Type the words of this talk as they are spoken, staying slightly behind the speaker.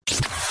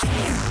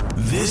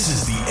This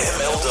is the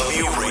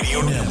MLW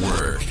Radio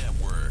Network.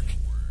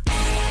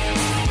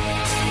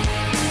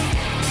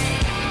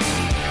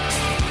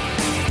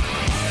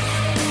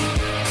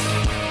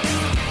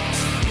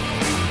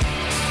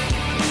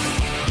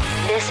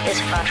 This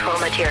is Front Row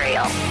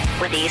Material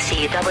with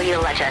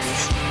ECW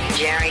legends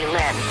Jerry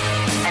Lynn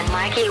and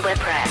Mikey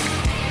Whipwreck.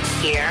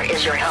 Here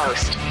is your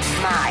host,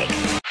 Mike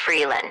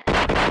Freland.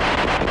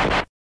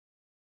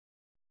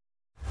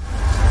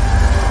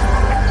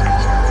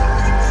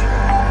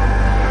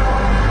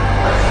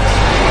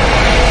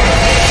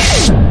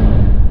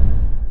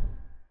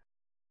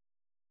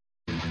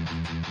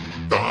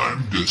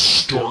 Time to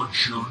start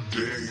your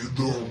day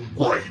the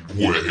right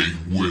way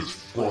with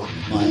Front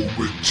Row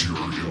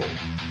Material,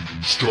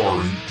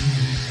 starring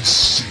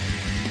ECW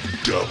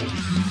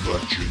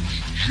legends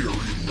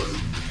Jerry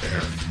Lynn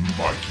and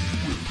Mikey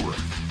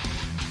Whipwreck.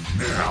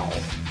 Now,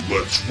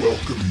 let's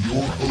welcome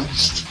your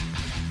host,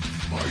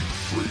 Mike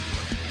Freland.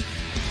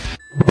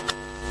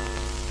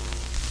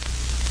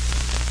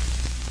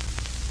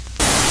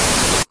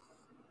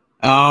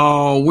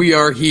 Oh, we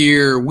are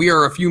here. We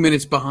are a few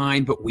minutes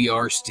behind, but we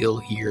are still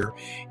here.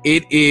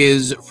 It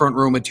is Front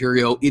Row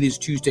Material. It is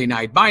Tuesday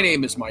night. My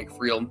name is Mike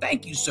Freland.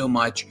 Thank you so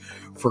much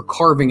for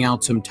carving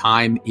out some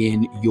time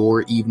in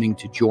your evening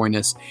to join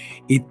us.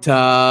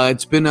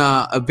 It's been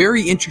a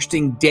very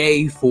interesting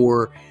day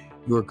for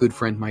your good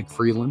friend Mike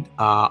Freland.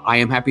 I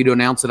am happy to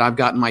announce that I've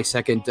gotten my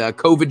second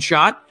COVID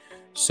shot,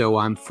 so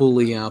I'm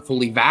fully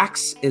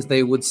vax, as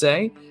they would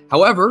say.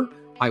 However,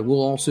 I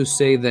will also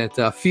say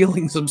that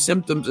feeling some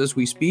symptoms as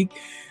we speak.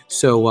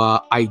 So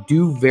I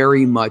do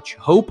very much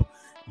hope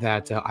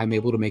that I'm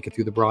able to make it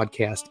through the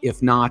broadcast.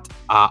 If not,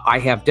 I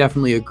have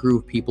definitely a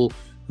group of people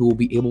who will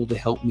be able to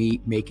help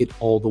me make it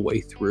all the way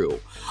through.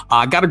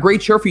 Got a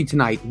great show for you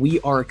tonight.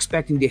 We are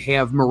expecting to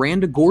have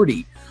Miranda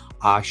Gordy.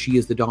 She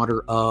is the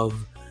daughter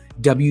of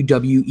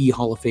WWE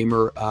Hall of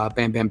Famer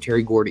Bam Bam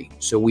Terry Gordy.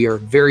 So we are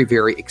very,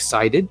 very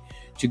excited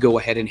to go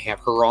ahead and have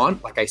her on.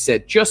 Like I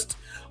said, just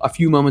a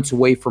few moments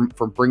away from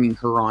bringing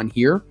her on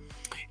here.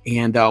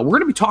 And we're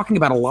going to be talking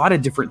about a lot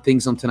of different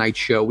things on tonight's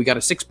show. We got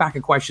a six-pack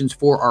of questions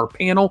for our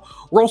panel.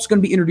 We're also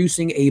going to be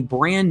introducing a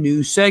brand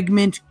new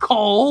segment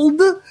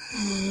called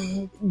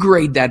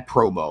Grade That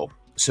Promo.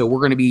 So we're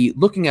going to be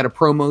looking at a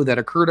promo that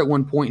occurred at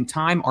one point in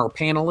time. Our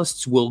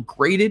panelists will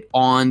grade it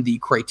on the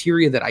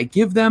criteria that I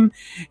give them,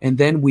 and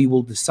then we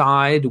will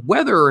decide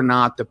whether or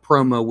not the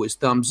promo was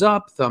thumbs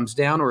up, thumbs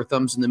down, or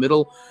thumbs in the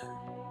middle,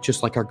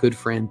 just like our good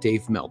friend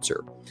Dave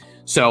Meltzer.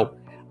 So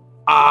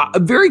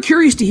I'm very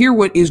curious to hear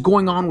what is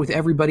going on with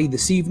everybody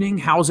this evening.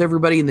 How's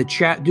everybody in the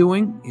chat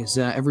doing? Has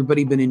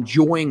everybody been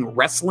enjoying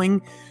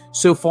wrestling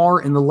so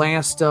far in the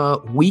last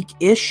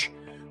week-ish?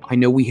 I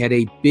know we had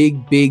a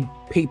big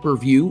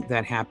pay-per-view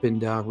that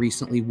happened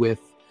recently with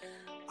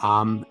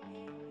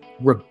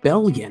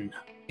Rebellion,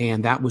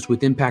 and that was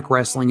with Impact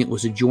Wrestling. It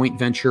was a joint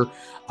venture,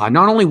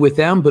 not only with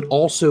them, but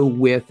also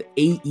with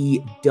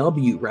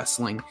AEW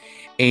Wrestling.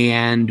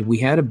 And we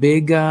had a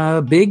big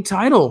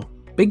title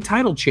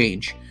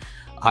change.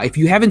 If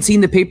you haven't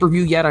seen the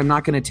pay-per-view yet, I'm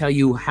not going to tell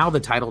you how the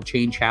title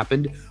change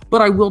happened,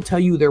 but I will tell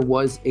you there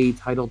was a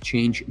title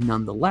change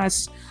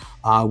nonetheless.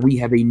 We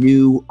have a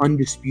new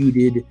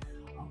undisputed,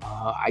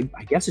 I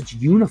guess it's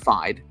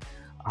unified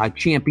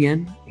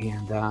champion,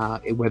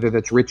 and whether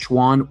that's Rich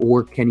Swann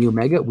or Kenny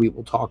Omega, we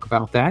will talk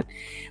about that.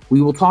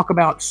 We will talk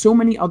about so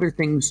many other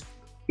things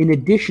in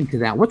addition to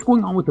that. What's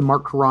going on with the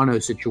Mark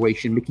Carrano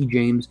situation? Mickie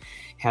James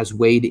has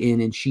weighed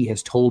in, and she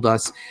has told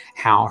us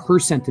how her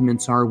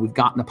sentiments are. We've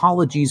gotten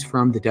apologies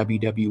from the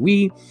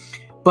WWE,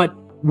 but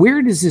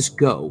where does this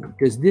go?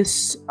 Does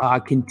this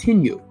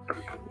continue?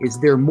 Is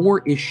there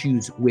more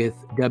issues with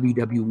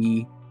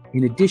WWE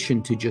in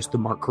addition to just the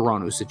Mark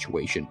Carrano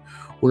situation?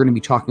 We're going to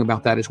be talking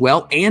about that as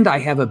well. And I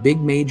have a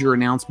big major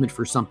announcement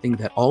for something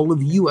that all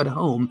of you at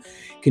home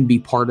can be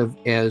part of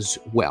as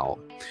well.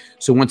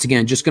 So once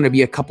again, just going to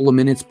be a couple of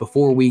minutes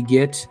before we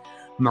get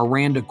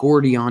Miranda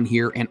Gordy on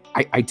here. And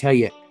I tell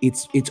you,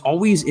 it's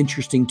always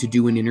interesting to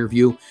do an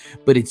interview,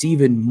 but it's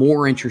even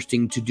more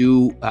interesting to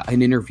do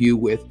an interview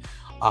with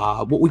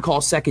what we call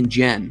second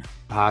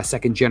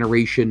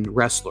generation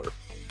wrestler.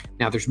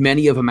 Now, there's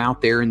many of them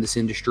out there in this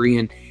industry,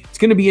 and it's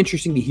going to be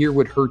interesting to hear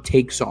what her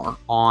takes are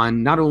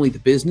on not only the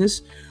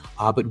business,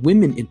 but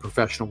women in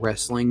professional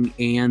wrestling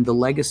and the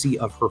legacy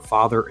of her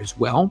father as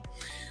well.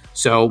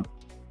 So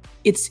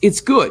it's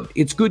good.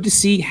 It's good to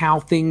see how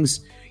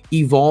things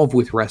evolve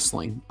with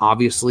wrestling.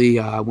 Obviously,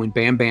 when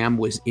Bam Bam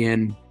was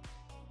in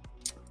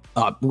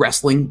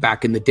wrestling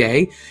back in the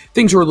day,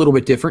 things were a little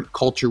bit different.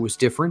 Culture was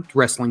different.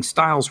 Wrestling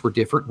styles were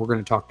different. We're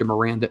going to talk to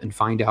Miranda and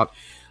find out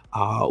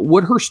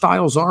what her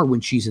styles are when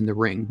she's in the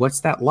ring. What's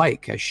that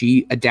like? Has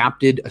she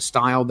adapted a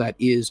style that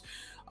is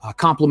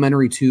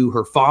complementary to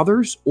her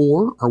father's,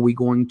 or are we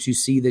going to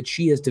see that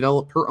she has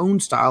developed her own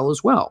style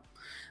as well?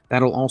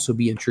 That'll also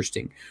be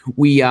interesting.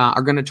 We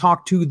are going to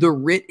talk to the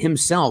Rit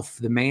himself,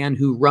 the man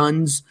who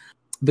runs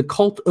the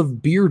Cult of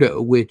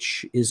Beardo,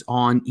 which is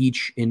on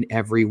each and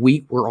every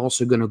week. We're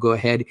also going to go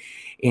ahead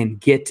and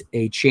get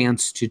a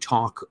chance to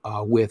talk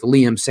with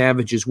Liam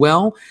Savage as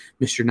well,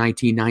 Mr.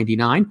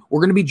 1999. We're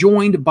going to be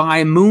joined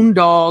by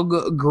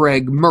Moondog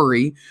Greg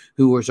Murray,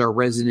 who is our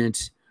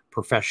resident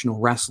professional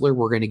wrestler.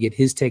 We're going to get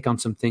his take on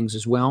some things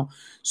as well.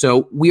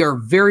 So we are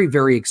very,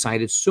 very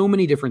excited. So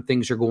many different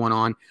things are going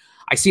on.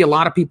 I see a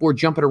lot of people are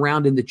jumping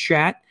around in the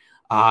chat.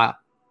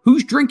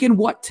 Who's drinking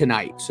what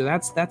tonight? So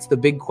that's the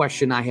big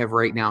question I have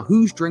right now.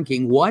 Who's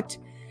drinking what?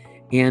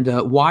 And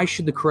why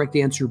should the correct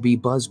answer be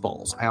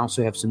Buzzballs? I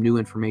also have some new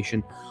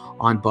information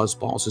on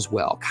Buzzballs as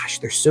well. Gosh,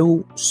 there's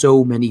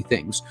so many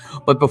things.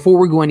 But before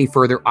we go any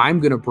further,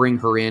 I'm going to bring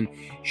her in.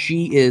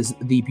 She is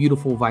the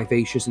beautiful,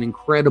 vivacious, and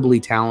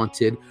incredibly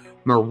talented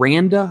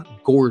Miranda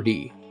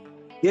Gordy.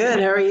 Good.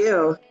 How are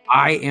you?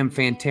 I am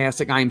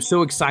fantastic. I am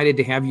so excited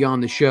to have you on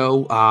the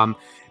show.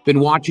 Been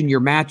watching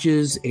your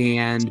matches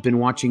and been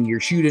watching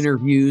your shoot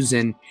interviews,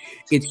 and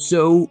it's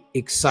so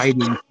exciting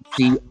to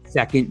see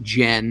second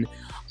gen,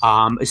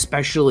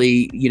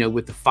 especially,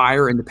 with the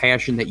fire and the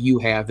passion that you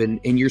have and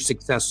your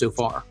success so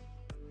far.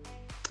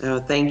 Oh,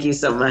 thank you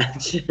so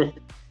much.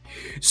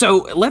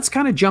 So let's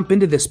kind of jump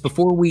into this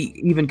before we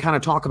even kind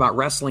of talk about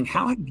wrestling.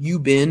 How have you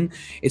been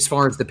as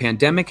far as the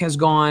pandemic has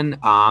gone?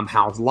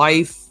 How's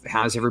life?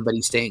 How's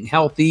everybody staying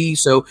healthy?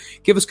 So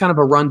give us kind of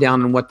a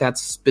rundown on what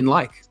that's been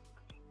like.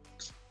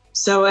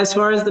 So as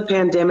far as the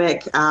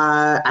pandemic,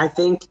 I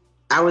think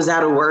I was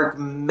out of work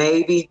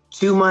maybe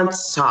 2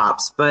 months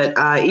tops. But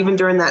even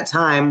during that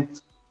time,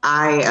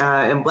 I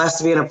am blessed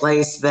to be in a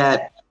place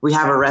that we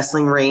have a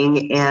wrestling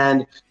ring,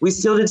 and we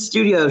still did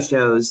studio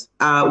shows.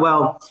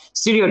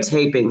 Studio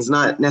tapings,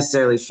 not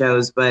necessarily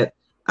shows, but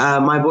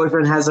my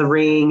boyfriend has a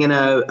ring and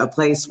a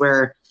place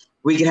where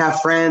we could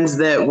have friends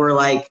that were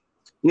like,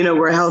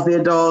 we're healthy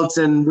adults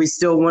and we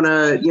still want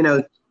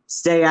to,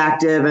 stay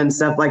active and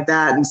stuff like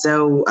that. And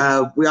so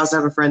we also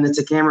have a friend that's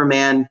a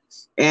cameraman,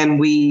 and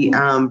we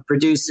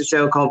produced a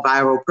show called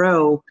Viral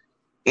Pro.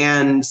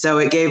 And so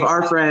it gave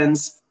our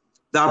friends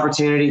the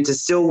opportunity to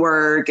still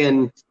work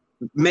and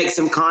make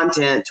some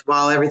content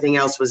while everything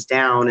else was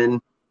down. And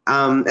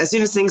as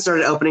soon as things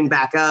started opening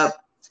back up,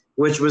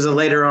 which was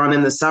later on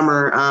in the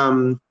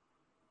summer,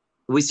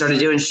 we started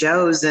doing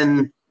shows.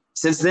 And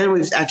since then,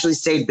 we've actually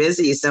stayed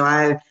busy. So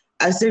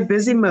I stayed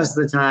busy most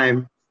of the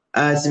time,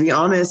 to be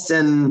honest.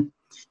 And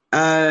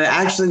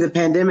actually, the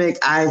pandemic,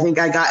 I think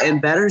I got in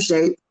better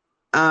shape.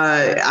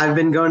 I've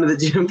been going to the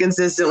gym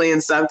consistently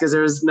and stuff because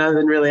there was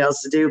nothing really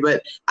else to do,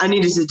 but I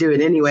needed to do it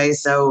anyway.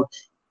 So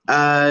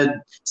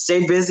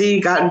stayed busy,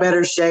 got in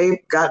better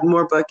shape, gotten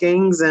more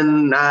bookings,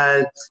 and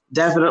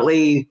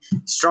definitely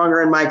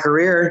stronger in my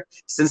career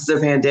since the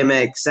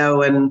pandemic.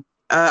 So, and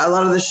a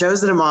lot of the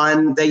shows that I'm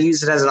on, they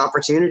use it as an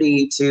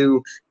opportunity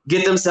to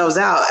get themselves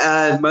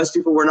out. Most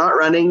people were not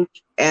running,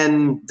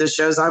 and the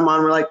shows I'm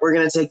on were like, we're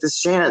going to take this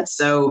chance.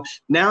 So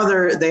now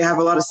they have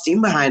a lot of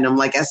steam behind them,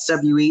 like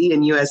SWE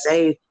and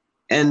USA,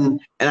 and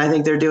I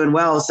think they're doing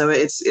well. So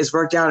it's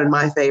worked out in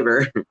my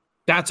favor.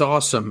 That's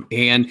awesome.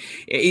 And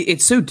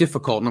it's so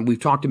difficult. And we've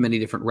talked to many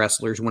different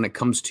wrestlers when it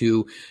comes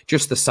to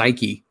just the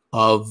psyche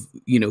of,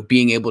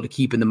 being able to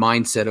keep in the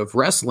mindset of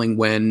wrestling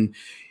when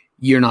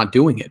you're not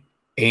doing it.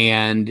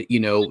 And,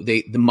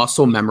 the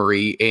muscle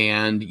memory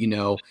and,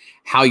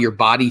 how your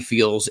body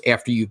feels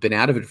after you've been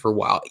out of it for a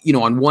while.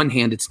 On one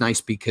hand, it's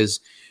nice because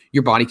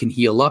your body can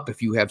heal up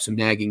if you have some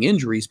nagging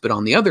injuries. But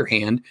on the other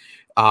hand,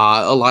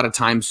 a lot of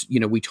times,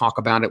 we talk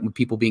about it when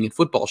people being in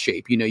football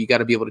shape, you got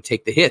to be able to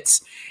take the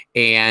hits,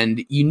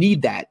 and you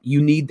need that.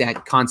 You need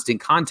that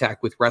constant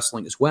contact with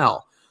wrestling as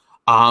well.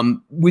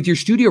 With your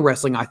studio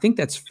wrestling, I think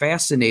that's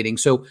fascinating.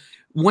 So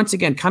once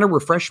again, kind of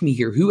refresh me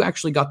here. Who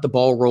actually got the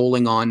ball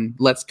rolling on,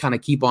 let's kind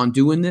of keep on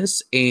doing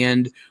this?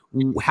 And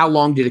how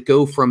long did it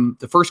go from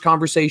the first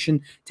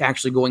conversation to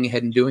actually going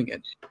ahead and doing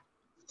it?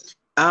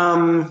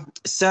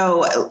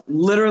 So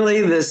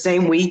literally the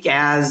same week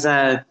as,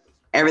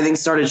 everything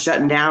started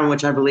shutting down,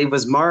 which I believe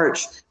was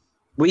March,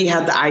 we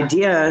had the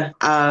idea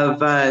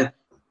of,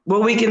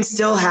 we can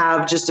still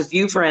have just a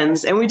few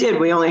friends. And we did.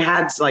 We only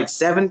had like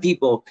 7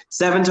 people,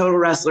 7 total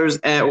wrestlers,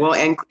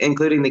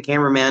 including the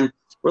cameraman.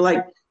 We're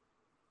like,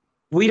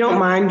 we don't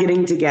mind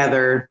getting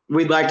together.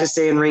 We'd like to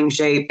stay in ring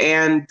shape.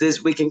 And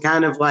we can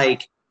kind of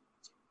like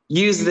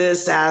use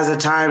this as a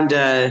time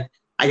to,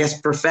 I guess,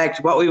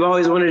 perfect what we've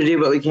always wanted to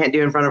do, but we can't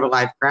do in front of a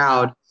live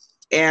crowd.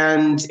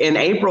 And in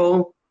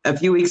April, a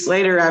few weeks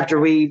later, after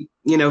we,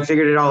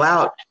 figured it all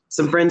out,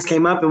 some friends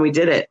came up and we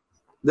did it.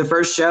 The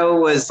first show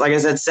was, like I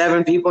said,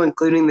 7 people,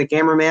 including the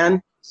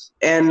cameraman.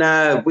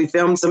 And we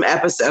filmed some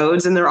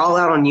episodes, and they're all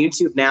out on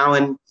YouTube now.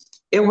 And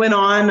it went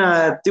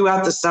on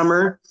throughout the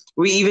summer.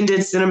 We even did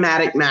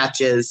cinematic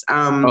matches.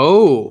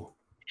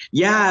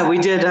 Yeah, we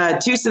did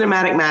 2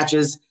 cinematic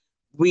matches.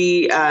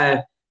 We,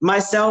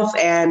 myself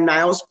and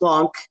Niles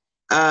Plonk,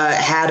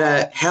 had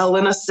a Hell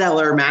in a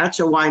Cellar match,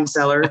 a wine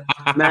cellar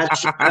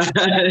match.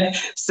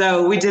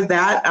 So we did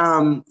that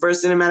for a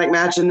cinematic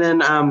match. And then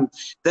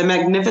the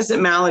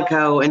Magnificent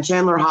Malico and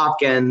Chandler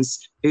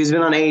Hopkins, who's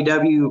been on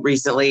AEW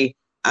recently,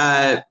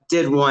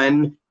 did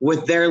one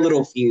with their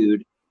little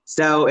feud.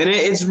 So, and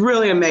it's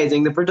really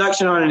amazing. The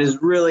production on it is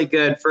really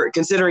good for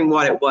considering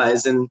what it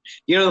was, and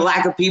the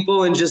lack of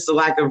people and just the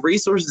lack of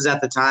resources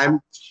at the time.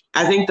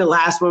 I think the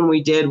last one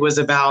we did was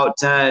about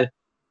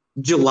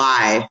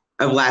July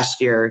of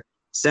last year.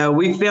 So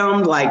we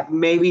filmed like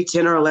maybe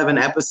 10 or 11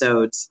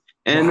 episodes,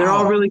 and they're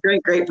all really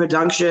great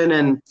production,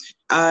 and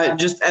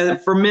just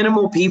for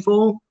minimal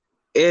people,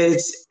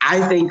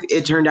 I think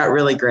it turned out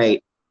really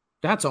great.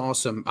 That's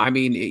awesome. I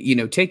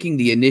mean, taking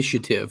the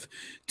initiative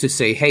to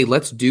say, hey,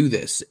 let's do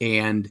this.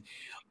 And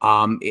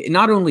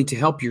not only to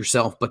help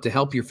yourself, but to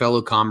help your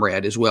fellow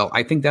comrade as well.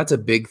 I think that's a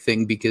big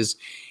thing, because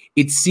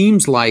it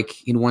seems like,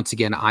 and once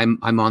again,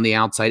 I'm on the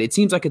outside, it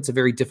seems like it's a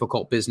very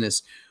difficult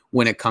business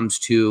when it comes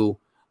to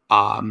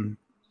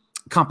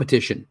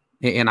competition.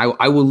 And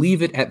I will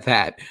leave it at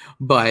that.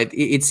 But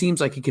it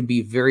seems like it can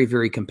be very,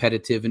 very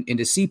competitive. And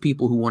to see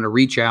people who want to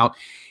reach out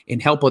and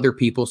help other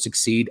people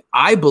succeed,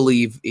 I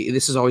believe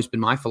this has always been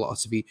my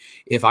philosophy.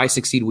 If I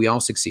succeed, we all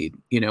succeed.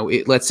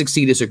 Let's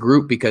succeed as a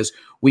group, because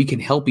we can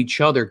help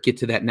each other get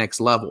to that next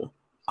level.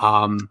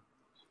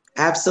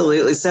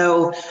 Absolutely.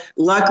 So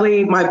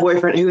luckily, my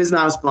boyfriend, who is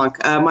not a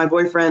Splunk, my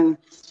boyfriend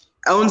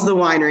owns the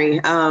winery.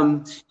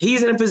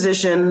 He's in a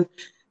position,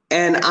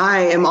 and I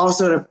am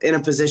also in a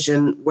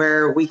position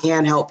where we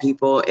can help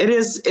people. It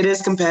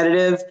is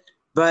competitive,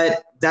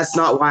 but that's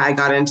not why I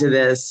got into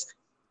this.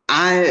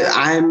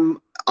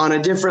 I'm on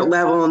a different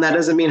level, and that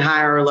doesn't mean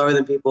higher or lower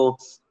than people.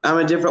 I'm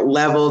a different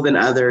level than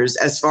others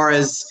as far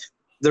as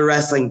the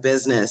wrestling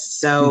business.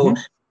 So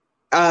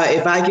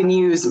if I can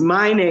use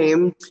my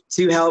name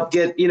to help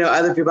get,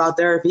 other people out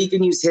there, if he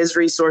can use his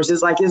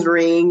resources like his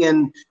ring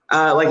and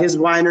like his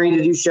winery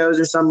to do shows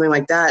or something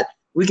like that,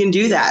 we can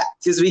do that,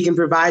 because we can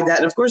provide that.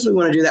 And of course we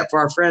want to do that for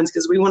our friends,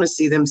 because we want to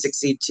see them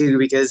succeed too,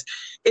 because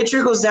it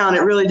trickles down.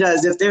 It really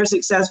does. If they're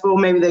successful,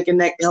 maybe they can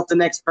help the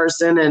next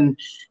person.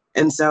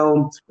 And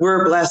so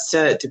we're blessed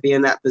to be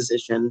in that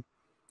position.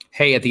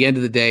 Hey, at the end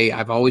of the day,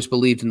 I've always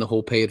believed in the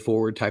whole pay it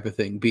forward type of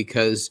thing,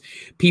 because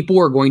people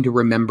are going to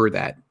remember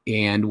that.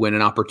 And when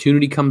an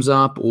opportunity comes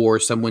up, or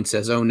someone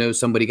says, oh no,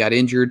 somebody got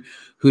injured,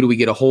 who do we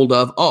get a hold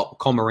of? Oh,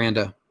 call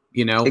Miranda,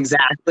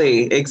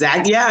 Exactly.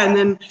 Yeah. And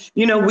then,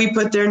 we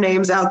put their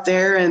names out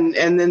there, and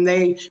then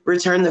they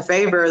return the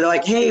favor. They're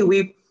like, hey,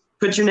 we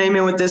put your name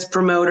in with this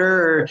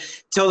promoter, or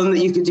told them that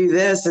you could do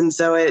this. And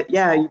so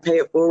you pay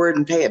it forward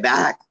and pay it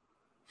back.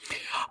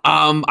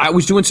 I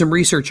was doing some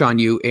research on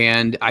you,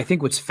 and I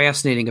think what's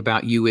fascinating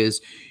about you is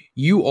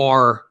you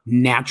are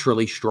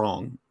naturally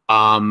strong.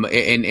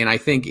 And I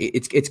think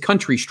it's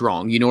country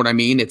strong. You know what I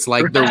mean? It's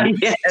like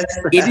yes.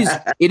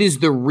 it is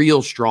the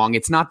real strong.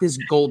 It's not this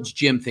Gold's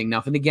Gym thing.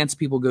 Nothing against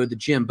people who go to the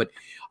gym, but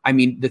I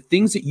mean, the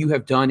things that you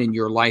have done in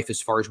your life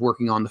as far as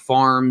working on the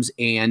farms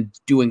and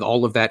doing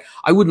all of that,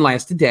 I wouldn't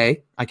last a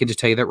day. I can just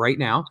tell you that right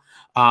now.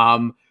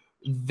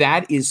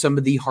 That is some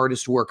of the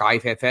hardest work.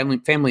 I've had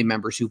family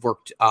members who've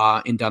worked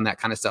and done that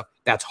kind of stuff.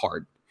 That's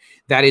hard.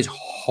 That is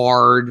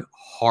hard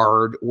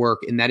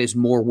work. And that is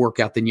more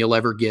workout than you'll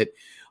ever get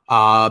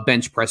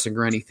bench pressing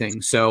or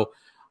anything. So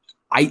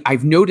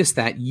I've noticed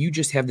that you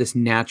just have this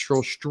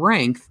natural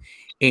strength.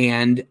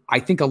 And I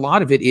think a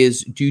lot of it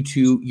is due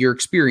to your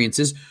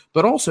experiences,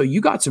 but also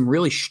you got some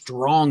really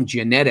strong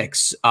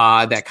genetics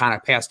that kind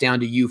of passed down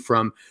to you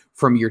from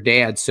your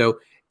dad. So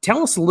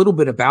tell us a little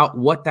bit about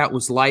what that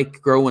was like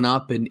growing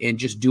up and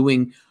just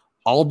doing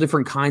all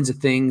different kinds of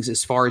things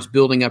as far as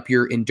building up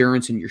your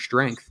endurance and your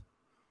strength.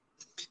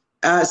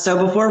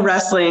 So before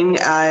wrestling,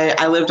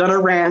 I lived on a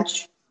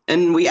ranch,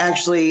 and we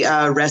actually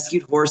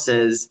rescued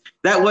horses.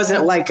 That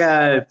wasn't like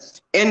a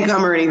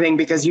income or anything,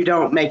 because you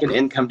don't make an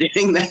income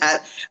doing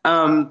that.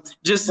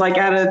 Just like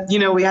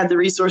we had the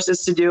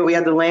resources to do it. We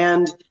had the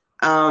land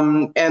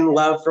and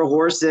love for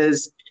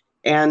horses.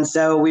 And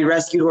so we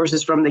rescued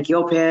horses from the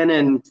kill pen,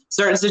 and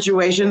certain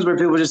situations where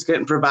people just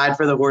couldn't provide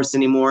for the horse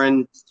anymore.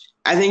 And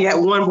I think at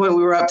one point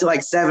we were up to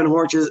like 7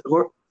 horses,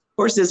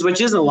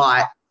 which is a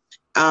lot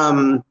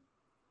to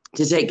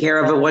take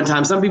care of at one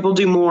time. Some people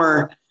do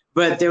more,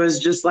 but there was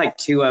just like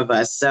 2 of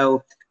us.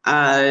 So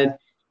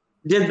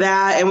did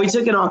that, and we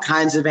took in all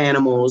kinds of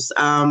animals.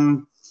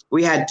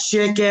 We had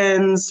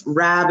chickens,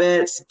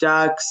 rabbits,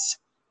 ducks,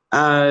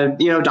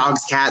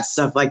 dogs, cats,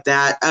 stuff like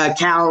that.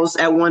 Cows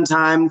at one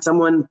time,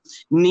 someone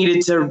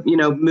needed to,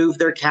 move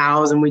their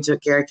cows, and we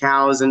took care of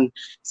cows. And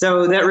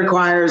so that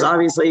requires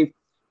obviously,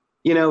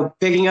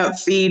 picking up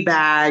feed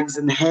bags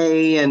and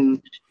hay,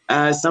 and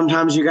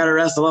sometimes you got to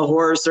wrestle a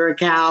horse or a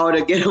cow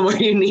to get them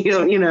where you need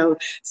them,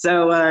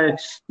 So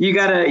you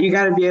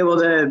gotta be able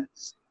to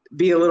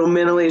be a little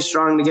mentally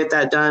strong to get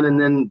that done,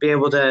 and then be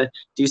able to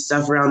do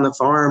stuff around the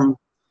farm,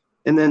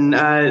 and then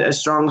a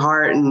strong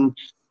heart, and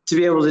to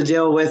be able to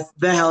deal with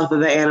the health of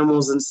the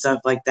animals and stuff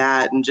like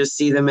that, and just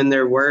see them in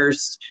their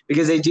worst,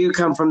 because they do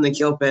come from the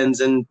kill pens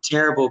in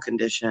terrible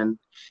condition.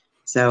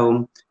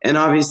 So, and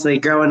obviously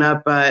growing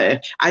up, I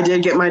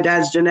did get my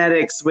dad's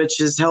genetics, which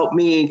has helped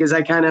me, because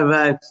I kind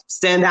of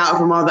stand out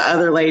from all the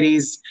other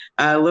ladies,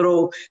 a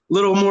little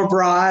more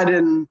broad,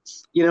 and,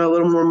 a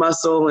little more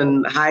muscle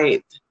and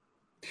height.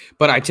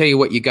 But I tell you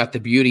what, you got the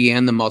beauty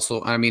and the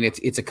muscle. I mean,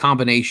 it's a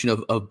combination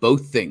of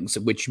both things,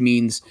 which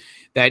means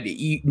that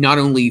not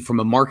only from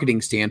a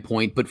marketing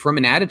standpoint, but from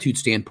an attitude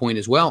standpoint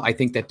as well, I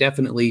think that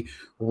definitely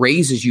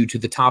raises you to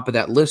the top of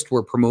that list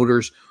where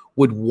promoters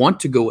would want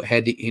to go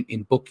ahead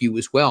and book you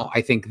as well.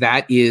 I think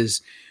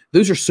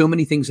those are so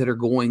many things that are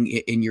going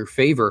in your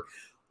favor.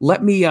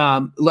 Let me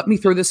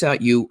throw this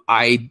at you.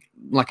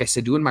 Like I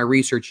said, doing my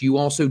research, you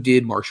also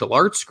did martial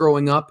arts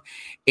growing up,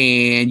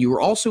 and you were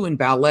also in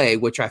ballet,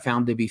 which I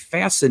found to be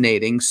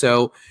fascinating.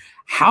 So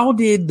how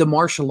did the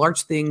martial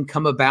arts thing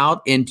come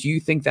about? And do you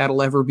think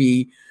that'll ever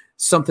be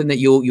something that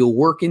you'll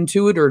work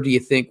into it? Or do you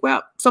think,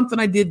 well, something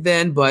I did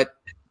then, but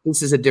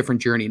this is a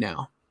different journey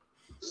now?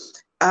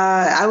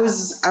 I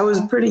was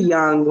pretty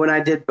young when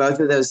I did both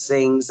of those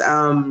things.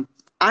 I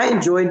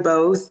enjoyed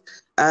both.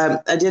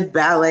 I did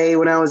ballet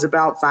when I was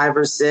about 5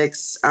 or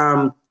 6.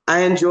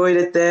 I enjoyed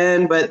it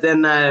then, but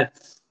then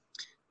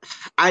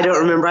I don't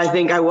remember. I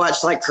think I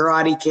watched like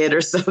Karate Kid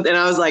or something.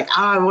 I was like,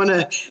 I want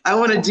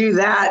to do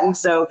that. And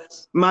so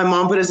my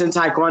mom put us in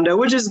Taekwondo,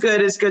 which is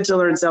good. It's good to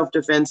learn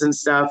self-defense and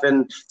stuff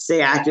and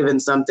stay active in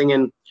something.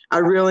 And I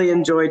really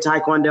enjoyed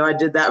Taekwondo. I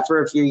did that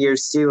for a few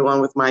years too,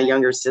 along with my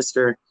younger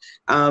sister.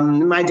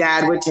 My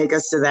dad would take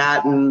us to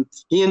that, and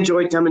he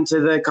enjoyed coming to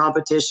the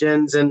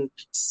competitions and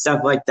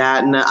stuff like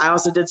that. And I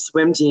also did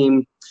swim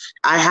team.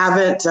 I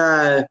haven't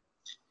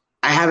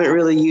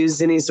really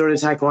used any sort of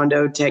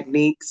Taekwondo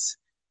techniques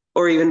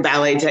or even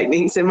ballet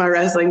techniques in my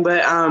wrestling,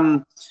 but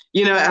I've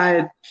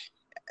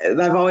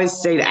always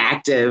stayed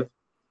active.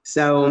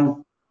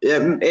 So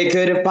it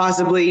could have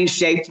possibly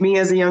shaped me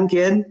as a young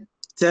kid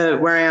to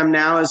where I am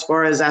now as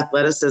far as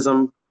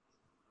athleticism.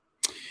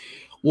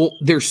 Well,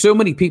 there's so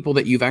many people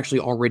that you've actually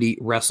already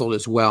wrestled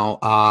as well.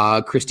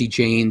 Christy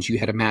Janes, you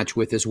had a match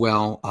with as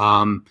well.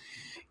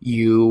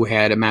 You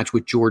had a match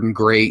with Jordan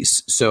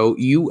Grace. So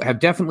you have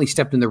definitely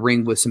stepped in the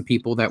ring with some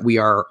people that we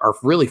are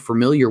really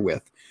familiar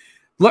with.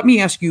 Let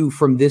me ask you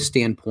from this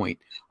standpoint,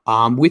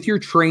 with your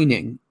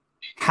training,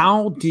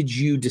 how did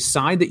you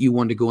decide that you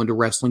wanted to go into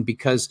wrestling?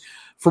 Because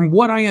from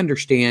what I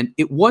understand,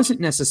 it wasn't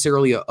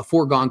necessarily a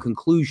foregone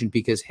conclusion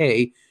because,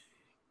 hey,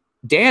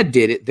 Dad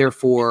did it,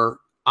 therefore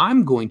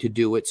I'm going to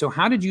do it. So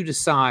how did you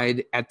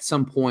decide at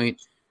some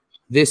point,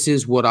 this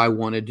is what I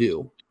want to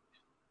do?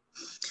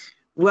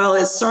 Well,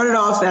 it started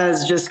off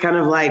as just kind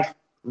of like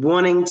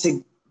wanting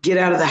to get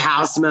out of the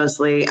house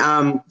mostly.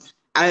 I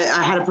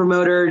had a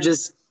promoter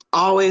just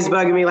always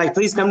bugging me, like,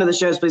 please come to the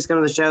shows, please come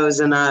to the shows.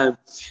 And the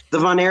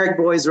Von Erich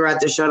boys were at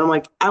the show. And I'm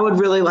like, I would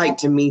really like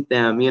to meet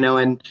them,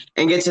 and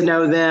get to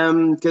know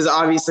them because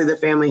obviously the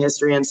family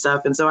history and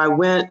stuff. And so I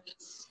went.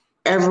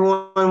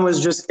 Everyone was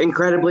just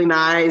incredibly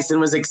nice and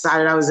was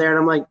excited I was there. And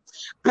I'm like,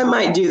 I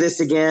might do this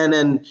again.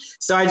 And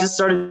so I just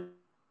started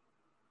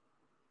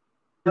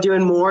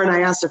doing more. And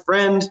I asked a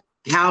friend,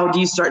 how do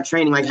you start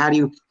training? Like, how do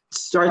you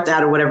start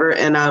that or whatever?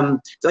 And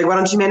it's like, why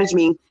don't you manage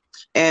me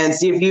and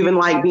see if you even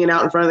like being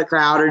out in front of the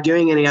crowd or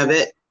doing any of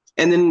it?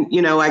 And then,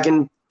 I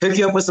can hook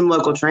you up with some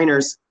local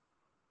trainers.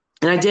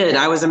 And I did.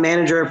 I was a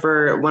manager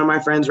for one of my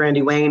friends,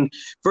 Randy Wayne,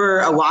 for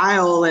a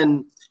while.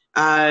 And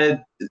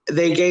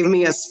they gave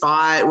me a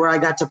spot where I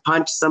got to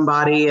punch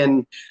somebody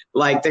and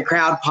like the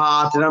crowd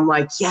popped and I'm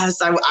like, yes,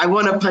 I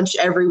want to punch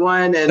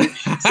everyone. And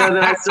so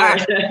then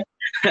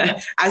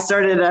I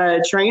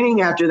started training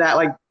after that,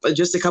 like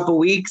just a couple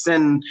weeks.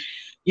 And,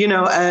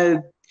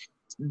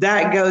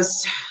 that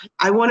goes,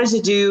 I wanted to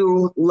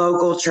do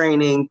local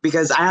training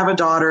because I have a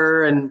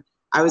daughter and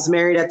I was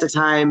married at the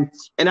time.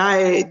 And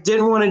I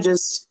didn't want to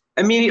just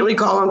immediately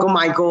call Uncle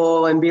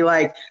Michael and be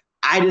like,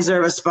 I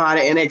deserve a spot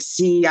at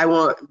NXT. I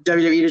want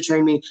WWE to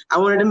train me. I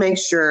wanted to make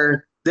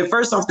sure that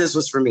first off, this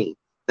was for me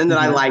and that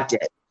I liked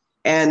it.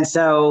 And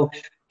so,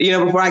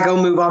 before I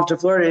go move off to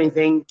Florida or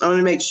anything, I want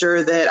to make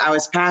sure that I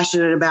was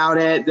passionate about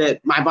it,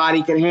 that my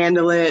body could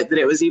handle it, that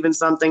it was even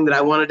something that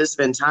I wanted to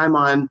spend time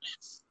on.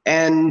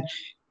 And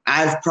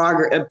I've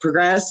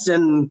progressed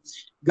and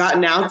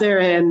gotten out there.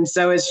 And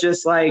so it's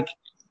just like,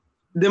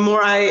 the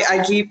more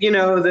I keep,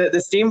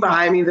 the steam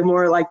behind me, the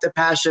more like the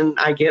passion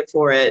I get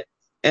for it.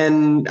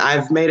 And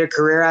I've made a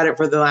career at it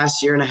for the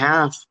last year and a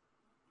half.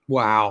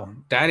 Wow.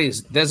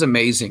 That's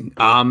amazing.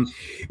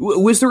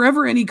 Was there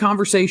ever any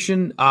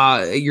conversation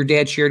your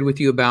dad shared with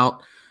you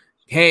about,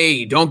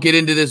 hey, don't get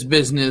into this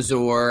business,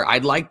 or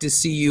I'd like to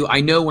see you?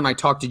 I know when I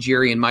talked to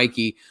Jerry and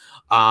Mikey,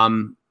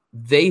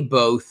 they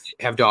both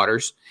have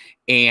daughters,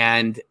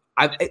 and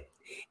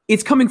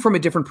it's coming from a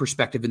different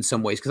perspective in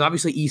some ways, because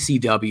obviously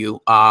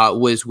ECW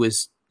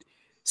was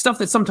stuff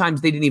that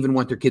sometimes they didn't even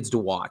want their kids to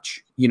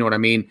watch. You know what I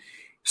mean?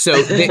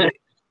 So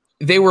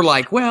they were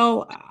like,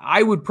 well,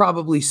 I would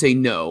probably say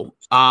no.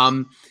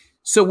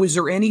 So was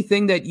there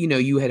anything that,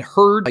 you had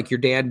heard, like your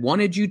dad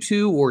wanted you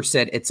to, or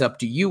said it's up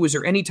to you? Was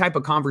there any type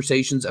of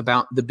conversations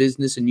about the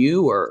business and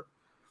you, or?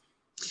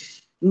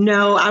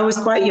 No, I was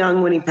quite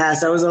young when he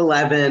passed. I was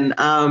 11.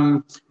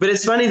 But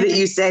it's funny that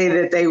you say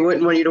that they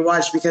wouldn't want you to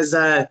watch, because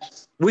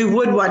we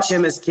would watch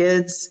him as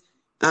kids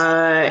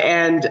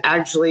and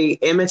actually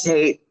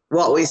imitate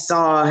what we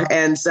saw.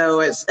 And so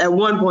it's at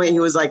one point he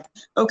was like,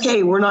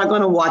 okay, we're not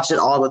going to watch it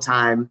all the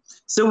time.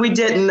 So we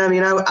didn't. I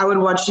mean, I would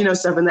watch,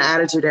 stuff in the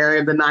Attitude Era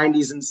of the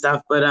 90s and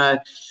stuff. But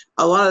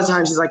a lot of the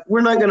times she's like,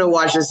 we're not going to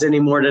watch this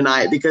anymore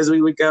tonight, because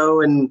we would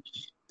go and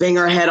bang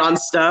our head on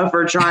stuff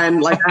or try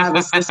and I have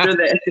a sister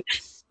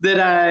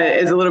that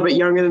is a little bit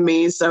younger than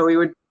me. So we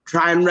would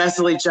try and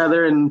wrestle each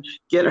other and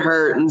get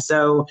hurt. And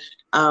so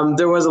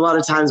there was a lot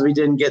of times we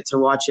didn't get to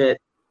watch it.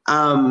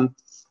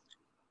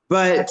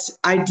 But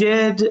I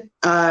did,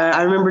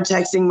 I remember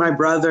texting my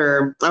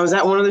brother. I was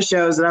at one of the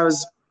shows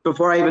that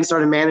before I even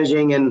started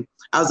managing, and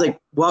I was like,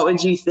 what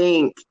would you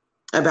think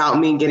about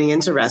me getting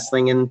into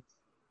wrestling? And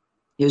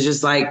he was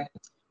just like,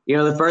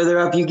 the further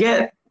up you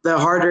get, the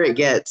harder it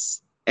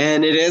gets.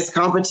 And it is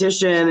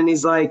competition. And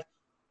he's like,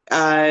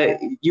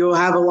 you'll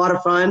have a lot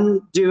of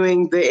fun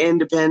doing the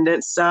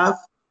independent stuff.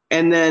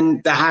 And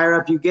then the higher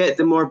up you get,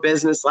 the more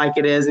business like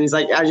it is. And he's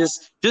like, I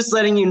just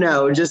letting you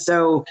know, just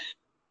so,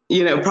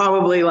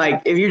 probably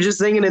if you're just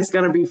thinking it's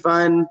going to be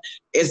fun,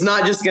 it's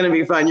not just going to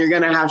be fun. You're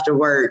going to have to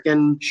work.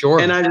 And sure.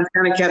 And I just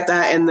kind of kept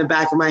that in the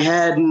back of my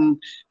head. And,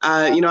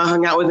 I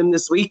hung out with him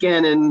this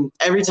weekend, and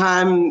every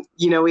time,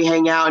 we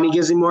hang out and he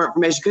gives me more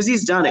information, because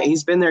he's done it.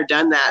 He's been there,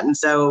 done that. And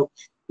so,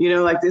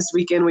 this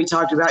weekend we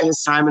talked about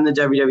his time in the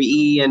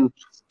WWE, and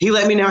he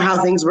let me know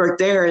how things work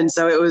there. And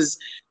so it was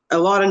a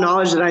lot of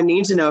knowledge that I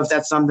need to know if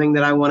that's something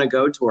that I want to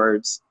go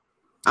towards.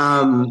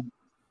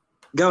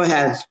 Go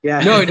ahead. Yeah.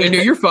 No,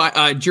 you're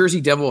fine. Jersey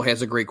Devil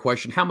has a great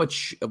question. How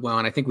much, and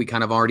I think we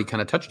already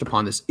touched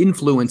upon this,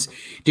 influence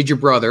did your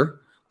brother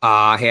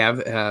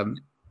have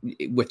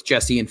with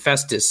Jesse and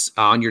Festus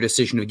on your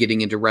decision of getting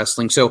into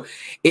wrestling? So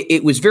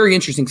it was very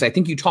interesting, because I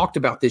think you talked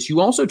about this.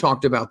 You also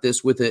talked about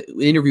this with an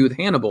interview with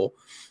Hannibal,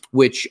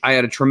 which I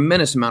had a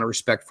tremendous amount of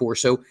respect for.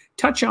 So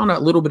touch on a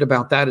little bit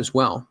about that as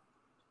well.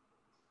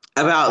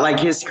 About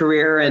his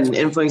career and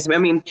influence. I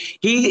mean,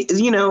 he's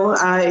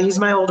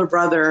my older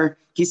brother.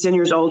 He's 10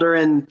 years older,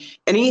 and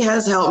he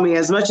has helped me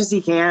as much as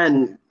he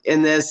can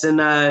in this.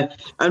 And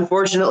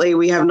unfortunately,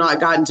 we have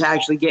not gotten to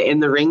actually get in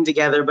the ring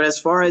together. But as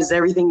far as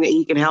everything that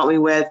he can help me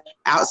with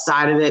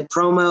outside of it,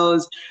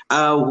 promos,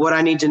 what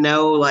I need to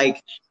know,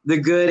 the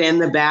good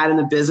and the bad in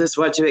the business,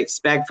 what to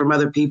expect from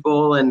other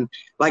people. And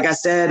like I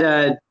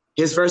said,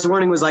 his first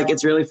warning was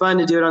it's really fun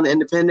to do it on the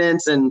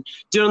independents and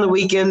do it on the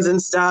weekends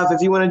and stuff, if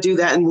you want to do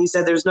that. And he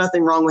said there's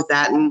nothing wrong with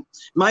that. And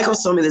Michael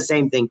told me the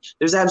same thing.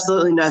 There's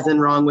absolutely nothing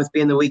wrong with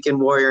being the weekend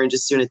warrior and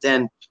just doing it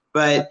then.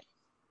 But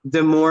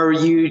the more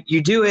you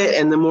do it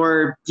and the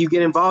more you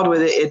get involved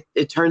with it,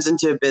 it turns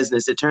into a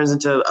business. It turns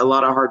into a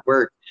lot of hard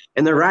work.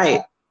 And they're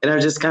right. And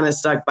I've just kind of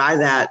stuck by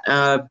that.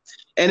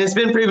 And it's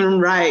been proven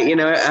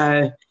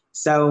right,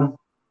 So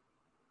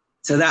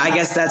that, I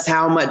guess that's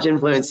how much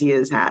influence he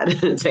has had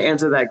to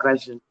answer that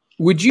question.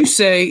 Would you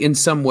say in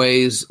some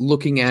ways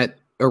looking at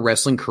a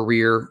wrestling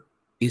career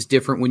is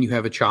different when you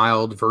have a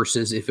child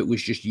versus if it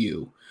was just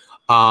you?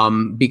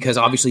 Because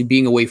obviously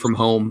being away from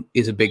home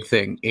is a big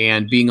thing,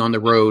 and being on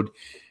the road,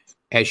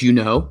 as you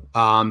know,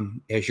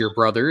 as your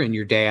brother and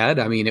your dad,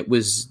 I mean,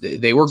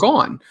 they were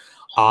gone,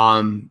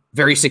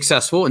 very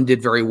successful and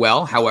did very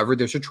well. However,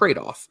 there's a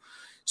trade-off.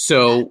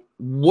 So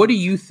what do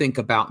you think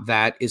about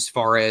that as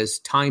far as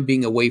time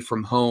being away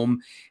from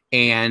home,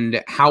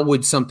 and how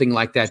would something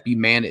like that be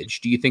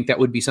managed? Do you think that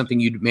would be something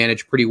you'd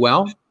manage pretty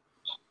well?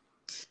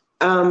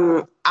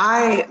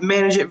 I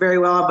manage it very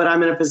well, but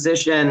I'm in a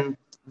position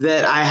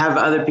that I have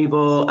other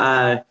people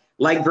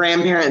like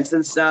grandparents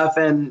and stuff,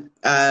 and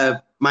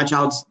my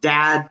child's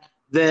dad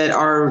that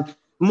are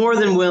more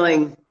than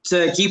willing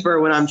to keep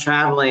her when I'm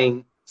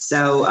traveling.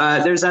 So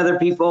there's other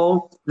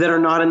people that are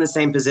not in the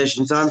same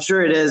position. So I'm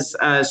sure it is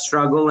a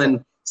struggle.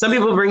 And some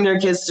people bring their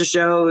kids to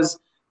shows.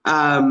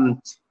 And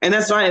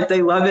that's fine. If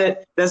they love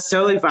it, that's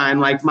totally fine.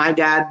 My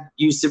dad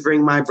used to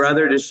bring my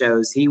brother to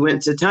shows. He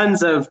went to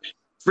tons of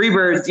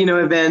Freebirds,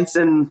 events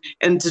and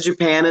to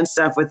Japan and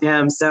stuff with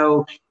him.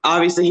 So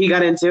obviously he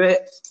got into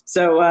it.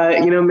 So,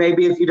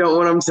 maybe if you don't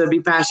want them to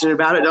be passionate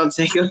about it, don't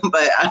take them.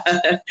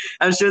 But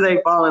I'm sure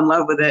they fall in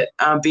love with it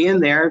being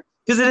there.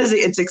 Because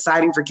it's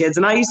exciting for kids.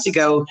 And I used to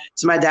go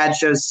to my dad's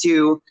shows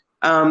too.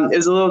 It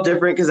was a little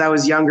different because I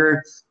was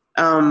younger.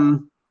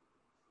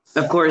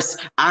 Of course,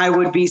 I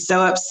would be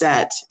so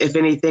upset if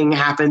anything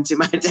happened to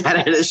my dad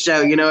at a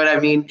show. You know what I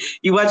mean?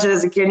 You watch it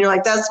as a kid and you're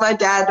like, that's my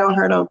dad, don't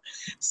hurt him.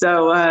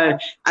 So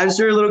I'm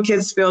sure little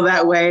kids feel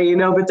that way,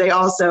 but they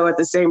also, at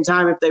the same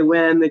time, if they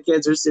win, the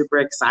kids are super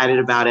excited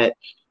about it.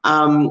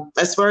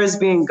 As far as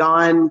being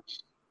gone,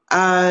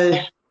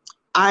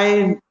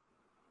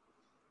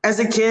 as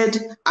a kid,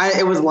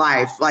 it was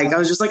life. I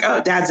was just like,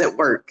 oh, dad's at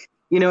work.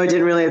 It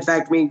didn't really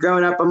affect me.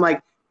 Growing up, I'm like,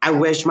 I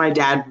wish my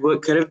dad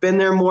could have been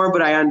there more,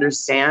 but I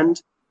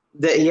understand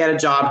that he had a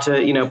job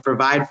to,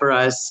 provide for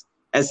us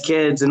as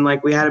kids. And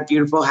we had a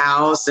beautiful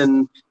house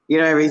and,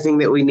 everything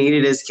that we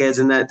needed as kids.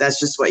 And that's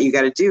just what you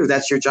got to do.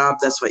 That's your job.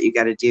 That's what you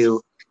got to do.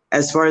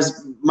 As far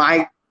as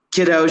my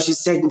kiddo,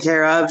 she's taken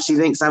care of. She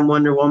thinks I'm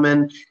Wonder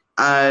Woman.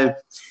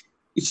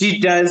 she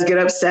does get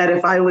upset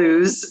if I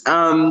lose.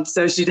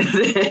 So she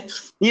doesn't,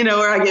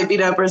 or I get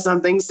beat up or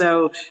something.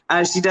 So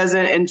she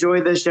doesn't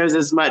enjoy the shows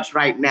as much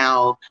right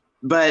now.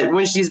 But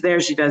when she's there,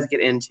 she does get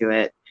into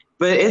it.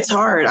 But it's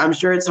hard. I'm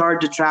sure it's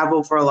hard to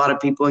travel for a lot of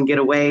people and get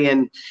away.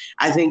 And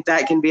I think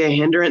that can be a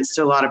hindrance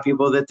to a lot of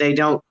people, that they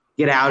don't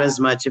get out as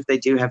much if they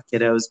do have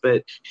kiddos.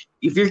 But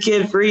if you're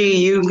kid free,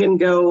 you can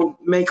go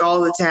make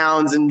all the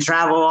towns and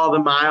travel all the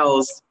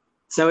miles.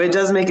 So it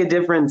does make a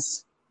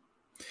difference.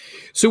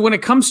 So when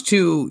it comes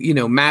to,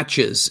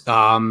 matches,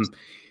 how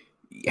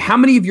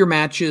many of your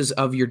matches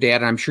of your dad,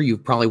 and I'm sure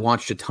you've probably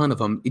watched a ton of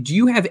them, do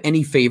you have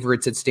any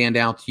favorites that stand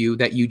out to you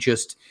that you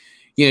just,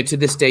 to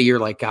this day, you're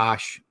like,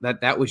 gosh,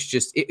 that was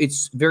just,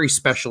 it's very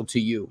special to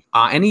you?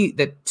 Any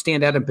that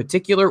stand out in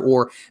particular,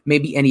 or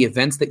maybe any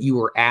events that you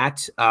were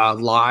at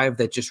live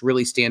that just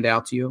really stand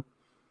out to you?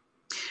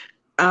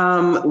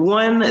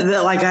 One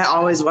that I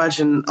always watch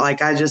and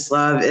I just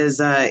love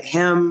is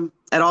him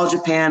at All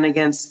Japan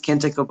against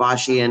Kenta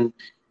Kobashi. And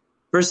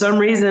for some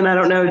reason, I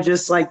don't know,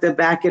 just the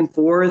back and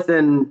forth.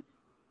 And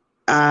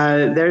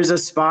there's a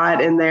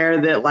spot in there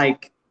that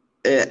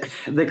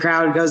the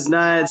crowd goes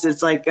nuts.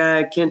 It's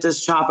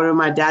Kenta's chopping him.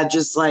 My dad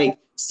just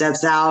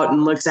steps out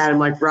and looks at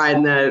him right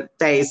in the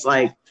face,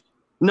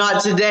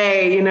 not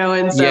today,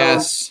 and so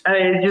yes.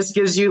 It just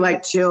gives you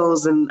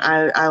chills. And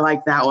I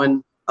like that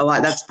one a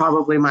lot. That's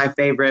probably my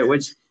favorite,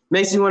 which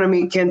makes me want to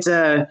meet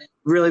Kenta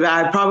really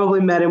bad. I probably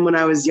met him when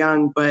I was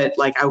young, but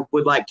I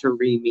would like to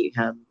re-meet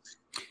him.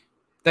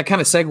 That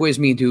kind of segues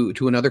me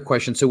to another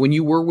question. So when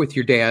you were with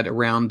your dad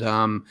around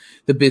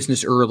the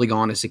business early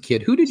on as a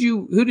kid, who did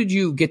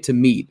you get to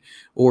meet,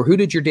 or who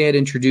did your dad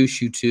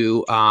introduce you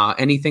to?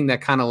 Anything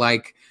that kind of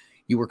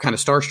you were kind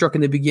of starstruck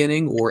in the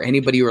beginning, or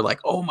anybody you were like,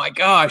 oh my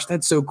gosh,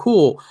 that's so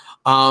cool?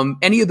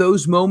 Any of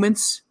those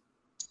moments?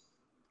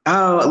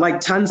 Oh,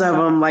 tons of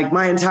them.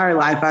 My entire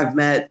life I've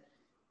met,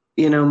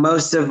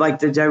 most of the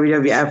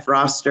WWF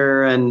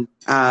roster and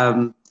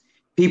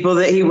people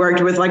that he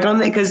worked with,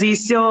 because he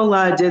still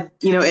did,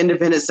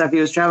 independent stuff. He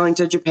was traveling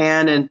to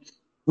Japan, and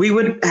we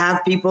would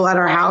have people at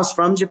our house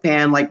from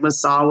Japan,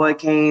 Masawa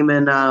came,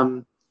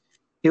 and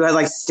he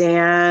had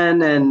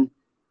Stan and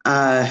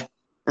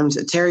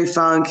Terry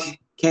Funk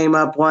came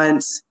up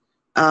once.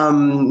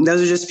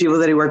 Those are just people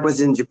that he worked with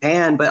in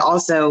Japan, but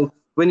also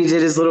when he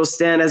did his little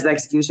stint as the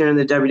executioner in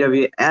the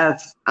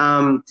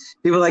WWF,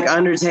 people like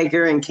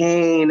Undertaker and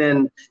Kane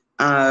and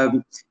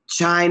Chyna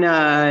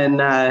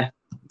and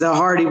the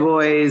Hardy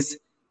Boys.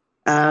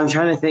 I'm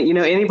trying to think,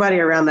 anybody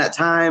around that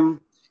time.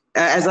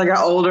 As I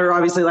got older,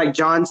 obviously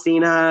John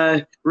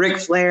Cena, Ric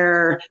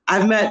Flair.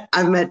 I've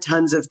met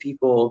tons of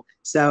people.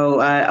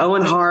 So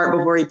Owen Hart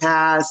before he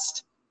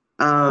passed.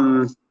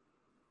 Oh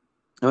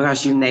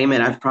gosh, you name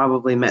it. I've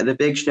probably met The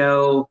Big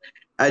Show.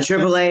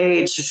 Triple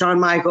H, Shawn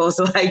Michaels,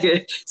 so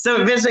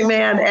Vince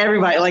McMahon,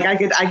 everybody.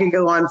 I could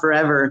go on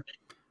forever.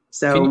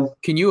 So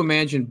can you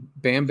imagine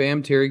Bam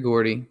Bam, Terry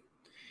Gordy,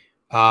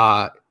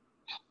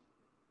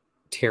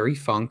 Terry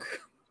Funk,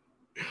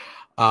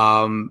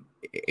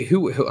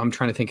 who I'm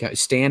trying to think,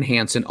 Stan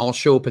Hansen, all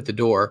show up at the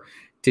door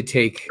to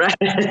take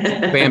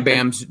Bam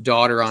Bam's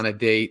daughter on a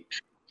date?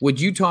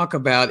 Would you talk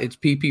about it's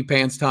pee-pee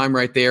pants time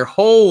right there?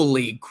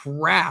 Holy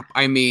crap!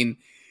 I mean,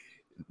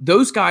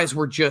 those guys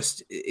were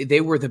they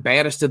were the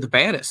baddest of the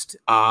baddest.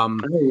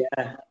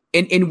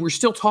 And we're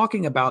still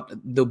talking about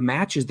the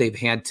matches they've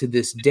had to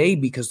this day,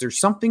 because there's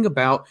something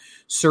about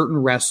certain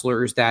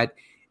wrestlers that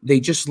they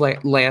just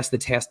last the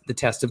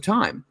test of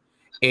time.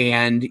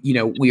 And,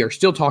 we are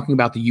still talking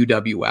about the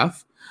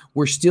UWF.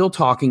 We're still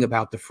talking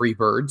about the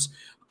Freebirds.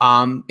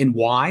 And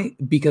why?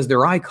 Because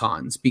they're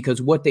icons,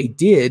 because what they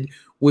did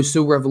was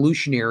so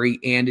revolutionary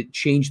and it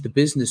changed the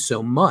business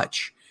so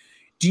much.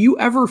 Do you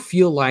ever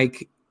feel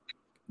like,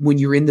 when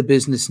you're in the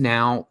business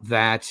now,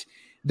 that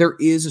there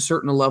is a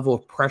certain level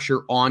of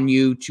pressure on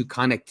you to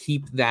kind of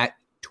keep that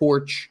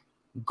torch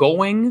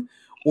going?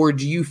 Or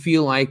do you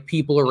feel like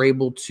people are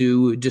able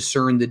to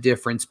discern the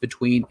difference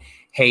between,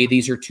 hey,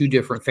 these are two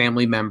different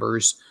family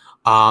members?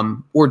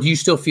 Or do you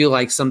still feel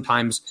like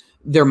sometimes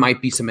there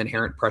might be some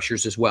inherent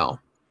pressures as well?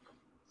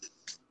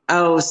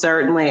 Oh,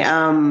 certainly.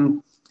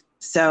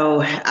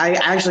 So I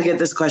actually get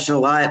this question a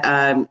lot.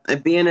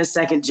 Being a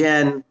second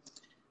gen,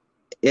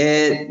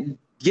 it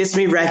gets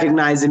me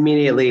recognized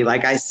immediately.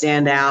 I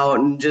stand out,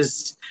 and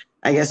just,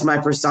 I guess my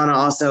persona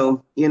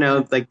also,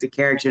 the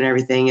character and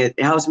everything, it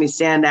helps me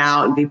stand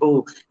out, and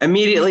people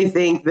immediately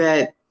think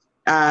that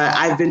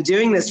I've been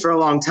doing this for a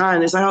long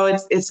time. It's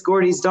it's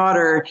Gordy's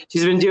daughter.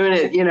 She's been doing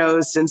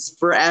it, since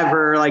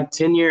forever,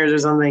 10 years or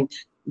something.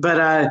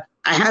 But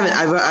I haven't.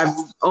 I've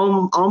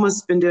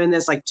almost been doing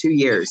this 2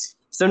 years.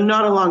 So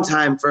not a long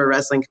time for a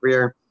wrestling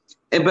career.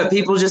 But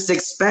people just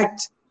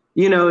expect,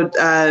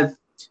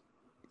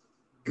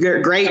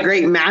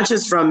 great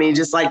matches from me,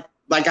 just like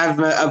I'm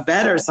a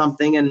vet or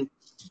something. And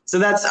so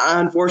that's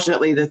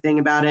unfortunately the thing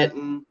about it.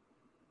 And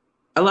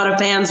a lot of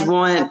fans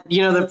want,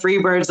 the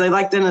Freebirds, they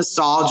like the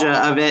nostalgia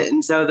of it.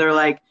 And so they're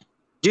like,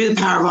 do the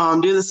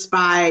powerbomb, do the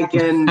spike.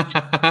 And,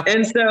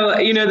 and so,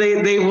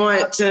 they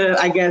want to,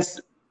 I guess,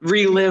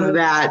 relive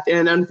that.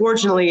 And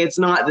unfortunately, it's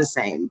not the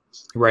same.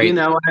 Right. You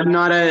know, I'm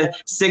not a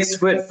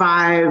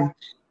 6'5"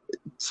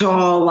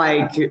 tall,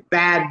 like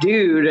bad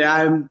dude.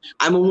 I'm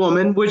a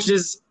woman, which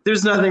is,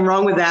 there's nothing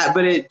wrong with that,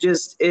 but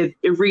it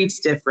reads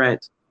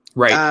different.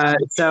 Right.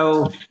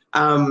 So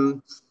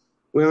women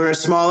are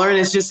smaller, and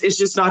it's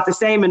just not the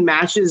same. And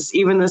matches,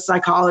 even the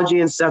psychology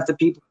and stuff,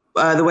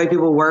 the way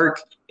people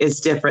work is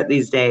different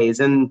these days.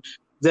 And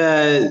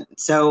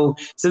so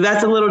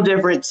that's a little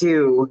different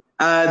too.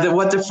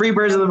 What the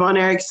Freebirds of the Von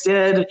Erichs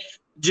did,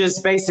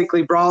 just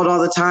basically brawled all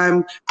the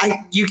time.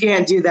 You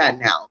can't do that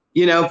now.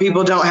 You know,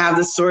 people don't have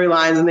the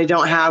storylines, and they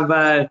don't have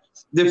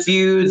the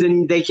feuds,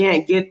 and they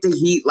can't get the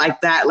heat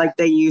like that, like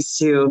they used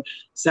to.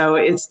 So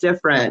it's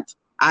different.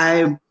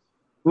 And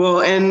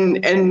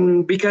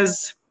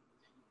because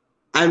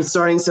I'm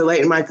starting so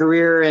late in my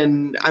career,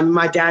 and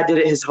my dad did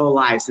it his whole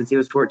life since he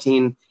was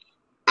 14.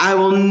 I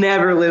will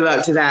never live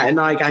up to that. And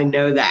like, I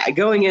know that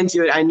going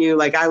into it, I knew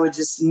like I would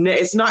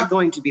it's not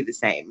going to be the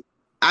same.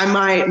 I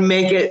might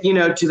make it, you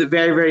know, to the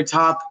very, very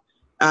top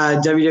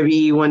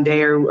WWE one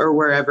day or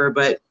wherever,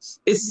 but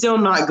it's still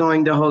not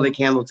going to hold a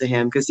candle to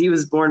him, because he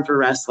was born for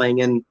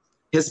wrestling, and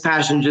his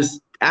passion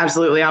just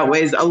absolutely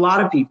outweighs a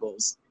lot of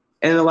people's.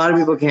 And a lot of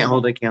people can't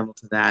hold a candle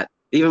to that,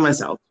 even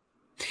myself.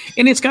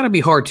 And it's got to be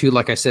hard too,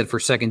 like I said, for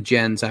second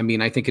gens. I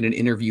mean, I think in an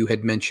interview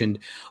had mentioned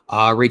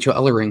Rachel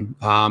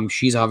Ellering.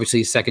 She's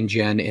obviously a second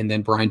gen, and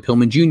then Brian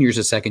Pillman Jr. is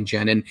a second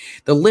gen, and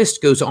the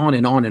list goes on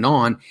and on and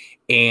on.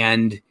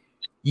 And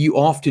you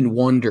often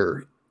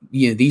wonder,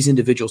 you know, these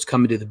individuals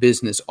come into the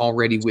business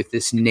already with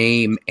this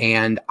name,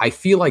 and I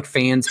feel like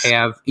fans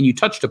have, and you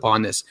touched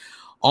upon this,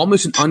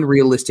 almost an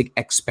unrealistic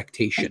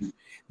expectation.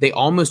 They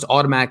almost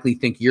automatically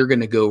think you're going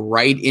to go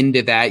right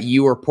into that.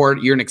 You're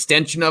an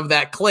extension of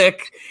that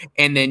clique,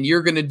 and then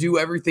you're going to do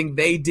everything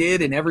they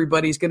did, and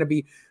everybody's going to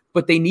be,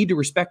 but they need to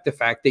respect the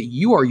fact that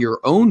you are your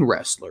own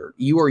wrestler.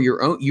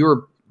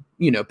 You're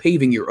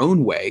paving your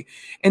own way,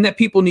 and that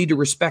people need to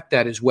respect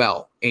that as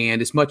well.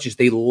 And as much as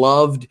they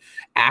loved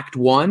Act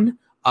 1,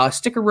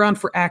 stick around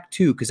for Act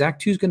 2, because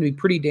Act 2 is going to be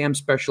pretty damn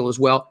special as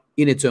well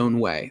in its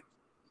own way.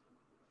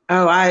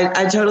 Oh,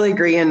 I totally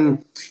agree.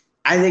 And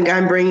I think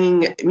I'm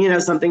bringing, you know,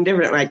 something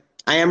different. Like,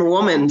 I am a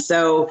woman.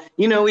 So,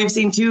 you know, we've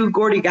seen two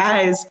Gordy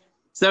guys.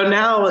 So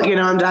now, you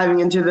know, I'm diving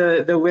into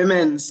the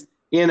women's,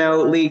 you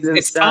know, leagues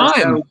and stuff.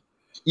 Time. So,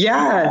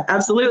 yeah,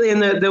 absolutely.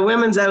 And the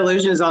women's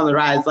evolution is on the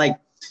rise. Like,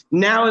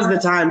 now is the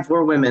time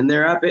for women.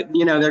 They're up at,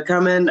 you know, they're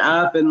coming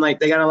up, and like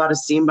they got a lot of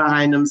steam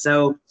behind them.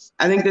 So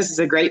I think this is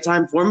a great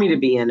time for me to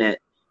be in it.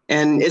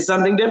 And it's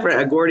something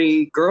different, a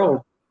Gordy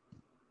girl.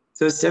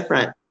 So it's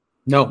different.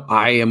 No,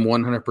 I am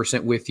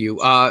 100% with you.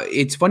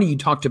 It's funny you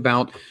talked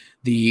about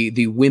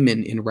the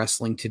women in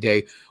wrestling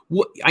today.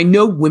 I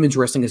know women's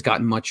wrestling has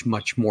gotten much,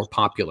 much more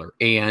popular,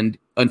 and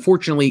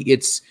unfortunately,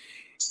 it's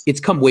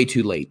come way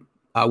too late.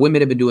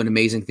 Women have been doing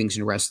amazing things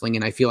in wrestling,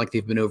 and I feel like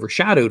they've been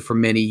overshadowed for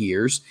many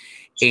years.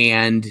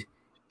 And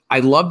I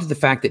loved the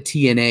fact that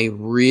TNA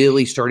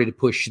really started to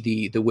push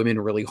the women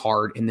really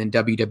hard, and then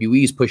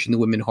WWE is pushing the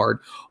women hard.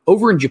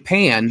 Over in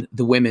Japan,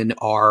 the women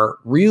are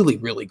really,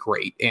 really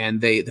great, and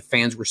the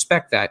fans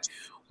respect that.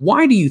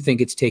 Why do you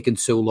think it's taken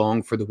so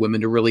long for the women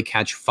to really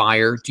catch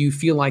fire? Do you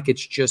feel like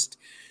it's just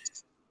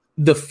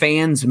the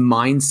fans'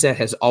 mindset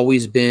has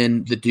always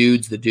been the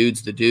dudes,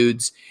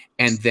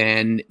 and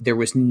then there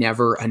was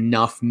never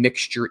enough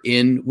mixture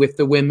in with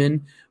the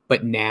women?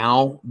 But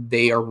now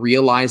they are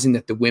realizing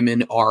that the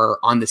women are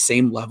on the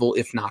same level,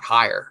 if not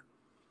higher.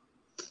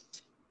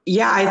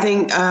 Yeah, I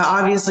think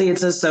obviously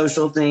it's a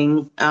social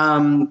thing.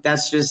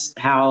 That's just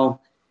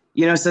how,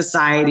 you know,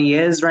 society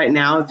is right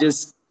now.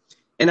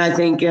 And I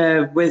think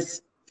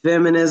with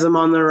feminism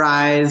on the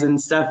rise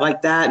and stuff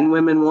like that, and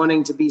women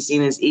wanting to be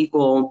seen as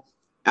equal,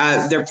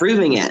 they're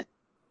proving it.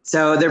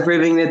 So they're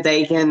proving that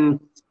they can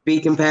be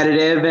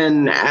competitive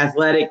and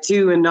athletic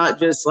too, and not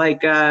just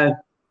like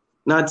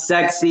not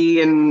sexy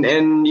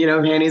and you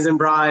know, panties and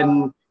bra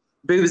and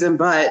boobs and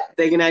butt.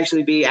 They can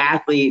actually be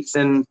athletes.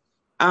 And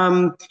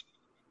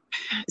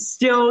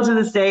still to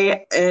this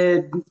day,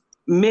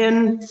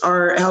 men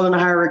are held in a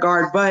higher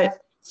regard, but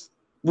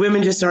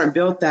women just aren't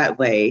built that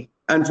way,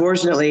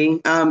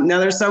 unfortunately. Now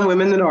there's some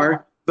women that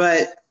are,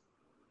 but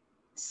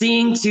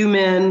seeing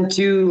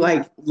two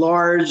like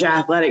large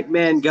athletic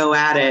men go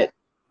at it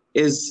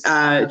is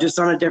just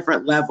on a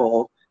different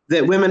level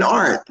that women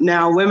aren't.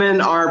 Now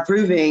women are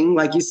proving,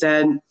 like you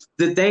said,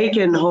 that they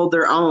can hold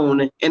their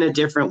own in a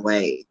different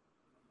way.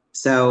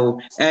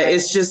 So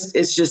it's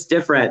just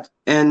different.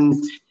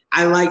 And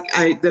I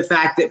like the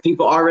fact that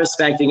people are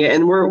respecting it,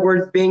 and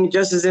we're being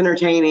just as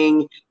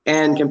entertaining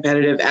and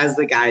competitive as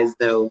the guys,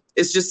 though.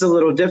 It's just a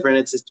little different.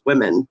 It's just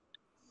women.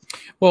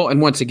 Well,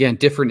 and once again,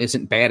 different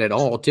isn't bad at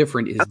all.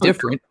 Different is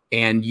different,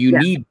 and you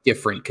need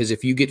different, because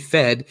if you get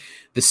fed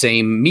the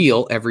same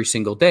meal every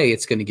single day,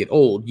 it's going to get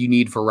old. You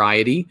need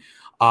variety.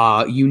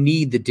 You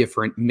need the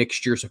different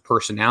mixtures of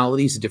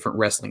personalities, the different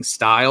wrestling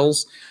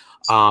styles.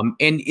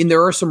 And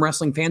there are some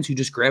wrestling fans who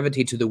just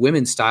gravitate to the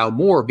women's style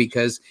more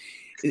because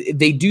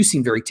they do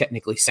seem very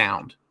technically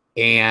sound.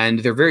 and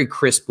they're very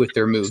crisp with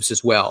their moves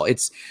as well.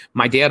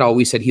 My dad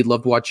always said he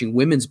loved watching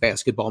women's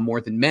basketball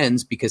more than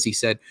men's because he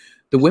said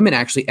the women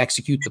actually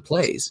execute the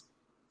plays.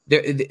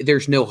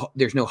 There's no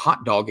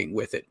hot dogging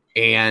with it.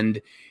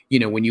 And,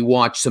 when you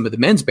watch some of the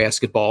men's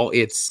basketball,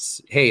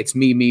 it's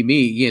me,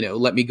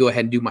 let me go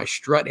ahead and do my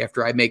strut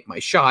after I make my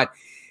shot.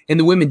 And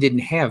the women didn't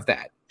have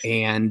that.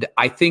 And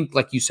I think,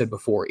 like you said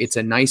before, it's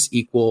a nice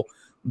equal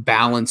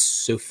balance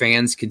so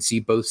fans can see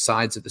both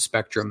sides of the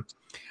spectrum.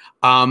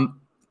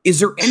 Is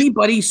there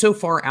anybody so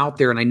far out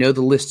there, and I know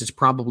the list is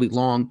probably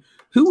long,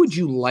 who would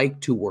you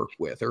like to work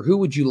with, or who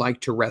would you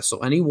like to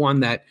wrestle? Anyone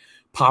that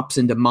pops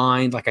into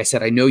mind? Like I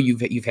said, I know you've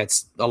had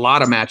a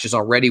lot of matches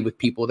already with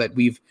people that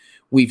we've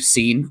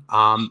seen.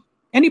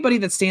 Anybody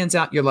that stands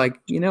out, you're like,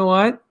 you know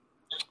what?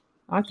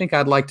 I think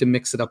I'd like to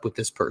mix it up with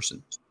this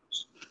person.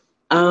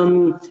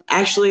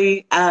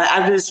 Actually,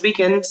 after this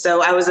weekend,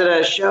 so I was at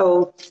a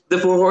show, the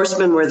Four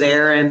Horsemen were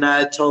there,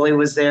 and Tully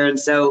was there, and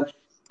so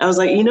I was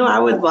like, I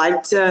would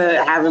like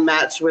to have a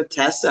match with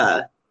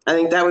Tessa. I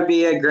think that would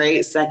be a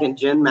great second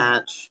gen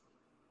match.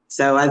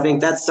 So I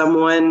think that's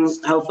someone,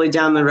 hopefully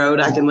down the road,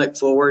 I can look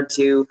forward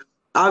to.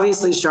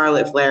 Obviously,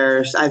 Charlotte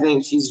Flair, I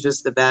think she's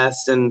just the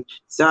best. And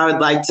so I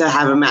would like to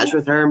have a match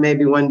with her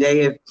maybe one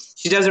day if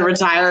she doesn't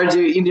retire,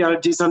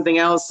 do something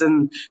else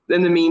in the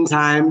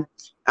meantime.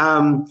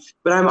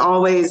 But I'm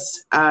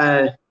always,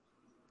 a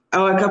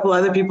couple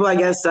other people, I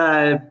guess.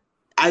 I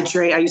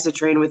used to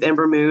train with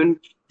Ember Moon.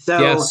 So,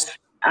 yes.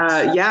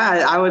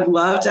 I would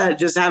love to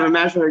just have a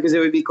match with her because it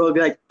would be cool to be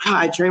like,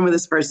 I train with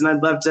this person.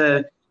 I'd love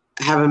to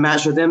have a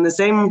match with them. The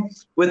same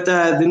with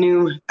the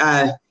new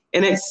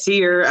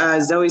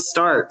NXT Zoe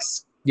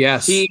Starks.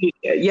 Yes.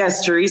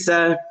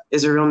 Teresa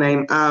is her real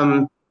name.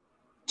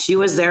 She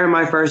was there in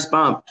my first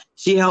bump.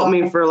 She helped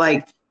me for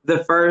like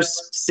the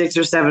first 6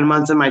 or 7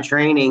 months of my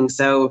training.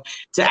 So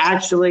to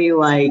actually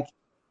like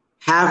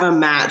have a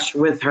match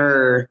with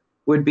her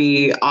would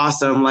be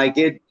awesome.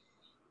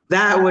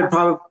 That would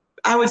probably,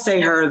 I would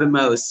say her the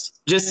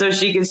most, just so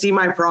she can see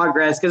my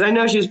progress. Cause I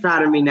know she's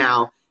proud of me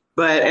now,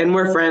 and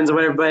we're friends or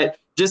whatever, but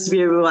just to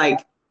be able to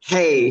like,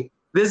 hey,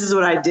 this is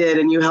what I did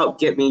and you helped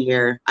get me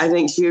here. I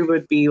think she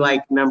would be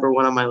like number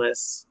one on my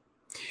list.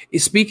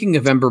 Speaking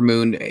of Ember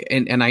Moon,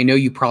 and I know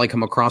you probably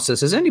come across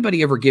this, has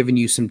anybody ever given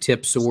you some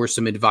tips or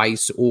some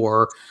advice,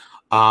 or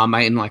I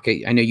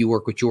know you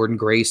work with Jordan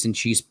Grace and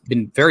she's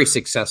been very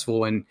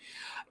successful. And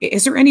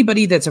is there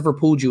anybody that's ever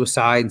pulled you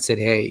aside and said,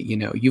 hey,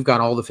 you've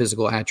got all the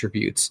physical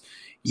attributes,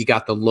 you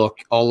got the look,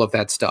 all of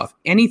that stuff?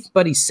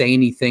 Anybody say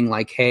anything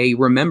like, hey,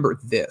 remember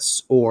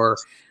this, or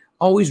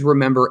always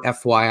remember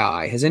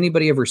FYI? Has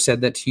anybody ever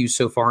said that to you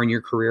so far in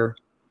your career?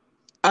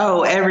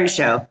 Oh, every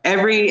show,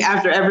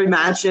 after every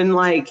match. And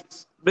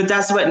but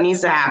that's what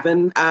needs to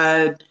happen.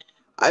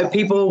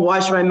 People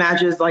watch my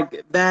matches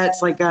like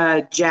Bets,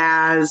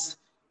 Jazz,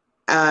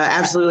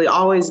 absolutely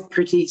always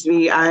critiques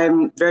me.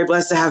 I'm very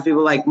blessed to have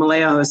people like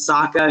Malaya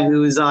Osaka,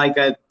 who's like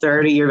a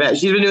 30-year vet.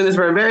 She's been doing this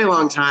for a very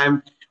long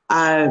time.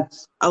 A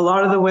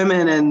lot of the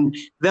women, and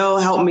they'll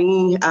help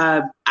me.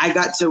 I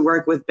got to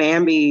work with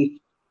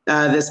Bambi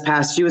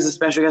she was a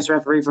special guest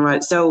referee for my,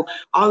 so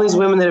all these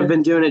women that have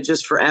been doing it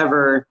just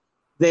forever,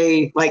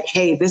 they like,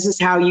 hey, this is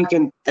how you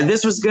can, and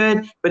this was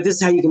good, but this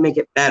is how you can make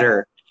it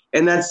better.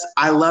 And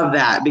I love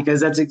that because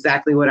that's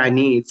exactly what I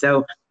need.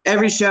 So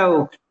every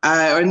show,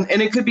 and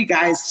it could be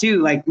guys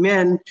too, like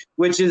men,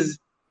 which is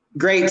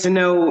great to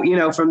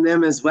know, from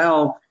them as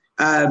well.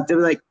 They're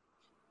like,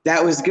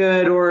 that was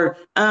good, or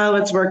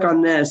let's work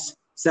on this.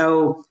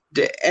 So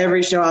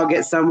every show I'll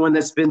get someone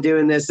that's been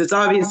doing this. It's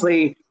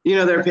obviously,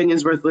 their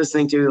opinion's worth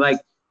listening to. Like,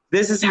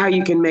 this is how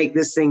you can make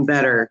this thing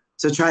better.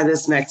 So try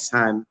this next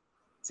time.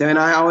 So, and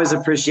I always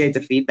appreciate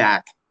the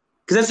feedback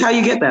because that's how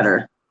you get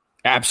better.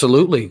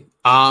 Absolutely.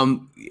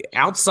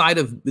 Outside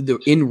of the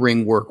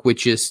in-ring work,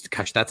 which is,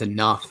 gosh, that's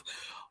enough.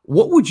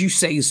 What would you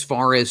say as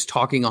far as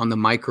talking on the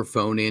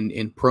microphone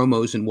in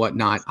promos and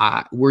whatnot?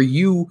 Were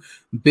you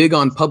big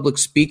on public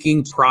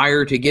speaking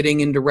prior to getting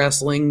into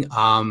wrestling?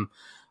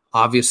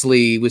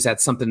 Obviously, was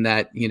that something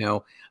that,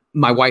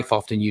 my wife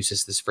often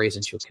uses this phrase,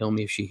 and she'll kill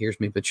me if she hears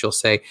me, but she'll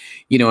say,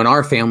 in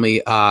our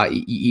family,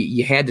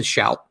 you had to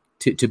shout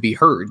to be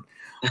heard.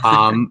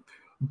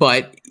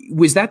 But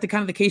was that the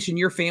kind of the case in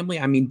your family?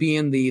 I mean,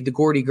 being the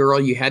Gordy girl,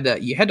 you had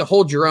to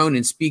hold your own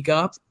and speak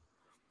up.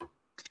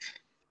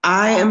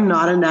 I am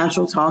not a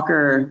natural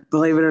talker,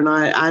 believe it or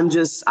not.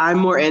 I'm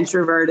more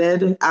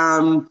introverted.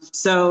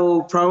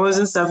 So promos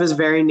and stuff is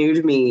very new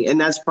to me. And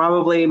that's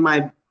probably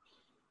my,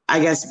 I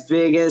guess,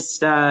 biggest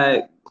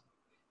thing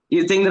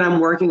that I'm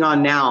working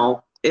on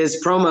now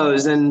is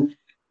promos. And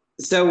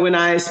so when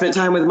I spent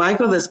time with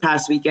Michael this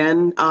past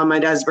weekend on my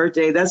dad's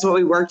birthday, that's what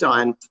we worked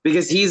on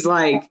because he's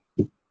like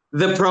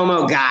the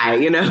promo guy,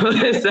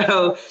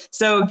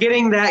 so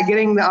getting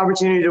the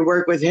opportunity to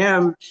work with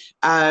him,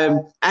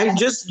 I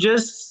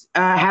just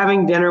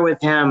having dinner with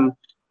him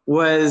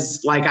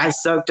was like, I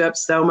soaked up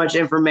so much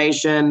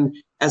information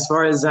as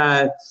far as,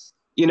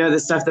 the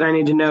stuff that I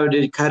need to know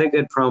to cut a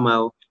good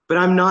promo, but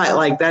I'm not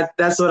like that.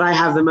 That's what I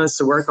have the most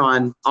to work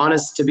on.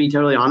 To be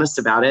totally honest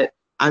about it.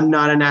 I'm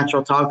not a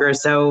natural talker.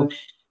 So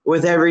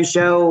with every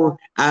show,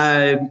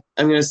 I'm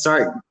going to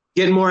start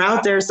getting more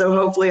out there. So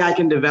hopefully I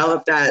can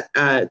develop that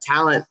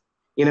talent,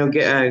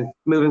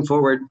 moving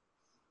forward.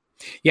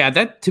 Yeah,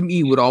 that to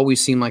me would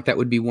always seem like that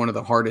would be one of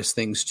the hardest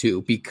things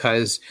too,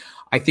 because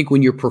I think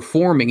when you're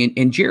performing,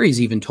 and Jerry's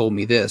even told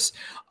me this,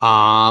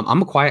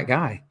 I'm a quiet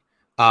guy.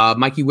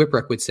 Mikey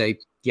Whipwreck would say,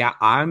 yeah,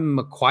 I'm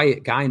a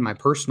quiet guy in my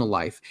personal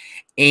life.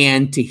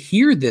 And to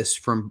hear this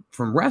from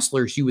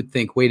wrestlers, you would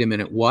think, wait a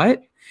minute,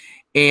 what?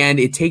 And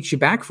it takes you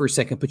back for a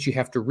second, but you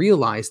have to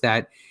realize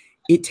that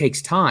it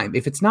takes time.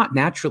 If it's not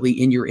naturally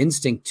in your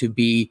instinct to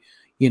be,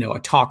 a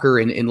talker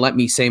and let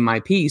me say my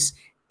piece,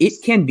 it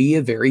can be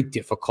a very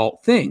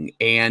difficult thing.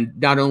 And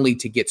not only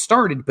to get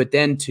started, but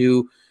then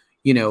to,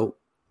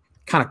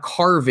 kind of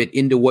carve it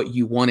into what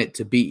you want it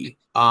to be.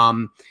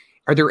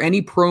 Are there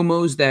any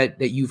promos that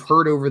you've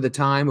heard over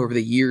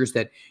the years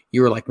that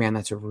you were like, man,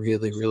 that's a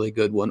really, really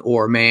good one?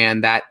 Or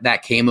man,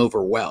 that came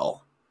over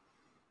well?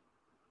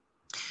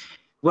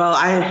 Well,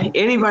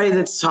 anybody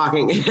that's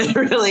talking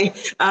really,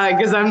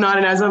 because I'm not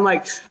an as I'm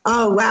like,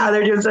 oh wow,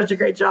 they're doing such a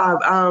great job.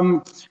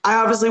 I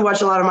obviously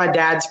watch a lot of my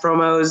dad's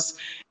promos,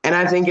 and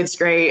I think it's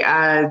great.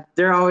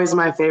 They're always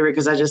my favorite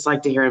because I just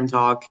like to hear him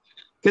talk,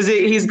 because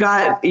he's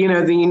got the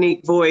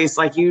unique voice,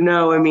 like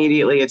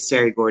immediately it's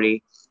Terry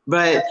Gordy,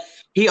 but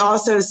he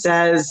also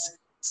says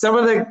some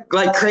of the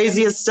like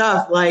craziest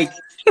stuff, like.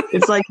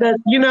 It's like that,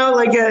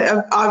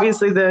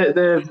 obviously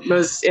the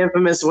most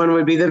infamous one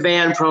would be the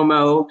van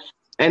promo.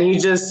 And he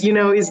just,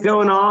 he's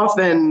going off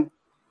and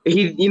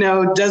he,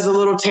 does a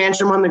little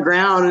tantrum on the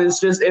ground. And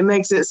it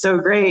makes it so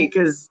great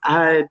because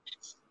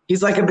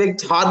he's like a big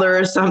toddler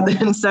or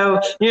something.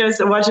 So,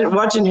 so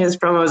watching his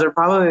promos are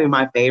probably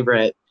my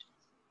favorite.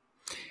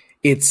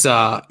 It's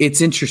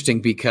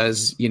interesting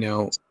because,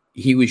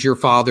 he was your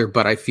father,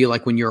 but I feel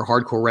like when you're a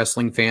hardcore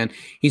wrestling fan,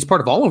 he's part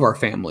of all of our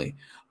family.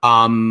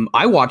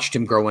 I watched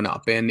him growing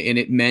up and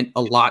it meant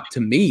a lot to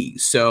me.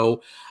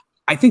 So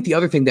I think the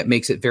other thing that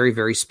makes it very,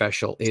 very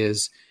special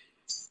is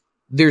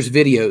there's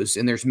videos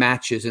and there's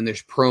matches and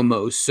there's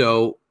promos.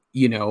 So,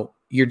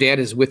 your dad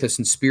is with us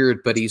in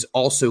spirit, but he's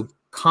also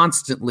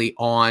constantly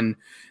on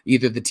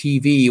either the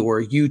TV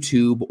or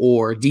YouTube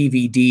or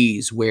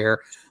DVDs where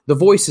the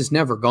voice is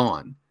never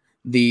gone.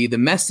 The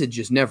message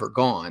is never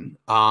gone.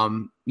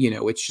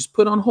 It's just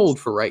put on hold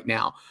for right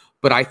now.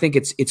 But I think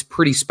it's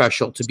pretty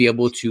special to be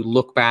able to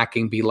look back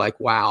and be like,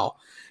 wow,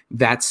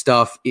 that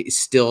stuff, it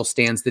still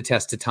stands the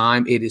test of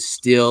time. It is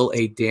still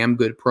a damn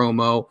good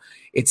promo.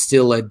 It's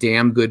still a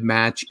damn good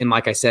match. And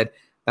like I said,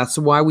 that's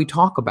why we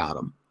talk about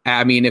them.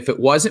 I mean, if it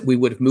wasn't, we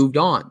would have moved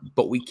on.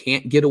 But we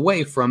can't get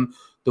away from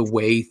the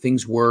way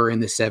things were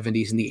in the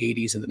 70s and the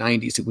 80s and the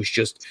 90s. It was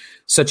just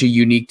such a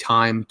unique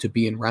time to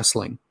be in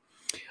wrestling.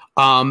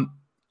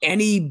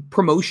 Any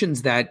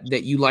promotions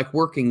that you like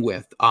working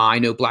with? I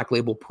know Black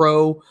Label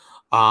Pro.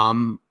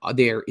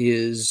 There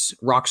is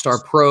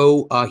Rockstar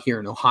Pro here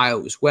in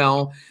Ohio as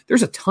well.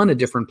 There's a ton of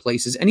different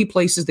places. Any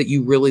places that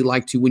you really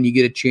like to, when you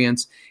get a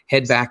chance,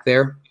 head back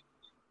there?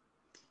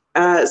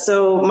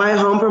 So my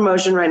home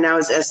promotion right now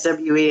is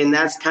SWE, and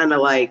that's kind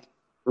of like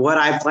what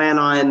I plan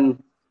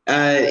on.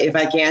 If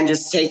I can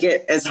just take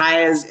it as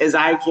high as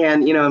I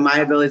can, in my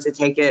ability to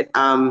take it.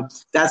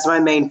 That's my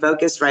main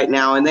focus right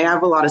now. And they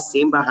have a lot of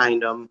steam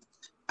behind them.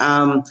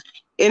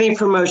 Any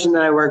promotion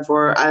that I work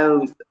for,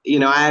 I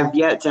have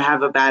yet to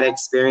have a bad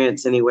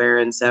experience anywhere.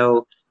 And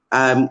so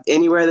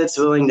anywhere that's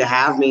willing to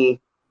have me.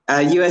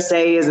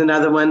 USA is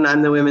another one.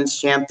 I'm the women's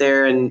champ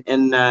there, and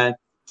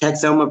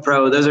Texoma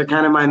Pro. Those are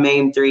kind of my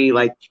main three,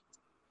 like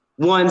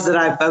ones that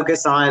I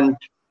focus on.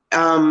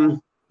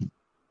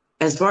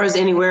 As far as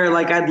anywhere,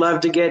 like I'd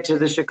love to get to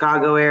the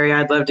Chicago area.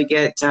 I'd love to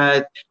get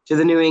to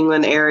the New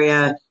England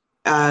area.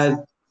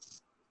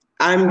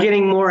 I'm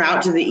getting more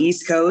out to the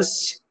East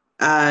Coast.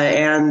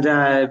 And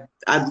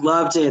I'd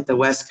love to hit the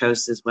West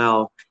Coast as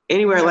well.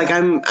 Anywhere, like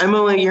I'm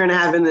only a year and a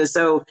half in this,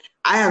 so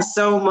I have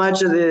so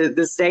much of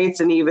the States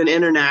and even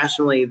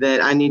internationally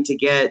that I need to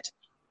get,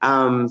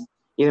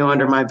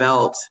 under my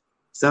belt.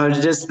 So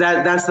just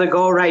that's the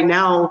goal right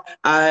now.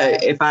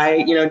 If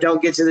I,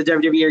 don't get to the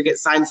WWE or get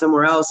signed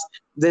somewhere else,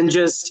 then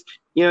just,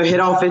 hit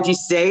all 50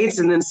 states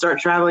and then start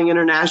traveling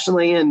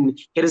internationally and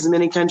hit as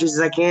many countries as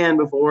I can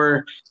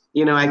before,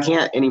 I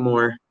can't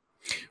anymore.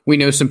 We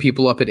know some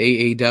people up at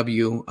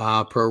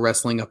AAW Pro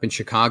Wrestling up in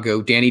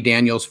Chicago. Danny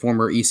Daniels,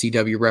 former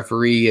ECW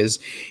referee,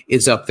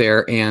 is up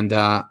there, and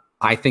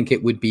I think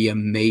it would be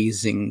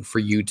amazing for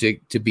you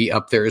to be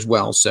up there as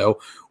well. So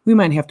we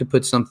might have to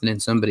put something in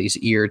somebody's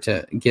ear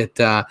to get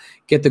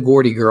the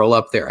Gordy girl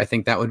up there. I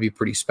think that would be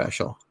pretty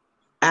special.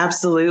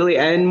 Absolutely,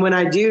 and when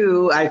I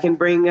do, I can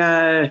bring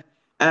a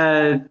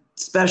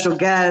special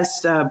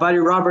guest. Buddy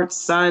Roberts'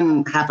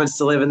 son happens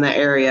to live in the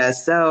area,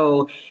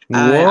 so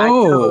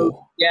whoa.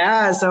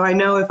 So I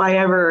know if I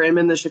ever am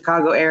in the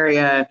Chicago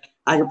area,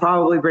 I could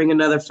probably bring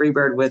another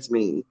Freebird with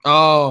me.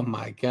 Oh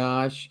my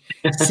gosh.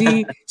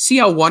 See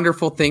how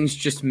wonderful things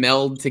just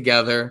meld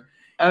together.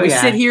 We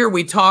sit here,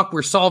 we talk,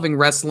 we're solving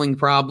wrestling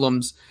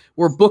problems.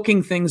 We're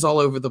booking things all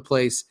over the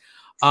place.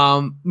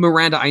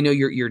 Miranda, I know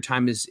your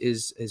time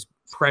is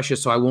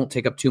precious, so I won't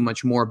take up too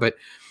much more, but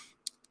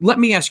let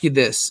me ask you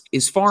this.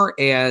 As far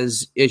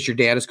as your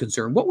dad is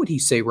concerned, what would he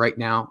say right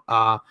now,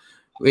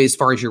 as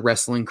far as your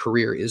wrestling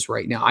career is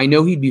right now? I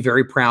know he'd be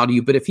very proud of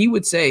you, but if he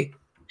would say,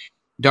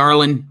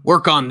 darling,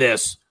 work on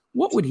this,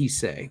 what would he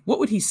say? What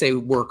would he say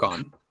work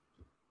on?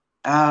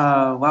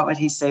 What would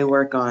he say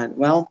work on?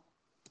 Well,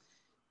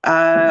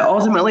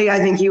 ultimately, I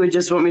think he would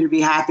just want me to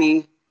be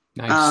happy.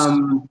 Nice.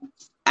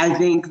 I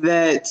think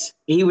that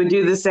he would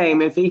do the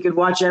same. If he could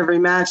watch every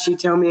match, he'd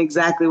tell me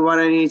exactly what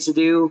I need to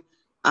do.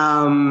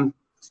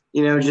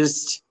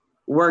 Just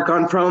work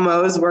on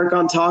promos, work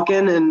on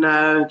talking,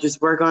 and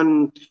just work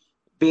on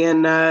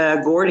being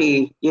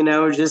Gordy,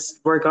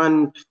 just work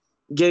on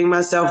getting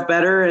myself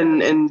better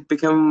and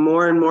become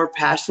more and more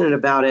passionate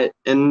about it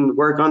and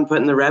work on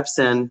putting the reps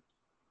in.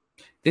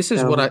 This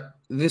is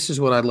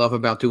what I love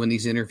about doing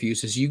these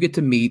interviews is you get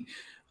to meet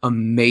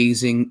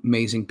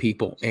amazing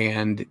people,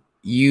 and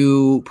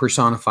you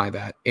personify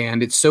that.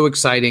 And it's so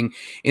exciting,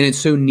 and it's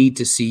so neat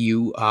to see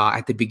you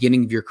at the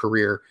beginning of your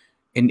career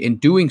and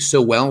doing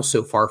so well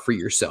so far for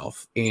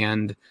yourself.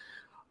 And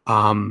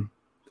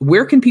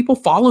where can people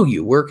follow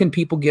you? Where can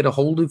people get a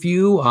hold of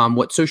you?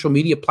 What social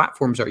media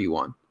platforms are you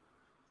on?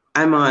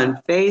 I'm on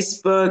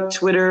Facebook,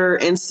 Twitter,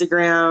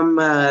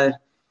 Instagram,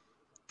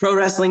 Pro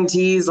Wrestling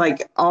Tees,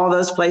 like all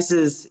those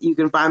places. You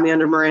can find me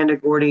under Miranda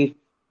Gordy.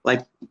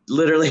 Like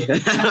literally, I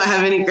don't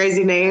have any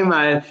crazy name.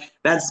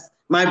 That's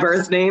my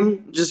birth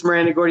name, just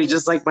Miranda Gordy,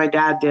 just like my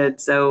dad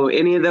did. So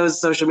any of those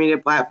social media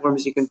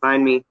platforms, you can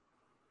find me.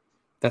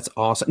 That's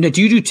awesome. Now,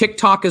 do you do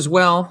TikTok as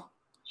well?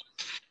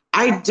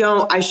 I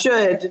don't. I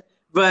should,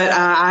 but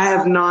I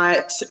have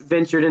not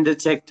ventured into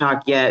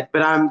TikTok yet.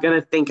 But I'm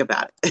gonna think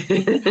about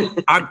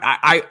it.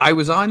 I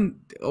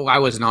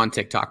wasn't on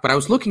TikTok, but I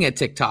was looking at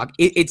TikTok.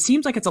 It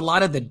seems like it's a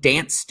lot of the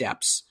dance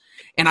steps,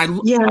 and I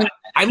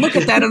look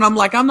at that and I'm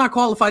like, I'm not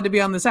qualified to be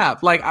on this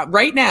app. Like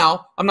right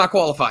now, I'm not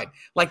qualified.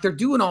 Like they're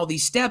doing all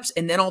these steps,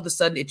 and then all of a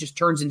sudden, it just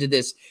turns into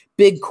this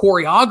big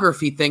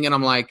choreography thing, and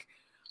I'm like,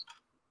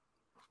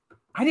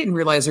 I didn't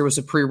realize there was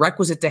a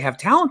prerequisite to have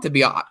talent to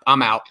be.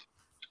 I'm out.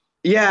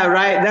 Yeah,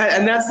 right.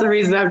 That's the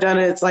reason I've done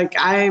it. It's like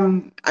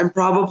I'm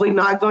probably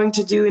not going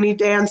to do any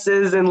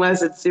dances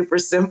unless it's super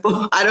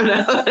simple. I don't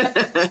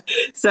know.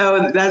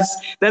 So that's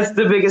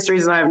the biggest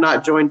reason I have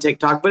not joined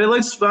TikTok. But it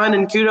looks fun,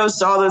 and kudos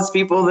to all those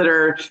people that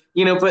are,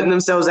 putting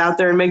themselves out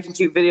there and making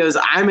cute videos.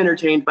 I'm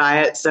entertained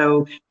by it.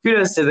 So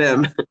kudos to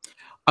them.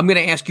 I'm going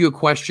to ask you a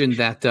question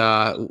that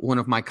one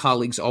of my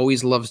colleagues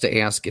always loves to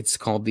ask. It's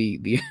called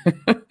the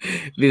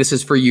this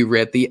is for you,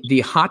 Rit, the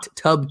hot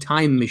tub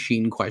time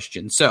machine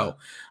question. So,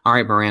 all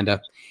right,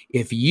 Miranda,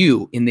 if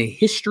you, in the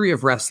history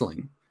of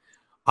wrestling,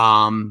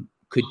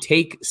 could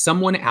take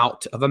someone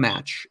out of a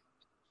match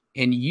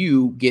and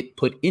you get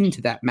put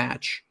into that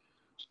match,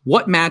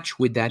 what match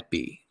would that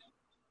be?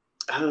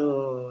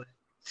 Oh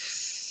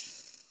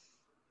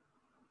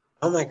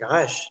my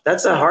gosh,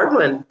 that's a hard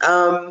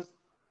one.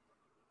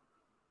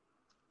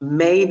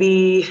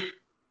 Maybe,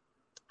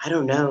 I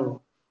don't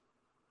know,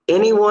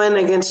 anyone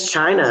against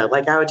China.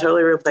 Like I would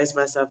totally replace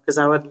myself because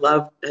I would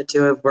love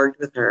to have worked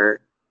with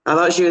her. I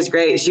thought she was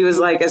great. She was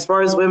like, as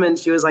far as women,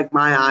 she was like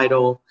my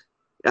idol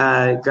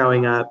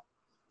growing up.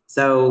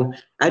 So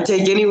I'd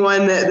take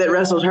anyone that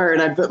wrestled her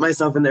and I'd put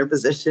myself in their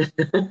position.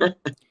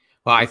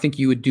 Well, I think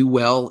you would do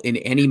well in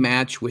any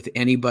match with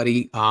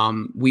anybody.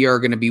 We are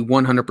going to be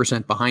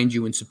 100% behind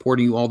you and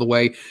supporting you all the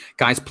way.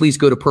 Guys, please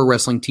go to Pro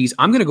Wrestling Tees.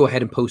 I'm going to go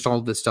ahead and post all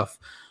of this stuff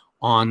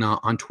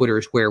on Twitter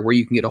as where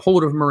you can get a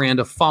hold of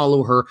Miranda,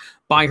 follow her,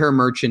 buy her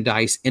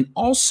merchandise. And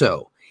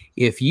also,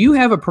 if you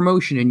have a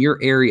promotion in your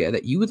area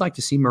that you would like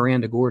to see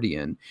Miranda Gordy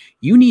in,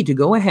 you need to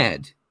go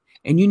ahead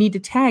and you need to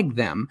tag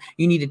them.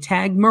 You need to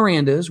tag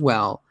Miranda as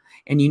well.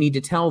 And you need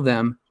to tell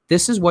them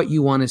this is what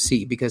you want to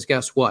see, because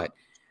guess what?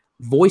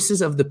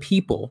 Voices of the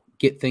people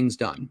get things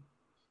done.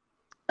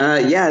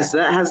 Yes,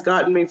 that has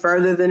gotten me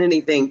further than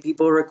anything.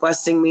 People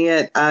requesting me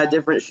at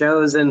different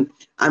shows, and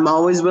I'm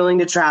always willing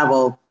to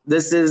travel.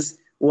 This is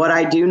what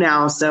I do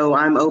now, so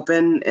I'm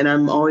open, and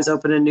I'm always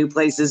open to new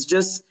places.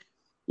 Just,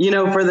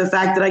 for the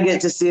fact that I get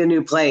to see a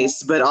new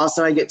place, but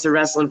also I get to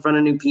wrestle in front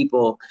of new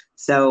people.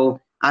 So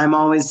I'm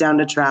always down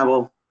to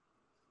travel.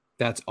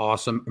 That's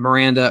awesome.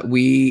 Miranda,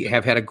 we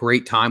have had a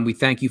great time. We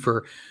thank you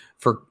for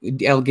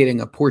delegating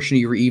a portion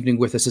of your evening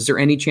with us. Is there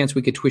any chance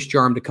we could twist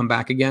your arm to come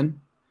back again?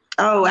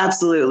 Oh,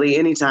 absolutely.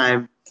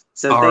 Anytime.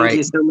 So thank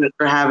you so much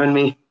for having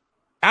me.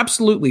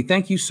 Absolutely.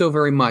 Thank you so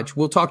very much.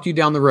 We'll talk to you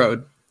down the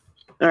road.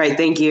 All right.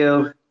 Thank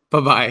you.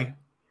 Bye-bye.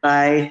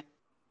 Bye.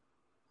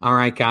 All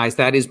right, guys.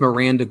 That is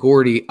Miranda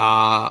Gordy.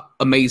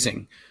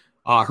 Amazing.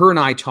 Her and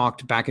I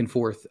talked back and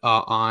forth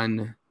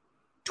on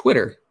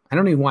Twitter. I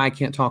don't know why I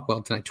can't talk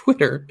well tonight.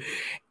 Twitter.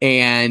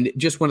 And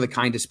just one of the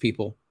kindest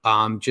people.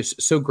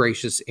 Just so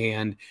gracious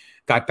and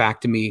got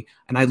back to me.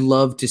 And I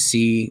love to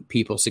see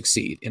people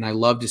succeed. And I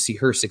love to see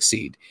her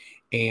succeed.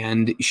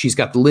 And she's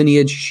got the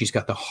lineage. She's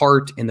got the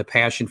heart and the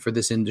passion for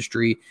this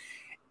industry.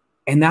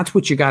 And that's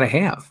what you got to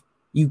have.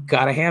 You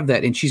got to have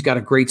that. And she's got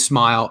a great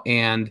smile.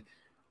 And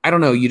I don't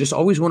know, you just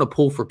always want to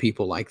pull for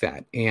people like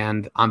that.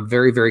 And I'm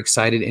very, very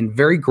excited and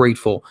very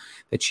grateful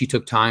that she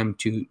took time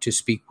to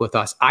speak with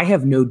us. I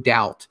have no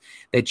doubt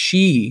that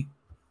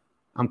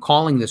I'm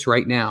calling this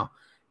right now,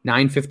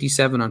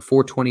 9:57 on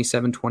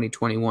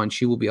 4/27/2021,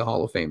 she will be a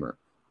Hall of Famer.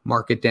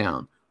 Mark it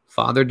down.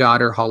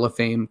 Father-daughter Hall of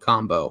Fame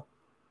combo.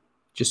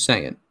 Just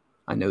saying.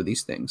 I know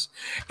these things.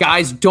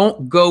 Guys,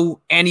 don't go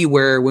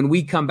anywhere. When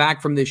we come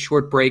back from this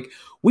short break,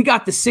 we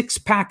got the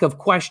 6-pack of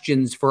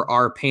questions for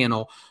our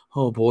panel.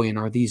 Oh boy, and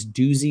are these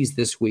doozies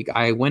this week.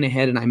 I went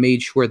ahead and I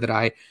made sure that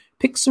I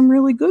picked some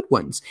really good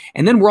ones.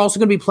 And then we're also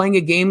going to be playing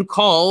a game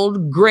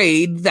called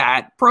Grade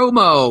That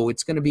Promo.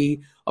 It's going to be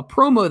a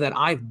promo that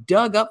I've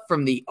dug up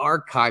from the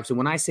archives. And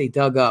when I say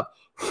dug up,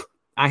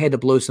 I had to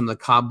blow some of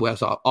the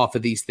cobwebs off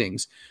of these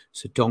things.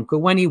 So don't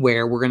go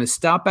anywhere. We're going to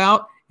stop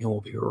out and we'll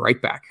be right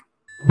back.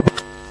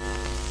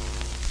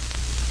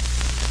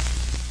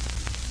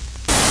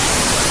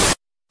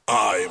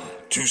 I'm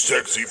too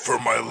sexy for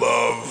my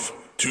love.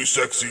 Too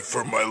sexy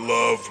for my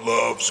love.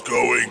 Love's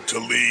going to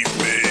leave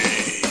me.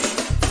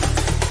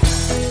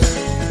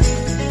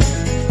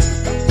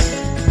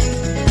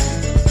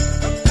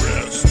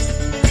 Rest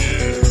in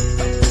peace.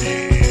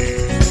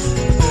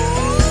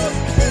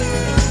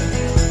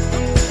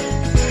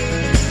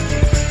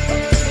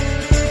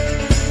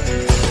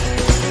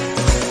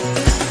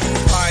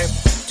 I'm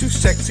too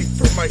sexy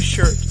for my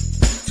shirt.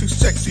 Too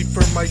sexy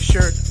for my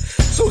shirt.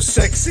 So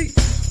sexy,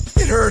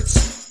 it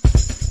hurts.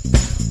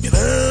 And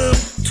I'm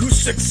too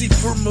sexy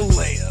for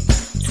Milan.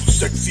 Too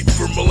sexy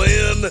for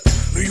Milan,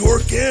 New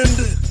York,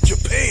 and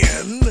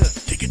Japan.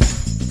 Take it.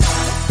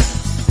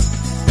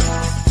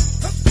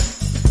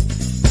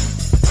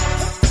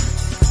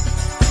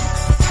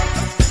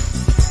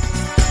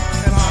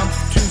 And I'm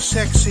too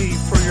sexy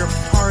for your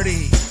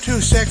party.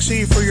 Too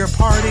sexy for your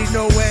party.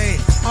 No way.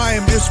 I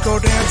am disco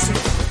dancing.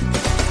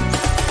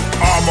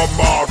 I'm a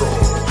model.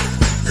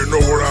 You know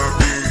what I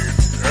mean?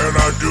 And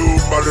I do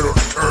my little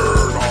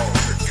turn on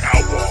the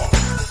catwalk.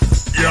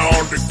 Yeah,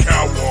 on the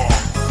catwalk.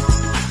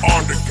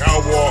 On the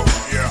catwalk,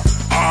 yeah.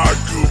 I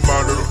do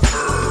my little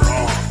turn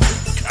on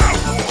the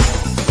catwalk.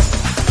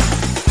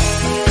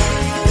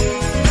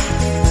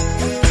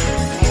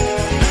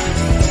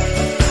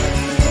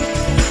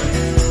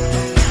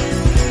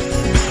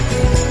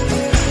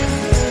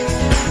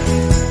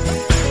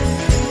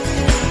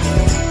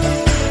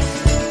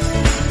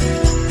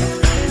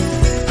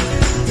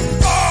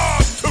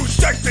 Too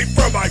sexy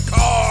for my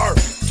car.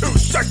 Too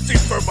sexy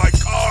for my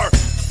car.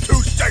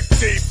 Too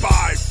sexy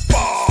by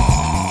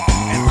far.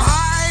 And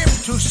I'm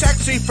too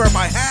sexy for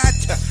my hat.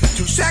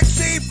 Too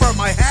sexy for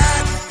my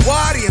hat.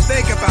 What do you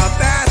think about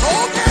that,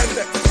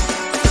 Hogan?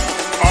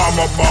 I'm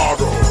a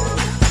model.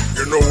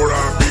 You know what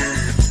I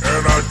mean?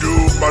 And I do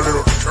my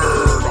little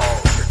turn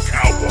on the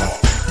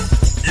catwalk.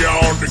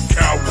 Yeah, on the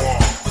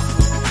catwalk.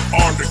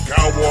 On the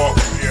catwalk,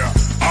 yeah.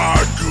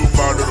 I do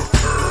my little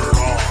turn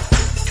on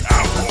the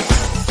catwalk.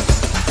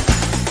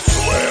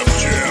 Slam,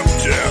 jam,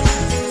 jam.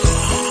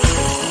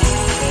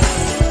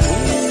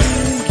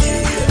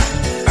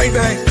 Bang,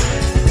 bang.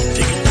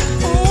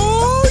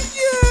 Oh,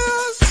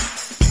 yes.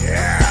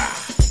 Yeah,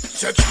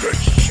 such good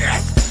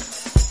shit.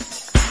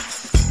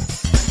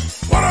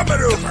 What a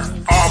maneuver.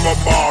 I'm a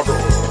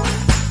model.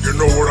 You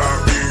know what I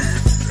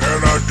mean?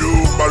 And I do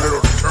my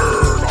little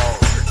turn on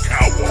the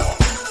catwalk.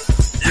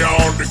 Yeah,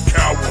 on the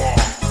catwalk.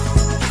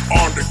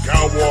 On the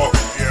catwalk,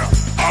 yeah.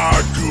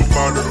 I do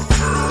my little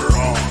turn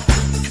on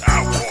the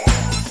catwalk.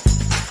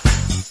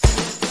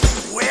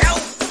 Well,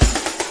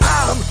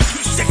 I'm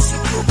too sexy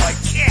for my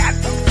cat.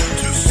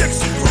 Too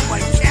sexy for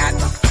my cat.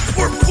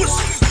 Poor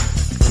pussy.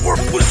 Poor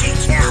pussy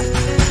cat.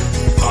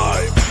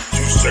 I'm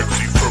too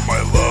sexy for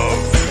my love.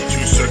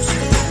 Too sexy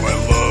for my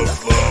love.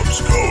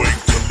 Love's going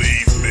to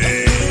leave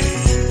me.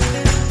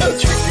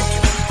 That's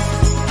ridiculous.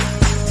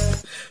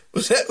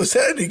 Was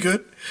that any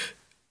good?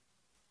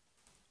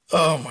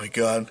 Oh my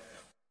God.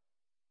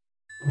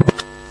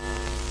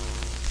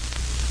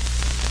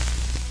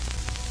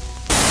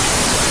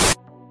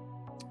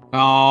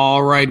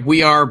 All right,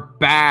 we are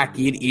back.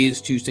 It is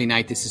Tuesday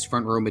night. This is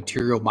Front Row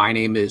Material. My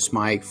name is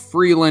Mike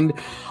Freland.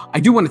 I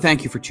do want to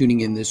thank you for tuning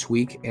in this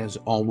week, as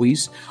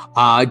always.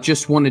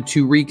 Just wanted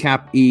to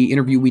recap the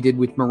interview we did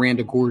with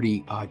Miranda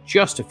Gordy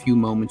just a few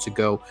moments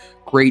ago.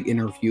 Great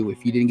interview.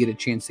 If you didn't get a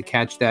chance to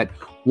catch that,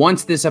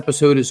 once this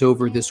episode is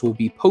over, this will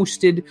be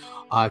posted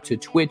to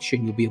Twitch,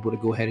 and you'll be able to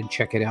go ahead and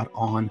check it out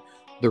on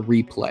the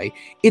replay.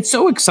 It's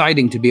so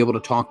exciting to be able to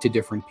talk to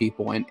different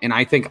people, and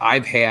I think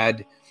I've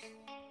had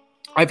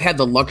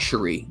the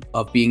luxury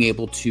of being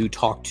able to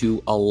talk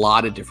to a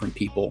lot of different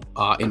people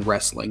in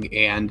wrestling.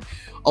 And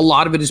a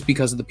lot of it is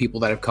because of the people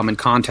that I've come in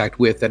contact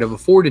with that have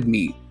afforded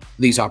me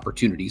these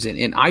opportunities.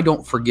 And I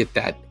don't forget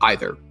that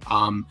either.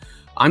 I'm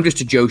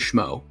just a Joe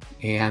Schmo.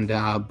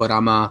 But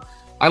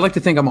I like to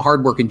think I'm a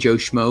hardworking Joe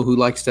Schmo who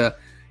likes to,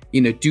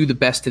 do the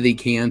best that he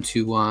can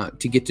to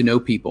get to know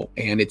people.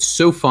 And it's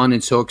so fun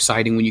and so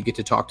exciting when you get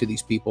to talk to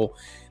these people,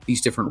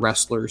 these different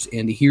wrestlers,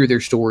 and to hear their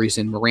stories.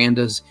 And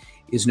Miranda's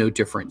is no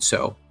different.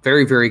 So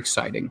very, very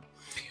exciting.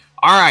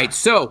 All right.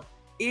 So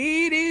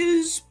It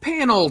is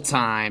panel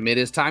time. It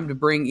is time to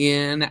bring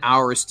in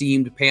our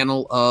esteemed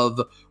panel of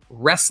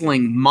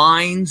wrestling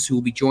minds who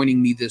will be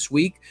joining me this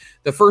week.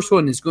 The first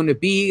one is going to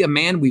be a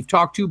man we've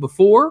talked to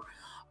before.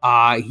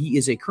 He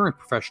is a current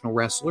professional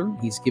wrestler.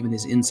 He's given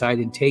his insight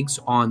and takes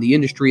on the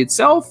industry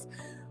itself.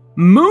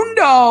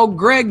 Moondog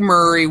Greg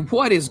Murray,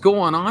 what is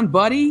going on,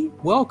 buddy?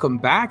 Welcome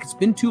back. It's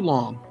been too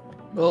long.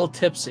 A little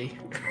tipsy.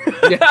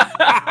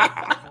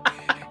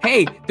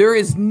 Hey, there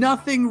is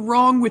nothing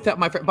wrong with that,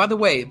 my friend. By the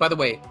way,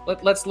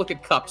 let's look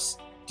at cups.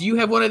 Do you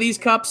have one of these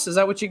cups? Is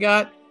that what you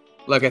got?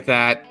 Look at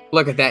that.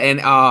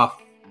 And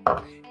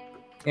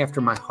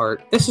after my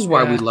heart. This is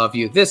why we love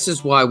you.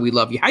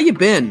 How you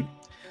been?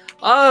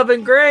 I've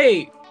been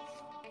great.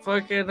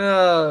 Fucking,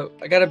 I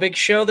got a big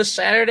show this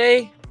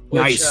Saturday.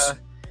 Nice.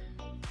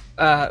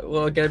 I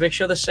got a big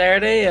show this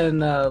Saturday, and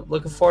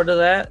looking forward to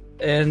that,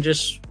 and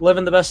just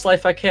living the best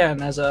life I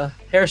can as a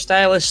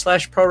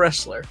hairstylist / pro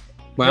wrestler.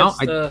 Well,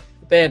 the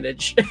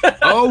bandage.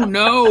 Oh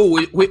no!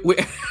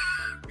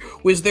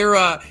 Was there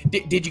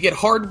did you get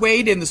hard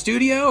weighed in the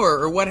studio,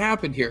 or what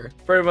happened here?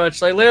 Pretty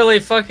much, like literally,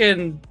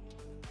 fucking.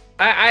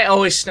 I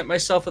always snip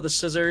myself with the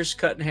scissors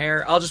cutting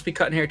hair. I'll just be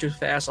cutting hair too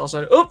fast. All of a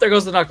sudden, oop! There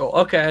goes the knuckle.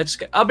 Okay,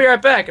 I'll be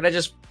right back, and I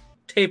just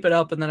tape it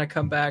up, and then I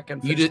come back and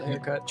finish the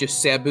haircut.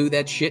 Just sabu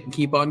that shit and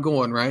keep on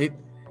going, right?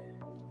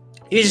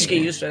 You just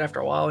get used to it after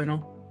a while, you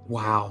know.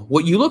 Wow,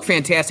 well, you look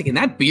fantastic, and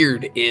that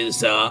beard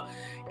is.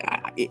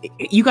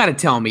 You got to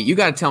tell me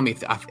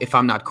if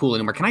I'm not cool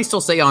anymore. Can I still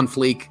say on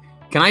fleek?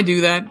 Can I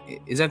do that?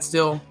 Is that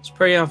still? It's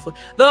pretty on fleek.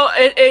 Though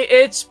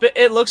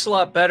it looks a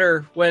lot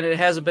better when it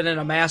hasn't been in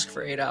a mask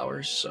for 8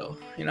 hours. So,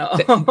 you know.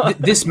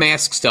 This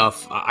mask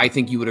stuff, I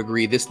think you would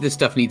agree. This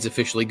stuff needs to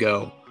officially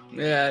go.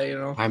 Yeah, you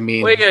know. I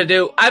mean, what are you gonna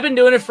do? I've been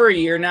doing it for a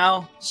year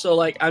now, so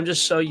like I'm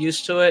just so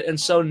used to it and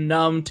so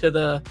numb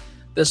to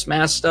this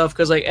mask stuff,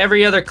 because like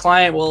every other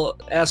client will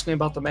ask me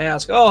about the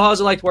mask. Oh, how's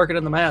it like working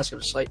in the mask?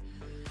 I'm just like.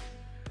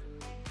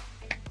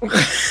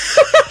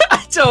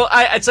 So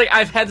it's like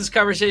I've had this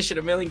conversation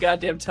a million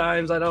goddamn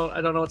times. I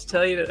don't know what to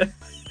tell you.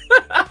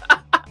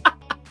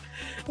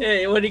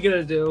 Hey, what are you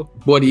gonna do?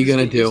 What are you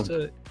gonna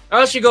do? Or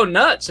else you go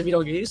nuts if you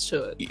don't get used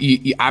to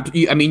it.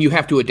 I mean, you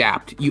have to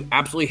adapt. You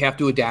absolutely have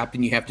to adapt,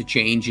 and you have to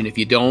change. And if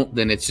you don't,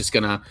 then it's just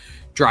gonna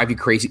drive you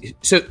crazy.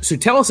 So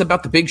tell us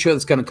about the big show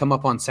that's gonna come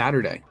up on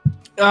Saturday.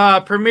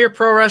 Premier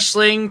Pro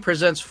Wrestling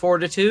presents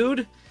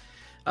Fortitude.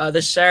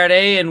 This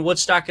Saturday in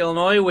Woodstock,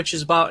 Illinois, which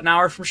is about an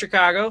hour from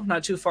Chicago,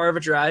 not too far of a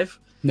drive.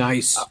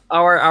 Nice.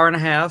 Hour and a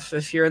half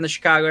if you're in the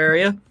Chicago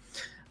area.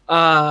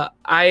 I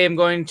am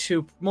going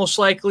to most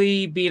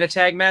likely be in a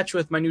tag match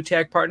with my new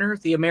tag partner,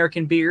 the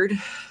American Beard.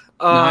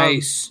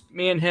 Nice.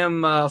 Me and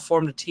him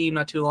formed a team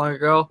not too long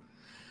ago.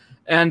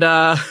 And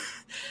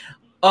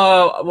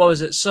what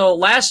was it? So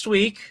last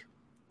week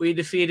we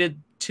defeated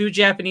 2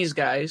 Japanese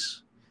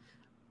guys.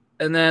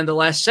 And then the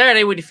last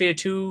Saturday we defeated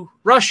 2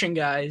 Russian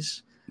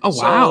guys. Oh,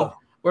 wow.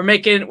 So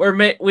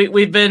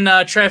we've been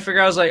trying to figure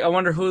out. I was like, I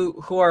wonder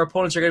who our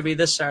opponents are going to be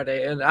this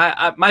Saturday. And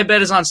my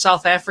bet is on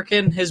South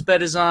African. His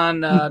bet is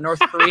on North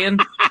Korean.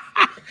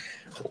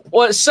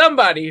 Well,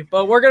 somebody,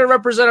 but we're going to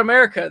represent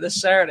America this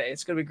Saturday.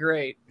 It's going to be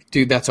great.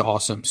 Dude, that's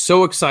awesome.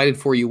 So excited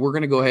for you. We're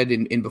going to go ahead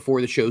and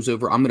before the show's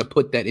over, I'm going to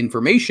put that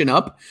information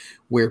up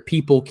where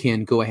people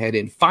can go ahead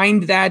and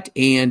find that.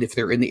 And if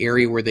they're in the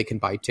area where they can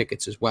buy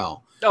tickets as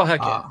well. Oh,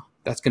 heck yeah.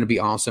 That's going to be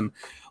awesome.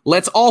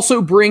 Let's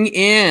also bring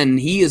in,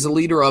 he is a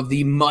leader of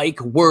the Mike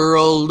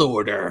World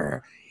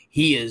Order.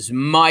 He is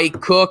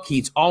Mike Cook.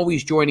 He's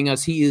always joining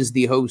us. He is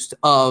the host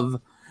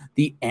of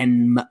the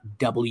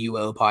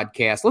NWO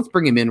podcast. Let's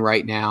bring him in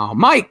right now.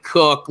 Mike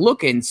Cook,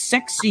 looking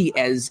sexy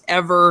as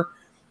ever.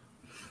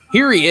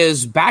 Here he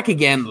is, back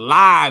again,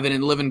 live and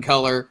in living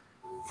color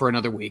for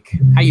another week.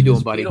 How you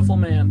doing, buddy? Beautiful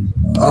man.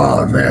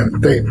 Oh, man.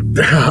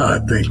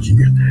 Thank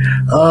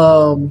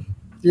you.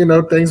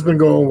 Things been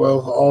going well.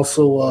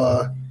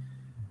 Also,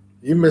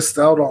 you missed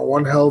out on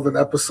one hell of an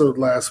episode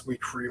last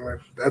week,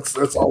 Freland. That's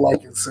all I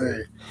can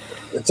say.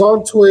 It's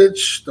on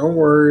Twitch. Don't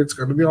worry. It's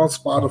going to be on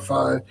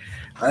Spotify.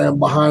 I am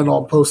behind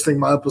on posting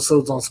my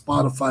episodes on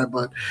Spotify,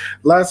 but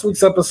last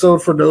week's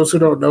episode, for those who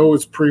don't know,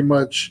 is pretty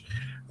much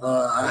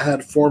I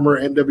had former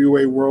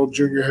NWA World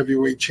Junior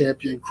Heavyweight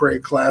Champion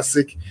Craig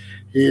Classic.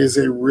 He is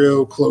a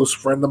real close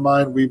friend of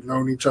mine. We've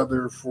known each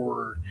other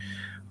for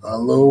a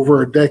little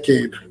over a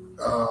decade.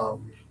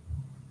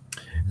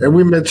 And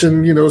we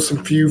mentioned,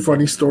 some few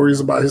funny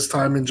stories about his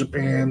time in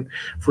Japan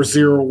for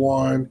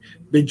 0-1,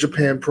 Big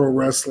Japan Pro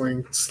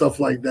Wrestling, stuff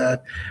like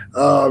that.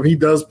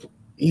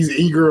 He's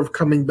eager of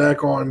coming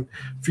back on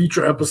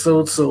future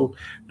episodes, so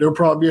there'll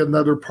probably be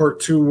another part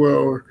 2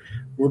 where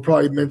we'll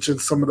probably mention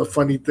some of the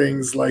funny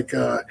things like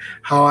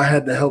how I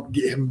had to help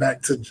get him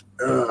back to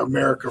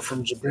America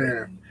from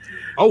Japan.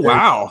 Oh,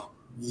 wow.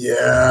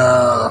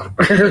 Yeah.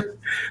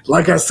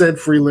 Like I said,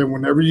 Freeland,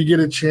 whenever you get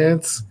a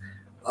chance,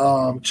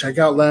 check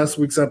out last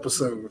week's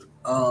episode.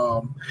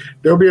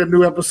 There'll be a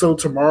new episode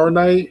tomorrow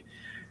night.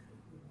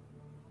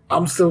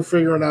 I'm still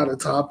figuring out a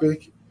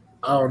topic.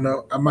 I don't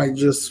know. I might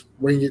just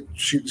wing it,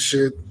 shoot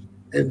shit,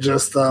 and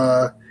just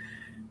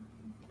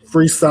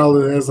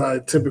freestyle it as I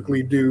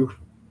typically do.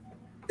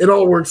 It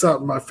all works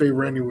out in my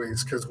favor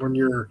anyways, because when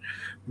you're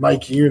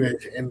Mike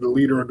Unit and the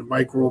leader of the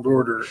Mike World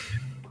Order,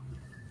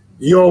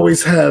 you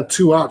always have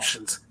two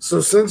options.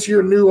 So since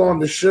you're new on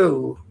the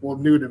show, well,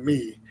 new to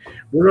me,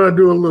 we're going to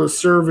do a little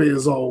survey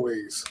as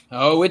always.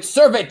 Oh, it's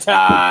survey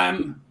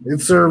time.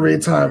 It's survey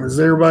time. Is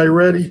everybody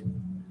ready?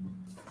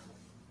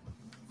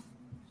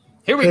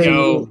 Here we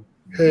go.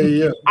 Hey,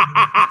 yeah.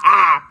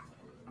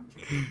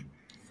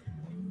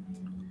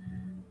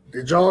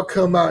 Did y'all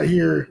come out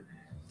here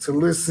to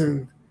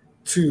listen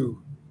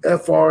to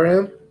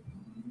FRM?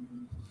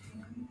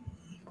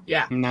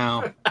 Yeah.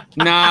 No,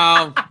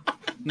 not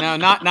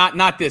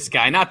this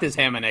guy. Not this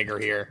ham and egger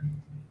here.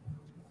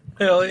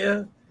 Hell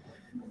yeah.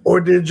 Or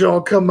did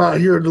y'all come out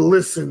here to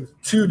listen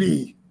to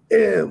the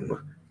MWO?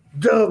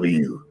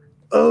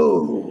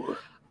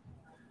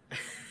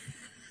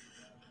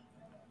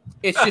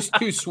 It's just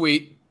too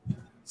sweet.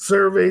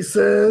 Survey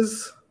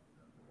says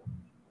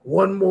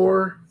one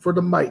more for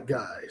the Mike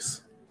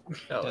guys.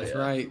 That's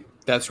right.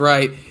 That's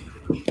right.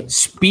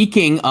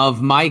 Speaking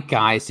of Mike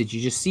guys, did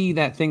you just see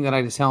that thing that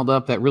I just held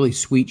up? That really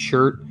sweet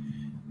shirt?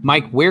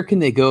 Mike, where can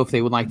they go if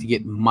they would like to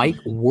get Mike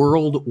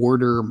World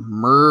Order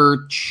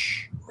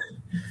merch?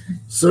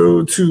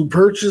 So to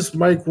purchase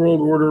Mike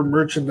World Order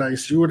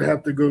merchandise, you would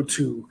have to go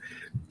to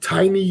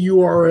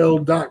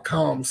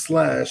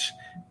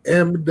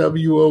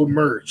tinyurl.com/MWO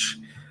merch.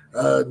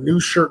 New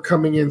shirt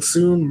coming in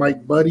soon,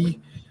 Mike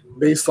Buddy,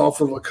 based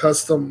off of a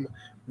custom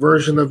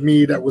version of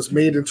me that was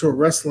made into a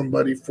wrestling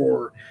buddy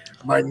for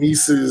my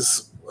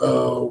niece's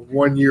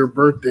 1-year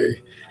birthday.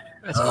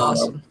 That's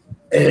awesome.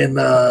 And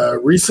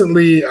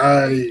recently,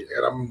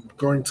 I'm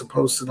going to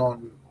post it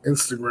on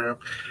Instagram.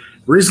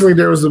 Recently,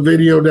 there was a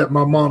video that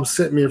my mom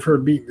sent me of her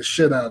beating the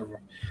shit out of him.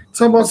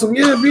 Talking about some,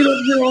 beat up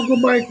your Uncle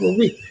Michael.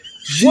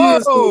 She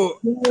is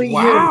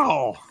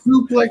wow.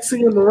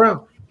 suplexing him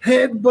around,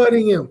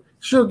 headbutting him.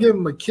 She'll give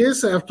him a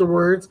kiss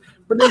afterwards,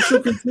 but then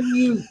she'll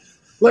continue.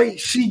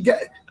 Like,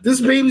 this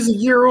baby's a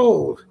year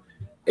old,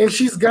 and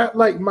she's got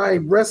like my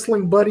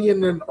wrestling buddy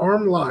in an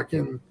arm lock,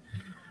 and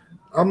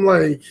I'm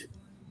like,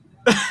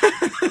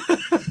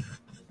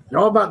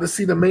 y'all about to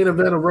see the main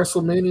event of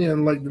WrestleMania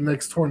in like the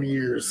next 20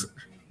 years.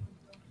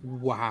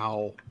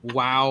 Wow.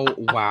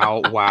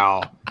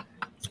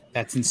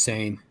 That's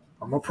insane.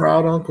 I'm a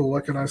proud uncle.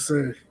 What can I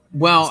say?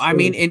 Well, I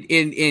mean,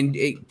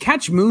 and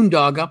catch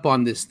Moondog up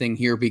on this thing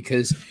here,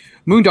 because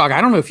Moondog, I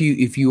don't know if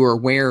you are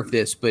aware of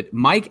this, but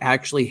Mike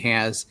actually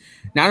has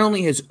not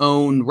only his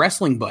own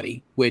wrestling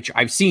buddy, which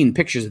I've seen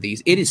pictures of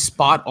these. It is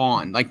spot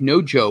on, like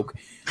no joke.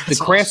 The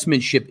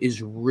craftsmanship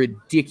is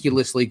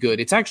ridiculously good.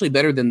 It's actually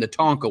better than the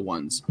Tonka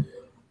ones.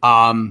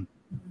 And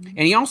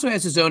he also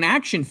has his own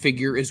action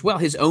figure as well,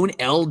 his own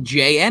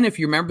LJN. If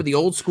you remember the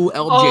old school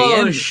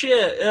LJN. Oh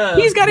shit! Yeah.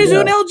 He's got his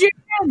own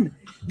LJN.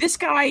 This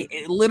guy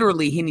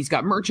literally, and he's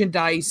got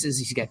merchandise,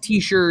 he's got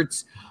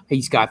T-shirts,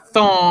 he's got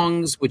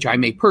thongs, which I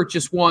may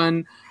purchase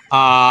one.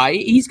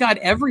 He's got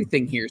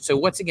everything here. So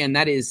once again,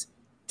 that is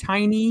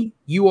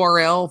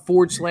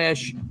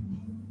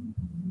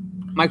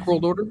tinyurl/Mike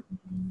World Order.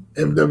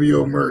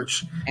 MWO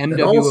merch.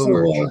 MWO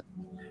merch.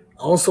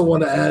 I also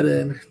want to add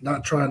in,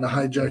 not trying to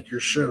hijack your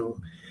show.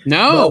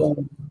 No.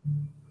 But,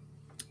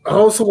 I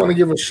also want to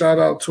give a shout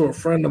out to a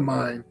friend of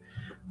mine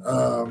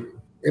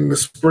in the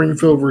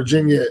Springfield,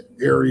 Virginia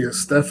area,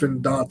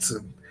 Stephen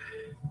Dotson.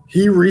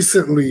 He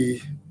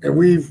recently,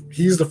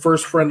 he's the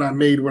first friend I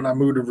made when I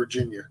moved to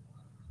Virginia.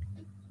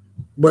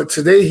 But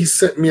today he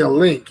sent me a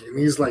link, and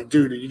he's like,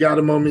 dude, you got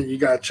a moment, you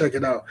got to check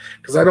it out.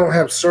 Because I don't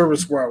have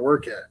service where I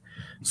work at.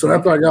 So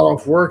after I got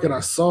off work and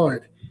I saw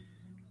it,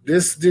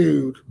 this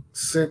dude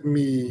sent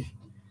me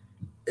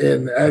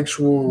an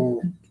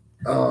actual,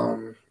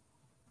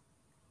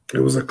 it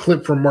was a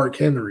clip from Mark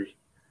Henry.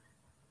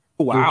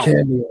 Wow.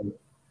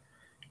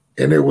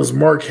 And it was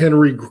Mark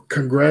Henry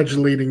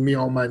congratulating me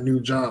on my new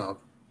job.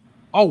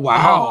 Oh,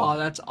 wow. Oh,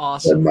 that's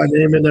awesome. And my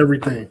name and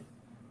everything.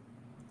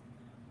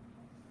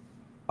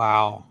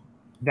 Wow.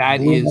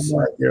 That is.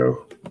 Mind,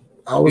 yo.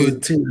 I was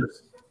in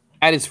tears.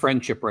 That is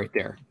friendship right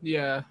there.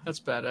 Yeah, that's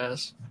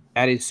badass.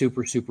 That is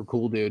super, super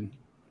cool, dude.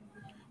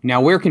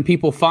 Now, where can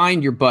people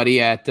find your buddy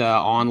at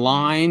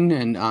online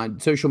and on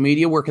social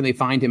media? Where can they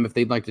find him if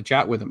they'd like to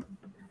chat with him?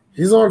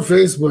 He's on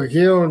Facebook.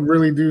 He don't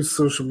really do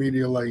social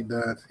media like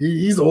that.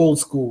 He's old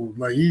school.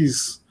 Like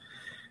he's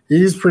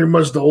pretty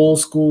much the old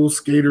school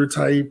skater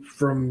type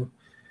from,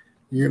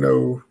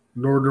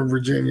 Northern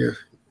Virginia.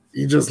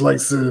 He just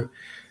likes to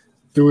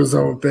do his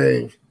own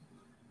thing.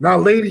 Now,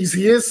 ladies,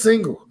 he is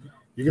single.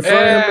 You can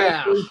find him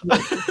on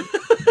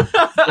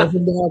Facebook.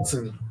 Stephen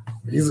Dodson.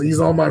 He's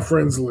on my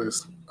friends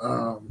list.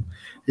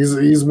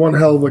 He's one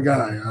hell of a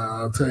guy.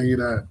 I'll tell you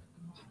that.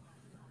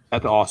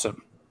 That's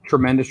awesome.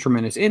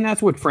 Tremendous. And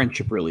that's what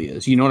friendship really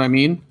is. You know what I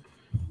mean?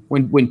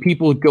 When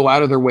people go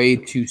out of their way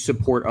to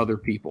support other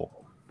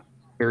people.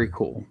 Very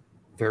cool.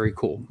 Very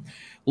cool.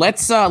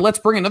 Let's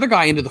bring another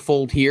guy into the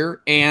fold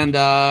here. And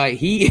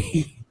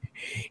he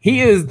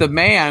is the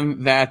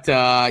man that,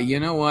 you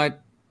know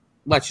what?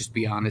 let's just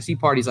be honest. He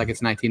parties like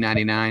it's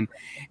 1999,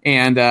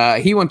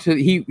 and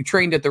he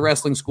trained at the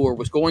wrestling school, or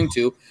was going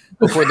to,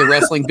 before the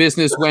wrestling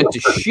business went to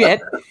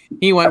shit.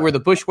 He went where the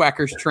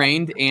Bushwhackers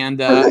trained,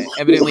 and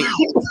evidently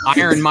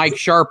Iron Mike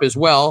Sharp as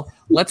well.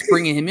 Let's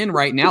bring him in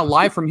right now,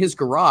 live from his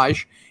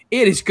garage.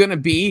 It is going to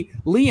be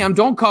Liam.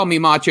 Don't call me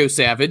Macho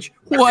Savage.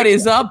 What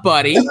is up,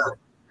 buddy?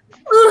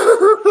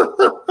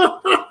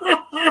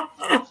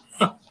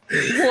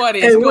 What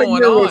is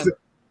going on?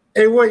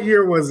 Hey, what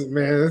year was it,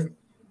 man?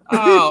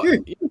 Oh,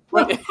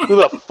 who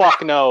the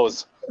fuck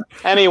knows?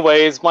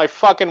 Anyways, my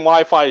fucking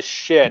Wi-Fi is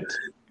shit.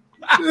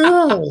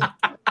 Oh,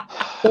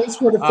 thanks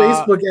for the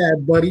Facebook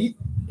ad, buddy.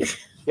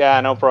 Yeah,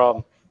 no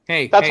problem.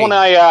 Hey, that's when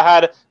I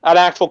had an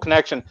actual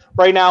connection.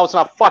 Right now, it's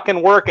not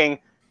fucking working,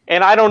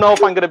 and I don't know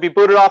if I'm going to be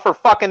booted off or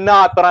fucking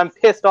not, but I'm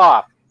pissed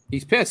off.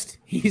 He's pissed.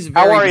 He's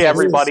very How are you, pissed.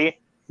 everybody?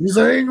 He's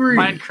angry.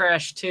 Mine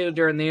crashed too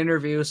during the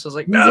interview, so I was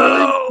like,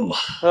 no.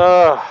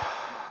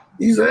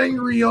 He's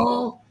angry,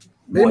 y'all.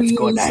 Maybe what's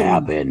going to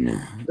happen?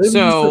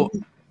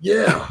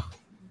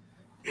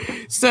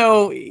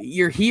 So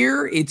you're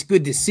here. It's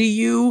good to see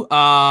you.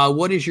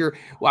 What is your?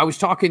 Well, I was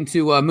talking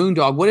to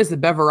Moondog. What is the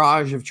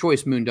beverage of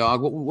choice,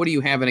 Moondog? What are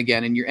you having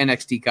again in your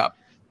NXT cup?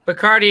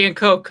 Bacardi and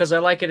Coke, because I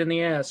like it in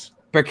the ass.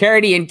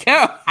 Bacardi and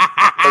Coke.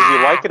 Because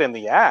you like it in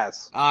the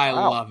ass. I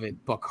love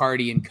it.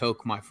 Bacardi and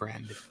Coke, my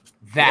friend.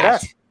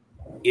 That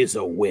is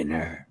a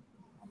winner.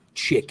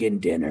 Chicken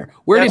dinner.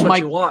 That's what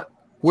you want.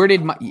 Where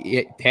did my?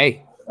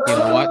 Hey, you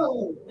know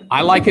what?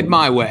 I like it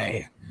my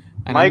way.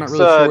 And Mike's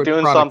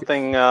doing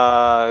something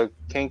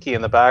kinky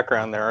in the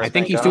background there. I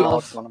think he's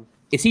doing.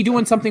 Is he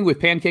doing something with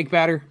pancake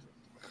batter?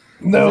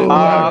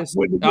 No.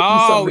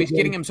 He's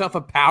getting himself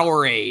a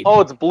Powerade. Oh,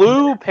 it's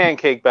blue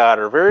pancake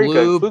batter. Very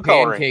good. Blue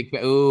pancake.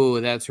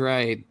 Oh, that's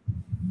right.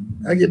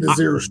 I get the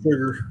zero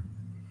sugar.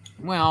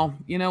 Well,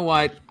 you know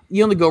what?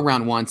 You only go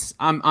around once.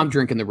 I'm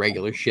drinking the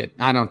regular shit.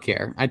 I don't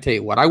care. I tell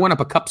you what. I went up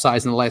a cup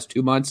size in the last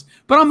 2 months,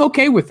 but I'm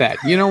okay with that.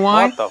 You know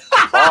why? What the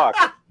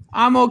fuck?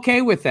 I'm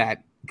okay with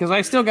that because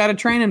I still got a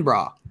training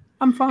bra.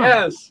 I'm fine.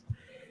 Yes.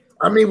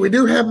 I mean, we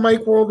do have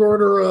Mike World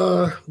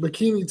Order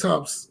bikini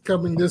tops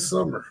coming this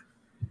summer.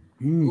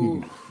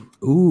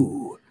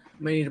 Ooh.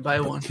 May need to buy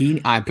one.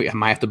 I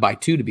might have to buy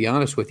 2, to be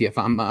honest with you, if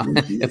I'm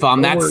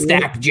that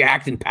stacked,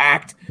 jacked, and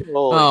packed.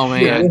 Oh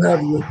man,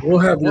 we'll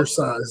have your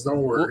size.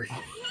 Don't worry.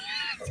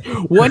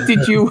 What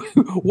did you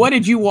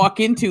walk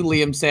into,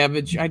 Liam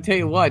Savage? I tell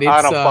you what,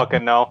 I don't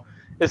fucking know.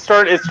 It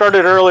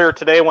started earlier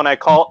today when I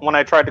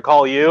tried to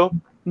call you.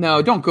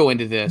 No, don't go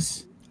into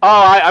this.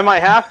 Oh, I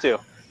might have to.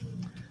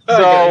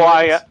 So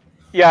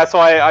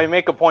I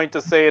make a point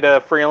to say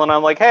to Freland,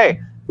 I'm like,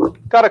 hey,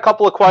 got a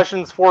couple of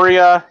questions for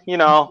you. You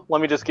know,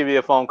 let me just give you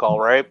a phone call,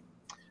 right?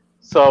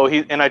 So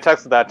I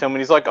texted that to him, and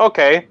he's like,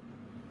 okay.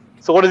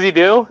 So what does he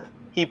do?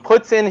 He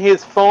puts in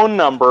his phone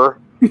number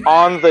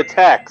on the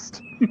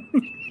text.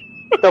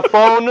 The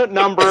phone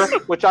number,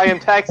 which I am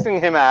texting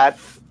him at,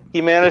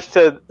 he managed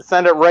to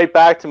send it right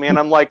back to me, and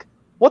I'm like,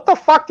 what the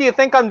fuck do you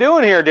think I'm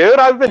doing here, dude?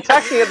 I've been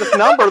texting at this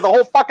number the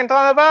whole fucking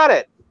time I've had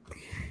it.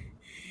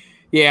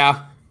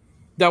 Yeah,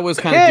 that was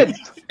kind of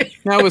stupid.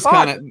 That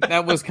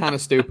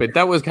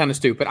was kind of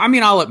stupid. I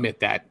mean, I'll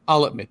admit that.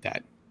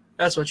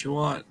 That's what you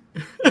want.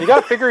 You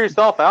got to figure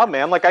yourself out,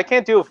 man. Like, I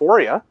can't do it for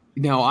you.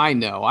 No, I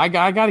know. I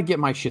got to get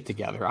my shit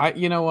together.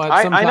 You know what?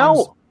 I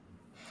know.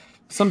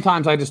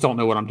 Sometimes I just don't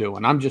know what I'm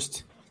doing. I'm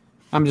just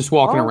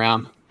walking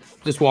around.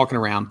 Just walking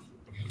around.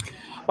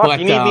 Fuck, but,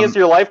 you need me as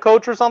your life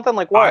coach or something?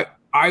 Like what?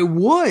 I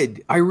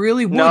would. I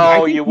really would.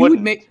 No, you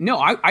wouldn't.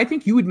 I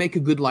think you would make a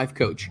good life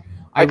coach.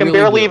 I can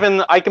barely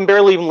even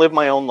live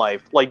my own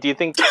life. Like, do you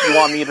think you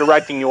want me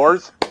directing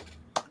yours?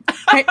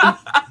 Hey,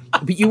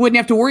 but you wouldn't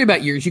have to worry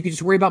about yours. You could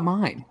just worry about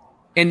mine.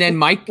 And then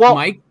Mike,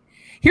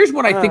 here's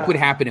what I think would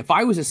happen if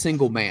I was a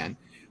single man.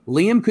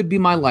 Liam could be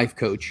my life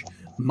coach.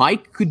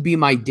 Mike could be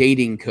my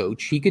dating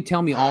coach. He could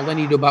tell me all I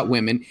need to know about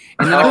women.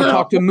 And then I could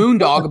talk to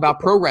Moondog about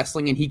pro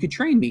wrestling, and he could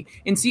train me.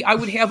 And see, I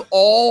would have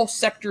all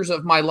sectors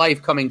of my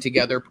life coming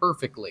together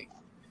perfectly.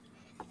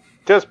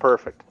 Just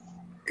perfect.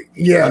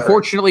 Yeah.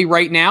 Unfortunately,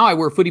 right now, I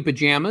wear footy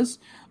pajamas.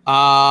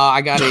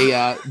 I got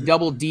a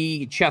double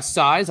D chest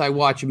size. I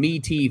watch Me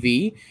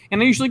TV.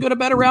 And I usually go to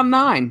bed around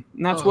 9.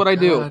 And that's what I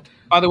do.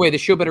 By the way, the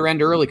show better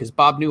end early because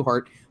Bob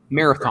Newhart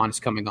marathon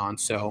is coming on.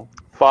 So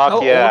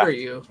fuck yeah. How old are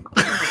you?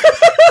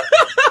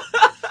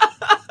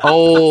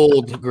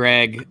 Old,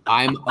 Greg.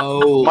 I'm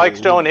old.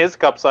 Mike's showing his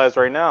cup size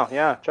right now.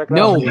 Yeah, check it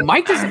out. No,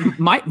 Mike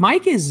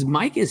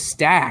is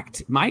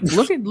stacked. Mike,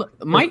 look at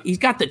Mike. He's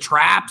got the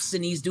traps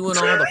and he's doing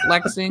all the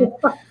flexing.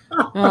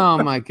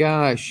 Oh my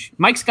gosh,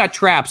 Mike's got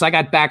traps. I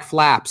got back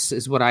flaps,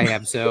 is what I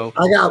have. So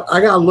I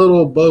got a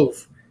little of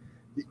both.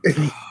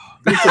 Okay,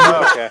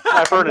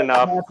 I've heard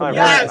enough. I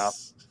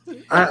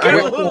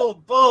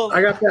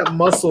got that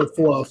muscle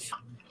fluff.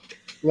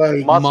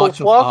 Like muscle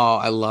fluff. Oh,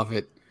 I love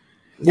it.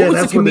 Yeah,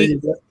 that's what they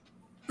do.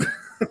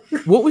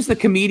 What was the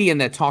comedian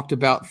that talked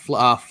about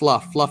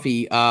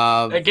fluffy?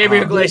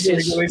 Gabriel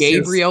Iglesias.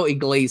 Gabriel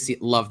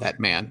Iglesias. Love that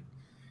man.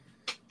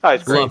 Oh,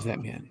 he's great. Love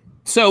that man.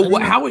 So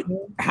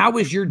how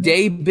has your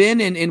day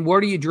been, and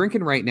what are you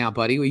drinking right now,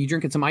 buddy? Are you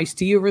drinking some iced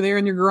tea over there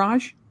in your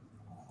garage?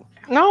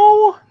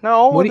 No.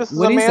 This is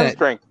a what is man's that?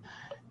 drink.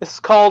 It's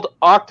called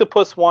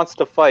Octopus Wants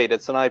to Fight.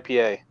 It's an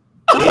IPA.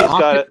 He's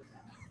got it.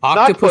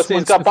 Octopus He's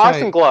wants got to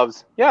boxing fight.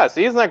 gloves. Yeah,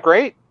 see, isn't that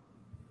great?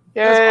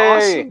 Yay!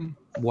 That's awesome.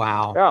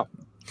 Wow. Yeah.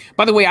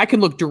 By the way, I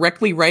can look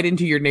directly right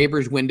into your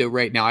neighbor's window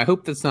right now. I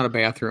hope that's not a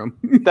bathroom.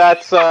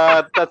 That's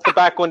the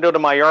back window to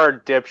my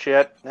yard,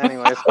 dipshit.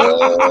 Anyways.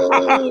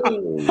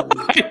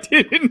 I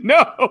didn't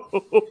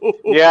know.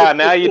 Yeah,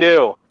 now you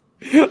do.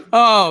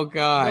 Oh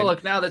God. Oh,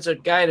 look, now there's a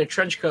guy in a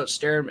trench coat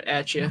staring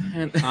at you.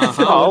 And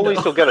Oh, at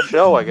least you'll get a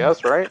show, I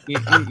guess, right?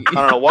 I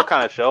don't know what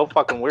kind of show.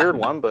 Fucking weird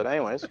one, but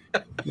anyways.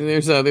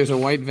 There's a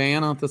white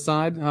van off the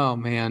side. Oh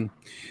man.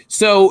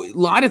 So a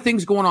lot of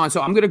things going on.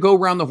 So I'm going to go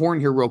around the horn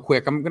here real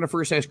quick. I'm going to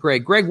first ask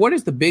Greg. Greg, what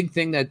is the big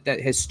thing that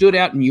has stood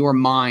out in your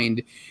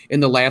mind in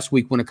the last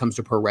week when it comes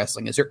to pro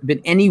wrestling? Has there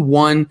been any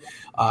one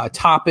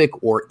topic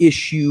or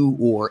issue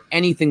or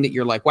anything that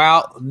you're like,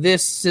 wow,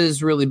 this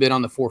has really been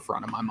on the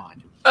forefront of my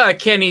mind?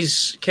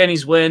 Kenny's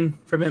win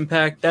from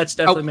Impact. That's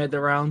definitely made the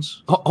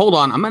rounds. Hold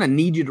on. I'm going to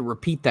need you to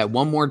repeat that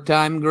one more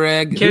time,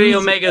 Greg. Kenny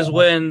Omega's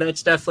win.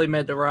 That's definitely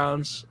made the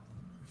rounds.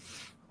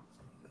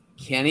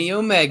 Kenny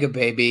Omega,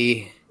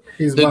 baby.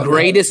 He's The about to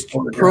greatest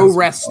have a pro orgasm.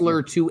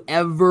 wrestler to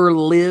ever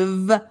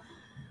live.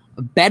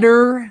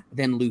 Better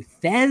than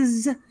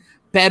Luthez.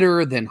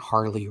 Better than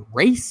Harley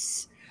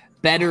Race.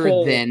 Better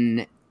Oh.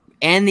 than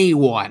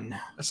anyone.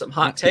 That's some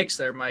hot takes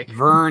there, Mike.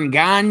 Vern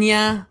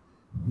Gagne.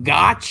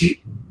 Gotch.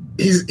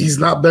 He's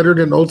not better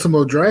than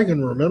Ultimo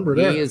Dragon. Remember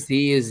that.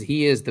 He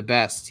is the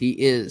best. He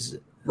is.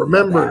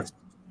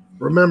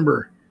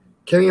 Remember,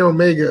 Kenny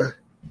Omega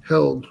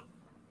held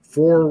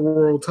 4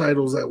 world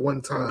titles at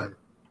one time.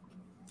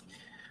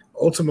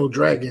 Ultimo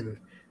Dragon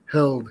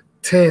held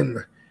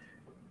 10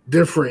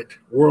 different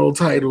world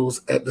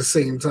titles at the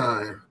same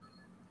time.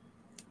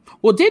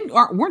 Well,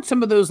 weren't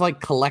some of those like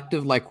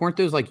collective? Like, weren't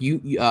those like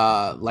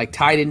like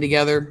tied in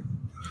together?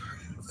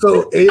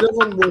 So 8 of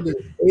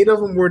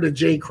them were the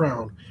J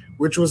Crown,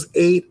 which was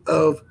 8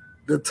 of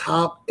the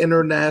top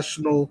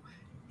international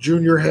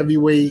junior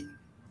heavyweight,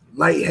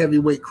 light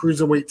heavyweight,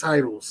 cruiserweight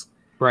titles.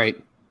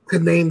 Right. To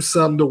name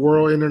some, the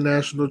World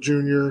International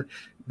Junior,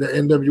 the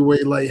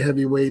NWA Light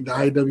Heavyweight, the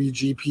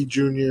IWGP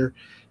Junior,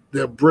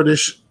 the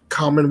British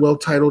Commonwealth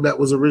title that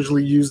was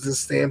originally used in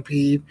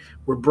Stampede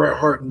with Bret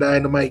Hart and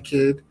Dynamite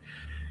Kid.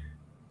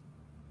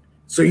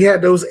 So you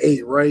had those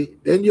 8, right?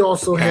 Then you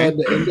also had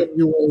the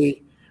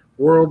NWA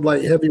World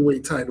Light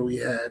Heavyweight title he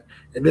had.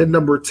 And then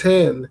number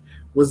 10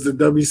 was the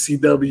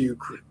WCW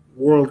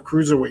World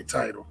Cruiserweight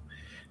title.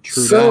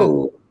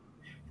 True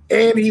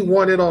And he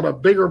won it on a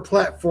bigger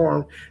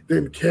platform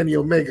than Kenny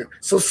Omega.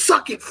 So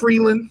suck it,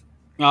 Freland.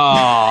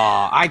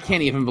 Oh, I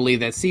can't even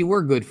believe that. See,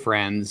 we're good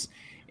friends.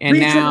 And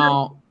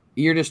now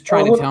you're just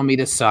trying to tell me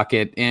to suck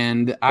it.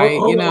 And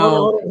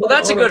Well,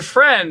 that's a good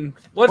friend.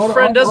 What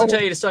friend doesn't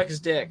tell you to suck his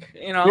dick?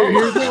 You know?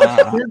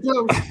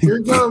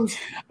 Here comes.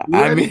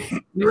 I mean,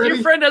 If your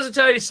friend doesn't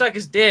tell you to suck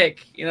his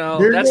dick, you know,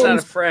 Here that's not a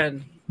goes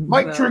friend.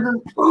 Mike Trigger.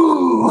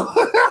 Ooh.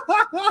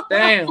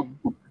 Damn.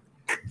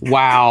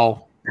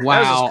 wow. That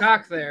was Wow. his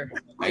cock there.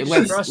 I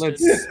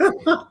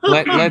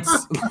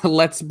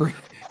Let's bring.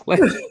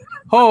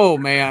 Oh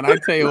man, I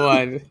tell you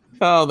what.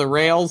 Oh, the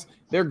rails,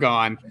 they're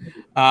gone.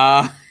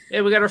 Hey,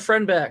 we got our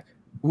friend back.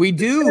 We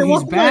do. Hey, He's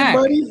welcome back.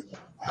 buddy.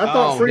 I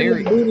thought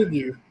Freeland there he- booted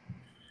you.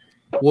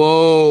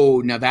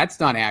 Whoa, now that's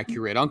not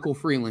accurate. Uncle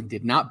Freeland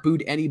did not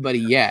boot anybody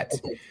yet.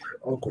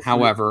 Uncle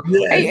However,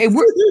 Freeland. hey,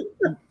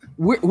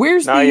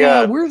 where's Not the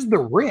yet. where's the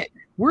writ?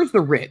 Where's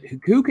the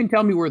writ? Who can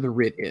tell me where the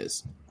writ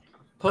is?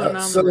 Putting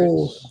on So the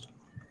Ritz.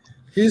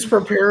 he's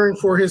preparing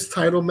for his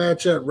title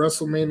match at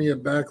WrestleMania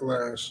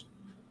Backlash.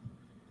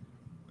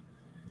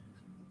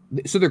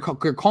 So they're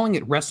calling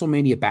it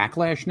WrestleMania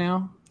Backlash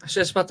now. I was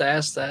just about to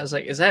ask that. I was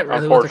like, is that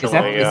really what they're Is that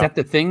calling Yeah. is that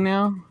the thing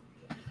now?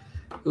 it?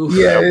 Oof.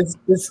 Yeah,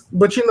 it's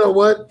but you know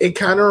what? It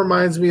kind of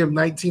reminds me of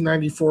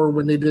 1994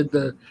 when they did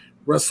the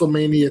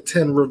WrestleMania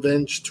 10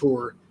 Revenge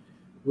Tour,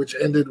 which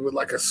ended with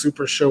like a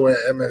super show at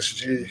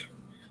MSG.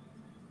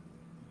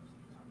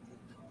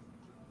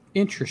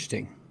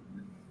 Interesting.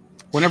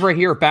 Whenever I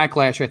hear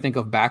Backlash, I think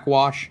of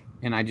backwash,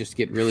 and I just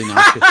get really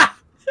nauseous.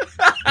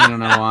 I don't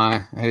know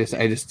why. I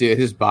just do. It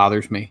just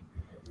bothers me.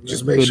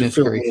 Just makes Goodness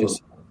you feel gracious.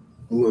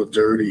 a little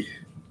dirty.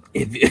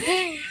 I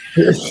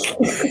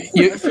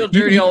feel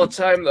dirty all the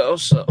time, though,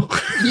 so.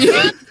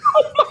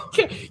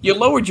 You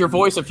lowered your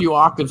voice a few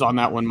octaves on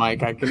that one,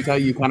 Mike. I can tell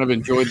you kind of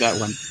enjoyed that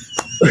one.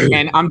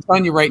 And I'm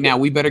telling you right now,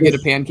 we better get a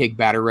pancake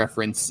batter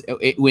reference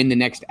in the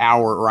next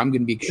hour, or I'm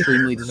going to be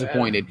extremely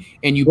disappointed.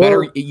 And you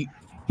better.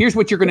 Here's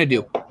what you're going to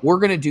do. We're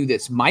going to do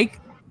this. Mike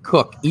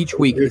Cook each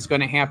week is going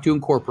to have to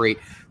incorporate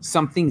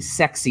something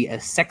sexy, a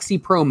sexy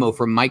promo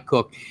from Mike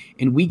Cook,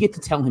 and we get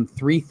to tell him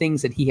 3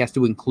 things that he has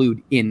to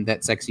include in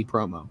that sexy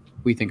promo.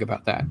 What do you think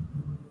about that?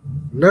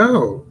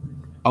 No.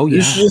 Oh You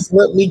yeah. should just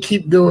let me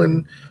keep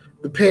doing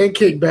the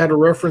pancake batter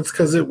reference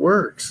because it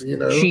works, you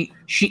know.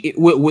 She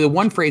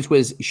one phrase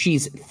was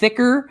she's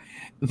thicker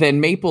than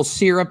maple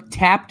syrup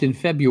tapped in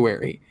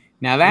February.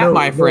 Now that,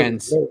 my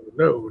friends,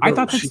 no. I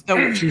thought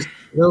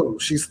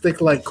she's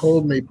thick like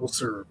cold maple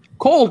syrup.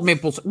 Cold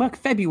maple syrup. Look,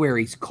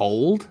 February's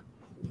cold.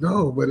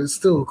 No, but it's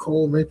still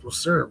cold maple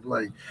syrup.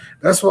 Like,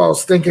 that's what I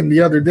was thinking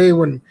the other day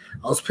when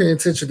I was paying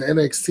attention to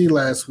NXT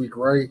last week,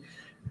 right?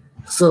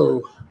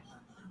 So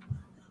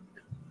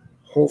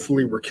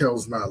hopefully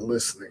Raquel's not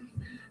listening.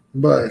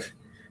 But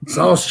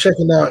so I was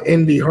checking out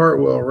Indy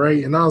Hartwell,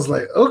 right? And I was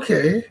like,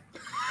 okay,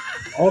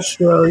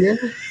 Australian,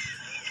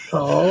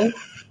 tall.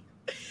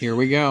 Here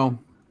we go.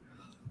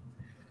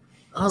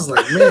 I was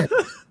like, man,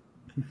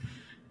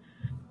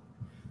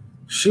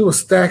 she was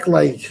stacked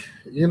like,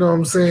 you know what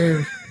I'm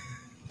saying?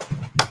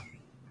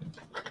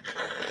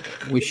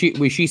 Was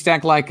she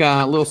stacked like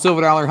little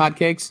silver dollar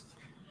hotcakes?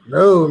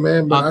 No,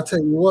 man, but I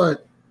tell you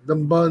what,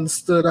 them buns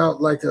stood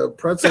out like a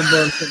pretzel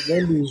bun from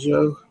Wendy's,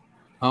 yo.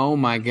 Oh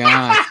my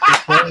gosh.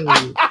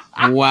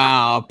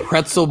 Wow,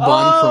 pretzel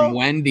bun from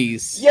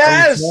Wendy's.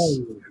 Yes.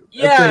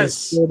 Yes.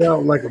 Stood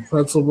out like a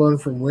pretzel bun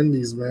from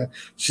Wendy's, man.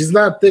 She's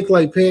not thick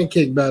like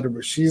pancake batter,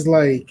 but she's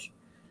like,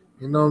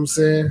 you know what I'm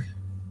saying?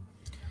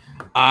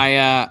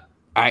 I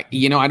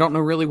don't know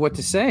really what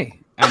to say.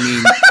 I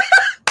mean,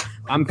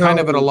 I'm kind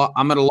of at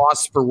I'm at a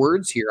loss for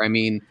words here. I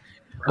mean,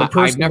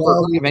 I've never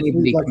heard of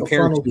anybody like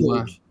compared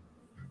to.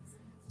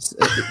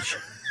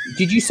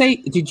 Did you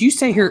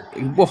say her?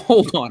 Well,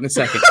 hold on a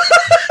second.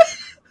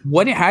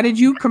 How did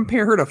you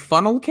compare her to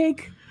funnel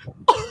cake?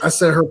 I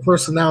said her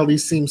personality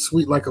seems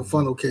sweet like a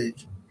funnel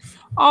cake.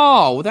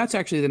 Oh, well, that's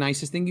actually the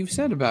nicest thing you've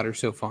said about her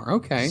so far.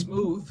 Okay.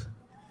 Smooth.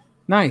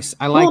 Nice.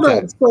 I like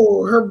that.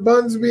 So her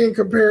buns being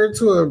compared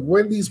to a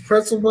Wendy's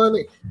pretzel bun.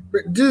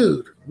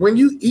 Dude, when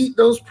you eat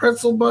those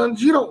pretzel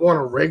buns, you don't want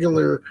a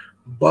regular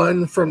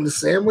bun from the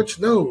sandwich.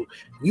 No,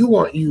 you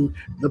want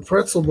the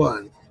pretzel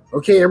bun.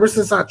 Okay, ever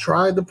since I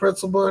tried the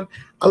pretzel bun,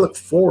 I look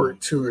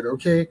forward to it,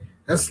 okay?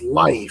 That's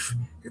life.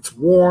 It's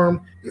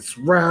warm, it's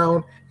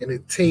round, and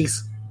it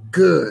tastes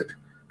good,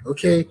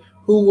 okay?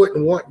 Who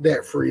wouldn't want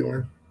that,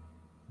 Freeland?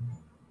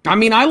 I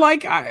mean, I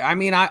like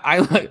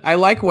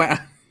when.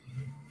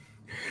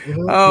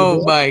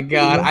 Oh my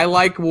God! I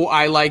like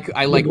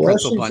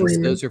pretzel buns.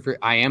 Freeman. Those are.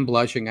 I am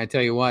blushing. I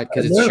tell you what,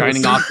 because it's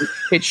shining off.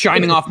 It's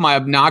shining off my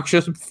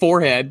obnoxious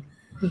forehead.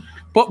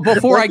 But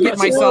before I get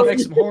myself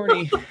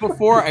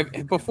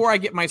before I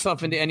get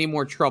myself into any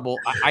more trouble,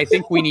 I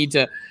think we need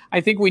to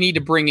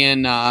bring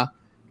in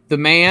the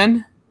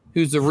man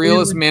who's the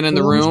realest man in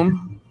the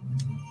room.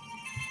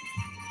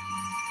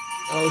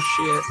 Oh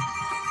shit!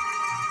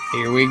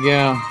 Here we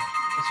go.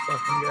 This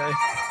fucking guy.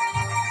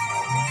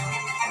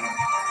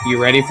 You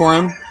ready for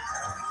him?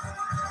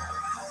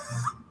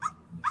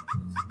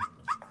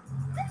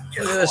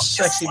 Look at this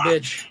sexy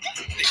bitch.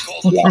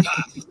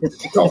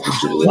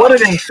 What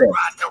an intro.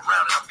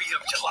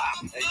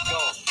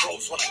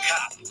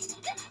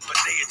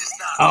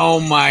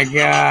 Oh my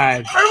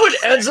God. Remember when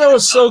Enzo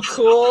was so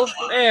cool?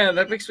 Man,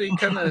 that makes me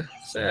kind of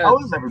sad. How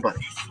is everybody?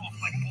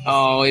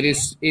 Oh, it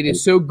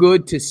is so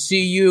good to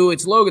see you.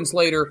 It's Logan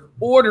Slater,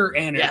 Order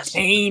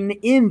Entertain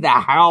in the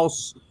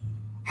house.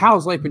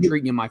 How's life been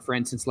treating you, my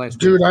friend, since last week?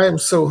 Dude, I am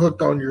so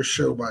hooked on your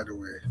show, by the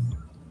way.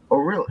 Oh,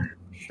 really?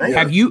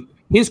 Have you?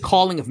 His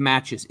calling of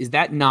matches, is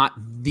that not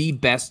the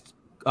best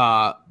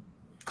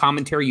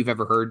commentary you've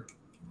ever heard?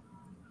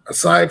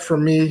 Aside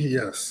from me,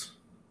 yes.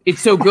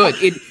 It's so good.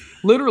 It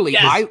literally,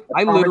 yes.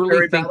 I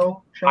literally think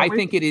I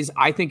think it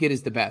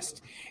is the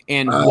best.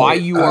 And why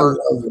you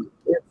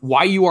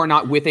are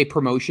not with a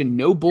promotion,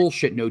 no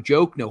bullshit, no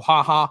joke, no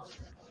haha.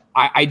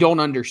 I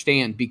don't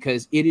understand,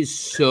 because it is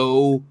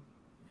so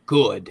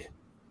good.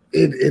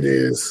 It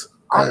is.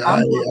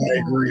 I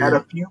agree. At a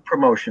few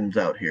promotions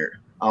out here.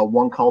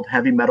 One called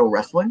Heavy Metal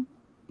Wrestling.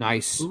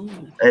 Nice. Ooh.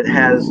 It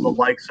has the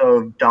likes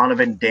of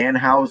Donovan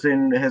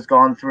Danhausen has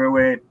gone through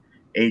it,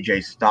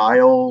 AJ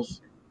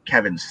Styles,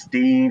 Kevin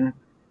Steen.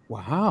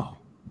 Wow.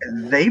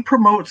 They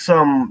promote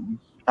some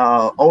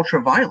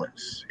ultra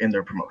violence in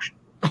their promotion.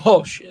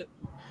 Oh shit.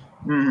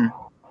 Mm-hmm.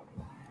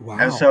 Wow.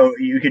 And so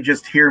you could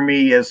just hear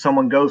me as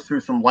someone goes through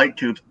some light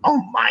tubes.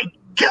 Oh my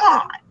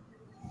God.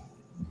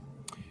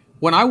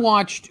 When I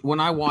watched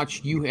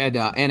you had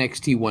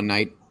NXT one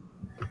night,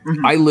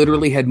 I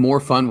literally had more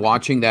fun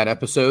watching that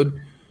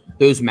episode,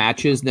 those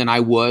matches, than I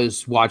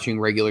was watching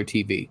regular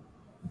TV,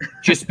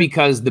 just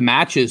because the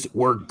matches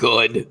were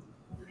good.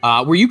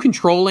 Were you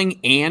controlling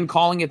and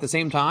calling at the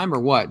same time, or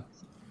what?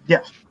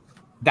 Yes.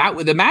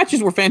 The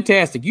matches were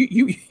fantastic.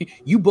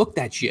 You booked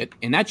that shit,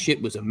 and that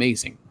shit was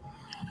amazing.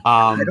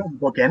 I don't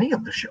book any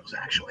of the shows,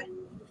 actually.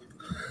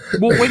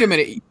 Well, wait a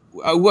minute.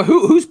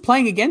 Who's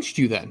playing against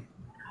you then?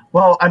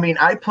 Well, I mean,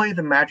 I play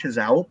the matches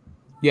out.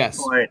 Yes.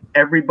 But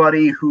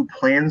everybody who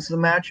plans the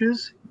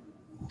matches,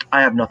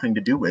 I have nothing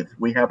to do with.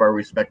 We have our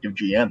respective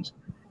GMs.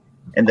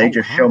 And they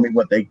show me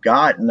what they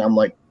got. And I'm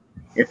like,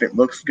 if it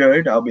looks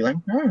good, I'll be like,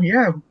 oh,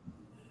 yeah,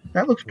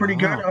 that looks pretty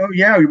good. Oh,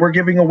 yeah, we're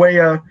giving away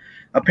a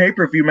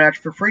pay-per-view match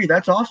for free.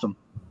 That's awesome.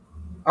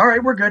 All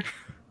right, we're good.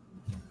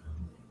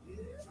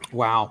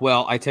 Wow.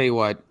 Well, I tell you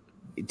what,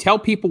 tell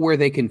people where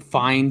they can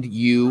find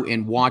you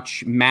and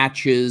watch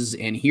matches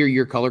and hear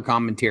your color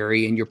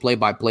commentary and your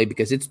play-by-play,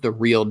 because it's the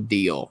real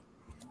deal.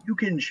 You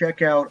can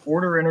check out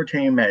Order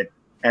Entertainment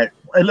at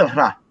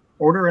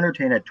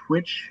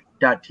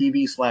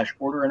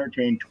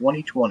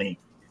twitch.tv/OrderEntertain2020.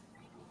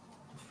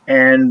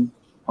 And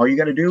all you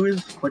got to do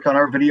is click on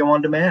our video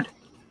on demand.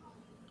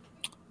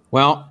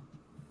 Well,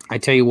 I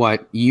tell you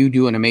what, you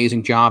do an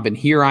amazing job. And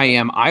here I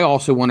am. I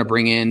also want to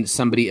bring in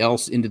somebody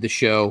else into the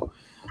show.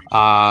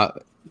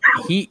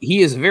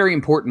 He is a very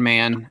important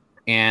man,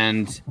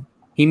 and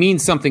he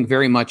means something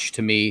very much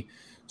to me.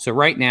 So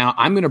right now,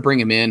 I'm going to bring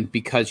him in,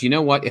 because you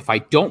know what? If I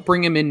don't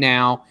bring him in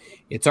now,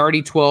 it's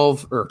already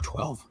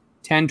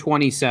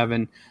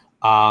 10:27.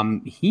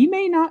 He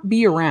may not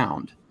be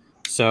around,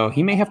 so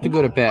he may have to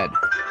go to bed.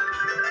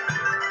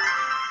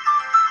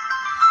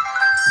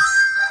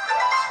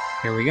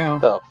 Here we go.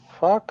 The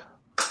fuck?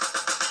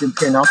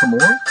 Shinsuke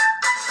Nakamura?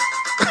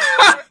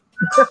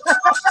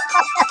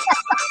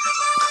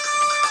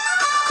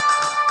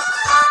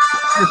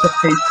 It's a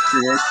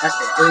Patriot.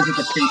 It is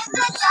a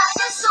Patriot.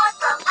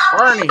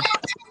 Barney.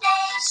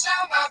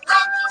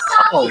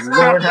 Oh,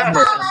 Lord have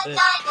mercy.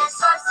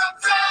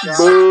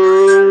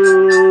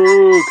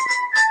 Boo!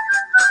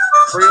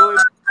 Freland,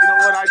 you know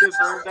what? I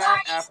deserve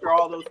that after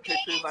all those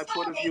pictures I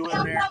put of you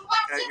in there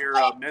at your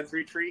men's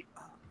retreat.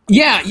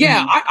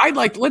 Yeah. I'd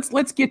like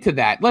let's get to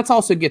that. Let's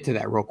also get to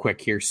that real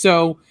quick here.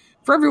 So,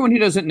 for everyone who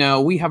doesn't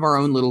know, we have our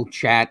own little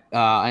chat,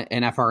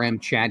 an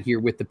FRM chat here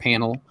with the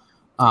panel,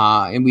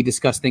 and we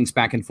discuss things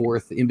back and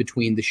forth in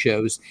between the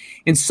shows.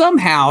 And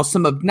somehow,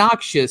 some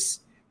obnoxious,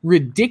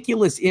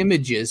 ridiculous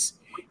images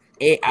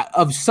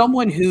of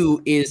someone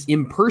who is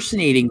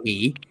impersonating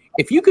me.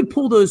 If you could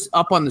pull those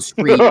up on the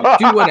screen,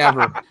 do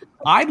whatever.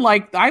 I'd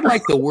like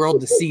the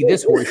world to see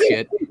this horse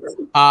shit.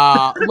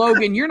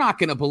 Logan, you're not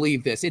going to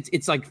believe this.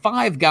 It's like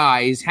 5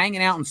 guys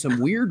hanging out in some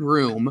weird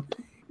room,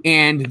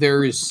 and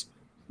there's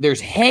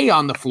hay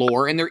on the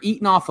floor, and they're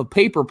eating off of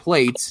paper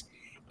plates.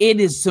 It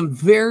is some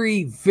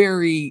very,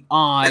 very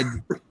odd.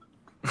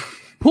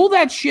 Pull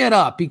that shit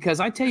up, because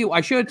I tell you,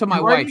 I showed it to my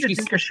wife. She's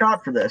take a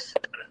shot for this.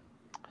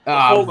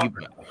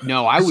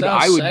 No, I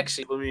would.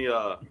 Sexy. Let me.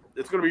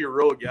 It's gonna be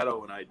real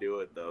ghetto when I do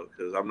it though,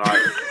 because I'm not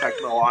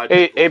technological.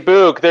 Hey,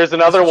 Boog, there's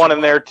another one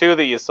in there too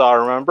that you saw.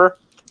 Remember?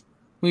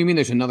 What do you mean?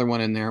 There's another one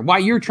in there? Why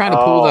you're trying to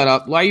pull that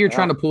up?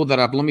 Trying to pull that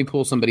up? Let me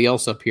pull somebody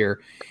else up here.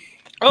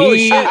 Oh,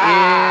 he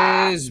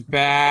is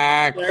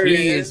back.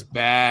 He is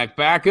back.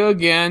 Back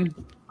again.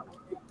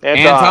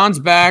 Anton's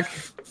back.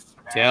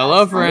 Tell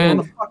a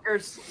friend.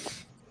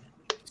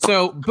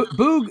 So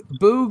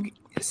Boog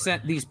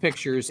sent these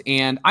pictures,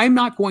 and I'm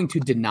not going to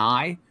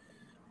deny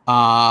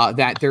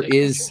that there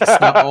is.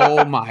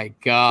 Oh my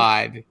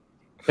God!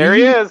 There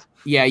he is.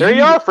 Yeah, there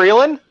you are,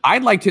 Freland.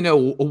 I'd like to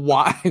know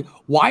why.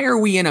 Why are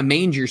we in a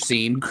manger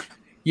scene?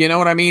 You know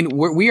what I mean?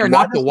 We are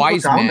not the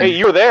wise men. Hey,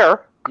 you were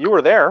there. You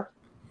were there.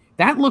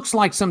 That looks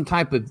like some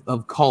type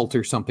of cult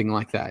or something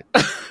like that.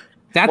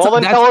 Well,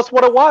 then tell us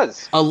what it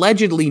was.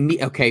 Allegedly,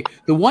 me. Okay,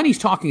 the one he's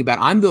talking about.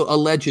 I'm the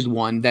alleged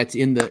one that's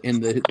in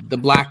the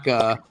black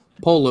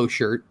polo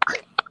shirt.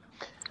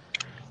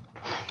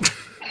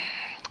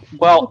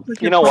 Well,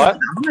 you know what?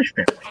 Amish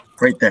family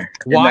right there.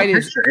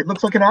 It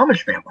looks like an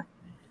Amish family.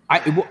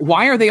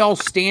 Why are they all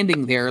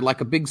standing there like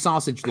a big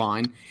sausage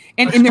line?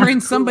 And they're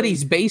in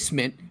somebody's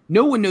basement.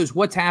 No one knows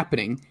what's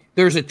happening.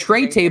 There's a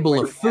tray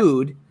table of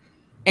food,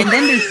 and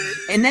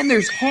then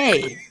there's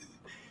hay.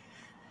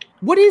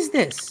 What is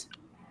this?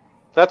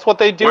 That's what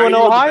they do in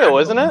Ohio,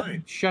 isn't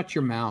it? Shut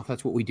your mouth.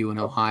 That's what we do in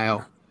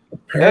Ohio.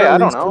 Hey, I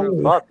don't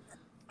know. Fuck.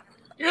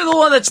 You're the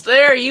one that's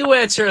there. You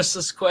answer us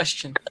this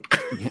question.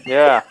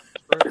 Yeah.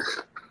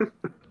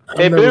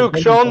 Hey,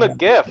 Boog, show him the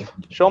GIF.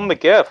 Show him the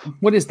GIF.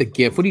 What is the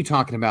GIF? What are you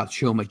talking about?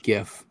 Show him a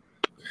GIF.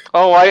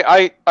 Oh,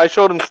 I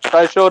showed him.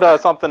 I showed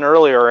something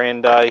earlier,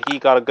 and he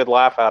got a good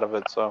laugh out of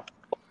it. So,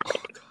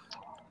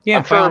 yeah,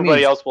 I'm sure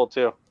everybody else will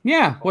too.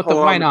 Yeah.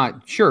 Why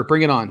not? Sure,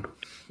 bring it on.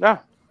 Yeah.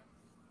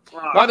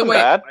 By the way,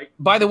 I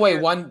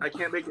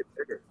can't make it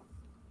bigger.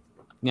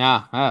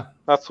 Yeah.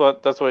 That's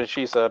what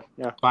she said.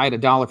 Yeah. If I had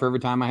 $1 for every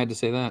time I had to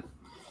say that.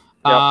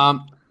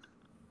 Yep.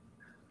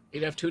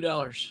 You'd have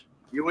 $2.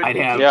 I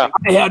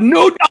had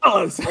no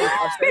dollars.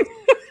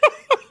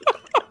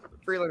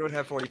 Freland would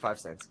have 45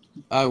 cents.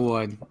 I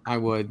would. I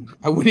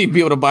wouldn't even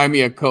be able to buy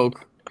me a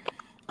Coke.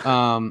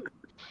 So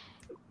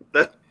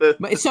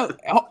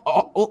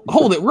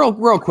hold it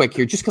real quick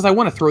here, just because I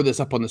want to throw this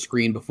up on the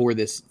screen before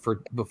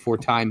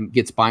time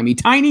gets by me.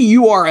 Tiny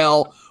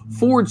URL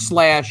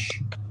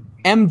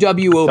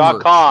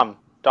 /MWO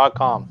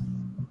 .com.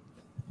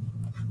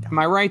 Am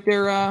I right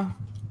there,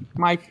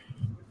 Mike?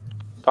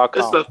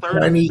 This is the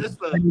third.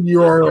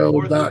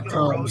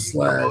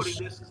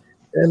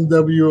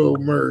 TinyURL.com/MWO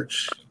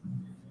merch.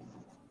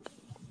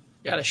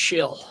 Got a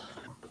shill.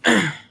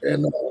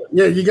 And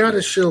yeah, you got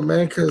to shill,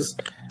 man, because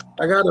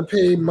I gotta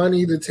pay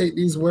money to take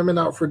these women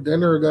out for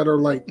dinner that are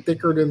like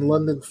thicker than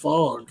London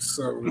fog.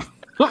 So,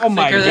 oh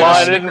my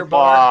London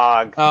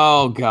fog.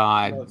 Oh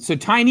God. So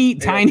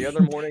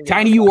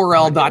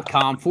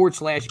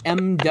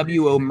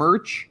tinyurl.com/MWO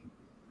merch.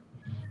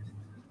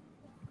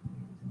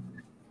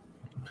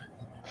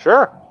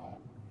 Sure.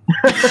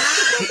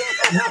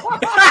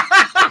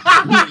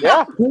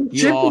 Yeah,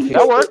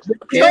 that works.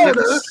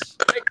 Canada.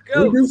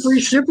 We do free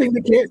shipping.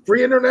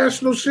 Free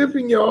international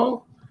shipping,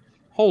 y'all.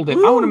 Hold it.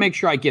 I want to make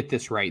sure I get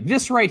this right.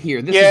 This right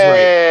here. This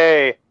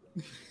Yay. is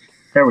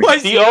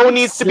right. The O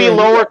needs to be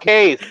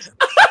lowercase.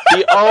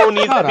 The O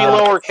needs to be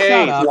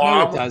lowercase.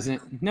 No, it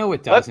doesn't. No,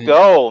 it doesn't. Let's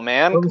go,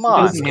 man. Come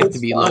on. It doesn't have to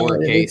be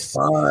lowercase.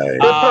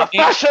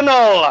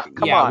 Professional.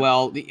 Come on.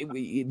 Well,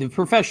 the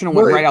professional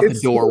went right out the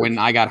door when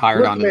I got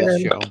hired onto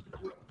this show.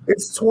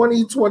 It's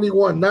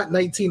 2021, not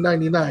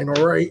 1999.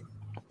 All right.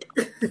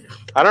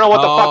 I don't know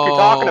what the fuck you're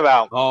talking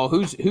about. Oh,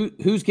 who's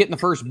getting the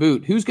first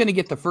boot? Who's going to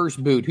get the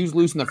first boot? Who's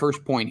losing the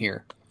first point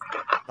here?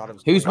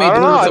 Who's made the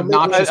most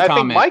obnoxious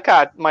comment? I think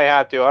Mike might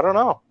have to. I don't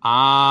know.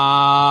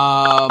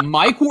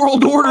 Mike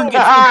World Order gets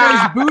the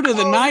first boot of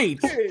the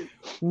night.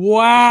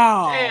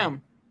 Wow.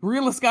 Damn.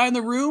 Realest guy in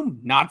the room?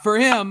 Not for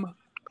him.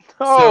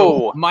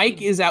 Oh. So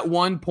Mike is at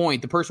 1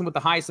 point. The person with the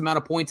highest amount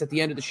of points at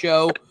the end of the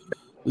show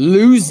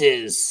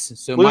loses.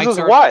 So loses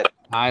what?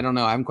 I don't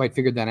know. I haven't quite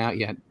figured that out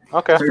yet.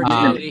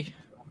 Okay.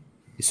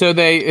 So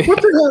they. What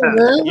the hell,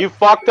 man? You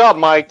fucked up,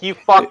 Mike. You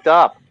fucked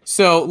up.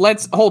 So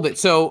let's hold it.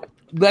 So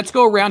let's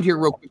go around here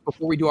real quick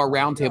before we do our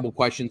roundtable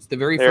questions. The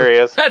very there first. He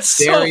is. That's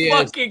so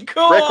fucking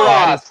cool. Rick Ross.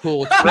 That is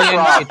cool. Rick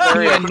Ross.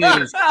 TN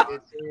News.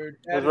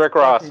 It's Rick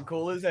Ross.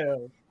 Cool as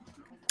hell.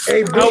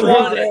 Hey, Bill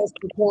Ross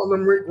for calling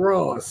him Rick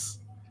Ross.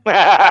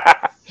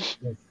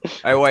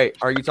 Hey, wait.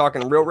 Are you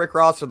talking real Rick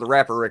Ross or the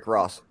rapper Rick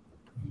Ross?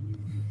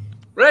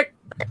 Rick.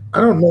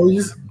 I don't know.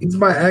 He's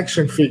my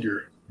action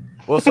figure.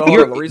 Well, so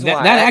the reason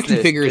why that I asked action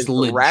this figure is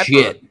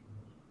legit.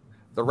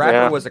 The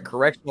rapper was a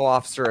correctional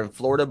officer in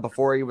Florida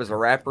before he was a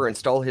rapper and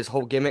stole his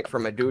whole gimmick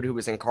from a dude who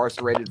was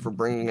incarcerated for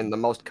bringing in the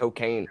most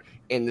cocaine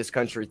in this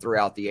country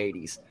throughout the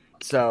 80s.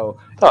 So,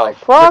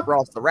 Rick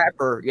Ross, the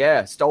rapper,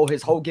 stole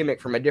his whole gimmick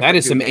from a different That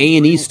is some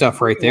A&E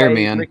stuff right there,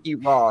 man. Ricky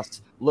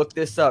Ross. Look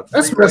this up.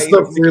 That's messed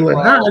up,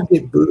 Freland. How I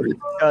get booted?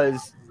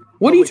 Because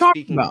what are you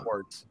talking about?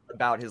 Words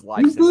about his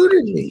life. You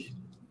booted me.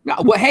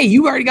 Well, hey,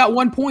 you already got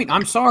 1 point.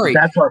 I'm sorry.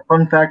 That's our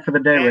fun fact for the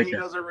day, right He there.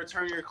 doesn't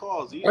return your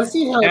calls. I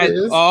see how it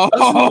is.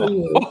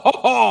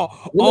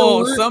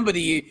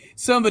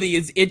 Somebody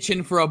is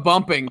itching for a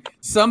bumping.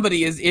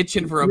 Somebody is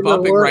itching for a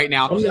bumping right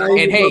now.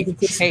 And hey,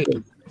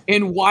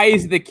 and why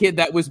is the kid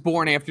that was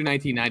born after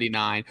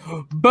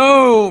 1999?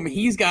 Boom!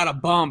 He's got a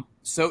bump.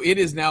 So it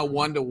is now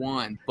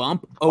 1-1.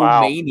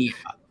 Bump-o-mania.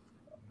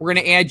 We're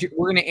gonna add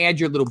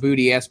your little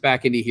booty ass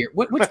back into here.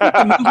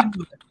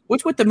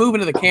 What's with the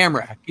movement of the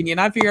camera? Can you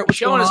not figure out what's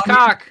showing going his on?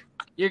 cock?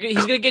 He's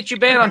gonna get you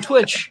banned on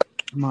Twitch.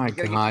 My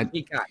God.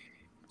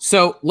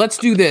 So let's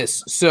do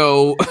this.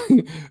 So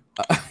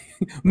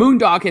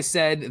Moondog has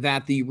said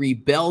that the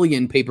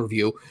Rebellion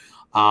pay-per-view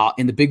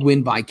and the big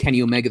win by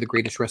Kenny Omega, the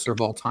greatest wrestler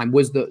of all time,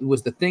 was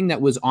the thing that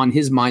was on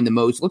his mind the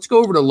most. Let's go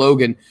over to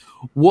Logan.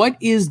 What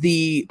is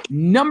the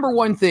number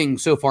one thing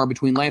so far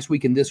between last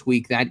week and this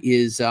week that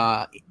is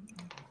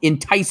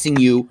enticing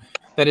you,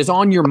 that is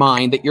on your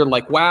mind, that you're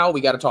like, wow,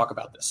 we got to talk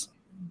about this?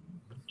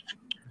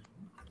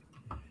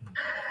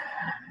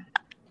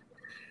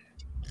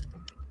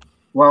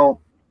 Well,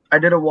 I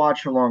did a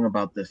watch along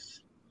about this,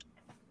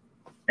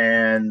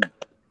 and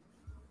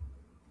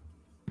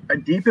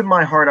deep in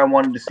my heart, I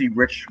wanted to see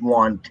Rich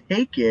Swann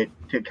take it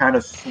to kind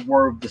of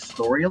swerve the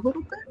story a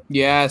little bit.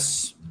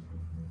 Yes.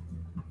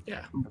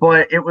 Yeah.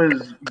 But it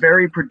was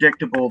very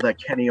predictable that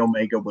Kenny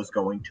Omega was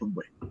going to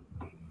win.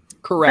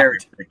 Correct. Very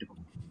predictable.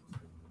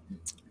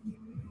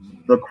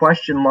 The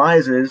question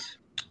lies is,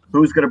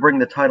 who's going to bring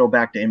the title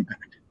back to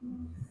Impact?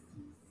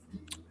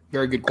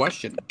 Very good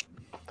question.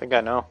 I think I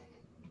know.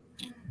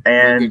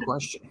 And very good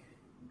question.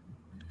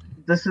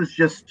 This is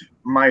just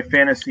my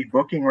fantasy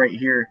booking right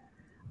here.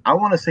 I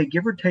want to say,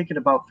 give or take in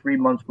about 3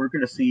 months, we're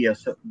going to see a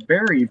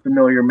very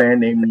familiar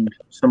man named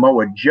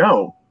Samoa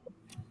Joe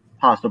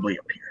possibly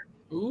appear.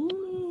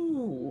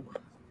 Ooh.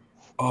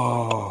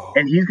 Oh.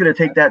 And he's going to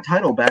take that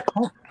title back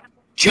home.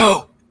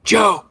 Joe.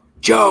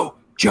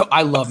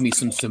 I love me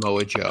some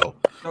Samoa Joe.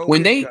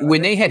 When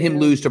they had him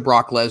lose to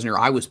Brock Lesnar,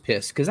 I was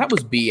pissed because that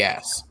was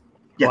BS.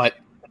 Yeah. But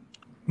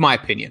my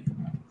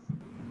opinion.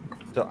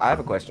 So I have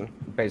a question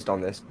based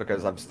on this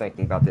because I was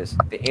thinking about this.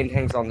 The end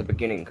hangs on the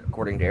beginning,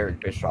 according to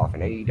Eric Bischoff,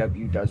 and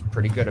AEW does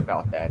pretty good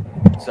about that.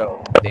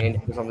 So the end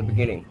hangs on the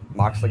beginning.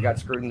 Moxley got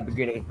screwed in the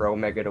beginning for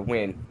Omega to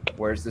win.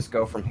 Where does this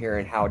go from here,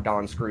 and how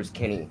Don screws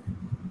Kenny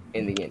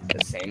in the end?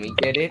 Does Sammy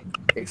get it,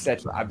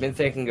 etc.? I've been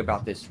thinking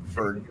about this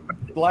for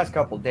the last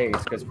couple of days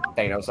because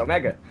Thanos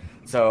Omega.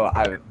 So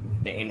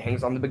the end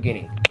hangs on the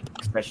beginning,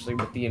 especially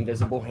with the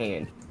invisible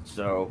hand.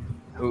 So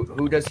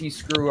who does he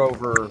screw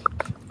over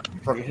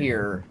from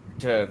here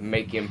to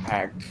make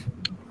Impact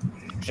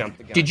jump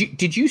the gun?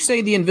 Did you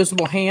say the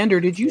invisible hand, or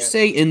did you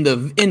say in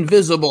the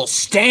invisible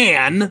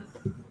Stan?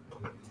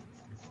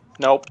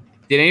 Nope.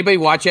 Did anybody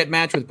watch that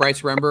match with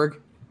Bryce Remberg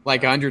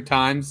like 100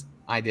 times?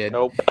 I did.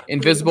 Nope.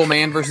 Invisible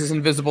Man versus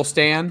Invisible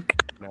Stan.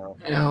 No.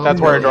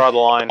 That's where I draw the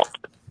line.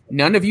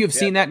 None of you have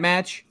seen that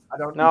match? I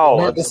don't No,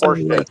 Not the it's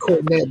same like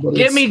horseshit. Cornette, but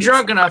Get me it's-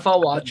 drunk enough,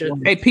 I'll watch it.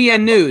 Hey,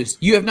 PN News,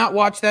 you have not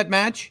watched that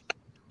match?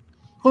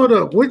 Hold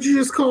up, what'd you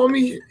just call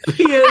me?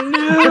 PN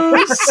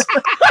News.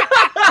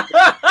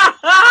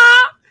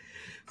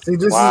 See,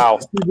 Wow.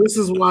 this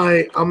is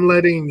why I'm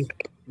letting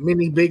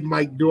Mini Big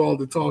Mike do all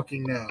the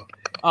talking now.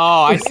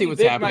 Oh, I see what's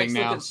Big happening Mike's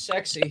now. looking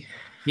sexy.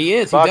 He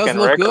is. He does Fucking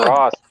look Rick good.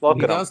 Ross. Look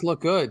He at him. does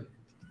look good.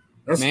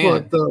 That's Man.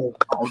 what the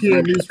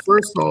PN News.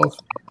 First off,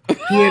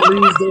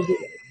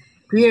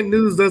 PN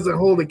News doesn't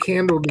hold a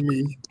candle to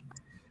me, PN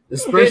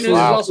especially. News is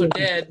also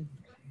dead.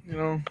 You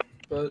know,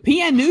 but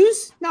PN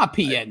News? Not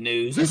PN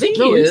News. I Is think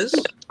he? he is.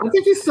 I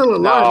think he's still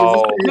alive. No.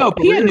 It's just- No,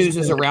 PN career's News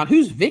is dead. around.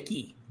 Who's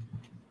Vicky?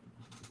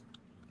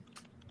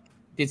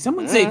 Did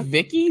someone say Mm.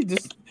 Vicky?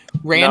 Just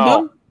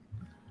random?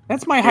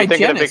 That's my You're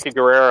thinking of hygienist. Vicky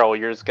Guerrero.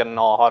 You're just getting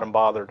all hot and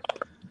bothered.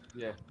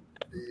 Yeah.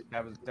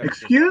 That was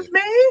Excuse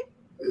me?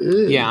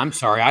 Ew. Yeah, I'm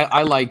sorry.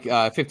 I like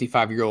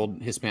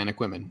 55-year-old Hispanic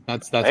women.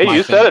 That's Hey, my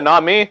you thing. said it,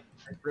 not me.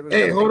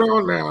 Hey, hold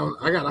on now.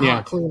 I got a Yeah.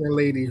 hot cleaning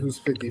lady who's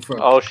 55.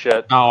 Oh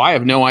shit. Oh, I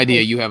have no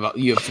idea. You have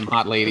some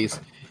hot ladies.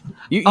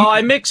 You, Oh,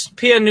 I mixed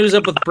PN News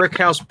up with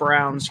Brickhouse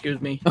Brown.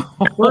 Excuse me.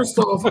 First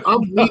off,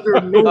 I'm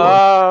neither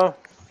nor.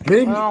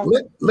 Maybe well.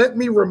 let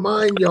me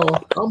remind y'all,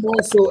 I'm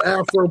also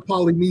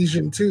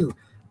Afro-Polynesian too.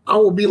 I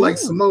will be like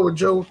Samoa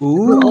Joe,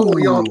 put all of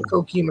y'all in the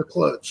coquina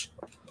clutch.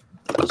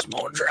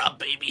 Small drop,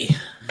 baby.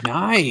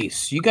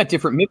 nice. You got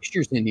different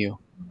mixtures in you.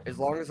 As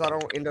long as I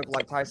don't end up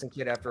like Tyson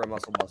Kidd after a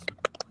muscle bust.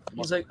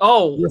 He's like,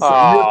 oh, You're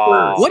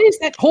Oh. first. What is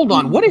that? Hold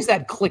on. What is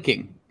that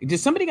clicking?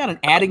 Does somebody got an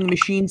adding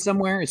machine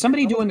somewhere? Is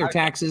somebody doing their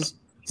taxes?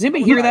 Does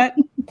anybody hear that?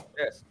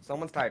 Yes,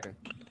 someone's typing.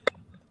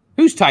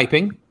 Who's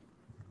typing?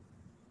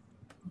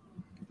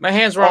 my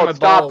hands were on my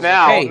Stop balls.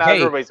 now. Hey, now hey.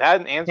 everybody's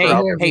had an answer Hey,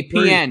 up. hey,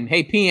 PN.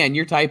 Hey, PN.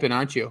 You're typing,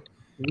 aren't you?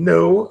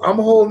 No, I'm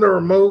holding the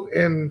remote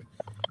and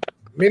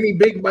many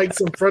big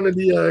mics in front of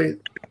the.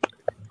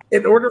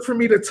 In order for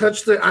me to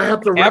touch the, I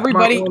have to wrap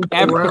Everybody, my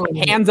arms around.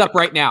 hands up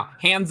right now.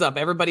 Hands up.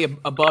 Everybody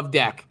above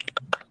deck.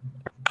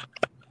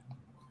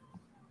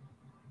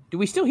 Do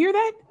we still hear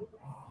that?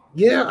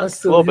 Yeah, I A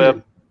still little hear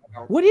bit.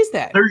 it. What is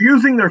that? They're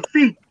using their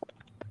feet.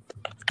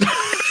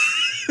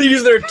 They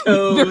use their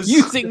They're toes.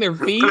 using their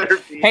feet.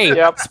 Hey,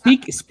 Yep.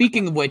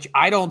 speaking of which,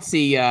 I don't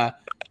see. I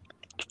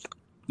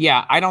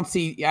don't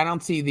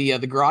see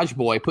the garage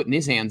boy putting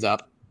his hands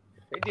up.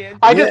 They did.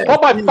 I just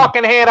put my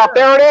fucking hand up.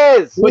 There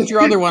it is. Put your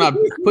other one up.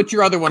 Put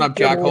your other one up,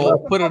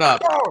 Jackhole. Put it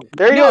up.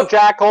 There you No. go,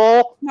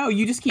 Jackhole. No,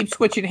 you just keep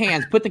switching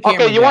hands. Put the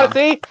camera Okay, you down. want to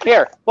see?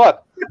 Here,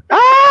 look.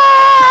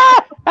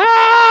 Ah!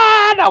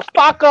 Ah! Now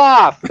fuck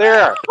off.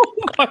 There. Oh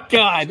my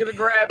God! He's gonna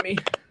grab me.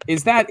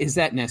 Is that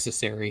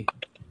necessary?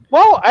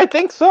 Well, I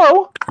think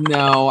so.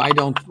 No, I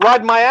don't.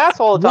 Ride my ass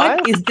all the time.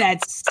 What is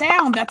that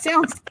sound? That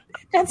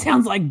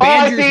sounds like Oh,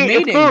 I Badger's see.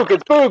 It's mating. Boog.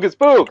 It's Boog. It's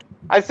Boog.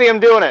 I see him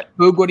doing it.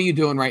 Boog, what are you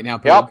doing right now,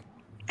 Boog? Yep.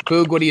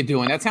 Boog, what are you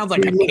doing? That sounds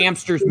like a Look,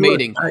 hamster's look,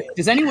 mating.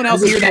 Does anyone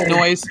else hear that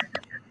noise?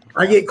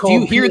 I get Do called.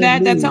 you hear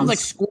that? That PN sounds like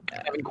News. squirrel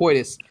having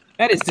coitus.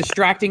 That is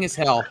distracting as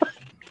hell.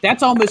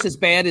 That's almost as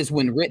bad as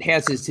when Rit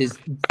has his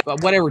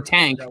whatever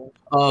tank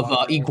of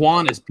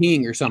iguanas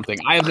peeing or something.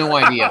 I have no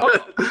idea.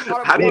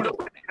 How do you know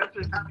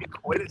hamsters having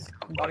coitus?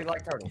 Body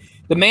like turtle.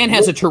 The man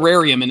has a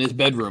terrarium in his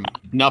bedroom.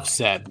 Enough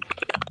said.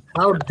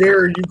 How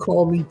dare you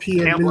call me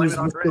PN Can't blame News, it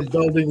on Mr. Grace.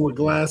 Belding with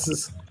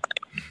glasses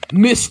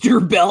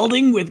Mr.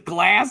 Belding with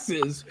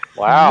glasses.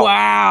 Wow.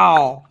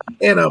 Wow.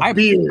 and a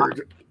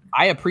beard?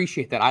 I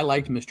appreciate that. I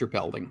liked Mr.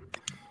 Belding.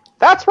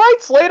 That's right,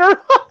 Slater.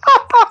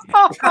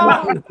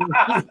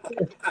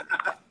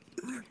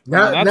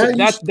 Now, now you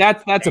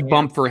That's a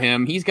bump for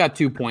him. He's got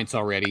 2 points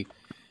already.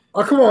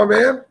 oh, come on,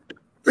 man.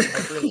 All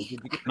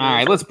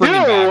right, let's bring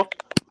him Two? back.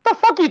 What the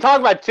fuck are you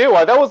talking about, two?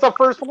 That was the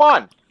first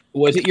one.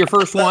 Was it your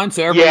first one?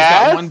 So everybody's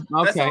Yes. got one. That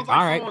Okay, sounds like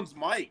all right. someone's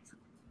mic.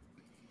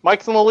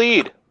 Mike's in the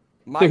lead.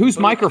 So whose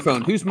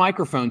microphone? Whose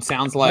microphone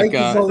sounds like? Mike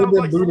has That only sounds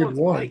been like booted someone's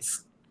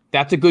once.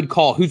 That's a good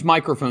call. Whose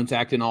microphone's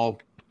acting all?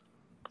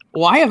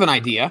 Well, I have an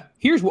idea.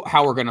 Here's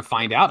how we're going to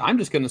find out. I'm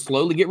just going to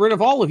slowly get rid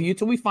of all of you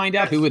till we find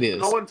out who it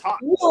is. No one talks.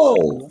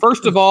 Whoa!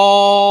 First of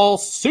all,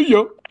 see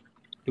ya.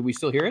 Do we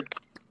still hear it?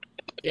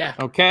 Yeah,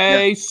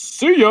 Okay,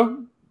 see ya.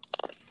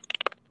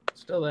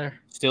 still there.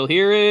 Still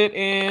hear it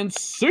and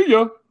see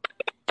ya.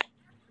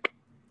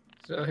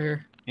 Still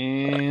here.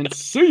 And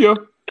see ya.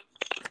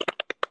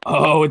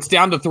 Oh, it's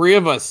down to 3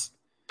 of us.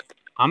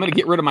 I'm going to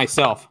get rid of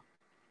myself.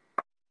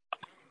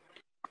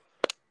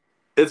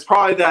 It's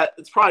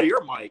probably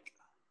your mic.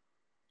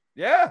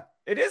 Yeah,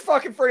 it is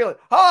fucking Freeland.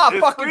 Ah, It's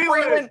fucking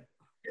Freeland. Freeland.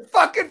 It's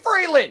fucking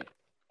Freeland.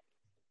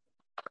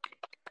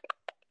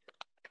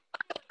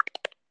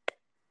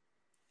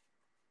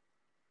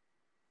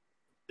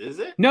 Is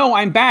it? No,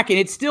 I'm back and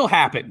it still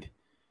happened.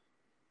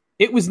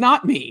 It was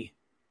not me.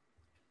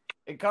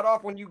 It cut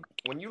off when you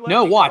left.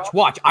 No, it cut watch, off.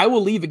 watch. I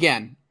will leave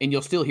again and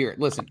you'll still hear it.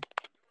 Listen.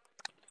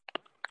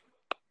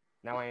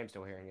 Now I am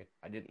still hearing it.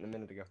 I didn't a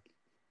minute ago.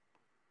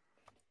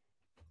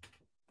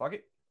 Fuck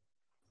it.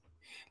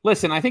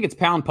 Listen, I think it's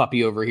Pound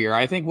Puppy over here.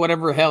 I think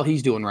whatever the hell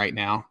he's doing right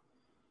now.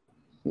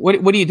 What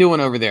are you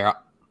doing over there?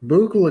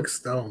 Boog looks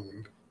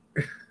stoned.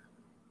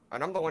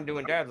 And I'm the one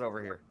doing dabs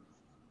over here.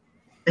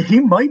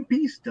 He might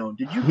be stoned.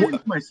 Did you get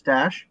into my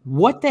stash?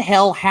 What the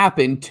hell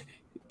happened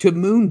to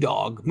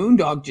Moondog?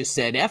 Moondog just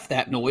said, F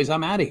that noise,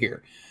 I'm out of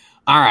here.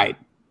 All right.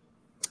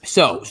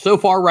 So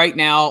far right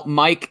now,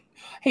 Mike.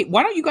 Hey,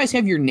 why don't you guys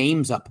have your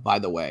names up, by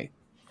the way?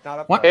 Not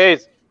up What? Hey,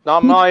 it's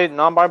not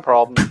my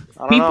problem.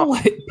 I don't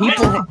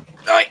know.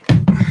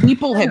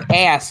 People have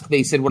asked,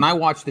 they said, when I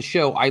watch the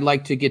show, I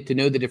like to get to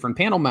know the different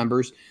panel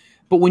members.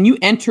 But when you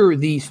enter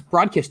the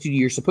broadcast studio,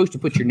 you're supposed to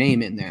put your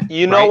name in there.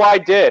 You know I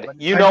did.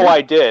 You know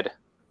I did.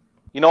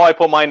 You know I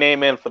put my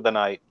name in for the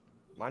night.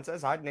 Mine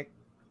says hi, Nick.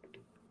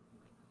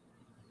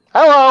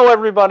 Hello,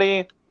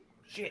 everybody.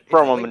 Shit.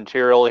 Promo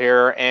material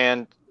here,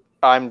 and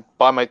I'm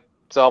by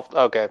myself.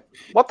 Okay.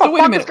 What the So wait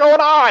a fuck minute. is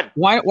going on?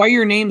 Why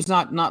your name's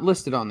not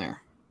listed on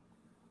there?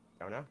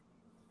 Don't know.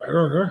 I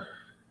don't know.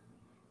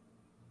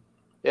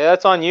 Yeah,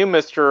 that's on you,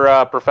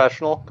 Mr.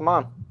 Professional. Come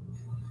on.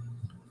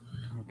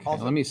 Okay,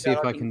 Also, let me see if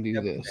I can do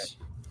this.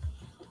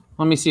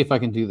 Let me see if I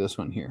can do this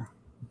one here.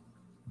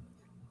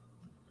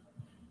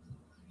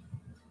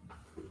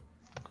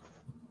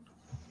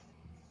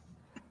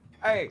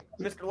 Hey,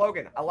 Mr.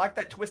 Logan, I like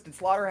that Twisted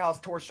Slaughterhouse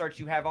tour shirt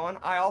you have on.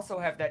 I also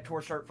have that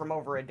tour shirt from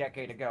over a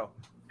decade ago.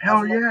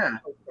 Hell yeah.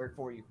 Shirt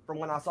for you from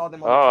when I saw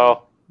them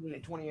on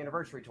the 20th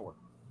anniversary tour.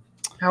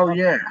 Hell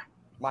yeah.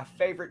 My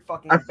favorite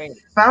fucking I band.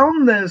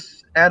 found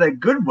this at a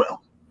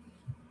Goodwill.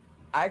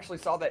 I actually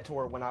saw that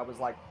tour when I was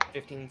like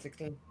 15,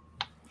 16.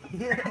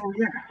 Hell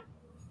yeah.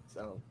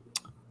 So,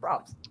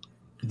 props.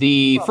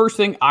 The first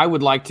thing I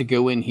would like to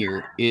go in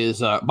here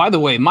is, by the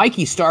way,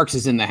 Mikey Starks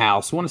is in the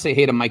house. I want to say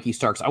hey to Mikey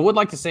Starks. I would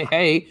like to say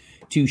hey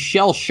to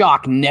Shell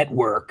Shock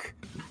Network.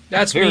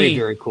 That's very, me.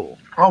 very cool.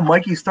 Oh,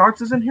 Mikey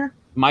Starks is in here?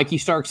 Mikey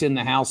Starks in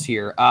the house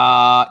here.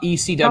 Tell ECW him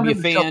to shut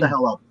the fan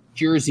hell up.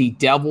 Jersey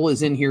Devil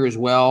is in here as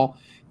well.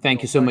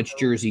 Thank you so much,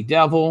 Jersey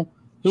Devil.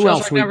 Who Shell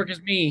else? Shock Network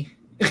is me.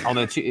 Oh,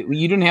 that's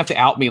you didn't have to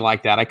out me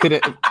like that. I could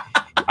have.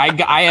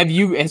 I have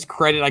you as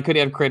credit. I could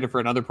have credit for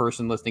another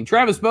person listening.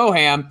 Travis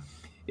Boham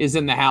is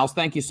in the house.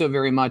 Thank you so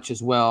very much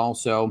as well.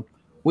 So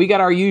we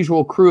got our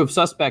usual crew of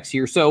suspects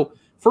here. So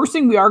first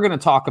thing we are going to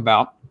talk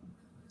about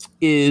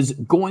is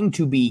going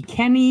to be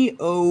Kenny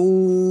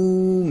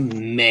Omega.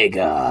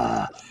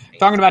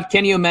 Talking about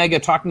Kenny Omega,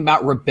 talking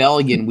about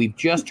Rebellion. We've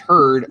just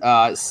heard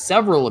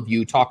several of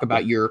you talk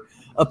about your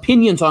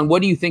opinions on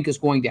what do you think is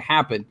going to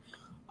happen.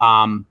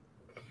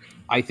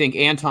 I think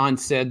Anton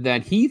said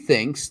that he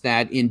thinks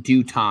that in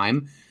due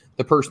time,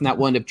 the person that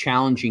will end up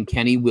challenging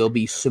Kenny will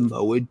be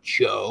Samoa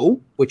Joe,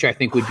 which I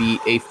think would be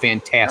a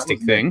fantastic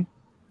thing.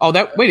 Oh,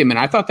 wait a minute.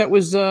 I thought that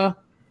was I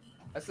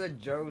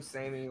said Joe,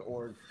 Sammy,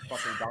 or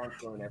fucking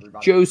Donko and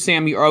everybody. Joe,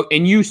 Sammy. Oh,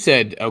 and you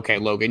said, okay,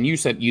 Logan, you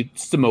said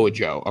Samoa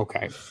Joe.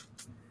 Okay.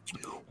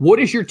 What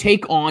is your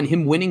take on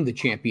him winning the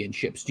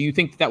championships? Do you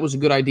think that was a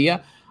good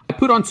idea? I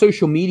put on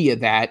social media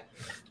that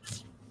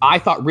I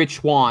thought Rich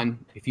Swann,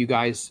 if you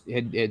guys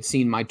had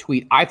seen my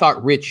tweet, I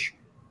thought Rich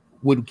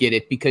would get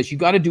it because you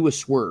got to do a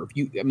swerve.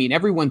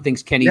 Everyone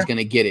thinks Kenny's going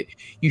to get it.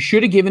 You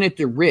should have given it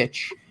to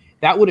Rich.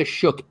 That would have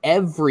shook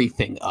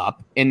everything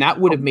up, and that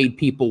would have made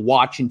people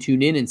watch and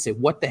tune in and say,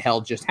 what the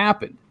hell just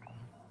happened?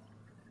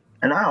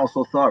 And I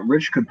also thought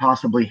Rich could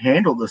possibly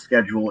handle the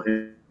schedule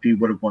if he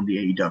would have won the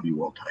AEW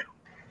World title.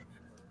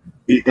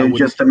 And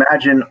just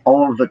imagine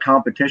all of the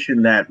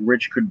competition that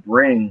Rich could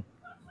bring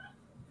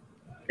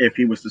if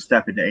he was to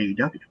step into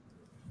AEW.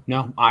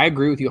 No, I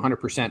agree with you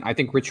 100%. I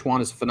think Rich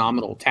Swann is a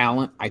phenomenal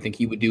talent. I think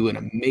he would do an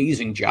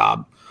amazing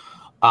job.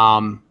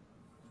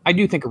 I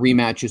do think a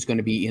rematch is going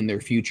to be in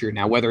their future.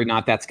 Now, whether or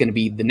not that's going to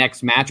be the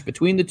next match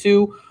between the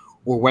two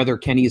or whether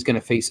Kenny is going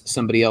to face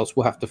somebody else,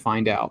 we'll have to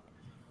find out.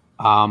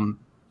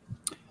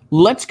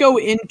 Let's go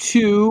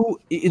into,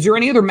 is there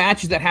any other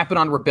matches that happened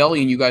on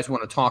Rebellion you guys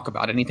want to talk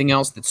about? Anything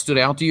else that stood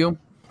out to you?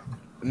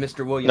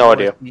 Mr. Williams. No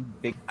idea.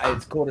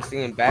 It's cool to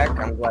see him back.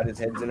 I'm glad his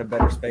head's in a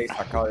better space.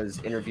 I caught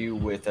his interview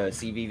with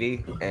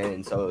CVV,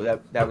 and so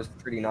that was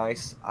pretty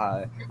nice.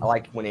 I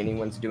like when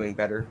anyone's doing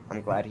better.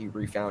 I'm glad he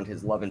refound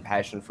his love and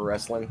passion for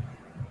wrestling.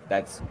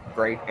 That's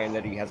great, and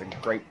that he has a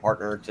great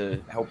partner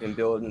to help him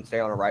build and stay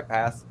on the right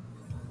path.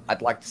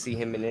 I'd like to see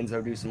him and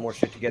Enzo do some more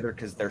shit together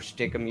because their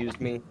shtick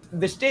amused me.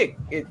 The shtick,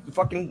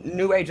 fucking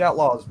New Age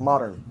Outlaws,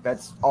 modern.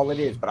 That's all it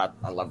is. But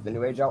I love the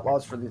New Age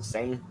Outlaws for the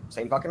same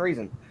fucking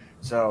reason.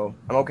 So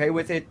I'm okay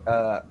with it.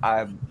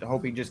 I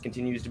hope he just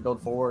continues to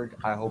build forward.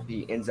 I hope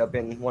he ends up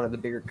in one of the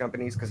bigger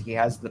companies because he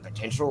has the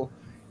potential.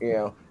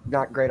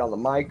 Not great on the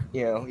mic.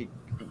 He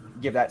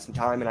give that some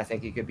time, and I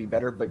think he could be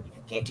better. But you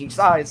can't teach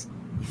size.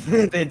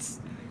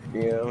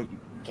 You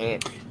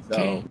can't.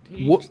 So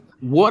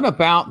what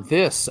about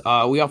this?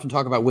 We often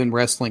talk about Win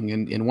Wrestling,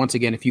 and once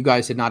again, if you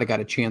guys had not got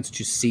a chance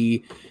to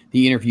see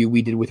the interview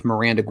we did with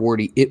Miranda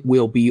Gordy, it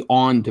will be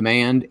on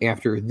demand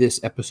after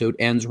this episode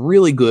ends.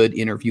 Really good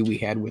interview we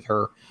had with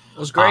her. It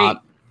was great.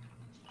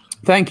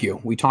 Thank you.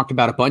 We talked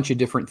about a bunch of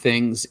different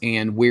things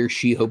and where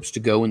she hopes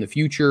to go in the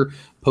future,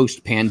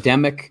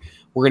 post-pandemic.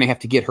 We're going to have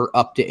to get her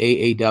up to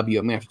AAW. I'm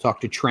going to have to talk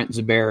to Trent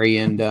Zabari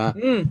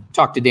and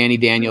talk to Danny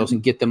Daniels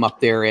and get them up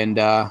there. And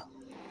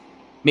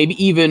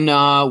maybe even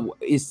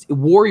is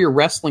Warrior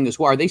Wrestling as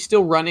well. Are they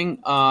still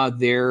running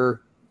their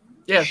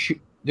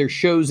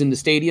shows in the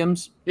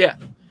stadiums? Yeah.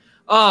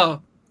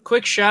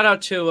 Quick shout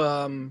out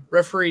to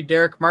referee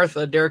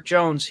Derek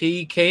Jones.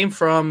 He came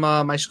from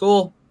my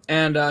school.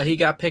 And he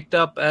got picked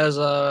up as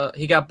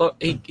he got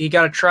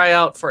a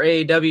tryout for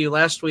AAW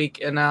last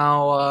week, and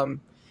now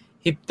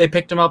they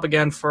picked him up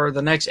again for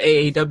the next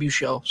AAW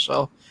show.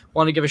 So,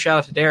 want to give a shout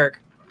out to Derek.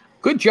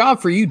 Good job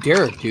for you,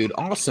 Derek, dude.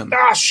 Awesome.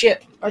 Ah,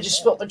 shit! I just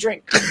spilled my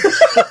drink.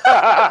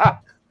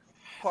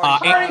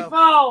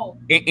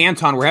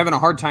 Anton, we're having a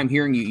hard time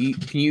hearing you.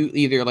 Can you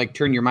either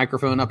turn your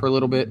microphone up a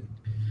little bit?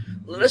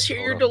 Let us hear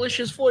your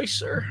delicious voice,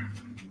 sir.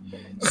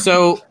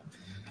 So,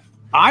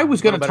 I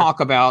was going to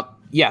talk about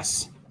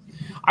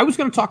I was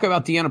going to talk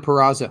about Deonna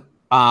Purrazzo.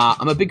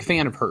 I'm a big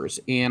fan of hers,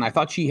 and I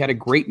thought she had a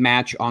great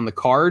match on the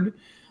card.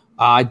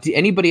 Did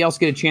anybody else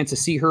get a chance to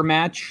see her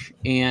match?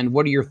 And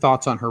what are your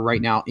thoughts on her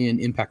right now in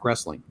Impact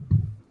Wrestling?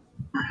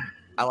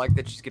 I like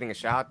that she's getting a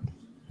shot.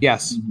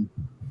 Yes.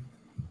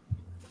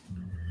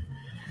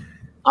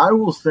 I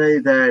will say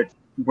that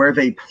where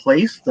they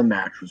placed the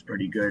match was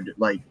pretty good.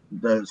 Like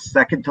the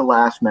second to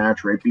last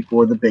match right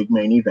before the big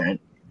main event.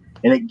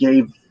 And it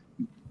gave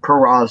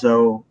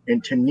Purrazzo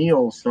and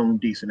Tenille some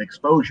decent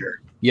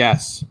exposure.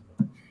 Yes.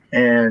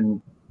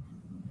 And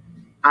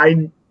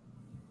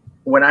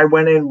when I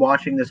went in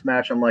watching this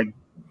match, I'm like,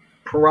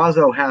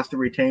 Purrazzo has to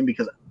retain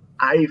because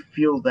I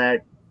feel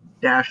that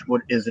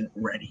Dashwood isn't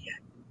ready yet.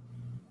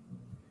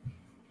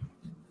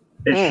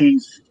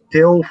 She's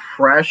still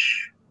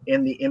fresh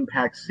in the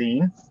Impact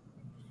scene.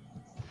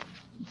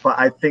 But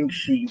I think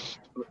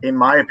in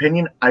my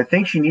opinion, I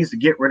think she needs to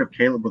get rid of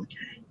Caleb with a K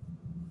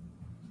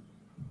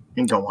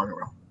and go on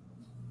her own.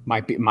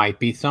 Might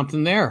be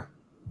something there.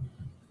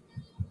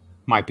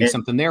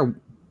 Something there.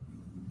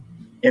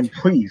 And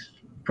please,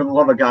 for the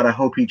love of God, I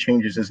hope he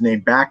changes his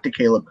name back to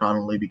Caleb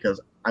Connolly because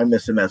I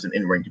miss him as an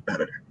in-ring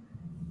competitor.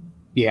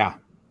 Yeah.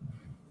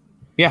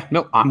 Yeah,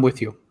 no, I'm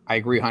with you. I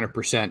agree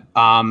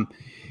 100%.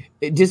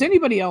 Does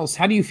anybody else,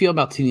 how do you feel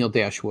about Tenille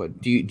Dashwood?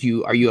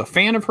 Are you a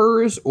fan of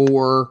hers,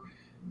 or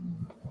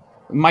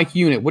Mike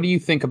Unit, what do you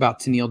think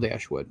about Tenille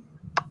Dashwood?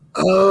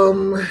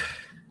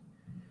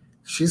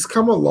 She's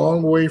come a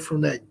long way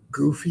from that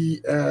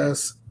goofy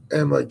ass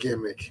Emma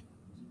gimmick.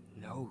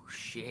 No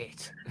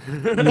shit.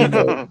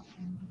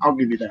 I'll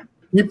give you that.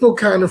 People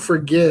kind of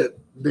forget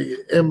the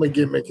Emma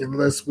gimmick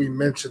unless we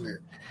mention it.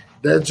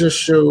 That just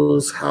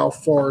shows how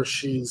far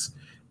she's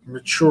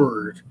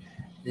matured.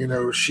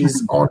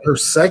 She's on her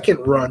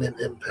second run in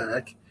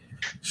Impact.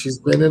 She's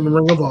been in the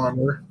Ring of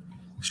Honor.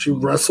 She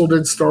wrestled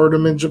in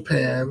Stardom in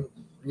Japan.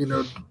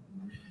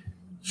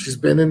 She's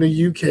been in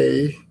the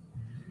UK.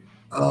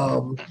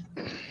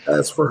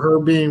 As for her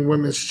being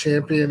women's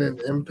champion in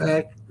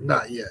Impact,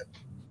 not yet.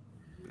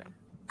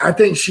 I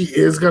think she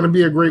is going to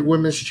be a great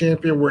women's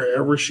champion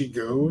wherever she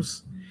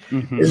goes.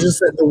 Mm-hmm. It's just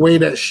that the way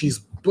that she's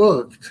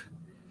booked.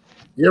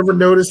 You ever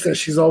notice that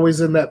she's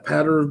always in that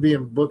pattern of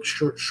being booked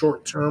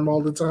short term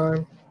all the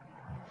time?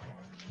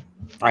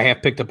 I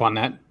have picked up on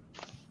that.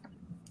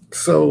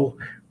 So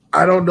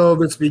I don't know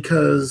if it's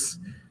because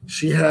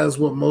she has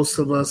what most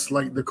of us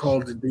like to call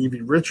the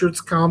Davey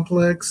Richards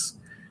complex,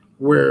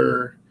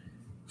 where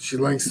she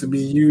likes to be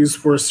used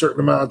for a certain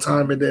amount of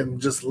time and then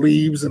just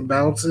leaves and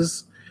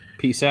bounces.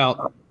 Peace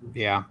out.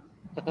 Yeah.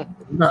 I'm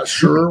not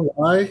sure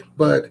why,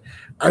 but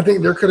I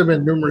think there could have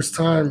been numerous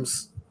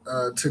times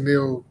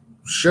Tenille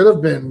should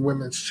have been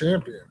women's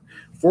champion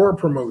for a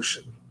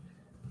promotion.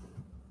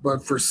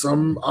 But for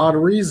some odd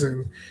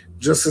reason,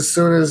 just as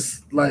soon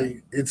as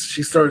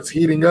she starts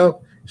heating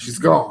up, she's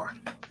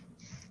gone.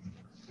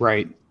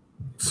 Right.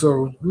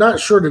 So not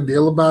sure the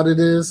deal about it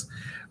is.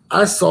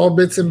 I saw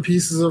bits and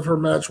pieces of her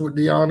match with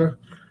Deonna.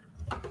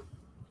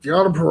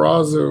 Deonna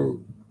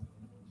Purrazzo,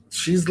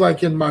 she's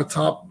in my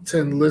top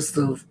 10 list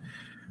of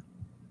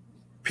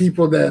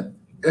people that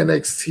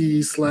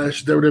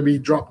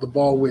NXT/WWE dropped the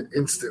ball with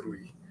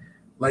instantly.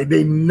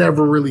 They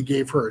never really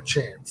gave her a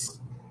chance.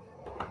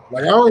 I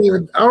don't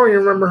even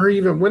remember her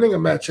even winning a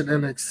match at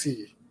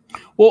NXT.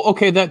 Well,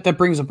 okay, that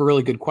brings up a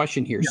really good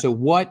question here. Yeah. So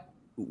what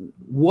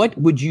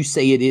would you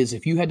say it is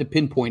if you had to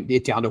pinpoint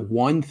it down to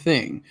one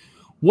thing?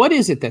 What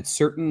is it that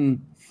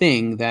certain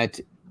thing that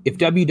if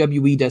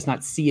WWE does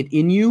not see it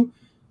in you,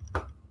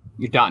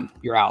 you're done,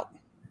 you're out.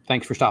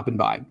 Thanks for stopping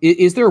by.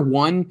 Is there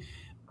one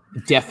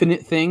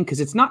definite thing? Because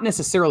it's not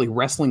necessarily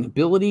wrestling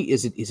ability.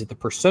 Is it the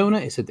persona?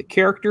 Is it the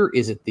character?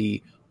 Is it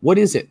what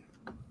is it?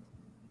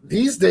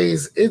 These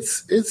days,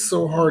 it's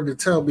so hard to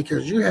tell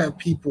because you have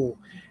people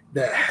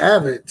that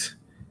have it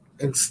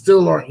and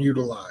still aren't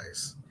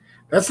utilized.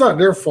 That's not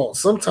their fault.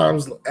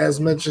 Sometimes, as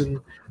mentioned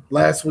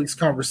last week's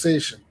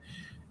conversation,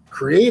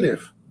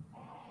 creative.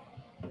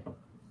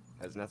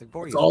 Has nothing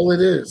for you. That's all it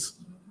is.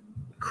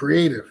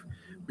 Creative.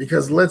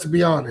 Because let's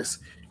be honest,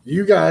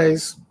 you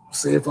guys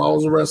Say if I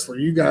was a wrestler,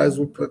 you guys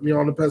would put me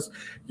on the pedestal.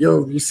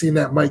 Yo, have you seen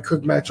that Mike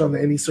Cook match on the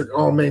indie circuit?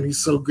 Oh man,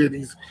 he's so good.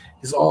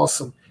 He's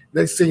awesome.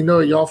 Next thing you know,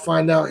 y'all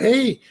find out,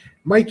 hey,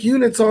 Mike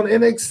Unit's on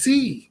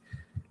NXT.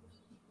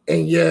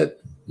 And yet,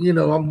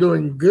 I'm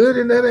doing good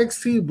in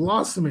NXT,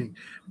 blossoming.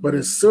 But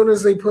as soon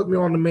as they put me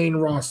on the main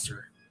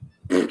roster,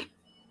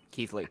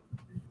 Keith Lee.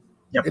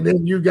 Yep. And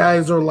then you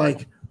guys are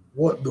like,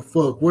 what the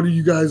fuck? What are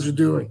you guys are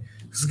doing?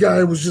 This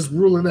guy was just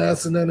ruling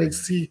ass in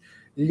NXT.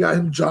 You got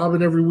him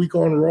jobbing every week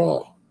on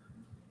Raw.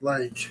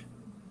 Like,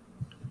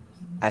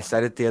 I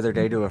said it the other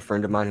day to a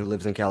friend of mine who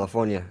lives in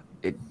California.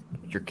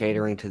 You're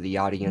catering to the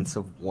audience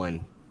of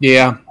one.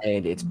 Yeah.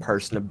 And it's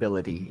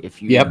personability.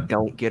 If you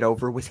don't get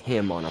over with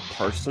him on a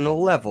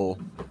personal level,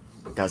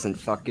 it doesn't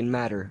fucking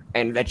matter.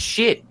 And that's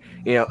shit.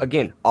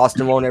 Again,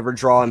 Austin won't ever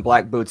draw in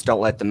black boots.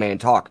 Don't let the man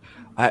talk.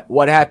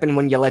 What happened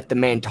when you let the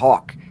man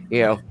talk?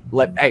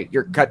 Hey,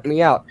 you're cutting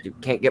me out. You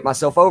can't get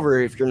myself over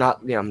if you're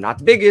not, I'm not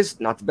the biggest,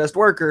 not the best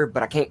worker,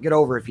 but I can't get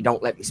over if you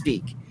don't let me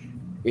speak.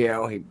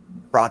 He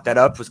brought that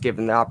up, was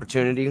given the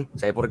opportunity,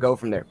 was able to go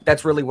from there.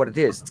 That's really what it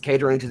is. It's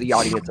catering to the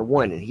audience of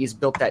one, and he's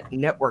built that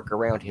network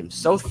around him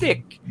so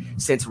thick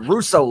since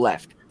Russo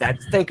left.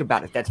 Think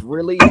about it. That's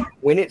really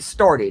when it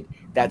started.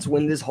 That's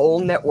when this whole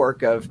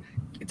network of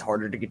it's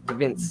harder to get to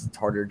Vince, it's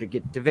harder to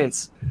get to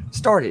Vince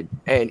started.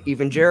 And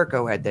even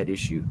Jericho had that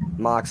issue,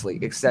 Moxley,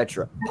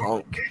 etc.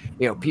 Punk,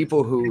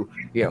 people who,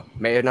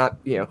 may have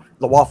not, the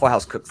Waffle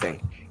House cook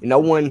thing. No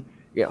one,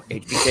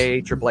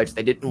 HBK, Triple H,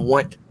 they didn't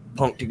want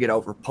Punk to get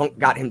over. Punk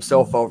got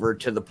himself over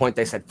to the point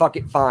they said, fuck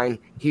it, fine,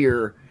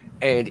 here.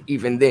 And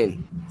even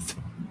then,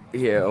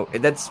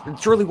 that's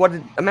truly what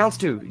it amounts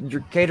to.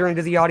 You're catering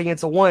to the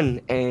audience of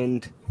one.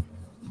 And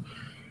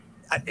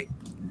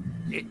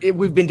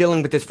we've been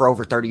dealing with this for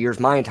over 30 years,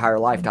 my entire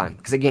lifetime.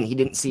 Because again, he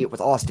didn't see it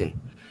with Austin.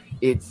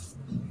 It's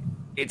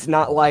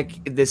not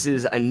like this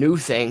is a new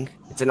thing.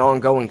 It's an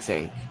ongoing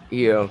thing.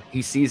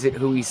 He sees it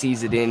who he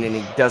sees it in, and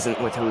he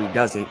doesn't with who he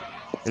doesn't.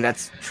 And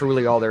that's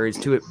truly all there is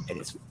to it. And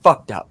it's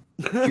fucked up.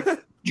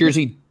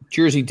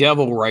 Jersey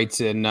Devil writes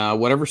in,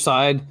 whatever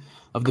side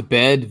of the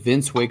bed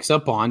Vince wakes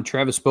up on,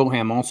 Travis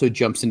Boham also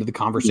jumps into the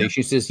conversation.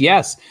 He says,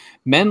 yes,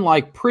 men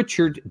like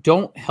Pritchard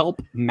don't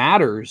help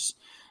matters.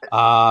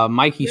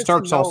 Mikey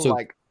Starks also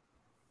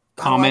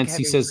comments.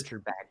 He says,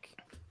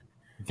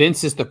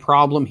 Vince is the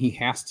problem. He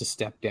has to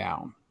step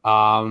down.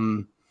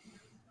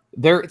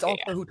 It's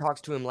also who talks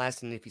to him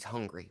last and if he's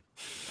hungry.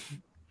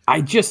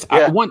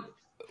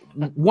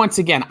 Once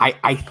again,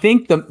 I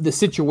think the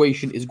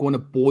situation is going to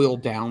boil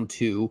down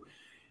to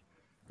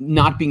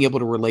not being able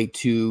to relate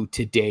to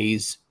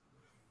today's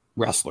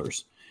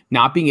wrestlers,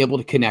 not being able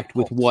to connect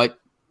with what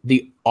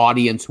the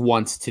audience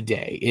wants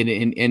today.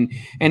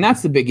 And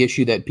that's the big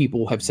issue that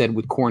people have said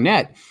with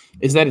Cornette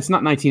is that it's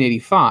not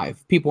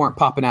 1985. People aren't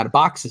popping out of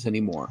boxes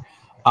anymore.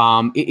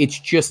 It's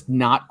just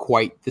not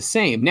quite the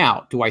same.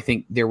 Now, do I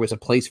think there was a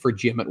place for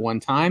Jim at one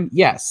time?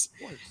 Yes.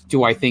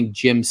 Do I think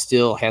Jim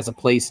still has a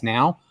place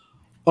now?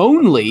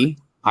 Only,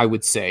 I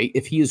would say,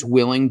 if he is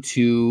willing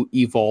to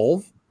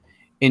evolve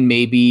and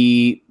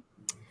maybe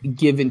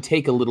give and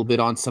take a little bit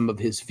on some of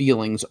his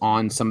feelings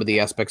on some of the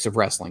aspects of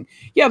wrestling.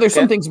 Yeah, there's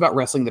some things about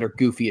wrestling that are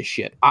goofy as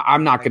shit.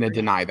 I'm not going to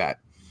deny that.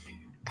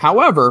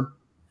 However,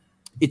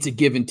 it's a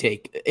give and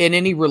take. In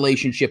any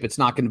relationship, it's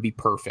not going to be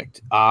perfect.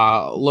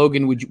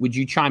 Logan, would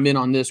you chime in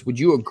on this? Would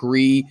you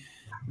agree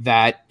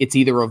that it's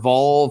either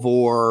evolve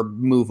or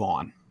move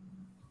on?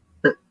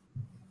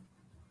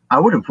 I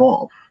would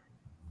evolve.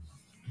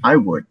 I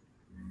would.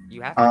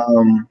 You have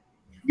to.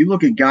 You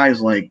look at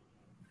guys like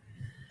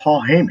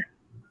Paul Heyman.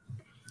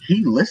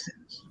 He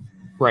listens.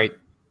 Right.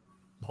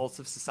 Pulse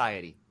of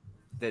society.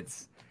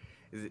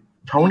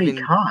 Tony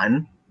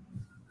Khan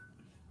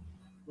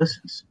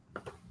listens.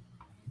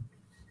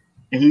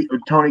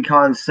 Tony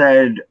Khan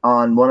said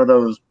on one of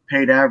those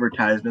paid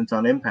advertisements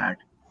on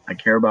Impact, I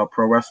care about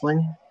pro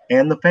wrestling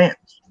and the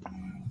fans.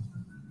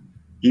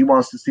 He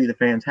wants to see the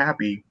fans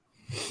happy.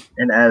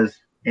 And as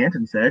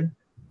Anton said,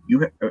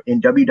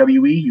 in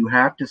WWE, you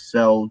have to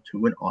sell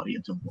to an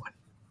audience of one.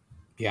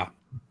 Yeah.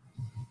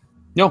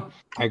 No,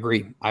 I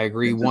agree.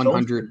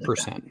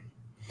 100%.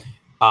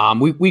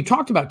 We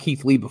talked about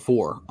Keith Lee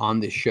before on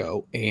this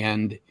show,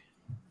 and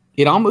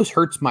it almost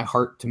hurts my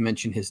heart to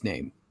mention his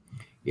name.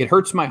 It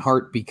hurts my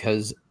heart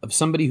because of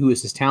somebody who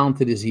is as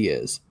talented as he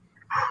is.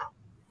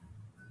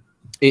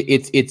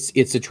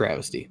 It's a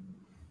travesty.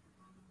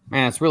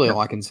 Man, that's really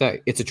all I can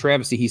say. It's a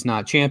travesty he's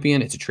not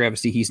champion. It's a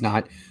travesty he's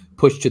not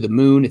pushed to the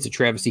moon. It's a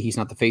travesty he's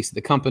not the face of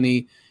the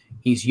company.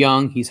 He's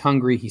young. He's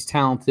hungry. He's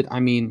talented.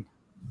 I mean,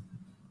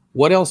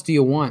 what else do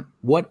you want?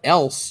 What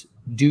else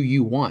do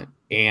you want?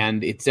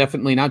 And it's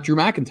definitely not Drew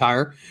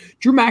McIntyre.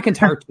 Drew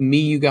McIntyre, to me,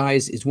 you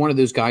guys, is one of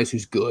those guys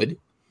who's good,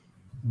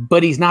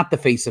 but he's not the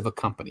face of a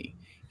company.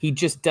 He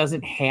just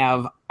doesn't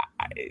have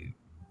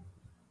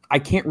 – I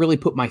can't really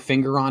put my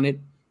finger on it,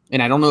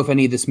 and I don't know if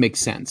any of this makes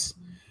sense.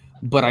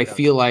 But I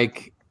feel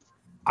like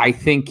I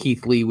think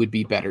Keith Lee would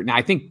be better. Now,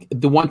 I think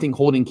the one thing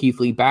holding Keith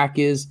Lee back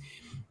is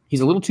he's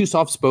a little too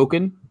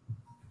soft-spoken.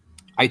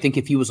 I think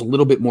if he was a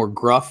little bit more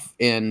gruff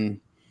and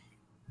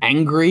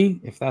angry,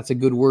 if that's a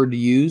good word to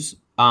use.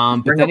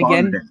 But Ring then of Honor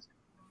again, days.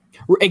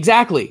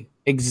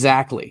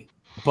 exactly.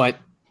 But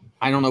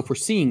I don't know if we're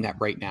seeing that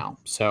right now.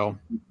 So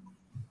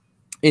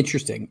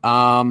interesting.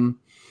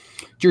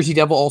 Jersey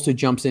Devil also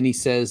jumps in. He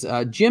says,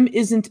 Jim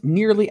isn't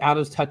nearly out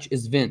of touch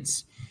as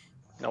Vince.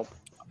 Nope.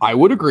 I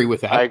would agree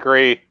with that. I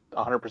agree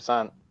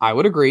 100%. I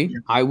would agree.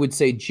 I would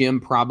say Jim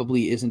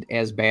probably isn't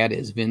as bad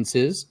as Vince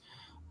is.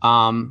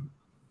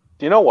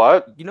 Do you know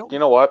what? You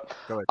know what?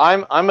 Go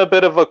ahead. I'm a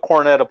bit of a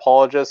Cornette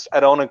apologist. I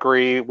don't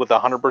agree with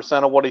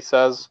 100% of what he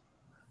says,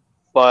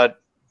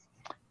 but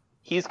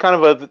he's kind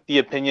of the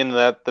opinion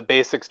that the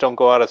basics don't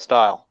go out of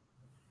style.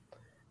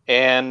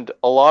 And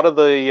a lot of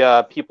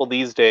the people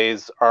these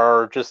days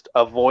are just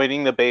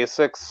avoiding the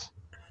basics,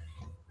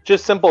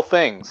 just simple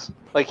things.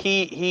 Like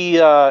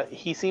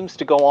he seems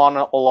to go on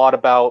a lot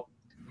about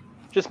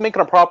just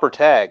making a proper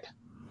tag.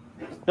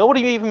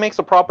 Nobody even makes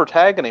a proper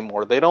tag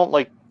anymore. They don't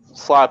like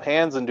slap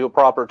hands and do a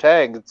proper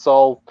tag. It's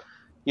all,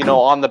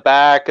 on the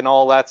back and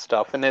all that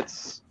stuff. And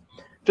it's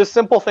just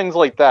simple things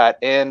like that.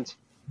 And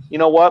you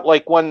know what?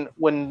 Like when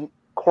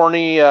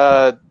Corny,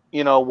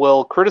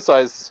 will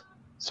criticize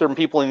certain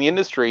people in the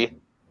industry,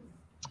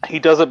 he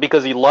does it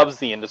because he loves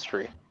the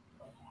industry.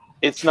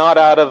 It's not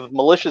out of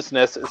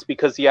maliciousness. It's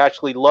because he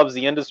actually loves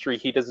the industry.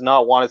 He does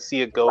not want to see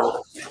it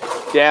go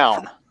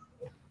down.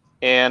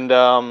 And,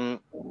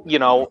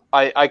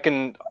 I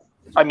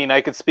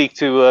could speak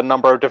to a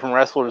number of different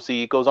wrestlers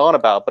he goes on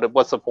about, but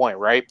what's the point,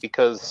 right?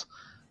 Because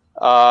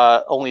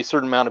only a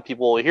certain amount of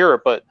people will hear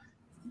it. But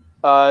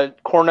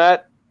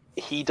Cornette,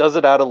 he does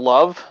it out of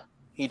love.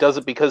 He does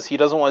it because he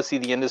doesn't want to see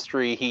the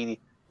industry he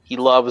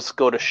loves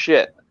go to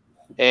shit.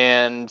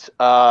 And,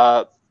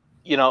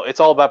 it's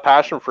all about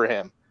passion for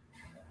him.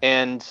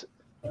 And,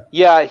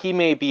 yeah, he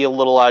may be a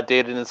little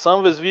outdated in some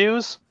of his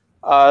views,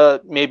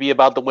 maybe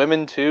about the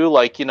women too.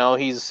 Like,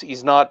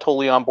 he's not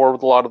totally on board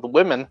with a lot of the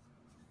women.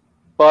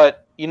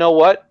 But you know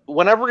what?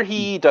 Whenever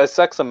he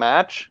dissects a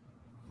match,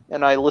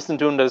 and I listen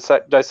to him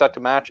dissect a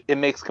match, it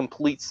makes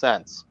complete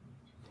sense.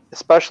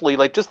 Especially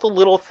like just the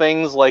little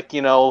things like,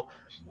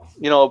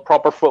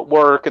 proper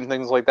footwork and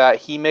things like that.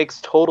 He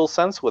makes total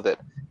sense with it.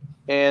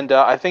 And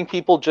I think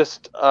people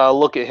just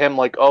look at him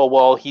like, oh,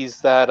 well,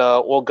 he's that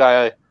old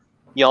guy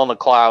yelling at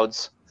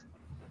clouds.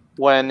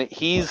 When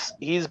he's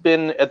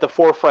been at the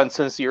forefront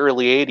since the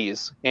early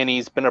 80s, and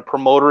he's been a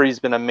promoter, he's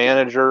been a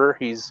manager,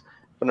 he's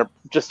been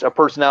just a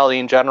personality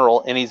in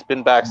general, and he's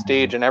been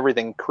backstage and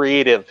everything,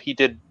 creative. He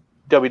did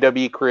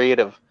WWE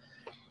creative.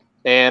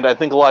 And I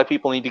think a lot of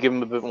people need to give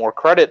him a bit more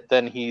credit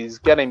than he's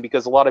getting,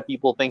 because a lot of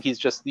people think he's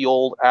just the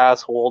old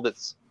asshole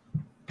that's,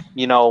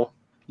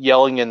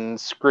 yelling and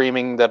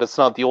screaming that it's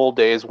not the old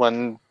days,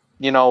 when,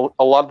 a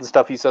lot of the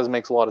stuff he says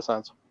makes a lot of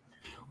sense.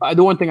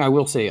 The one thing I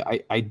will say,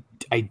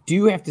 I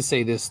do have to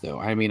say this, though.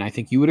 I mean, I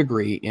think you would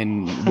agree,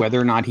 in whether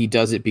or not he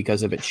does it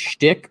because of its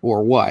shtick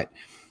or what.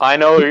 I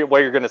know what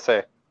you're going to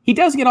say. He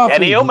does get off.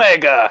 Kenny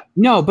Omega.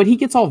 No, but he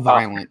gets all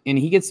violent, and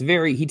he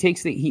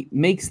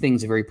makes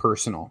things very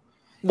personal.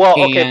 Well,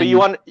 okay, but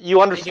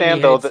you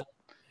understand though that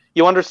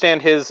you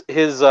understand his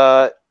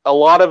a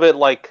lot of it,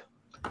 like,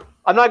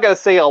 I'm not gonna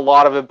say a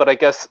lot of it, but I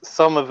guess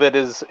some of it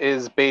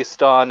is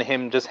based on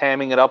him just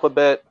hamming it up a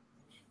bit.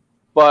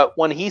 But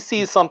when he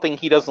sees something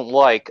he doesn't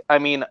like, I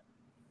mean,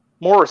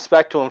 more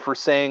respect to him for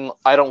saying,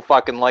 I don't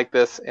fucking like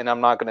this and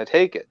I'm not gonna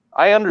take it.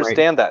 I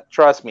understand that.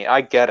 Trust me, I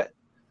get it.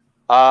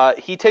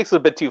 He takes it a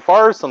bit too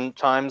far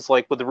sometimes,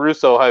 like with the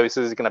Russo, how he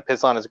says he's gonna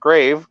piss on his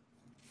grave.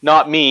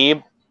 Not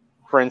me,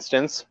 for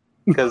instance,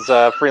 because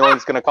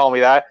Freeland's gonna call me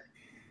that.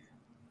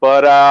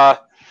 But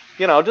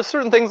just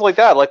certain things like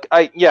that. Like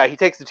he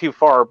takes it too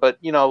far, but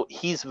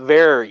he's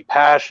very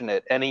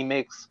passionate and he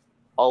makes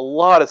a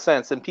lot of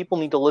sense, and people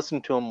need to listen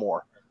to him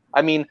more.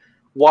 I mean,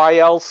 why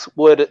else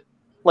would,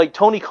 like,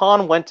 Tony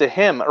Khan went to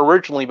him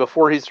originally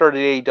before he started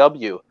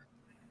AEW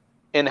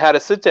and had a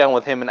sit down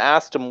with him and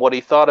asked him what he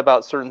thought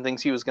about certain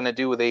things he was going to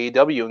do with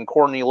AEW, and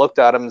Courtney looked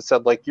at him and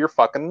said, like, you're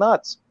fucking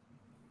nuts.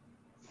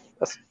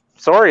 That's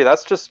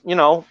just,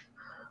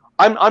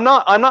 I'm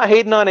not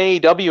hating on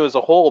AEW as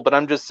a whole, but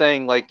I'm just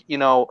saying, like,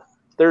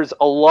 there's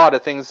a lot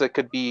of things that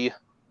could be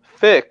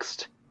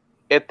fixed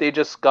if they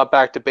just got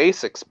back to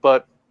basics.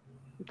 But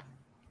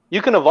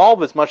you can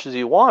evolve as much as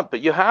you want,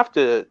 but you have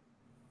to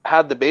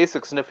have the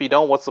basics, and if you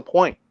don't, what's the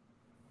point?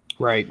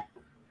 Right.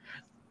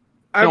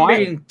 I'm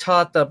being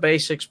taught the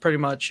basics pretty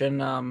much,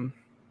 and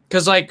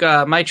because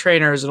my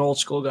trainer is an old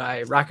school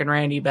guy, Rockin'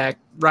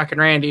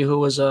 Randy, who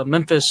was a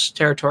Memphis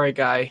territory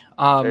guy.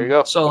 There you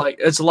go. So like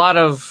it's a lot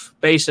of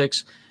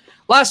basics,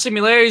 a lot of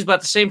similarities, but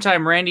at the same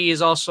time, Randy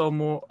is also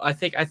more. I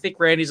think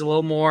Randy's a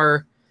little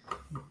more.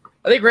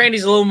 I think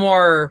Randy's a little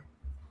more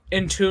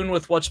in tune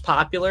with what's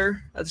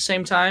popular. At the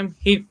same time,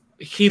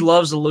 he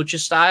loves the lucha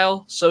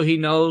style, so he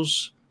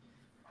knows.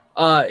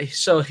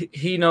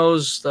 He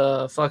knows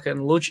the fucking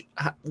lucha,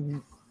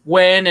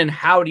 when and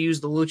how to use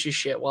the lucha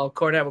shit. While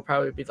Cornette would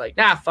probably be like,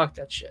 nah, fuck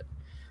that shit.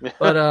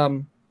 But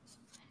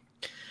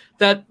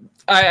that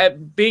I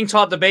being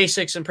taught the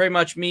basics, and pretty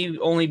much me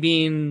only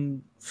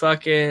being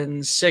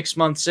fucking 6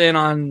 months in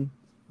on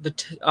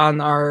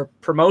on our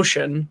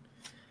promotion.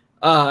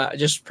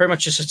 Just pretty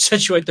much just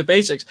accentuate the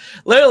basics.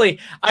 Literally,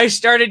 I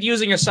started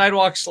using a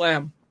sidewalk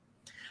slam.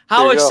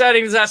 How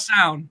exciting does that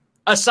sound?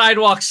 A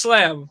sidewalk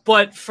slam.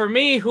 But for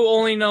me, who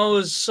only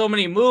knows so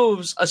many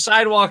moves, a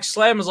sidewalk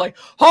slam is like,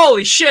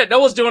 holy shit, no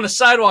one's doing a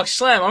sidewalk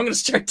slam. I'm going to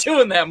start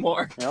doing that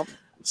more. Yep.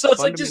 So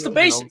it's like just the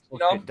basics,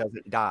 It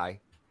doesn't die.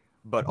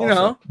 But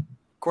also,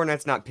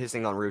 Cornette's not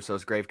pissing on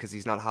Russo's grave because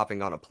he's not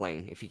hopping on a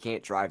plane. If he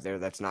can't drive there,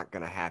 that's not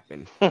going to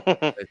happen.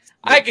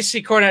 I can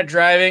see Cornette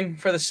driving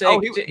for the sake. Oh,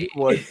 he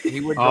would. He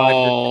would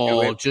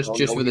drive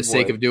just for the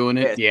sake of doing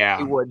it? Yes, yeah.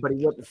 He would, but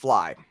he wouldn't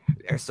fly.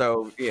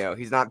 So,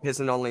 he's not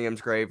pissing on Liam's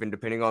grave, and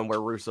depending on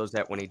where Russo's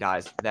at when he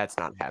dies, that's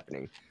not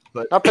happening.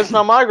 But not pissing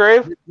on my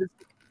grave.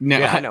 No,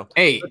 yeah, I know.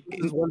 Hey,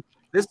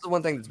 this is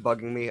one thing that's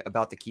bugging me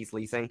about the Keith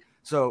Lee thing.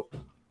 So,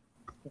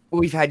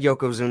 we've had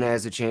Yokozuna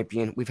as a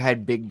champion. We've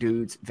had big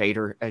dudes,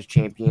 Vader as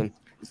champion.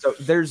 So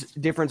there's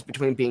difference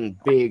between being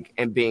big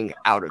and being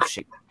out of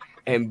shape.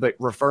 But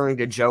referring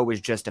to Joe as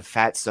just a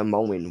fat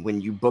Samoan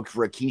when you booked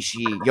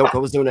Rikishi,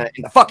 Yokozuna,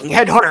 and the fucking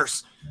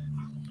Headhunters.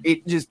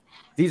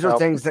 These are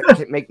things that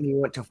can make me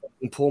want to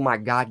fucking pull my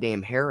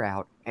goddamn hair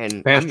out.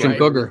 And Bastion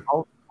Booger.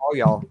 All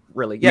y'all,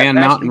 really. Yeah, Man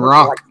Mountain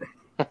Rock.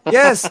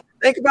 Yes,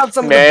 think about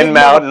some Man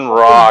Mountain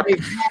Rock.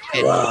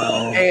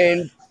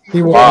 And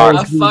He will I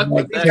always be fuck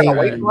like with that. Kane.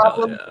 weight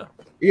problem.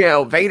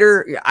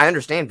 Vader, I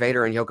understand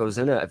Vader and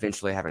Yokozuna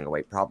eventually having a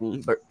weight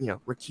problem, but,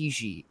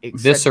 Rikishi.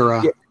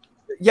 Viscera.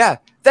 Yeah,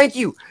 thank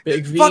you.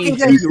 Big V. Fucking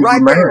thank you,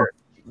 right there.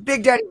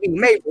 Big Daddy B,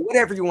 Mabel,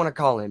 whatever you want to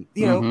call him.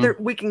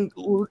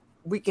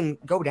 We can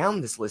go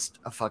down this list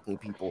of fucking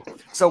people.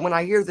 So when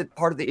I hear that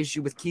part of the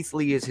issue with Keith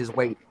Lee is his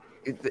weight,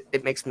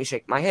 it makes me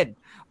shake my head.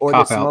 Or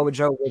that Samoa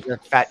Joe was a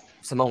fat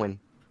Samoan.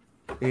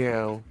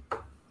 It's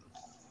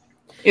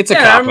a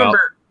I cop remember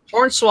out.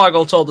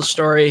 Hornswoggle told the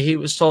story. He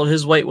was told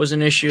his weight was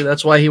an issue.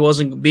 That's why he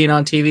wasn't being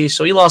on TV.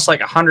 So he lost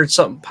like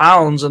 100-something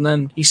pounds, and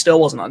then he still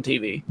wasn't on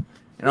TV.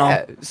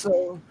 Yeah,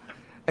 so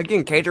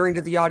again, catering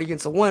to the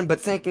audience of one,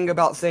 but thinking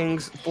about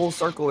things full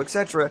circle,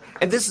 etc.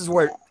 And this is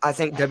where I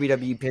think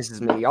WWE pisses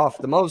me off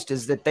the most,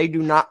 is that they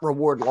do not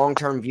reward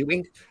long-term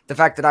viewing. The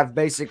fact that I've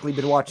basically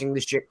been watching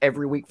this shit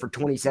every week for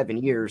 27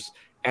 years,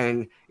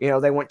 and,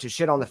 they went to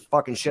shit on the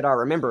fucking shit I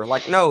remember.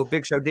 Like, no,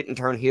 Big Show didn't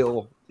turn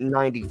heel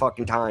 90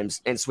 fucking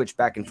times and switch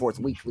back and forth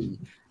weekly,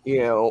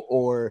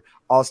 or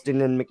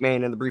Austin and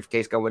McMahon in the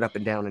briefcase going up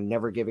and down and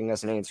never giving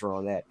us an answer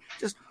on that.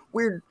 Just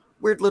weird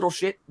little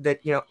shit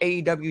that,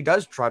 AEW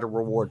does try to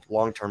reward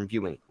long-term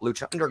viewing.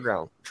 Lucha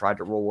Underground tried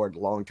to reward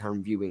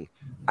long-term viewing.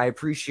 I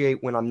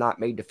appreciate when I'm not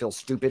made to feel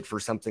stupid for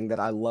something that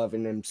I love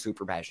and am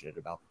super passionate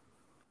about.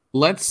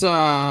 Let's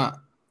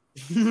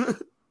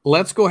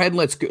go ahead.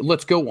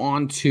 Let's go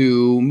on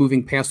to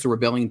moving past the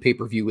Rebellion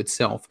pay-per-view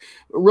itself.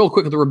 Real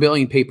quick, the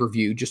Rebellion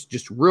pay-per-view,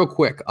 just real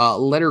quick.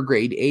 Letter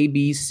grade A,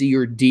 B, C,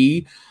 or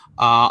D.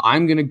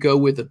 I'm gonna go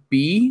with a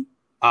B.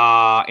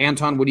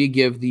 Anton, what do you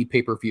give the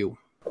pay-per-view?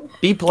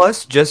 B+,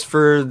 just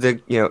for the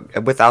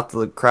without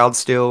the crowd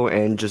still,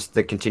 and just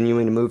the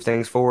continuing to move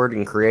things forward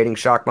and creating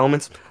shock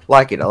moments.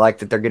 Like it. I like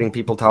that they're getting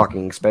people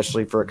talking,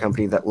 especially for a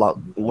company that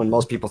when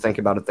most people think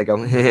about it, they go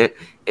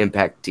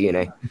Impact,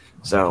 TNA.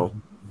 So.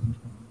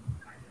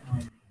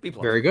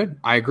 Very good.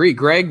 I agree.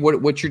 Greg,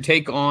 what's your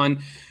take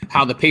on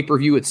how the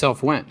pay-per-view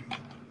itself went?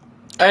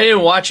 I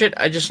didn't watch it.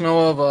 I just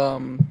know of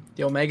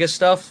the Omega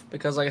stuff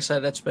because, like I said,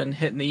 that's been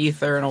hitting the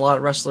ether, and a lot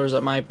of wrestlers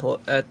at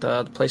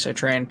the place I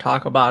train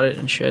talk about it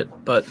and shit.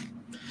 But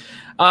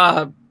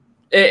how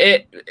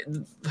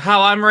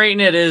I'm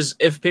rating it is,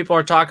 if people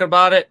are talking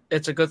about it,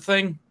 it's a good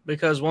thing,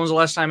 because when was the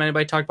last time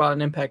anybody talked about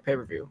an Impact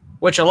pay-per-view?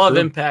 Which I love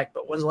Impact,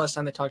 but when's the last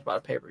time they talked about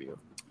a pay-per-view?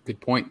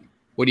 Good point.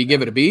 What do you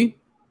give it, a B?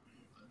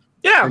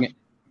 Yeah.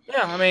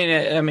 Yeah,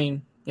 I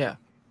mean, yeah,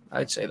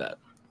 I'd say that.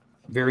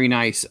 Very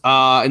nice.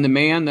 And the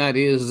man that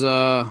is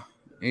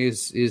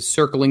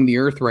circling the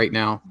earth right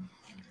now.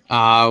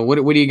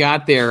 What do you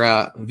got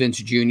there, Vince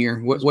Jr.?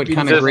 What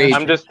kind of grade?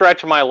 I'm just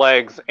stretching my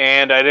legs,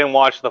 and I didn't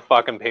watch the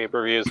fucking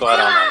pay-per-view, so I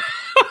don't know.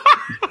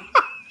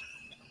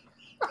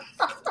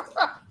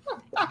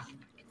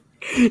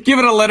 Give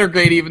it a letter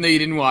grade, even though you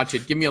didn't watch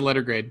it. Give me a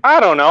letter grade. I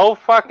don't know.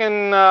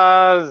 Fucking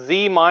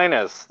Z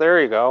minus.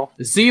 There you go.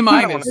 Z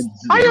minus.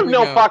 I have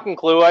no fucking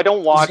clue. I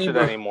don't watch it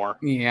anymore.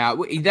 Yeah,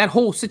 that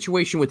whole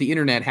situation with the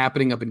internet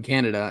happening up in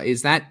Canada,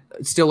 is that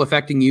still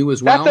affecting you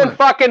as well? That's in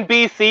fucking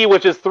BC,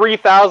 which is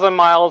 3,000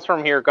 miles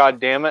from here. God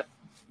damn it.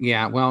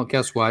 Yeah. Well,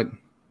 guess what?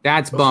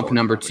 That's bump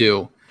number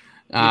 2.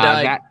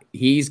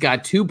 He's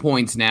got 2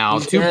 points now.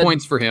 He's 2 dead.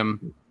 points for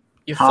him.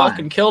 You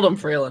fucking killed him,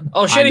 Freland.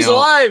 Oh shit, he's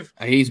alive.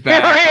 He's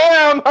back. Here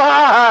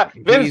I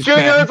am. Vince Jr.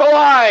 is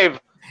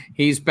alive.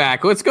 He's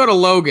back. Let's go to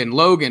Logan.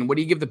 Logan, what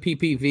do you give the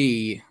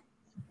PPV?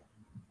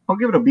 I'll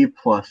give it a B+ as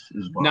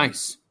well.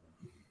 Nice.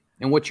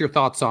 And what's your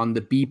thoughts on the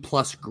B+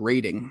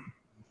 grading?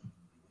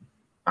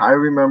 I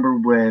remember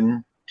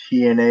when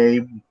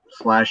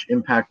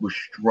TNA/Impact was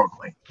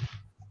struggling.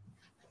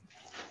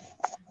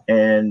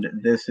 And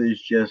this is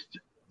just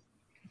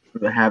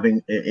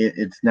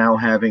it's now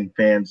having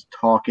fans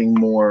talking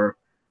more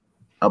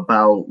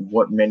about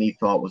what many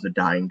thought was a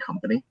dying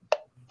company.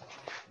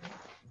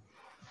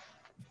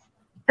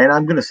 And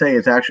I'm going to say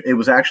it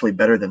was actually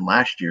better than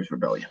last year's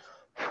Rebellion,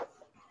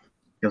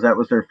 because that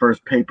was their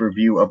first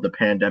pay-per-view of the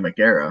pandemic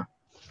era.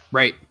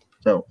 Right.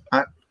 So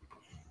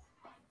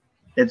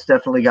it's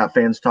definitely got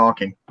fans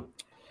talking. It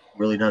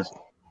really does.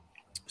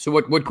 So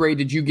what grade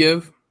did you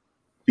give?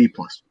 B+.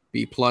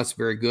 B+,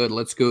 very good.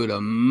 Let's go to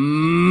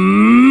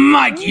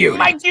Mike Unit.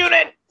 Mike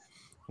Unit.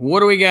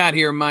 What do we got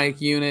here,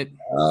 Mike Unit?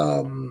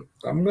 I'm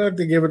gonna have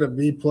to give it a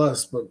B+,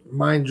 but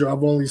mind you,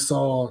 I've only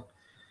saw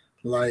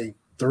like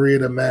 3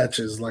 of the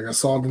matches. Like I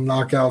saw the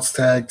Knockouts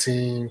tag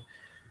team,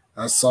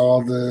 I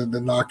saw the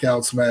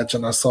Knockouts match,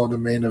 and I saw the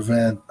main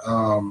event.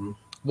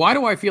 Why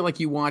do I feel like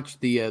you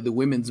watched the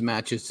women's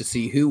matches to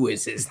see who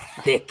is as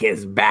thick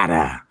as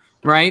batter?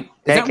 Right? Is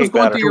that what's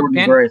going through your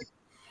pen?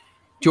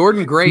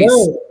 Jordan Grace.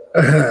 No.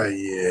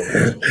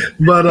 Yeah,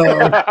 but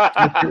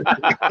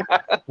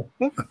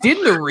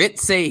didn't the Rit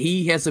say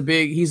he's a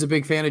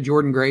big fan of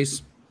Jordan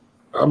Grace?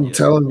 I'm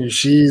telling you,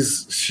 she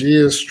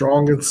is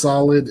strong and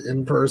solid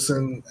in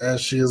person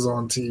as she is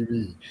on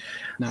TV.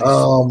 Nice.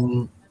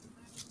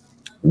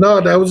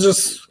 No, that was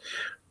just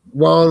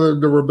while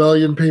the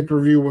Rebellion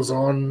pay-per-view was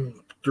on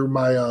through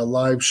my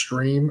live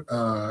stream.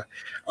 I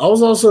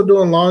was also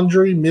doing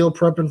laundry, meal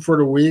prepping for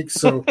the week,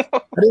 so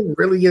I didn't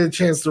really get a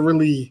chance to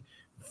really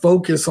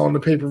focus on the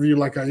pay-per-view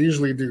like I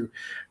usually do.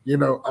 You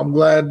know, I'm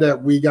glad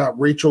that we got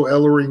Rachel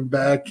Ellering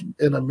back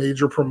in a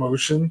major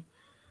promotion,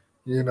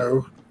 you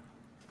know,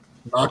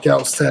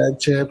 Knockouts tag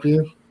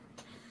champion.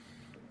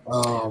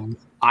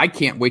 I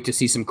can't wait to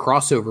see some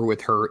crossover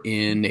with her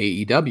in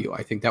AEW.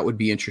 I think that would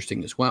be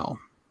interesting as well.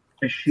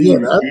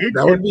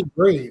 That would be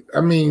great.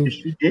 I mean,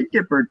 she did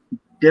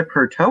dip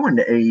her toe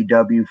into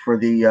AEW for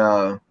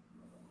the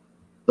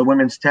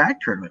women's tag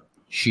tournament.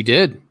 She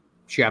did.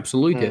 She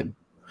absolutely did.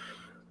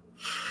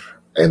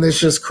 And it's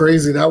just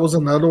crazy. That was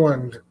another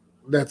one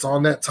that's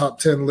on that top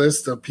 10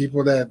 list of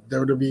people that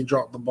WWE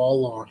dropped the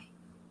ball on.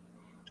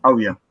 Oh,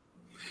 yeah.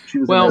 She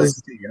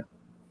was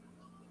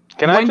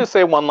Can I just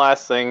say one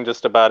last thing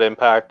just about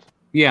Impact?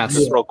 Yes.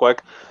 Just real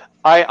quick.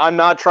 I'm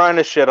not trying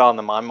to shit on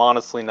them. I'm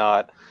honestly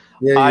not.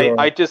 Yeah,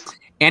 I just...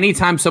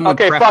 Anytime someone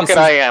fuck it,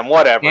 I am.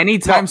 Whatever.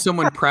 Anytime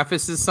someone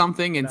prefaces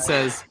something and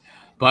says,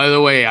 by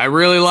the way, I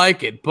really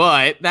like it,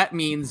 but that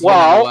means,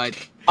 well, you know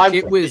what?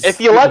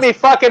 If you let me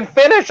fucking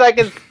finish, I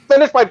can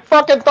finish my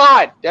fucking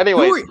thought.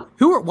 Anyways.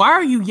 Why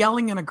are you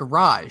yelling in a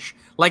garage?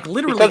 Like,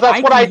 literally, because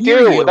that's what I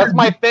do. That's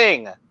my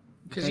thing.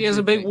 Because he has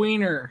a big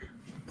wiener.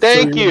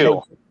 Thank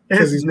you.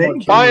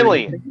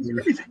 Finally.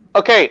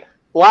 Okay,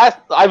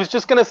 I was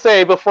just going to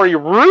say, before you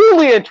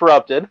really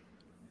interrupted,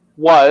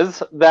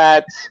 was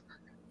that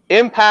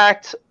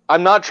Impact,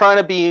 I'm not trying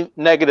to be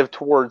negative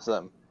towards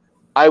them.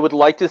 I would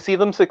like to see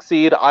them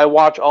succeed. I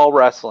watch all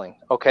wrestling,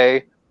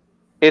 okay?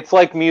 It's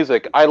like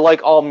music. I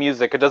like all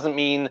music. It doesn't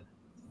mean,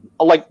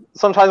 like,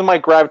 sometimes I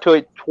might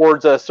gravitate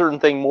towards a certain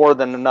thing more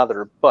than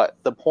another. But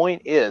the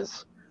point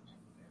is,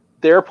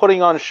 they're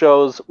putting on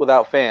shows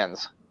without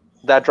fans.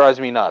 That drives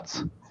me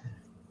nuts.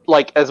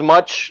 Like, as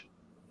much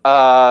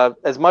as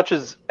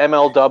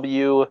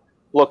MLW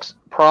looks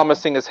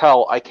promising as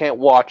hell, I can't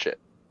watch it.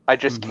 I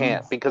just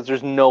can't, because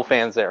there's no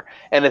fans there.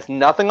 And it's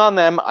nothing on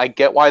them. I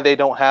get why they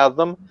don't have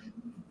them.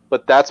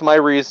 But that's my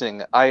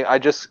reasoning. I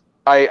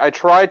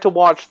tried to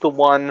watch the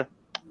one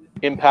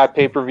Impact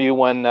pay-per-view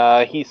when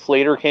Heath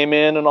Slater came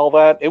in and all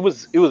that. It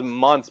was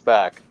months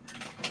back,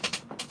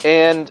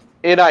 and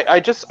I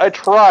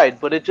tried,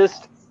 but I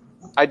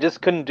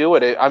just couldn't do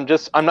it.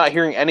 I'm not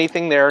hearing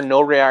anything there, no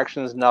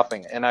reactions,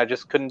 nothing, and I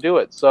just couldn't do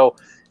it. So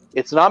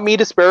it's not me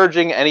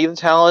disparaging any of the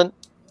talent,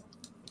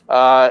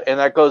 and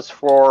that goes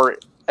for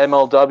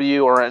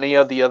MLW or any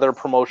of the other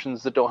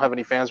promotions that don't have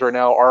any fans right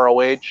now.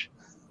 ROH,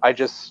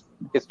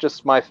 it's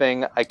just my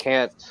thing. I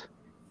can't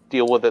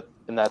deal with it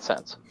in that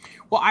sense.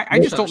 Well, I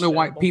just don't know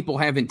why people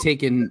haven't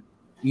taken,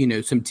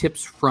 some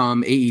tips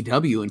from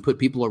AEW and put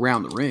people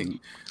around the ring.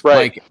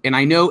 Right. Like, and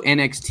I know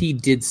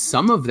NXT did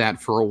some of that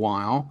for a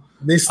while.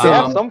 They still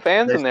have some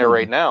fans in there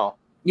right now.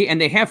 Yeah,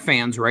 and they have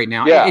fans right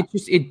now. Yeah.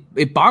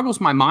 It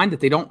boggles my mind that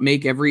they don't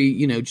make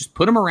just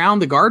put them around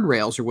the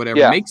guardrails or whatever.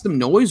 Yeah. Make some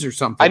noise or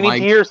something. I need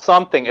to hear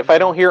something. If I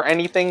don't hear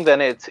anything, then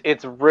it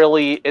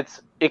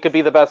could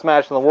be the best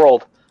match in the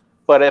world.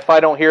 But if I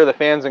don't hear the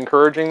fans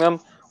encouraging them,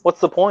 what's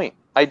the point?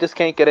 I just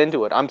can't get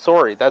into it. I'm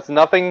sorry. That's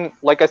nothing.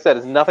 Like I said,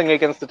 it's nothing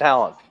against the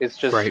talent. It's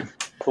just the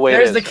way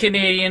it is. There's the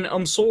Canadian.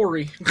 I'm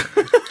sorry.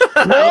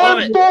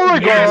 I'm sorry,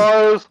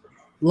 guys.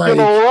 Like,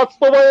 that's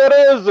the way it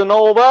is, and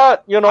all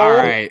that. All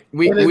right,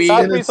 we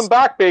pass me some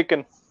back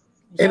bacon.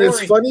 And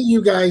it's funny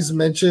you guys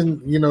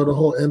mentioned, the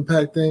whole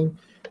Impact thing.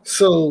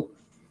 So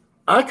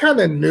I kind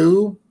of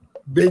knew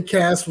Big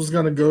Cass was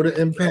going to go to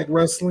Impact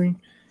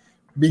Wrestling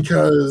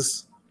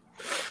because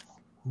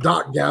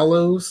Doc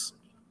Gallows,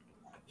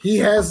 he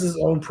has his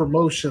own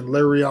promotion,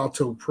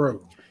 Lariato Pro.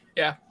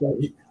 Yeah. So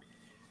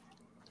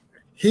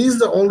he's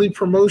the only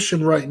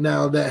promotion right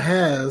now that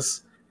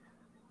has,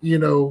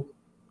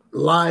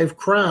 live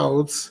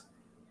crowds,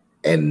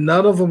 and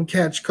none of them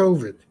catch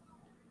COVID.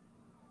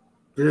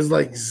 There's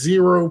like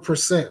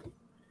 0%.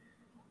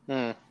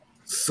 Hmm.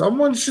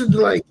 Someone should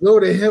like go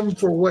to him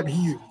for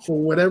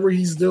whatever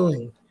he's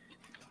doing,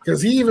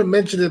 because he even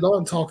mentioned it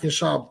on Talking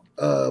Shop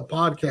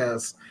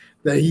podcast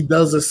that he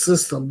does a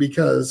system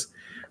because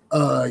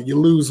you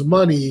lose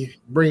money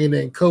bringing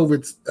in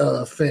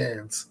COVID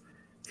fans,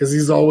 because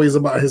he's always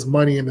about his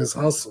money and his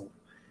hustle.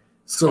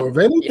 So if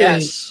anything,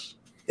 Yes.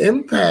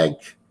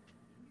 Impact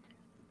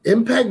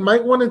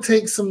might want to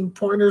take some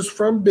pointers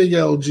from Big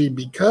LG,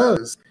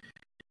 because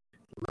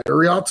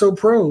Ariato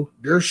Pro,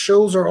 their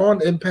shows are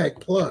on Impact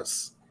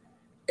Plus,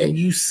 and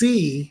you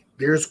see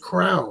there's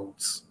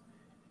crowds.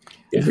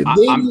 If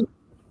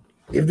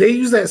they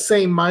use that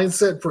same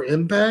mindset for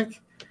Impact,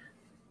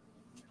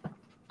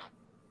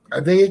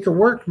 I think it could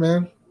work,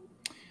 man.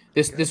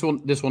 This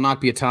will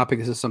not be a topic.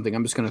 This is something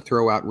I'm just going to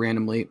throw out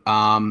randomly.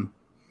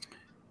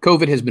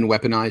 COVID has been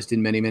weaponized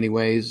in many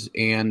ways,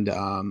 and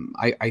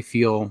I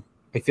feel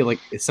like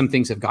some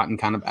things have gotten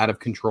kind of out of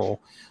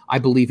control. I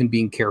believe in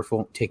being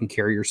careful, taking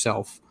care of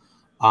yourself.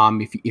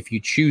 If you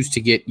choose to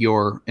get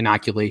your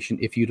inoculation,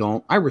 if you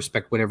don't, I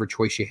respect whatever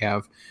choice you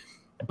have.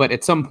 But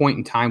at some point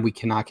in time, we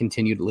cannot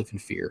continue to live in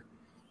fear.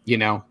 You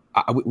know,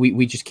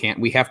 we just can't.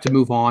 We have to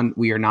move on.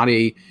 We are not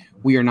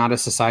a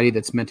society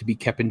that's meant to be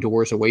kept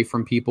indoors, away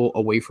from people,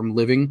 away from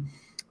living.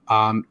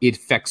 It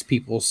affects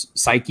people's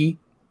psyche.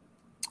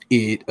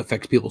 It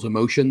affects people's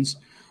emotions.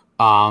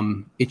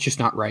 It's just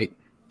not right.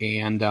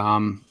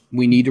 And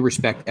we need to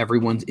respect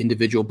everyone's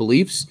individual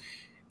beliefs.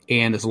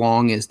 And as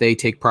long as they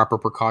take proper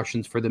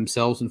precautions for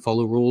themselves and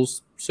follow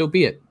rules, so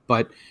be it.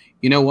 But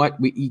you know what?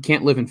 You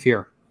can't live in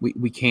fear.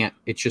 We can't.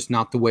 It's just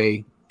not the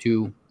way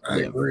to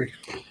live. I agree.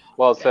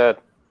 Well said.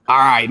 All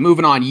right,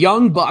 moving on.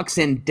 Young Bucks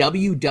and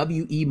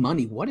WWE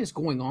money. What is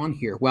going on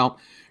here? Well,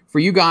 for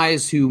you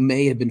guys who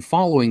may have been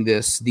following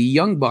this, the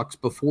Young Bucks,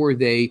 before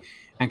they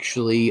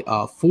actually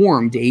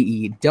formed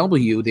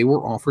AEW, they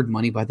were offered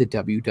money by the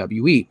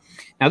WWE.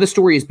 Now, this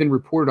story has been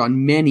reported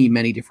on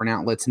many different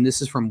outlets, and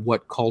this is from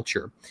What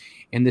Culture.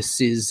 And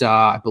this is,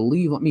 I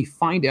believe, let me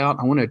find out.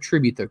 I want to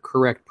attribute the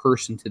correct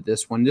person to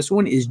this one. This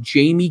one is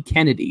Jamie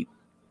Kennedy.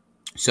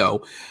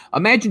 So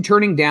imagine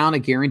turning down a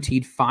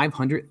guaranteed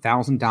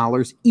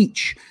 $500,000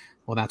 each.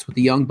 Well, that's what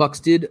the Young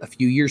Bucks did a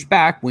few years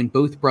back when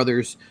both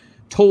brothers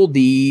told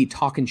the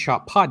Talkin'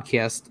 Shop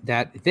podcast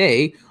that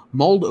they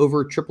mulled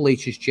over Triple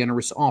H's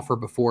generous offer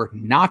before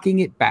knocking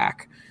it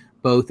back.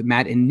 Both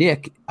Matt and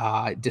Nick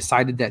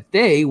decided that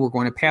they were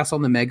going to pass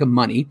on the mega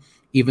money,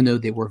 even though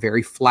they were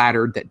very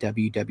flattered that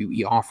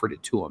WWE offered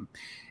it to them.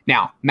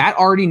 Now, Matt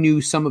already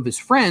knew some of his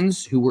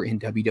friends who were in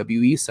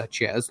WWE,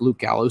 such as Luke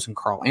Gallows and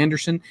Carl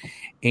Anderson,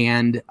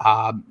 and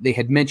they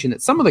had mentioned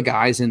that some of the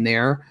guys in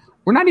there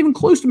were not even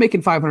close to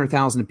making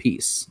 $500,000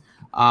 apiece.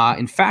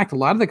 In fact, a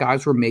lot of the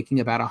guys were making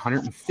about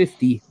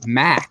 $150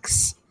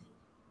 max.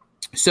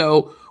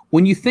 So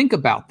when you think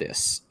about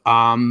this,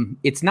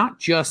 it's not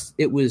just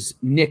it was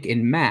Nick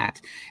and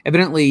Matt.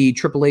 Evidently,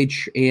 Triple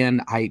H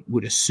and I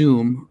would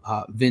assume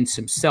Vince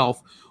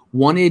himself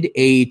wanted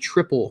a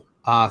triple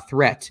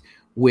threat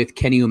with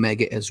Kenny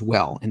Omega as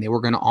well. And they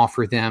were going to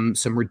offer them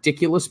some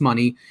ridiculous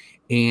money,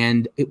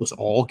 and it was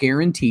all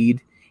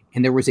guaranteed.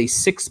 And there was a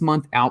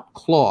 6-month out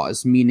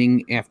clause,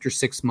 meaning after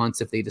 6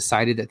 months, if they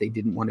decided that they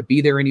didn't want to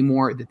be there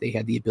anymore, that they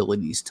had the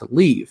abilities to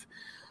leave.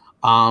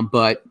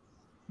 But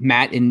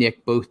Matt and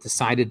Nick both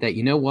decided that,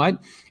 you know what,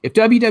 if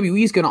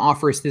WWE is going to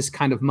offer us this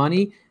kind of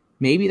money,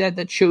 maybe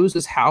that shows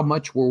us how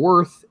much we're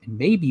worth, and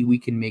maybe we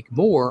can make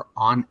more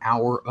on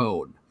our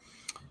own.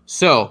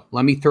 So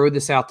let me throw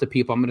this out to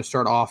people. I'm going to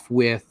start off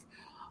with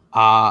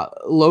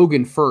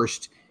Logan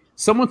first.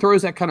 Someone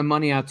throws that kind of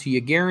money out to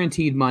you,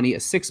 guaranteed money, a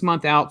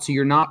 6-month out, so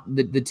you're not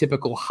the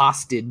typical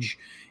hostage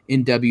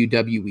in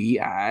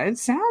WWE. It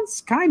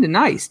sounds kind of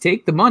nice.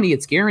 Take the money.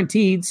 It's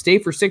guaranteed. Stay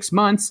for 6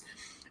 months.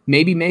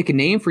 Maybe make a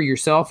name for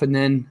yourself and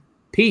then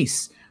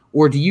peace.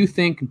 Or do you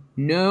think,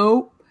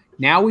 no,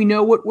 now we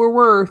know what we're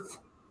worth.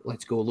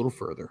 Let's go a little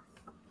further.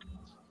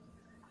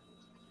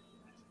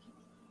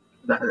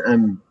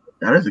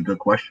 That is a good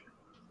question.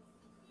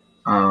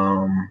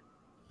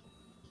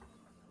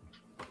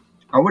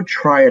 I would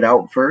try it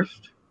out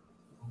first.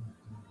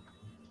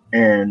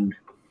 I'm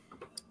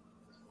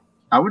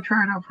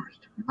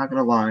not going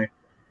to lie.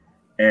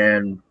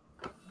 And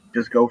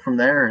just go from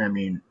there. I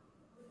mean,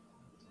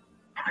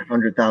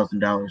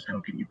 $500,000, how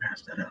can you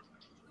pass that up?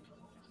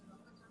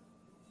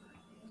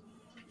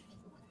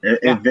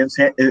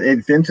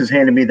 If Vince has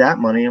handed me that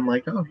money, I'm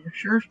like, oh, yeah,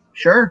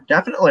 sure,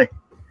 definitely.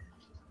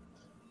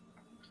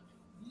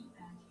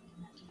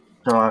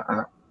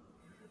 So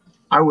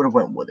I would have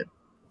went with it.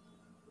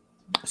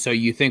 So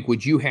you think,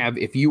 would you have,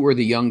 if you were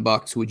the Young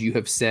Bucks, would you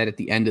have said at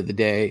the end of the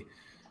day,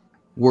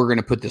 we're going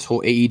to put this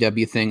whole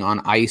AEW thing on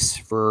ice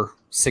for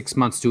 6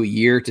 months to a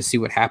year to see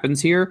what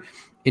happens here,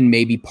 and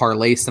maybe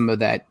parlay some of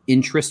that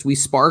interest we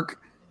spark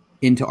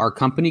into our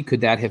company?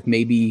 Could that have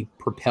maybe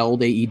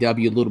propelled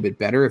AEW a little bit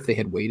better if they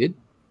had waited?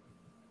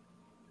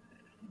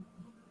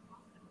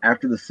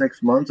 After the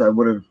 6 months, I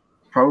would have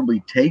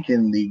probably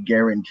taken the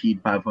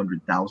guaranteed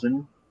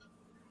 $500,000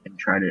 and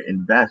try to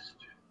invest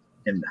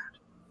in that.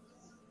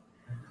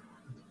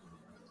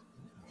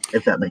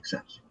 if that makes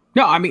sense.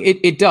 No, I mean,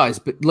 it does.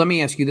 But let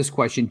me ask you this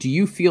question. Do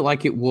you feel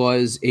like it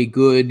was a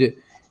good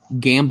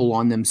gamble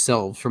on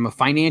themselves from a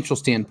financial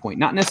standpoint,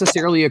 not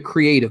necessarily a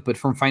creative, but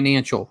from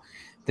financial,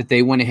 that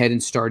they went ahead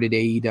and started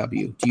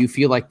AEW? Do you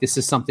feel like this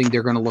is something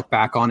they're going to look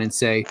back on and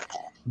say,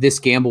 this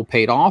gamble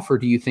paid off? Or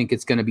do you think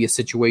it's going to be a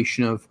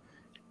situation of,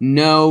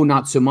 no,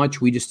 not so much.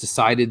 We just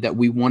decided that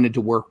we wanted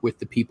to work with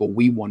the people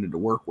we wanted to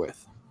work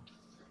with?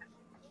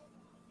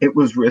 It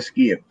was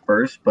risky at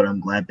first, but I'm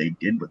glad they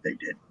did what they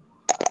did.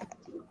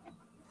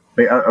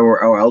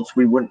 Or else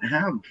we wouldn't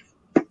have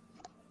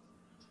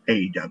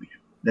AEW.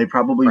 They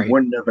probably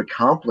wouldn't have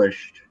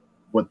accomplished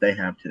what they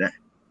have today.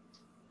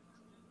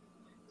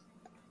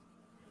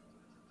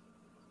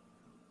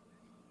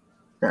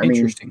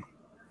 Interesting.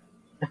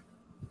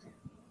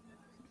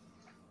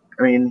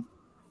 I mean,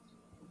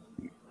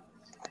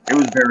 it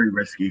was very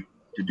risky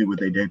to do what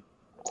they did.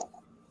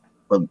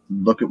 But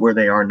look at where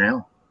they are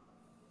now.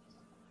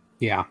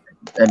 Yeah.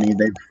 I mean,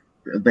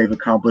 they've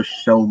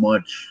accomplished so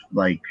much,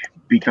 like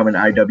becoming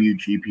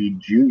IWGP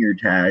Junior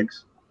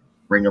Tags,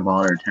 Ring of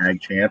Honor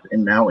Tag Champ,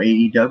 and now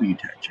AEW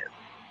Tag Champ.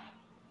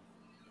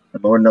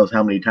 And Lord knows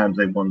how many times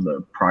they've won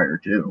the prior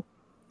two.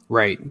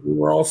 Right. We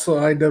were also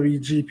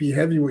IWGP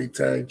Heavyweight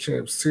Tag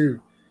Champs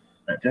too.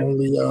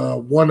 Only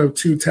one of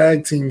two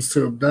tag teams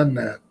to have done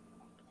that.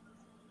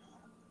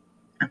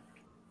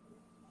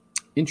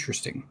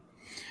 Interesting.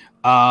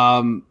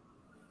 I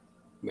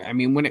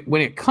mean,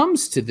 when it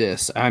comes to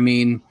this, I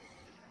mean,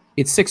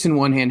 it's 6 in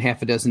one hand,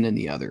 half a dozen in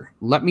the other.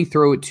 Let me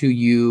throw it to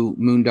you,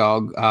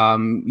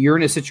 Moondog. You're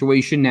in a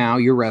situation now,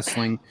 you're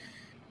wrestling.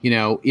 You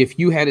know, if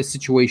you had a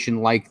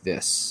situation like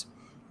this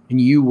and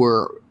you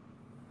were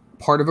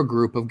part of a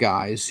group of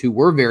guys who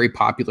were very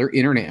popular,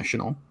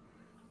 international,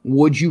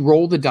 would you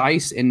roll the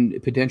dice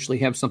and potentially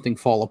have something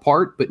fall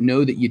apart, but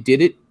know that you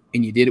did it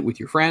and you did it with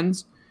your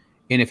friends?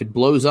 And if it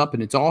blows up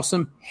and it's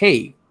awesome,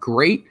 hey,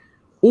 great.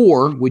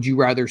 Or would you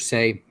rather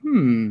say,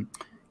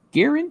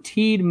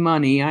 guaranteed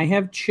money, I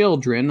have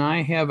children,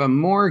 I have a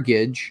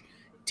mortgage,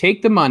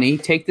 take the money,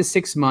 take the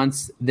 6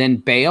 months, then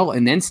bail,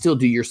 and then still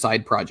do your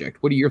side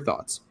project? What are your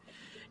thoughts?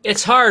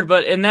 It's hard,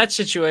 but in that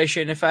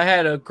situation, if I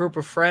had a group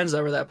of friends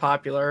that were that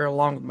popular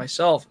along with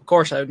myself, of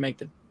course I would make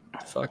the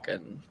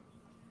fucking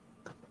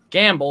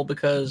gamble,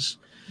 because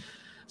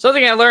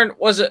something I learned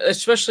was,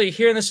 especially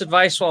hearing this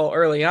advice while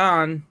early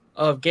on,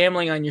 of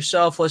gambling on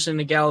yourself, listening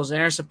to Gallows and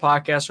Anderson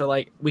podcasts, or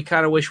like, we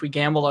kind of wish we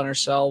gambled on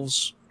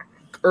ourselves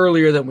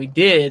earlier than we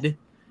did.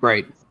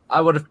 Right.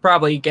 I would have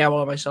probably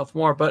gambled on myself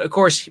more. But of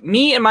course,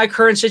 me and my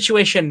current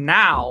situation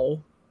now,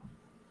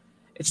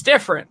 it's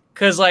different.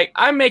 Because like,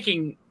 I'm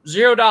making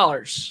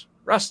 $0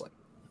 wrestling.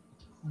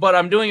 But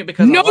I'm doing it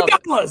because I love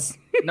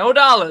it. No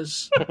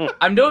dollars.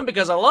 I'm doing it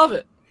because I love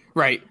it.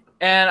 Right.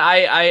 And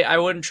I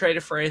wouldn't trade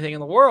it for anything in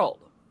the world.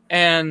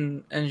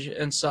 And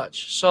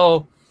such.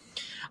 So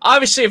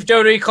obviously, if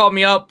WWE called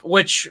me up,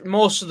 which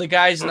most of the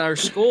guys in our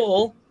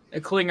school,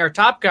 including our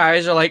top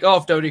guys, are like, oh,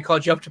 if WWE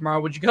called you up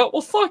tomorrow, would you go?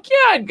 Well, fuck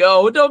yeah, I'd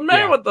go. It don't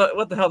matter what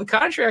the hell the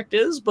contract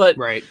is. But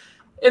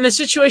in the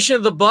situation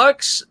of the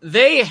Bucks,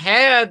 they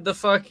had the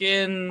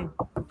fucking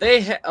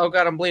oh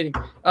god, I'm bleeding.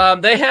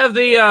 They have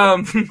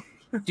the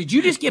Did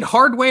you just get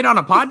hard weight on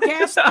a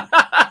podcast?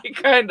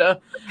 Kinda.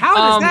 How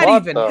does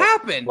that even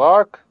happen?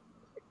 Fuck?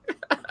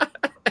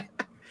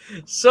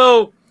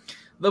 So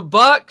the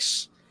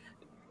Bucks,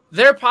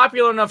 they're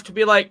popular enough to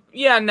be like,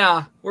 yeah,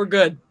 nah, we're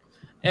good.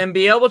 And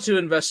be able to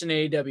invest in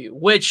AEW,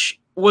 which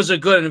was a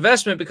good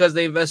investment because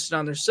they invested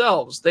on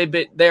themselves.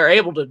 They're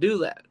able to do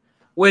that,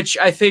 which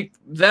I think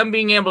them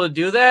being able to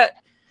do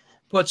that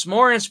puts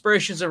more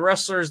inspirations of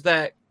wrestlers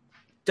that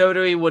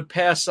WWE would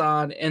pass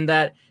on, in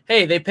that,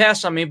 hey, they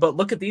passed on me, but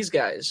look at these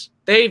guys.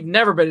 They've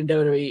never been in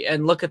WWE,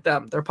 and look at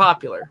them. They're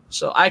popular.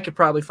 So I could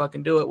probably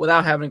fucking do it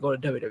without having to go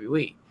to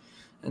WWE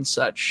and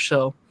such.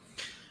 So,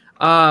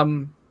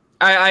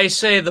 I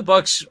say the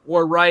Bucks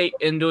were right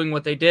in doing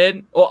what they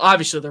did. Well,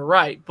 obviously they're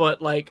right,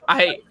 but like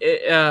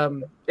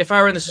if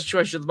I were in the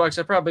situation of the Bucks,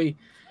 I probably,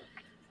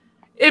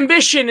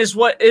 ambition is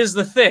what is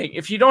the thing.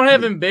 If you don't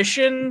have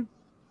ambition,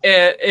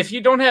 if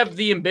you don't have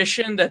the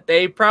ambition that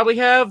they probably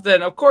have,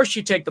 then of course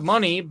you take the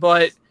money.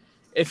 But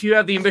if you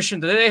have the ambition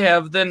that they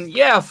have, then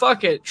yeah,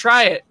 fuck it,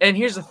 try it. And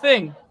here's the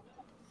thing: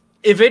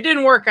 if it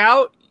didn't work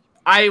out,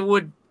 I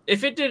would.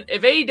 If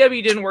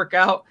AEW didn't work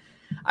out,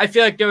 I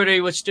feel like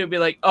WWE would still be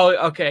like, oh,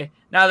 okay,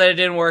 now that it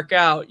didn't work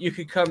out, you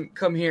could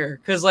come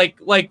here. Because, like,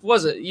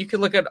 was it? You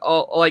could look at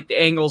all, like,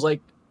 the angles, like,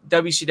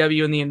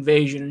 WCW and the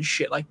Invasion and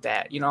shit like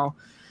that, you know?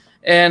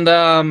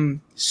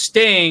 And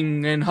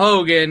Sting and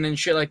Hogan and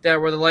shit like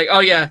that, where they're like, oh,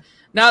 yeah,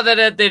 now that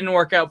it didn't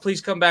work out,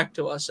 please come back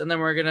to us. And then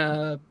we're going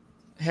to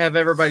have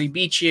everybody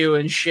beat you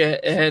and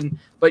shit.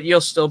 But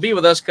you'll still be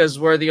with us because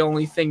we're the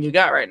only thing you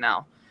got right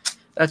now.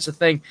 That's the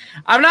thing.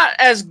 I'm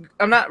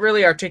not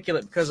really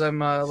articulate because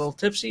I'm a little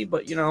tipsy,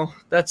 but you know,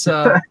 that's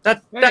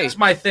that's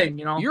my thing,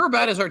 you know. You're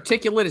about as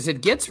articulate as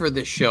it gets for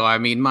this show. I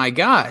mean, my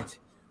God.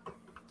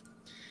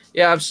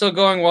 Yeah, I'm still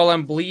going while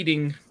I'm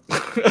bleeding.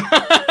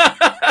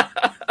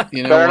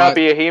 You know, better not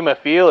be a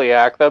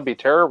hemophiliac. That'd be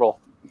terrible.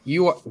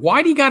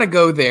 Why do you got to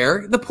go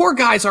there? The poor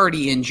guy's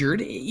already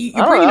injured.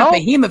 You're I bringing don't up know.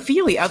 a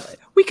hemophilia.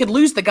 We could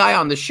lose the guy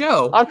on the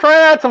show. I'm trying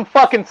to add some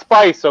fucking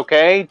spice,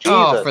 okay? Jesus.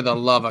 Oh, for the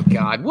love of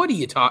God! What are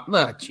you talking?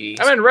 Oh, jeez.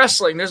 I'm in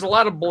wrestling. There's a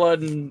lot of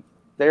blood and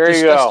There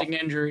you go. disgusting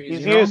injuries.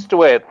 He's you know? used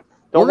to it.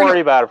 Don't We're gonna- worry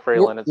about it,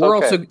 Freeland. It's we're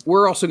okay.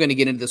 we're also going to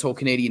get into this whole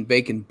Canadian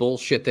bacon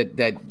bullshit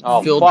that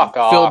Oh, filled fuck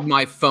off. filled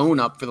my phone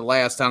up for the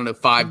last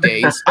 5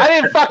 days. I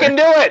didn't fucking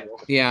do it.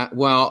 Yeah,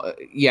 well,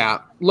 yeah.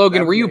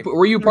 Logan, were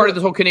you part of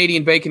this whole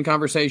Canadian bacon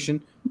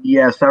conversation?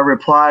 Yes, I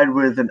replied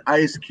with an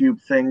ice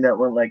cube thing that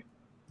went like,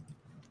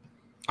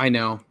 I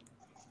know.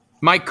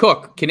 Mike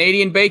Cook,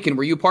 Canadian bacon.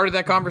 Were you part of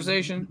that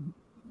conversation?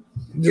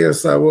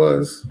 Yes, I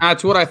was.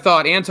 That's what I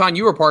thought. Anton,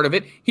 you were part of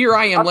it. Here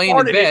I am laying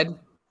in bed.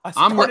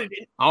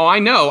 I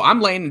know. I'm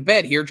laying in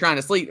bed here trying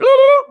to sleep.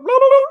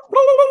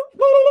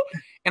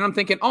 And I'm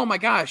thinking, oh my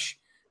gosh,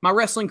 my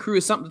wrestling crew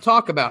is something to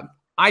talk about.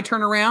 I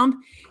turn around.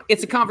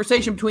 It's a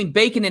conversation between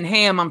bacon and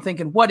ham. I'm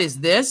thinking, what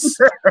is this?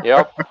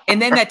 Yep. And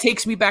then that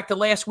takes me back to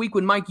last week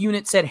when Mike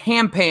Unit said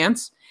ham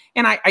pants.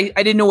 And I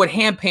didn't know what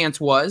ham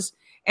pants was.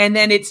 And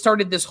then it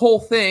started this whole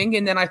thing.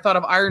 And then I thought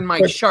of Iron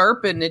Mike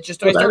Sharp. And it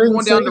just I started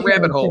going down the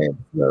rabbit hole. Pants,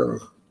 no.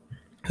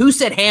 Who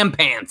said ham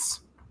pants?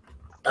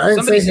 I didn't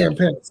Somebody say ham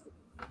pants.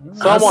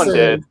 Someone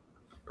did.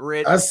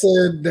 I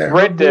said that.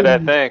 Rit did, I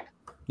think.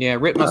 Yeah,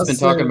 Rit must have been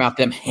talking about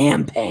them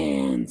ham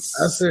pants.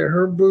 I said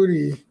her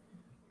booty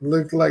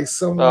looked like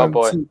someone. Oh,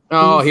 boy. took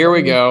Oh, two here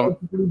we go.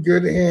 perfectly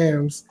good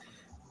hams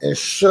and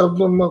shoved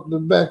them up the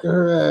back of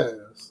her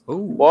ass. Ooh,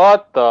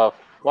 What the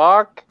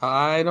fuck?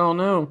 I don't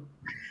know.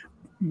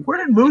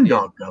 where did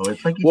Moondog go?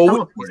 It's like he Well, He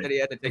teleported. said he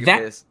had to take a That-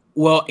 piss.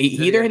 Well, he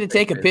either had to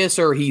take a piss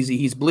or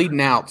he's bleeding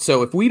out.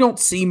 So if we don't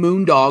see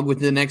Moondog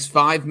within the next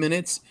 5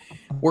 minutes,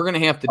 we're gonna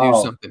have to do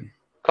something.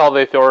 Call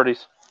the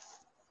authorities.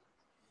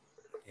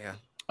 Yeah.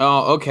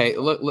 Oh, okay.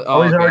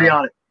 Oh, he's already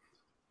on it.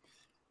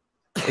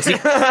 Is he-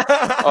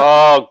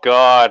 Oh,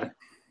 God.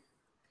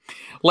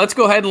 Let's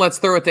go ahead and let's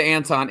throw it to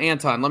Anton.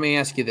 Anton, let me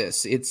ask you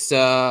this: it's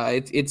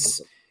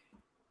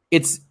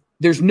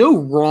there's no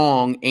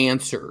wrong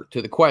answer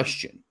to the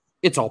question.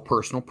 It's all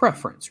personal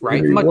preference,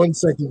 right? Give me 1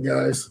 second,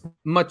 guys.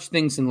 Much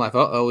things in life.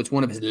 It's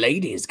one of his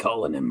ladies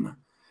calling him.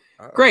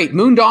 Great.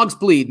 Moondog's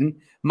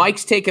bleeding.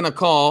 Mike's taking a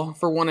call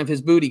for one of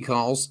his booty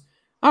calls.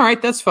 All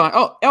right, that's fine.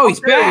 Oh, he's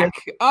back.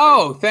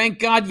 Oh, thank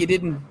God you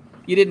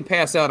didn't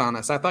pass out on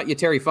us. I thought you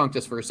Terry Funked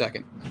us for a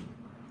second.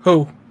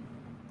 Who?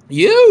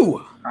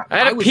 You. I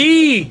had to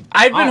pee.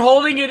 I've been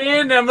holding it in,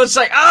 and I'm just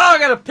like, I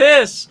gotta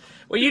piss.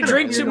 When you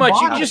drink too much,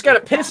 you just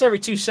gotta piss every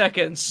 2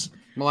 seconds.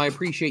 Well, I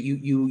appreciate you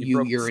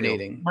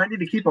urinating. Might need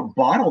to keep a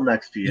bottle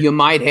next to you. You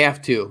might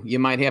have to. You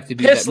might have to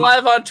do Piss that.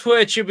 live on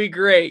Twitch would be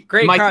great.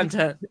 Great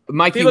content.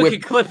 People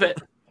can clip it.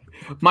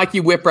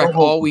 Mikey Whipwreck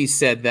always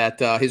said that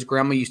his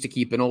grandma used to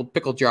keep an old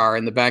pickle jar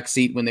in the back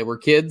seat when they were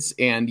kids,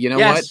 and you know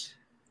what?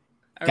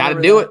 Got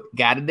to do it.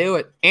 Got to do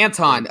it.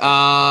 Anton,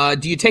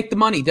 do you take the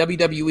money,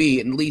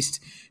 WWE, and at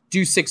least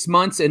do 6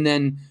 months and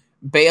then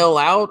bail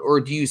out, or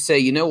do you say,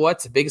 you know what?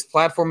 It's the biggest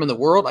platform in the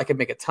world. I could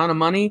make a ton of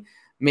money.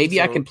 Maybe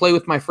I can play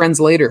with my friends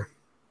later.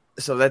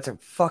 So that's a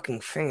fucking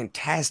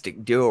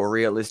fantastic deal,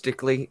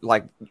 realistically.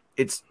 Like,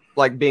 it's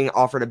like being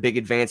offered a big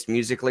advance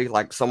musically,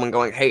 like someone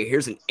going, hey,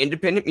 here's an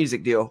independent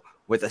music deal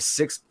with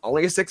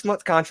only a 6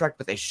 month contract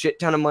with a shit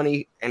ton of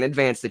money in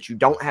advance that you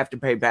don't have to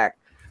pay back.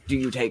 Do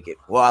you take it?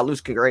 Well, I lose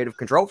creative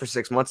control for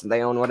 6 months and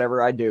they own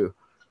whatever I do.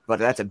 But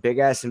that's a big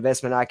ass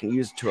investment I can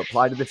use to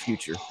apply to the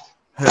future.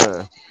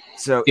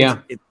 So yeah,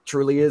 it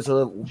truly is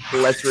a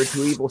lesser of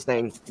two evils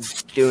thing.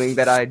 Doing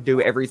that, I do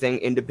everything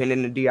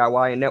independent and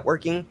DIY and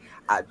networking.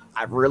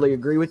 I really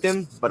agree with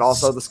them, but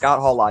also the Scott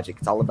Hall logic.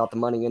 It's all about the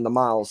money and the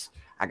miles.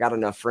 I got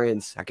enough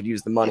friends. I could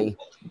use the money.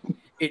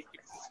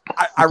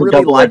 I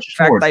really like the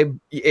fact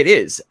it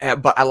is,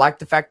 but I like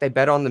the fact they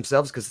bet on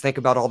themselves, because think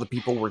about all the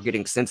people we're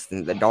getting since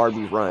then. The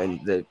Darby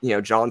run,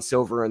 John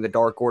Silver and the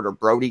Dark Order,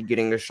 Brody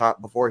getting a shot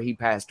before he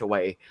passed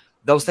away.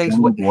 Those things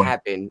wouldn't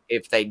happen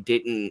if they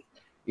didn't,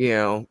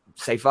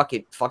 say, fuck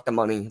it, fuck the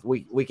money.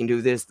 We can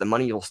do this. The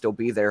money will still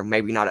be there.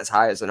 Maybe not as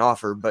high as an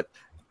offer, but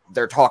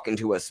they're talking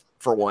to us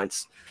for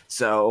once.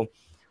 So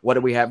what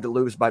do we have to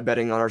lose by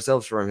betting on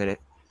ourselves for a minute?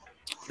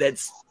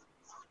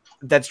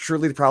 That's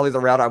truly probably the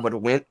route I would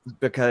have went,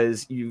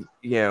 because the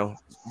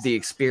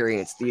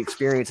experience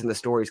and the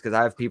stories. Because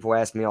I have people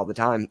ask me all the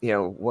time,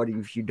 what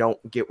if you don't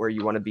get where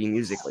you want to be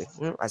musically?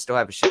 Well, I still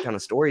have a shit ton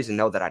of stories and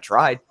know that I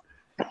tried.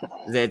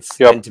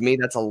 And to me,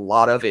 that's a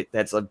lot of it.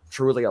 That's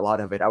truly a lot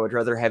of it. I would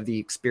rather have the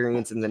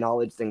experience and the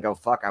knowledge than go,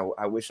 fuck,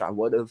 I wish I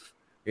would have,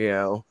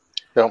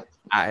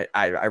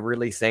 I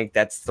really think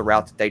that's the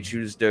route that they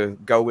choose to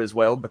go as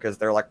well, because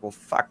they're like, well,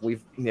 fuck,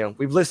 we've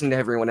listened to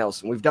everyone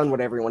else and we've done what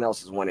everyone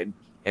else has wanted,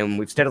 and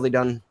we've steadily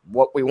done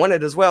what we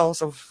wanted as well.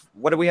 So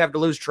what do we have to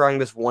lose trying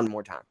this one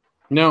more time?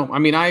 No, I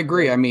mean, I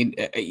agree. I mean,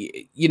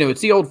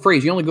 it's the old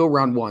phrase, you only go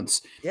around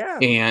once. Yeah.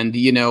 And,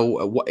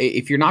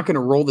 if you're not going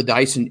to roll the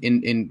dice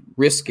and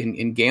risk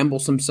and gamble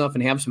some stuff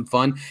and have some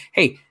fun,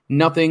 hey,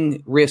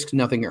 nothing risked,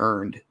 nothing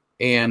earned.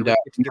 and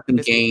something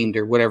gained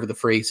or whatever the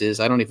phrase is.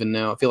 I don't even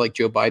know. I feel like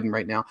Joe Biden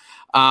right now.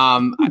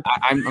 I'm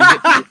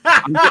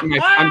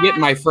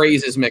getting my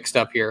phrases mixed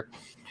up here.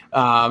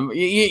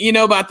 You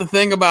know about the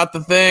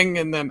thing,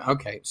 and then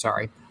okay,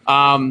 sorry.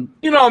 Man,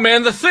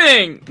 the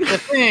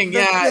thing,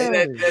 yeah,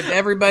 that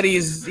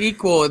everybody's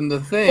equal in the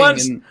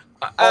thing.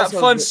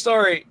 Fun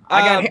story.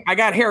 I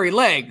got hairy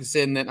legs,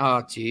 and then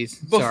geez.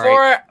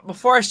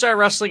 Before I started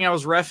wrestling, I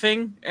was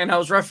reffing, and I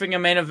was reffing a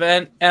main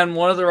event, and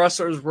one of the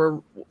wrestlers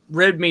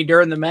ribbed me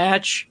during the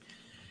match.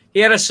 He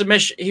had a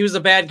submission. He was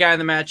the bad guy in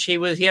the match. He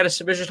had a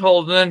submission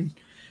hold, and then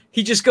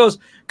he just goes,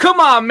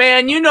 "Come on,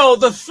 man,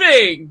 the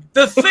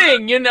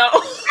thing,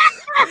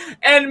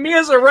 And me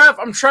as a ref,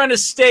 I'm trying to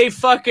stay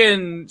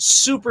fucking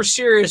super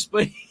serious,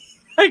 but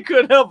I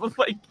couldn't help but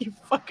like, you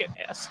fucking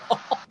asshole.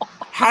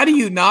 How do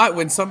you not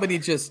when somebody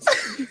just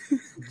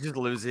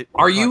lose it?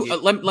 Are you?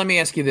 Let me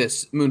ask you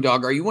this,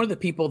 Moondog. Are you one of the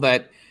people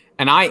that?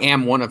 And I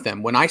am one of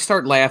them. When I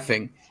start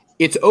laughing,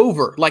 it's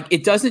over. Like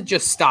it doesn't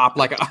just stop.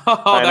 Like that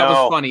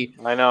was funny.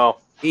 I know.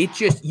 It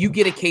just you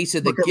get a case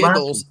of the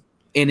giggles,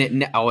 and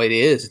it. Oh, it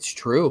is. It's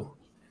true.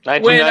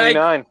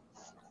 1999.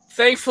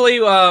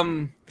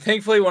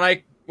 Thankfully, when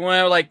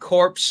I like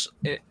corpse,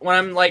 when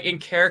I'm like in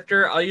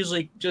character, I'll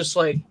usually just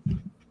kind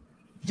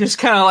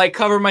of like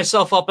cover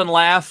myself up and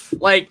laugh.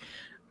 Like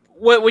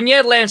when you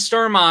had Lance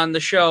Storm on the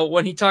show,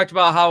 when he talked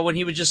about how when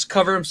he would just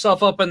cover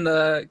himself up in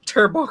the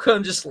turbo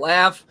and just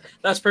laugh,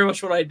 that's pretty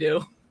much what I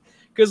do.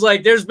 Because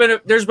like there's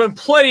been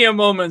plenty of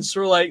moments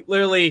where like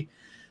literally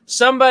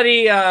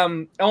somebody, I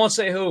won't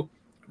say who,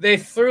 they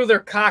threw their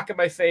cock at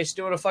my face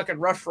doing a fucking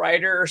Rough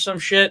Rider or some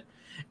shit.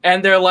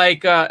 And they're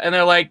like,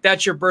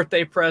 that's your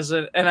birthday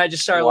present. And I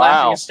just started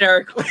laughing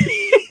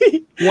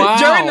hysterically. Wow.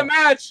 During the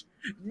match,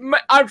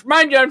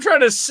 mind you, I'm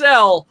trying to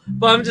sell,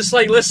 but I'm just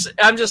like, listen,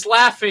 I'm just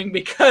laughing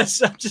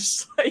because I'm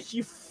just like,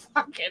 you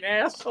fucking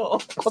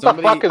asshole. What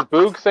the fuck is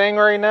Boog saying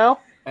right now?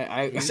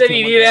 He said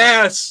he'd eat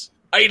ass.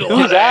 I eat a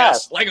lot of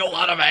ass. Like a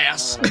lot of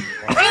ass.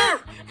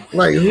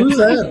 Like, who's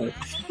that?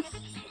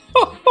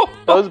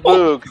 Those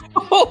Boog.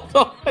 Hold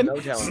on. No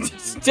telling.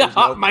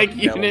 Stop, Mike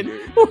Unit.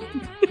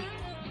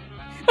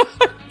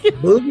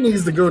 Boog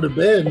needs to go to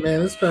bed,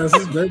 man. It's past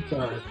his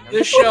bedtime.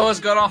 This show has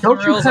gone off the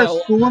Don't you rails. have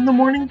school in the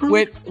morning,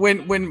 Boog?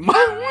 When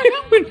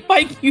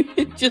Mike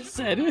Unit just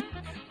said it,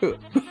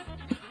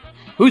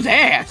 whose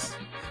ass?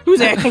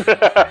 Whose ass?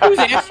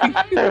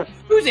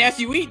 Whose ass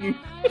you eating?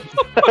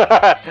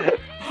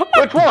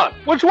 Which one?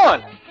 Which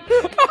one?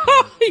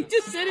 He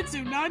just said it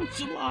so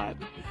nonchalant.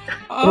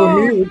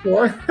 Me, which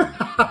one?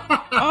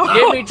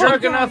 Get me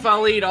drunk enough,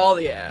 I'll eat all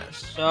the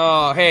ass.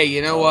 Oh, hey,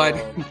 you know what?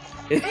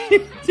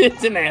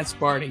 It's an ass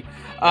party.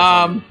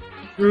 So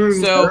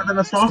better than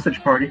a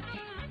sausage party.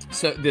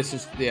 So this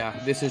is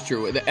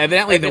true.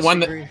 Evidently, the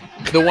one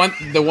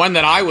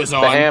that I was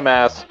on, the ham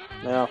ass.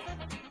 Yeah.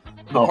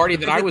 The party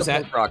that I was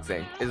at. Punk rock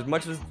thing. As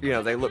much as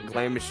they look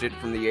glam as shit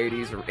from the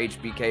 '80s or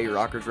HBK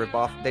rockers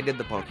ripoff, they did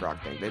the punk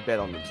rock thing. They bet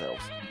on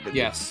themselves.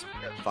 Yes.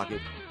 Fuck it.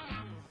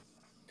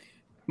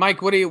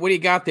 Mike, what do you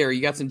got there?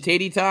 You got some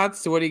taty tots?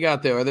 So what do you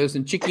got there? Are there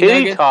some chicken Titty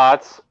nuggets?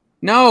 tots.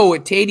 No,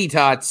 taty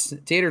tots,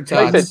 tater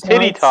tots. I said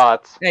titty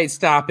tots. Hey,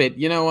 stop it!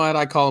 You know what?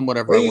 I call them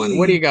whatever I want.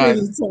 What do you got?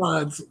 Titty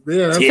tots.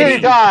 Yeah,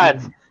 Titty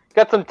tots.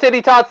 Got some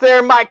titty tots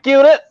there, Mike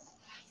Unit.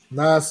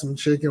 Nah, some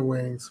chicken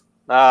wings.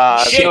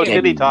 No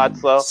titty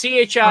tots though.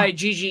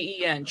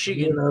 CHIGGEN.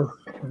 Chicken. You know,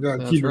 I gotta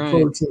That's keep right. it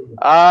protein.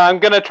 I'm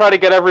gonna try to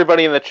get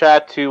everybody in the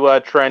chat to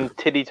trend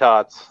titty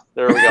tots.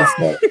 There we go.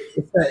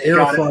 It's that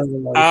air fryer.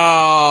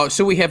 Oh,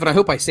 so we have, and I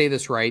hope I say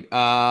this right.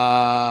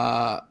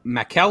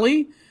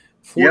 McKelly.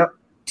 Yep.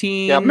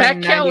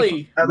 Matt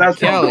Kelly. That's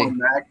Kelly.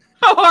 Mac.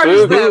 How hard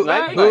is that, Boog,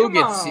 man? Boog,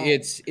 Come on.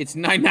 it's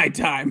night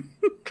time.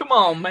 Come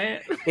on,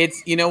 man.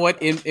 It's you know what?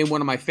 In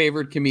one of my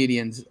favorite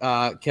comedians,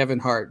 Kevin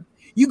Hart.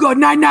 You go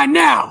 9-9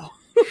 now.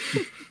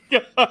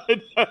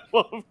 God, I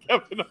love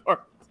Kevin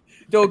Hart.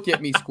 Don't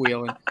get me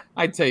squealing.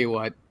 I tell you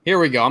what. Here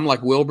we go. I'm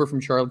like Wilbur from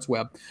Charlotte's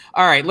Web.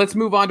 All right, let's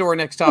move on to our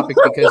next topic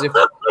because if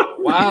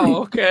Wow,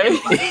 okay.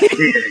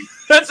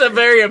 That's a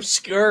very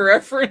obscure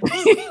reference.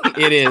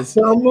 it is.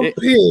 I'm a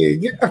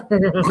pig.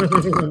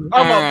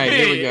 All right,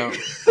 here we go.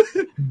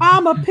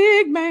 I'm a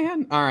pig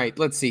man. All right,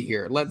 let's see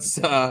here. Let's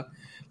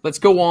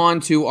go on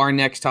to our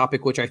next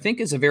topic, which I think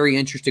is a very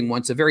interesting one.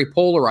 It's a very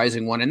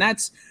polarizing one, and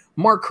that's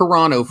Mark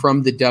Carrano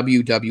from the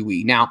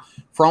WWE. Now,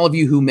 for all of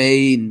you who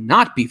may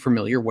not be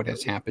familiar what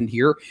has happened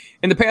here,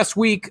 in the past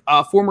week,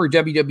 former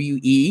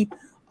WWE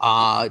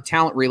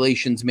talent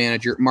relations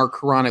manager Mark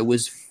Carrano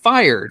was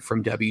fired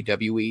from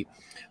WWE.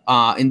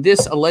 And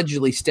this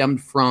allegedly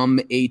stemmed from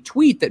a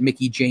tweet that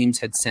Mickie James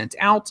had sent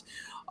out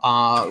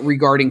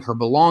regarding her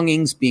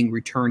belongings being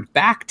returned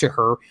back to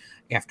her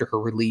after her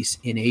release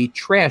in a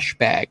trash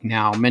bag.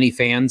 Now, many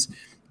fans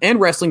and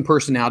wrestling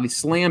personalities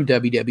slammed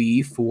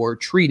WWE for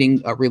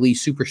treating a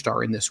released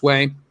superstar in this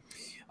way.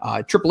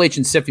 Triple H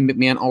and Stephanie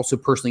McMahon also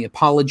personally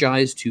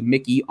apologized to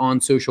Mickie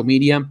on social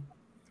media.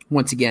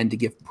 Once again, to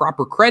give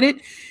proper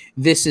credit,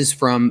 this is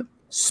from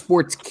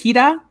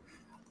Sportskita.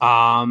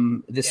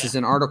 This is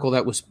an article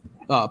that was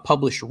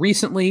published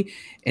recently,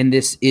 and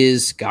this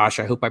is, gosh,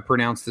 I hope I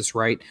pronounced this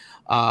right.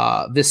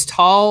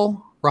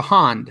 Vistal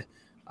Rahand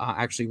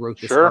actually wrote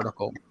this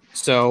article.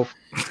 So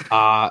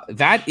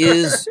that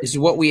is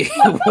what we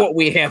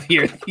have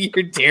here.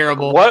 You're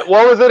terrible. What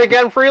was it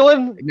again,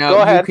 Freeland? No,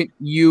 go ahead.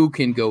 You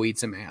can go eat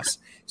some ass.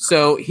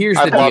 So here's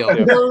the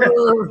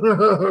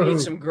deal. Eat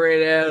some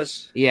great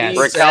ass. Yes.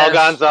 Raquel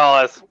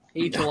Gonzalez.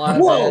 Eat a lot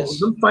of ass.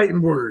 Them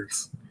fighting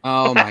words.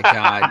 Oh my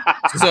God.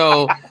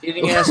 So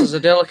eating ass is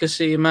a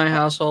delicacy in my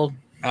household.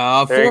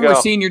 Former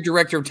senior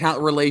director of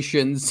talent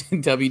relations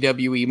in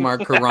WWE,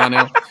 Mark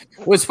Carano,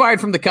 was fired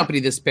from the company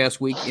this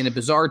past week in a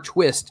bizarre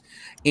twist,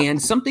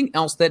 and something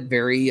else that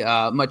very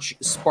much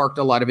sparked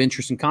a lot of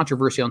interest and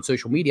controversy on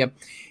social media.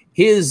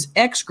 His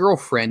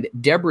ex-girlfriend,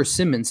 Deborah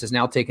Simmons, has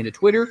now taken to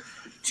Twitter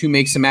to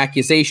make some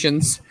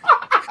accusations.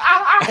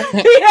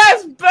 He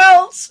has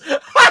belts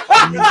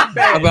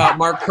about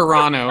Mark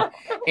Carano,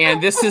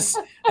 and this is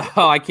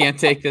I can't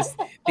take this.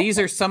 These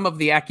are some of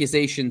the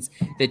accusations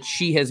that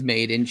she has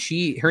made, and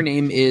her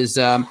name is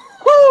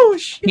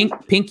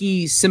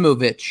Pinky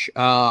Simovich,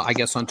 I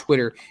guess on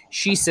Twitter.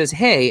 She says,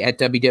 "Hey, at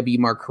WWE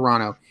Mark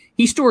Carano,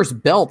 he stores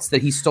belts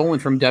that he's stolen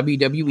from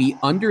WWE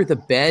under the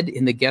bed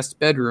in the guest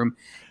bedroom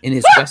in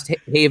his West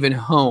Haven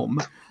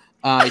home."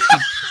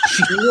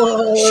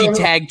 She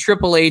tagged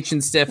Triple H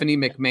and Stephanie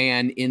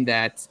McMahon in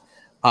that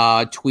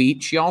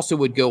tweet. She also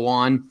would go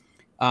on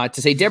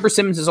to say Deborah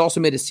Simmons has also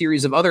made a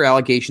series of other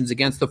allegations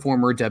against the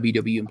former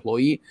WWE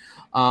employee,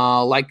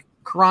 like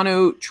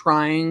Carano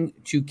trying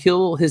to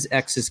kill his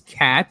ex's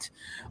cat,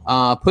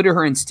 put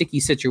her in sticky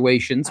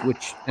situations,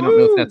 which I don't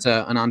know if that's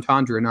an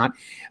entendre or not,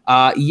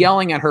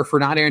 yelling at her for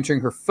not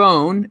answering her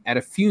phone at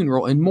a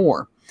funeral, and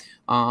more.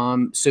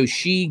 So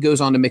she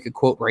goes on to make a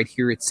quote right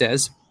here. It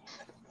says,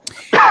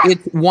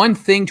 "It's one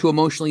thing to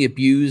emotionally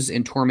abuse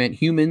and torment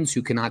humans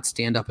who cannot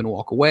stand up and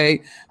walk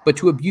away, but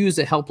to abuse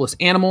a helpless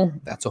animal,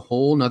 that's a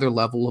whole nother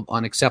level of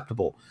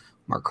unacceptable.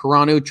 Mark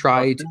Carano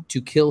tried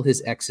to kill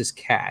his ex's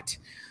cat."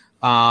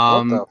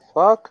 What the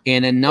fuck?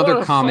 And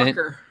another comment,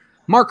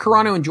 "Mark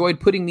Carano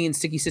enjoyed putting me in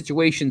sticky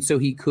situations so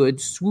he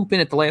could swoop in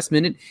at the last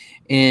minute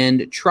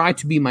and try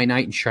to be my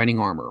knight in shining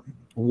armor.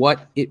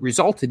 What it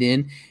resulted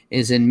in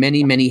is in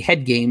many, many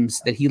head games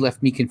that he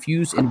left me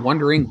confused and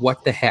wondering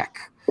what the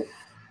heck.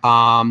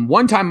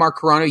 One time Mark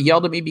Carano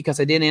yelled at me because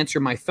I didn't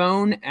answer my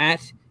phone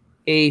at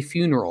a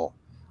funeral.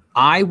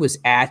 I was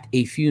at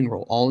a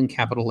funeral," all in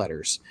capital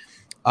letters.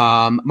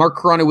 "Mark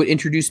Carano would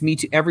introduce me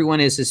to everyone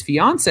as his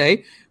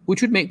fiance,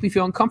 which would make me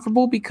feel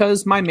uncomfortable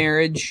because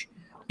marriage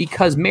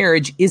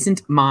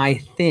isn't my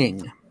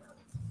thing."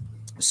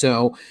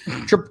 So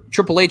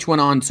Triple H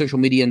went on social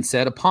media and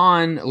said,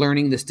 "Upon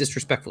learning this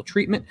disrespectful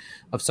treatment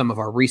of some of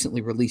our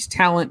recently released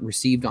talent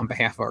received on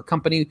behalf of our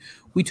company,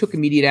 we took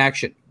immediate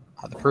action.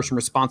 The person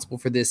responsible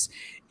for this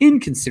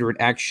inconsiderate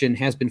action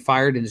has been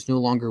fired and is no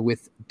longer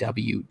with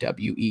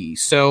WWE."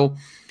 So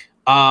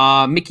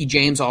Mickie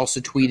James also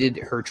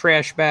tweeted her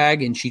trash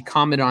bag, and she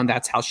commented on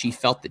that's how she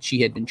felt that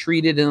she had been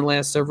treated in the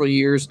last several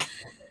years.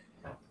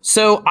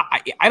 So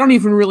I don't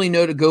even really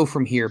know to go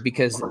from here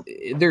because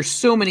there's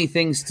so many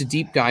things to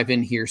deep dive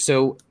in here.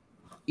 So,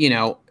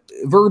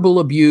 verbal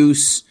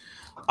abuse,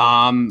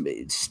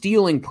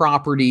 stealing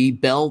property,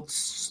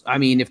 belts. I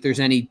mean, if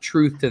there's any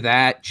truth to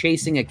that,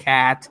 chasing a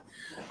cat.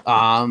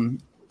 I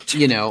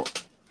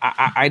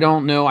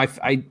don't know.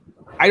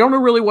 I don't know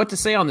really what to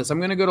say on this. I'm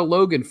going to go to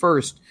Logan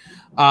first.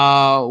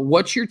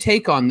 What's your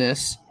take on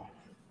this?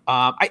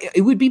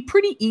 It would be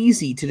pretty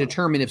easy to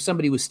determine if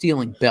somebody was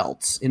stealing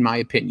belts, in my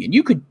opinion.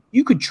 You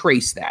could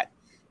trace that.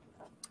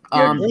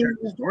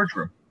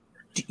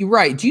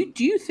 Right.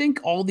 Do you think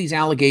all these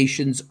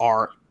allegations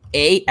are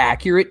A,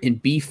 accurate,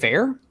 and B,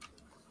 fair?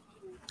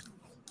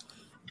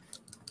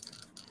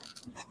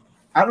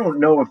 I don't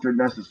know if they're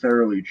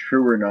necessarily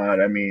true or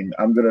not. I mean,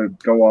 I'm going to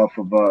go off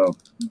of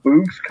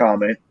Boog's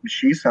comment.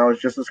 She sounds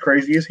just as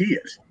crazy as he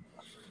is.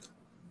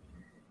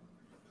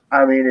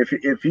 I mean,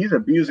 if he's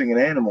abusing an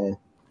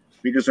animal,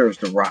 he deserves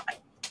to rot.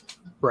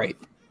 Right.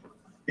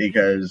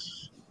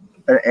 Because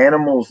an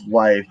animal's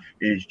life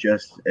is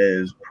just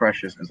as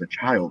precious as a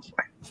child's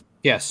life.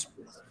 Yes.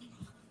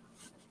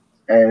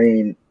 I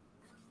mean,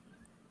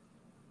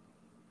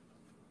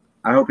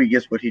 I hope he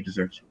gets what he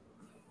deserves.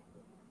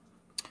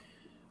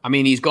 I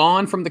mean, he's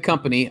gone from the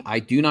company. I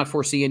do not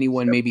foresee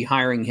anyone maybe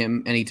hiring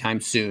him anytime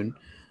soon.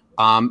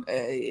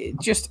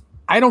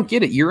 I don't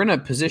get it. You're in a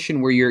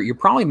position where you're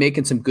probably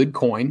making some good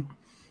coin.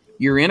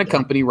 You're in a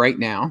company right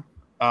now.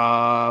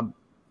 I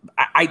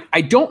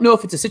don't know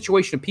if it's a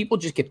situation of people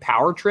just get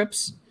power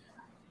trips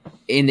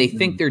and they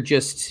think they're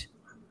just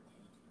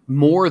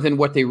more than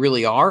what they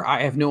really are.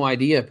 I have no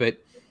idea, but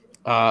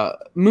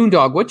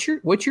Moondog,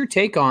 what's your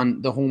take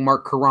on the whole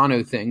Mark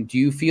Carano thing? Do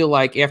you feel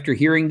like after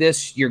hearing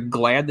this, you're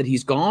glad that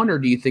he's gone, or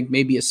do you think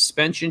maybe a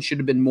suspension should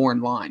have been more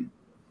in line?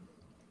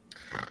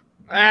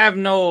 I have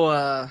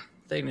no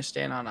thing to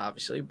stand on,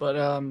 obviously,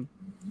 but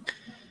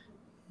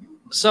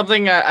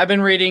something I've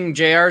been reading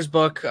JR's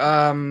book,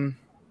 Under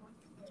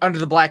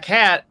the Black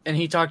Hat, and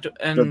he talked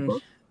and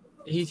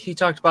he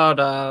talked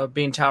about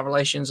being talent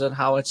relations and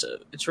how it's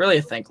really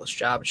a thankless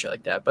job and shit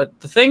like that. But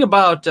the thing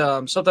about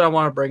something I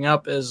want to bring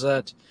up is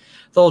that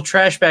the whole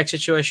trash bag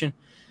situation.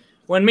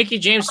 When Mickie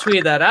James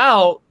tweeted that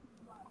out,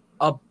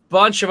 a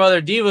bunch of other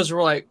divas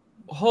were like,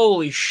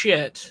 "Holy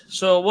shit!"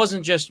 So it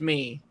wasn't just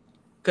me,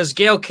 because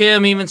Gail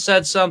Kim even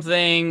said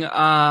something.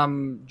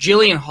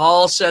 Jillian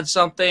Hall said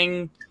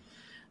something.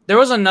 There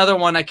was another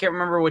one, I can't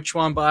remember which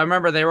one, but I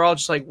remember they were all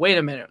just like, "Wait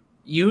a minute,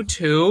 you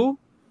too?"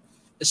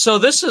 So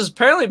this has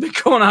apparently been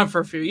going on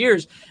for a few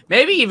years,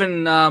 maybe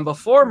even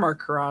before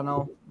Mark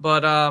Carano.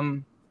 But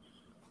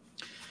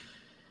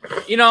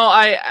you know,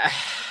 I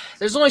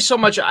there's only so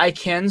much I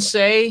can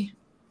say.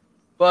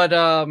 But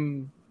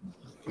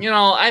you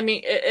know, I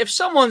mean, if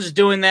someone's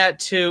doing that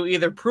to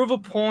either prove a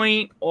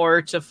point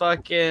or to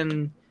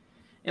fucking,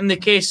 in the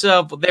case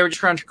of they were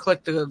trying to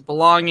collect the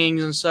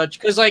belongings and such,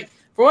 because like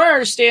from what I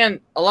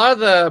understand, a lot of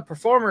the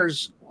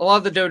performers, a lot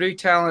of the WWE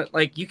talent,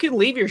 like you can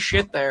leave your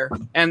shit there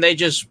and they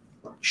just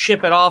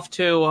ship it off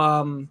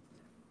to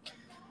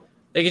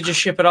they could just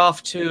ship it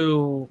off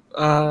to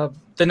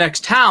the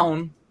next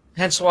town.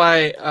 Hence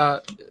why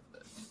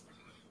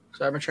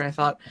sorry, my train of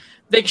thought.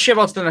 They can ship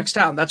out to the next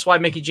town. That's why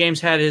Mickie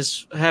James had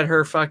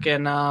her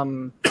fucking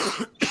the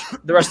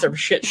rest of her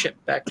shit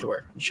shipped back to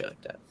her and shit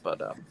like that.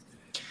 But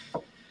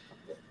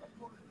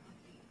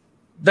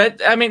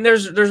that, I mean,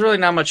 there's really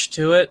not much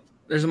to it.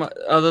 There's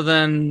other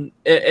than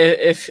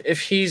if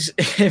he's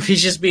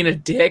just being a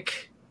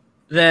dick,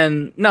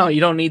 then no, you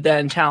don't need that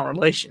in talent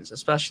relations,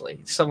 especially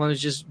someone who's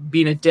just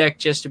being a dick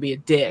just to be a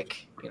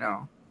dick, you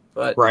know.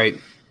 But right,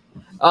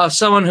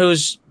 someone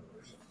who's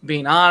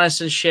being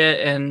honest and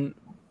shit,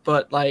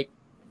 but like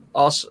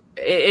also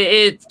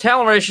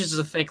talent relations is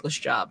a thankless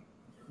job.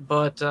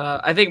 But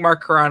I think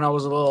Mark Carano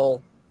was a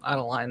little out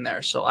of line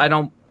there, so I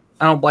don't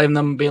blame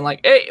them being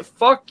like, "Hey,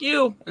 fuck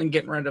you," and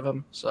getting rid of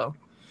him. So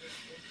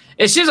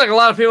it seems like a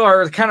lot of people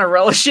are kind of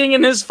relishing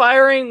in his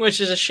firing,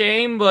 which is a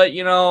shame. But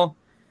you know,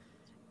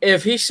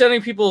 if he's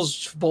sending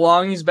people's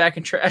belongings back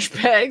in trash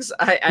bags,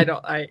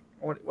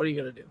 what are you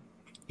gonna do?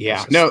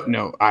 Yeah,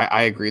 no,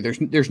 I agree.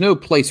 There's no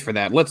place for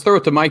that. Let's throw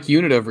it to Mike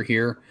Unit over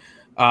here.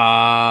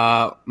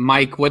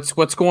 Mike,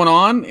 what's going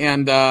on?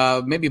 And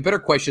maybe a better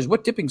question is,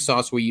 what dipping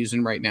sauce are we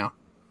using right now?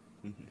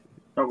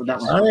 I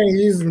ain't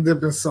using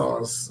dipping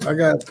sauce. I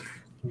got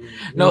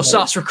no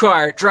sauce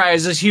required. Dry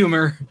as his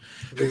humor.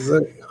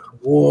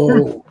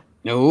 Whoa.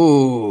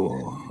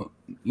 No.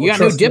 You got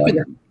no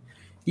dipping.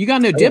 You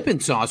got no dipping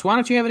sauce. Why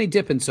don't you have any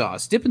dipping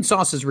sauce? Dipping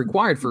sauce is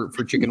required for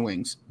chicken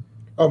wings.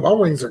 Oh, my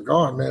wings are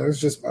gone, man. It's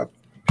just my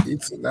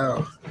pizza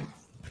now.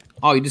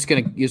 Oh, you're just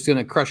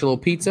gonna crush a little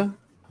pizza?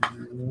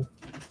 Mm-hmm.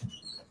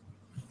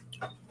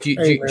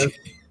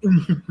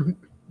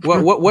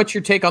 What's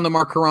your take on the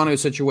Mark Carano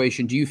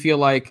situation? Do you feel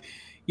like,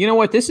 you know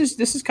what, this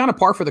is kind of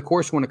par for the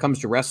course when it comes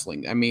to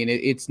wrestling? I mean,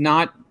 it's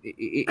kind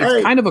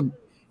of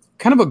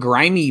a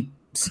grimy.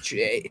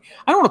 I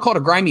don't want to call it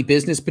a grimy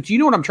business, but you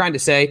know what I'm trying to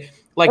say.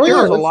 Like there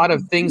are a lot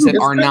of things that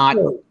are not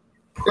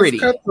pretty.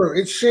 It's cutthroat.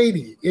 It's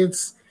shady.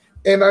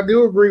 And I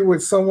do agree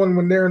with someone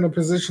when they're in a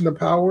position of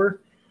power,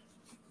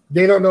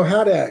 they don't know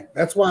how to act.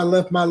 That's why I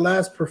left my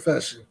last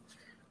profession.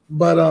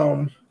 But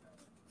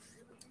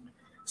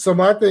so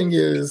my thing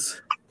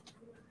is,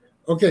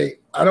 okay,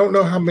 I don't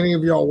know how many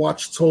of y'all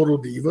watch Total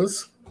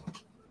Divas,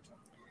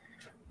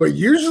 but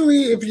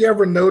usually if you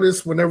ever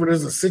notice, whenever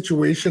there's a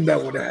situation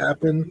that would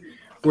happen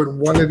with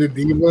one of the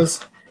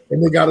divas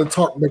and they got to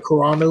talk to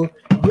Carano,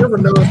 you ever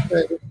notice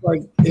that it's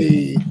like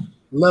a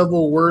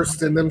level worse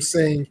than them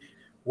saying,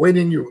 wait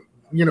in your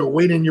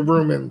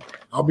room and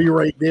I'll be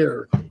right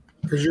there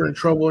because you're in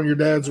trouble and your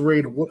dad's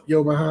ready to whoop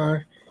your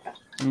behind.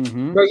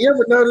 Mm-hmm. But you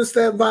ever notice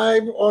that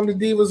vibe on the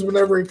divas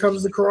whenever it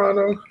comes to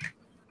Carano?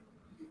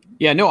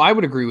 Yeah, no, I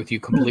would agree with you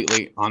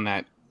completely on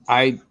that.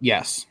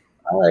 Yes.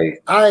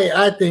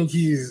 I think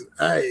he's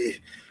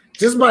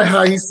just by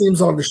how he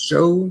seems on the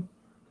show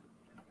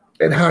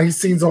and how he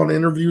seems on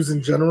interviews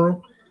in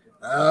general.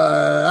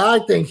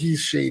 I think he's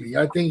shady.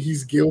 I think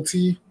he's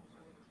guilty,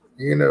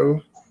 you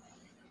know.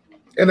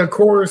 And of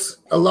course,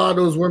 a lot of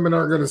those women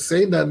aren't going to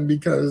say nothing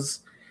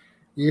because,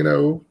 you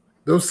know,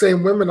 those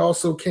same women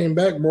also came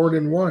back more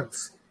than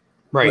once.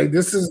 Right. Like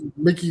this is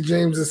Mickie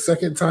James'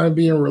 second time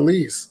being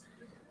released.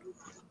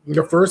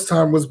 The first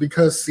time was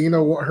because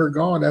Cena want her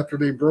gone after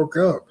they broke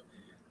up.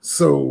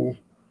 So,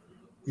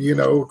 you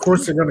know, of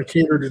course they're going to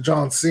cater to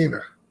John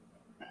Cena.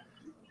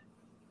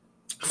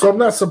 So I'm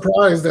not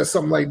surprised that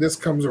something like this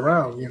comes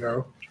around, you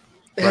know.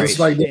 Right. It's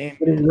like they're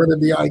getting rid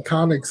of the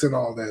Iconics and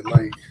all that.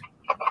 Like,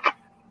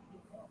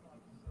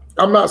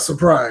 I'm not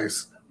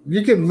surprised.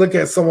 You can look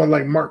at someone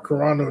like Mark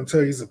Carano and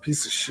tell he's a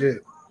piece of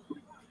shit.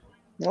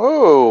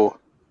 Whoa.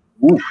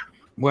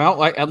 Well,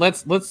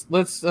 let's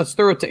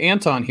throw it to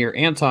Anton here.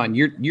 Anton,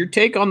 your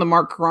take on the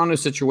Mark Carano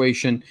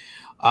situation.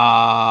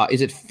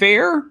 Is it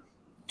fair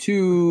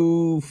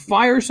to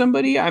fire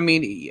somebody? I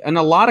mean, in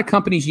a lot of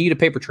companies, you need a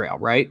paper trail,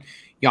 right?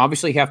 You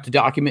obviously have to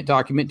document.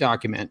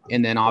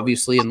 And then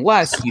obviously,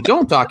 unless you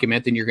don't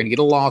document, then you're going to get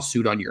a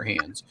lawsuit on your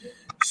hands.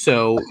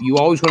 So you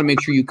always want to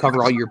make sure you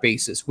cover all your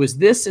bases. Was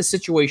this a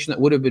situation that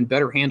would have been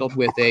better handled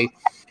with a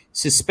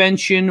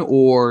suspension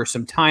or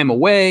some time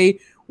away?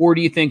 Or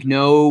do you think,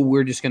 no,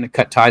 we're just going to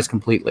cut ties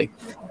completely?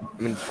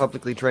 I mean,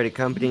 publicly traded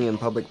company and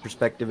public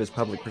perspective is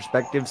public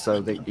perspective.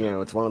 So that,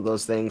 it's one of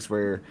those things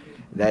where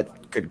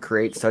that could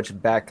create such a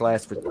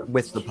backlash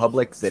with the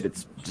public that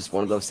it's just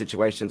one of those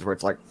situations where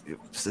it's like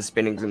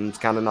suspending them is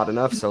kind of not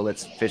enough. So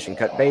let's fish and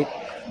cut bait.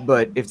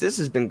 But if this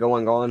has been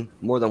going on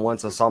more than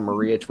once, I saw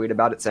Maria tweet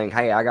about it saying,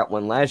 hey, I got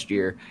one last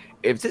year.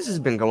 If this has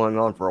been going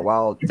on for a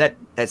while, that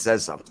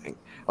says something.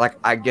 Like,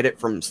 I get it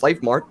from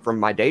Slave Mart, from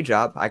my day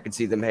job. I could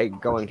see them, hey,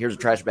 going, here's a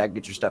trash bag,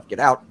 get your stuff, get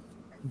out.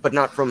 But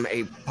not from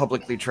a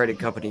publicly traded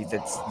company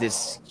that's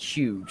this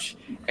huge.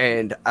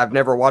 And I've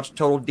never watched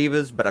Total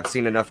Divas, but I've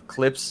seen enough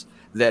clips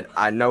that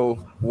I know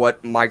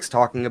what Mike's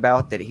talking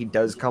about, that he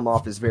does come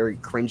off as very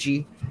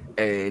cringy.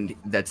 And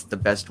that's the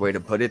best way to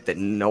put it, that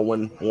no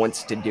one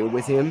wants to deal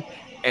with him.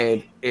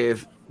 And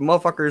if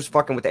motherfuckers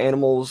fucking with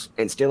animals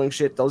and stealing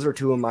shit, those are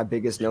two of my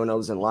biggest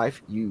no-nos in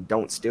life. You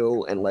don't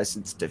steal unless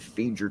it's to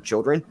feed your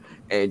children,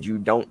 and you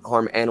don't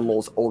harm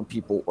animals, old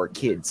people, or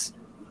kids.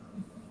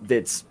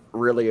 That's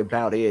really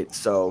about it.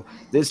 So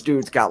this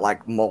dude's got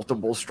like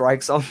multiple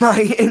strikes on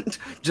my end,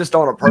 just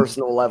on a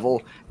personal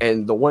level.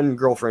 And the one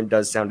girlfriend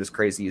does sound as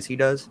crazy as he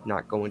does.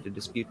 Not going to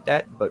dispute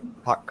that, but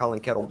pot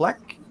calling kettle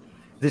black.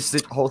 This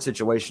whole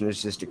situation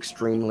is just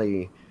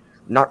extremely,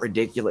 not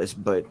ridiculous,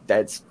 but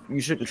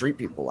you shouldn't treat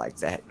people like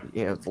that.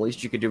 The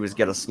least you could do is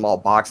get a small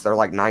box. They're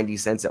like 90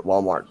 cents at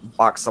Walmart.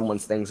 Box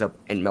someone's things up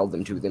and mail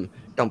them to them.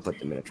 Don't put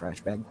them in a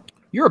trash bag.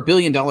 You're $1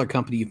 billion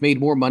company. You've made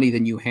more money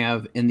than you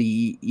have in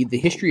the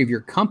history of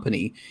your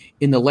company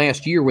in the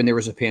last year when there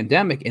was a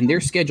pandemic, and they're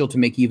scheduled to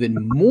make even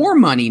more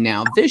money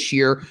now this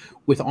year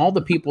with all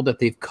the people that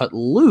they've cut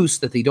loose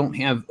that they don't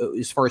have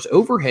as far as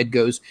overhead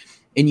goes,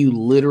 and you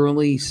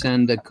literally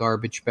send a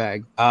garbage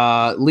bag.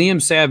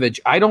 Liam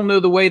Savage, I don't know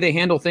the way they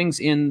handle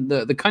things in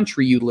the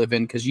country you live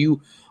in, because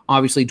you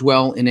obviously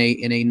dwell in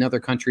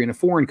another country, in a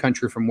foreign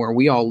country from where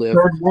we all live.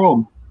 Third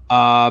world.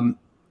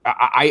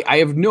 I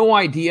have no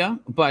idea,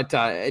 but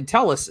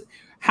tell us,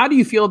 how do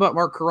you feel about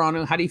Mark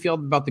Carano? How do you feel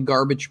about the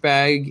garbage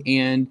bag?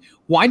 And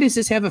why does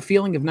this have a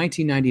feeling of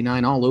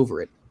 1999 all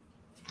over it?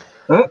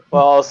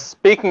 Well,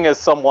 speaking as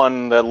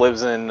someone that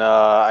lives in,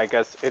 I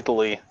guess,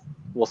 Italy,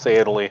 we'll say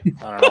Italy.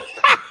 I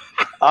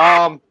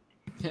don't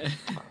know.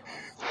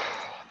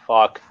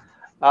 Fuck.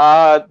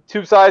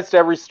 Two sides to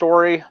every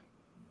story.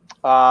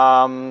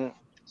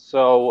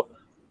 So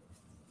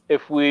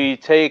if we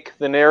take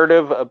the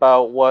narrative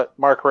about what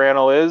Mark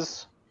Carano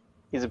is,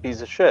 he's a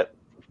piece of shit.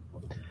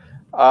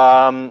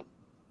 But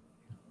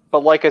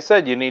like I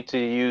said, you need to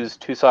use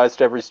two sides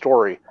to every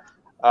story.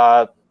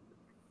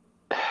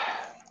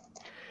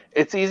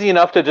 It's easy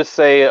enough to just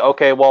say,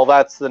 okay, well,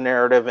 that's the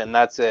narrative and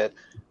that's it.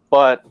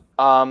 But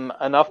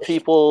enough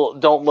people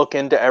don't look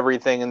into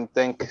everything and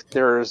think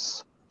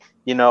there's,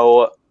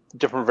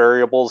 different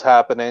variables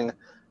happening.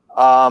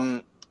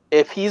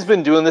 If he's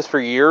been doing this for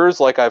years,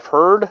 like I've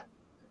heard,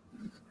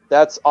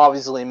 that's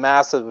obviously a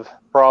massive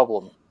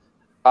problem.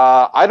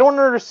 I don't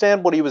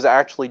understand what he was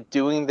actually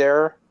doing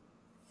there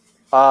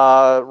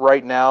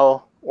right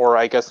now, or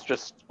I guess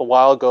just a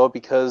while ago,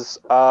 because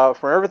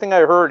from everything I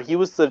heard, he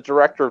was the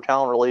director of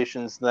talent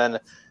relations. Then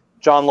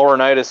John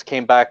Laurinaitis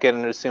came back in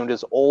and assumed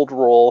his old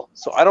role.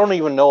 So I don't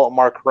even know what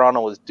Mark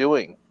Carano was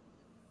doing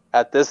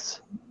at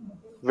this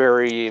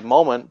very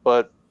moment.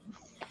 But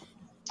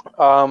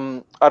I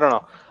don't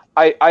know.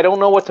 I don't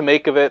know what to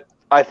make of it.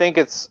 I think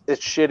it's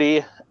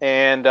shitty.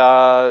 And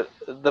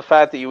the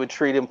fact that you would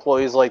treat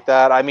employees like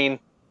that, I mean,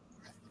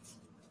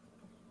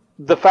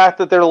 the fact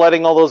that they're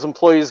letting all those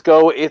employees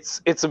go,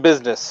 it's a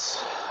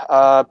business.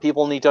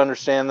 People need to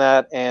understand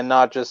that and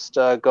not just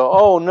go,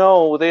 oh,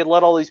 no, they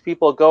let all these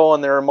people go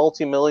and they're a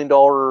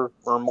multi-million-dollar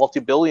or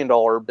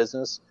multi-billion-dollar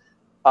business.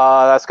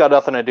 That's got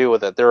nothing to do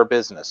with it. They're a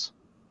business.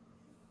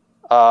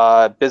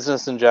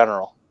 Business in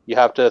general. You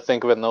have to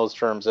think of it in those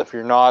terms. If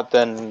you're not,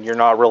 then you're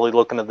not really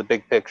looking at the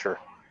big picture.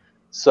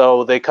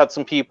 So they cut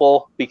some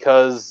people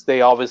because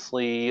they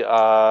obviously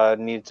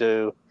need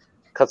to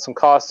cut some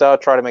costs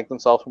out, try to make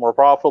themselves more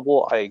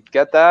profitable. I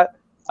get that.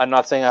 I'm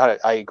not saying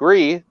I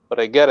agree, but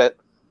I get it.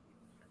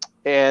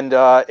 And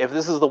if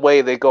this is the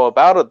way they go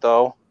about it,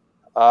 though,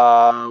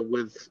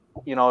 with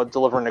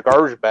delivering a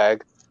garbage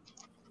bag,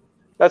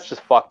 that's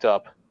just fucked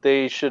up.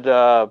 They should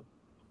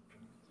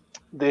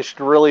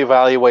really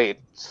evaluate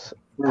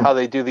how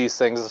they do these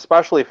things,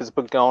 especially if it's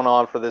been going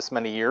on for this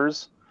many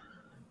years.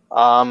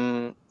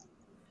 I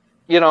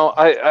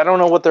don't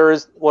know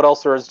what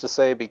else there is to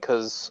say,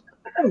 because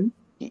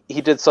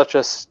he did such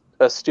a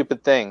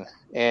stupid thing,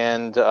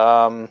 and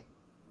I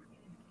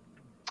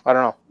don't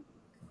know.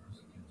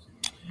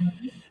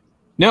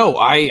 No,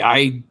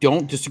 I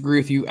don't disagree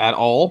with you at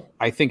all.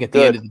 I think at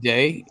the end of the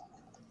day,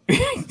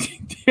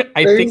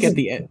 I think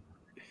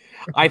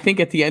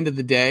at the end of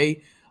the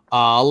day,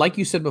 like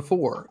you said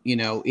before,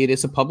 it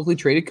is a publicly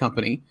traded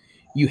company.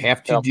 You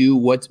have to do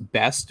what's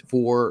best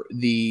for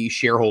the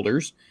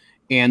shareholders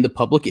and the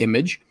public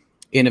image.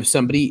 And if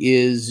somebody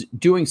is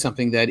doing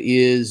something that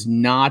is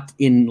not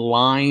in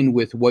line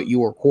with what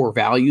your core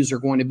values are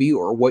going to be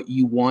or what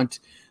you want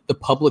the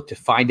public to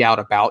find out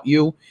about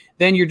you,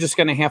 then you're just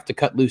going to have to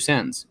cut loose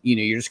ends.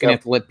 You're just going to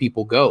have to let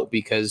people go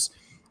because,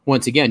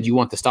 once again, do you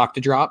want the stock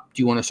to drop?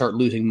 Do you want to start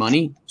losing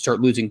money, start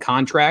losing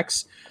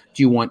contracts?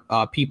 Do you want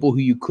people who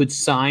you could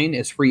sign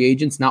as free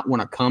agents not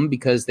want to come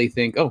because they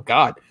think, oh,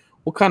 God,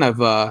 what kind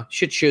of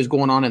shit show is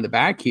going on in the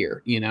back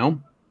here,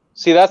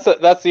 See, that's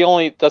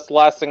the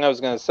last thing I was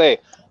going to say.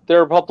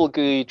 They're a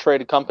publicly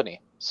traded company.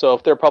 So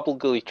if they're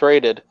publicly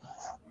traded,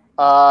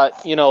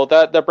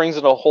 that brings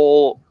in a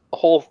whole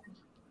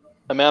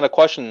amount of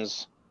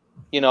questions,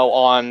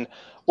 on,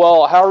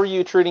 well, how are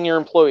you treating your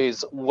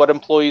employees? What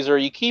employees are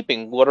you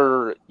keeping? What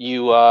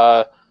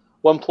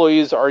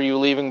employees are you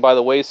leaving by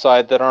the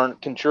wayside that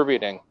aren't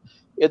contributing?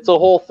 It's a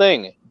whole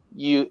thing.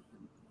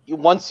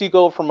 Once you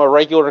go from a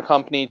regular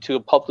company to a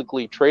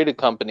publicly traded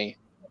company,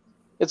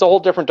 it's a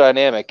whole different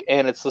dynamic,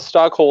 and it's the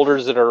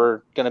stockholders that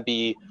are going to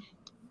be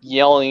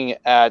yelling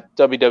at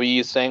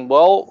WWE saying,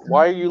 well,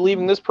 why are you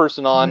leaving this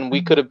person on?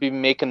 We could have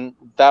been making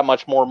that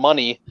much more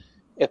money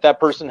if that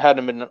person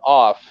hadn't been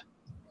off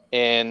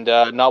and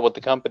not with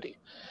the company.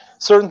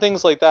 Certain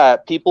things like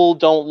that, people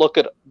don't look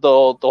at the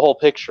whole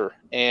picture,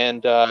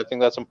 and I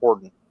think that's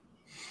important.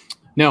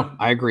 No,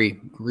 I agree.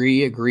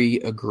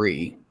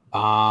 Agree.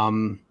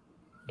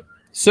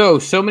 So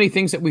many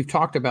things that we've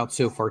talked about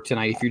so far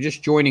tonight. If you're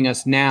just joining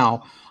us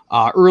now,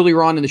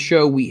 earlier on in the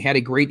show, we had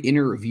a great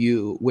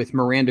interview with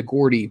Miranda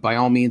Gordy. By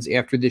all means,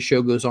 after this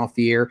show goes off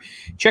the air,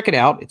 check it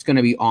out. It's going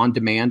to be on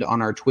demand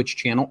on our Twitch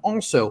channel.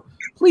 Also,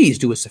 please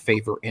do us a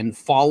favor and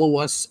follow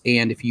us.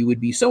 And if you would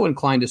be so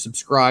inclined to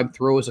subscribe,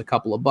 throw us a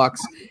couple of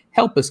bucks.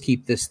 Help us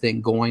keep this thing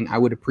going. I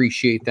would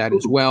appreciate that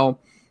as well.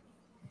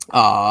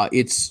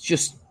 It's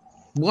just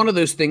one of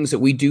those things that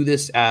we do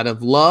this out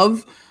of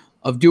love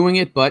of doing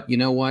it, but you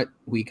know what?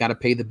 We got to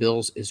pay the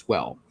bills as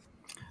well.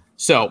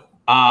 So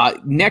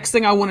next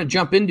thing I want to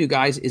jump into,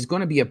 guys, is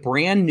going to be a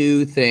brand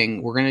new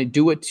thing. We're going to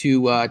do it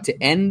to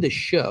end the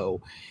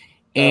show,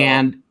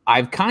 and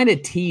I've kind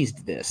of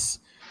teased this.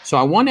 So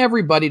I want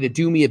everybody to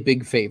do me a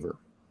big favor,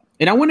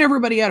 and I want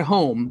everybody at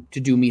home to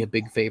do me a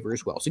big favor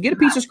as well. So get a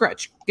piece of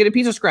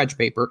scratch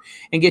paper,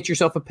 and get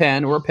yourself a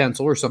pen or a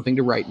pencil or something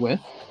to write with.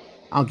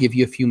 I'll give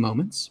you a few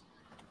moments.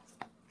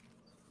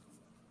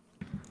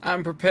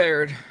 I'm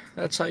prepared.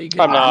 That's how you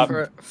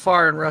get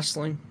far in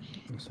wrestling.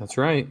 That's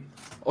right.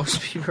 Always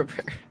be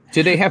prepared.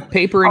 Do they have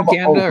paper in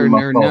Canada or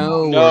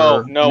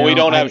no? No, we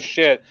don't have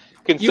shit.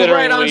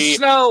 Considering we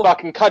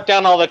fucking cut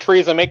down all the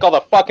trees and make all the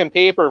fucking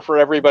paper for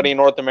everybody in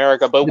North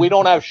America, but we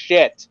don't have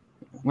shit.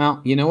 Well,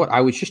 you know what?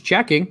 I was just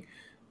checking.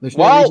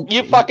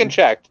 You fucking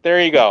checked.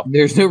 There you go.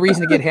 There's no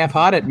reason to get half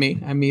hot at me.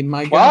 I mean,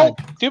 my God. Well,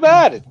 too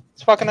bad.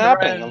 It's fucking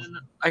happening.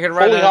 I can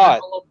write an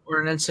envelope or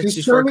an N64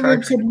 He's turning card.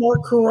 into Mark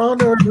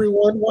Carano,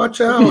 everyone.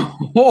 Watch out.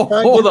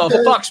 Who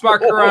the fuck's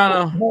Mark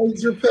Carano? Hold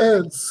your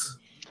pants.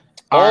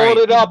 Hold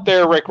it up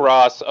there, Rick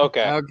Ross.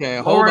 Okay. Okay,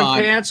 hold lowering on.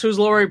 Pants? Who's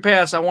lowering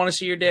pants? I want to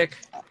see your dick.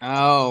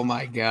 Oh,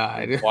 my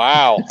God.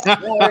 Wow.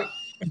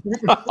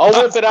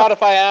 I'll whip it out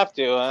if I have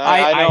to.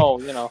 I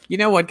know. You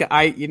know what?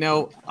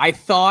 I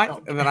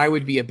thought that I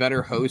would be a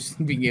better host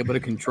and being able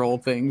to control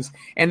things.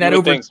 And that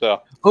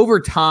over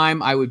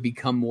time, I would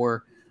become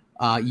more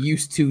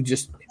used to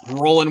just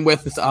rolling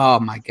with this. Oh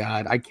my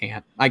God, I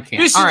can't. You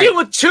used to deal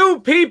with 2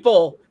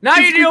 people. Now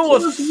you deal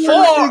with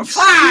 4,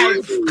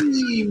 5.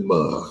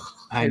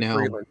 I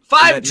know.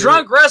 5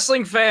 drunk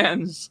wrestling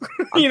fans.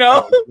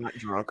 Not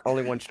drunk,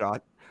 only one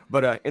shot.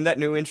 But in that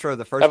new intro,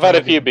 the first I've had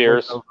a few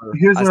beers.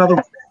 Here's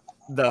another.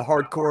 The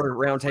hardcore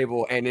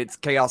roundtable, and it's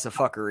chaos of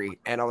fuckery.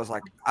 And I was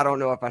like, I don't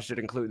know if I should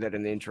include that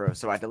in the intro,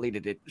 so I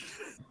deleted it.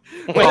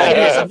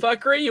 Chaos of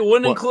fuckery? You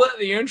wouldn't include it in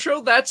the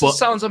intro? That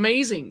sounds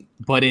amazing.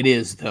 But it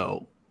is,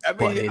 though. I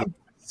mean,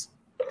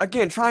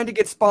 again, trying to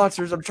get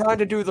sponsors. I'm trying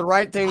to do the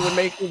right thing when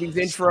making these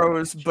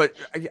intros, but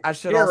I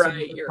should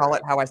call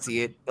it how I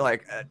see it.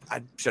 Like,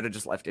 I should have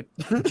just left it.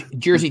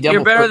 Jersey Devil.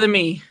 You're better than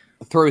me.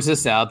 Throws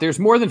this out. There's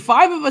more than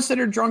 5 of us that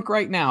are drunk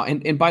right now.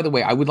 And by the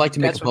way, I would like to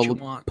make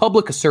a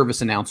public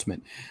service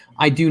announcement.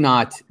 I do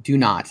not,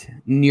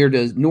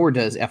 nor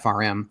does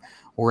FRM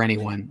or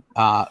anyone,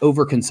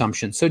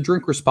 overconsumption. So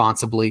drink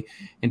responsibly,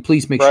 and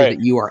please make sure that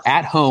you are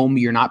at home,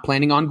 you're not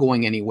planning on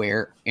going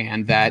anywhere,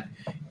 and that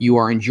you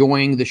are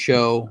enjoying the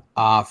show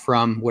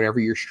from whatever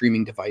your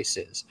streaming device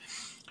is.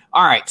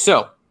 All right,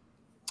 so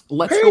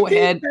let's go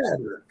ahead.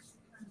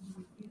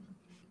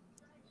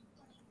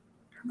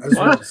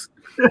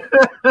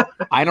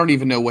 I don't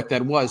even know what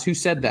that was. Who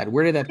said that?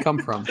 Where did that come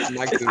from?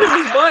 Mike.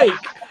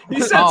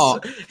 He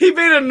said he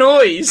made a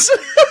noise.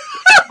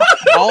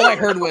 All I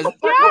heard was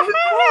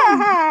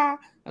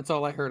that's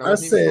all I heard. I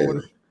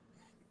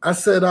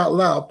said out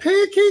loud,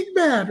 pancake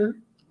batter.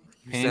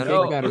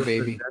 Pancake batter,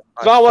 baby.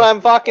 It's not what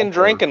I'm fucking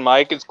drinking,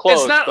 Mike. It's close.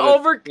 It's not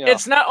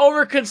It's not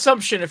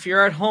overconsumption if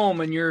you're at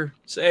home and you're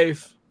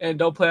safe and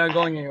don't plan on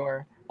going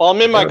anywhere. Well, I'm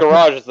in my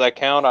garage. Does that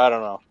count? I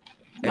don't know.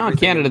 No, in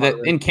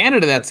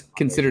Canada that's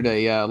considered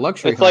a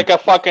luxury. It's like a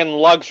fucking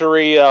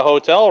luxury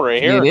hotel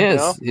right here. It is. You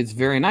know? It's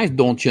very nice,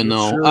 don't you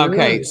know? Sure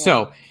Okay, is.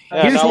 so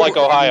Yeah, not like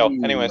Ohio.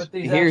 Anyways,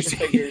 here's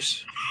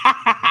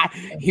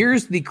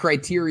here's the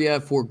criteria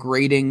for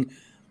grading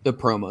the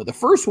promo. The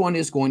first one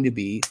is going to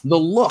be the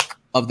look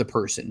of the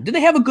person. Do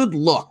they have a good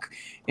look?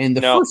 And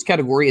the first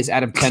category is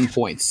out of 10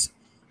 points.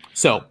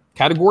 So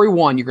category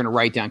 1, you're going to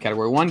write down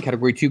category 1,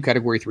 category 2,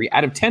 category 3.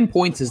 Out of 10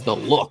 points is the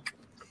look.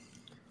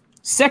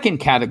 Second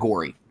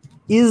category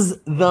is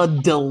the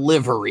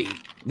delivery.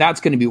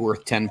 That's going to be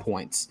worth 10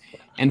 points.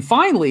 And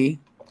finally,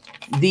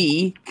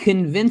 the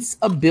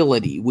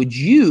convinceability.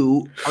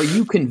 Are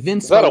you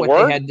convinced by what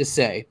they had to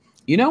say?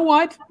 You know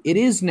what? It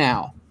is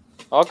now.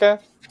 Okay.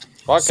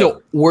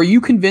 So were you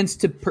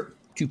convinced to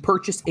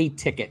purchase a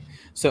ticket?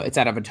 So it's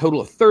out of a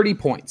total of 30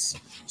 points.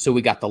 So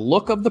we got the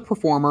look of the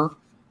performer.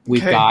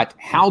 We've got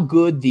how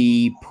good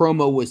the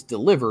promo was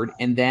delivered.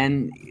 And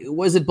then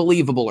was it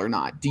believable or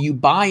not? Do you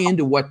buy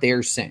into what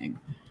they're saying?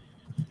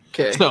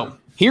 Okay. So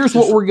here's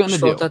what we're going to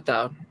do. Wrote that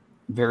down.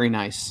 Very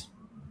nice.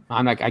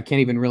 I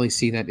can't even really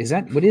see that.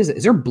 What is it?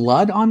 Is there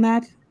blood on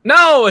that?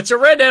 No, it's a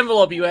red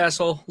envelope, you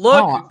asshole.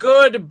 Look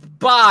good.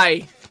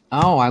 Bye.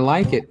 Oh, I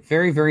like it.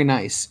 Very, very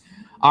nice.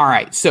 All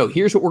right. So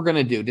here's what we're going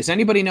to do. Does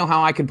anybody know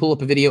how I can pull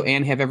up a video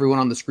and have everyone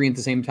on the screen at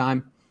the same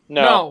time?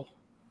 No.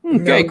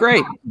 Okay,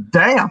 great.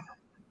 Damn.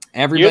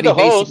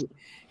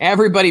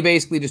 Everybody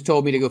basically just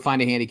told me to go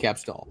find a handicap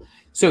stall.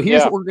 So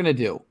here's what we're going to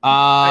do.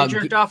 I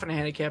jerked off in a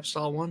handicap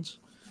stall once.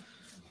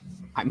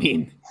 I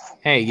mean,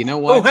 hey, you know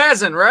what? Who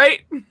hasn't,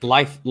 right?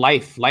 Life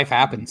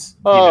happens.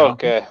 Oh,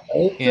 okay.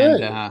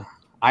 And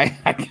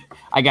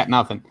I got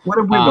nothing. What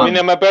have we done? I mean,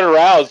 I'm a better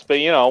roused, but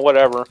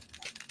whatever.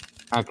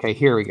 Okay,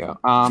 here we go.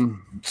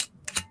 I'm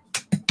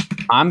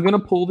gonna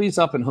pull these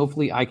up, and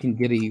hopefully I can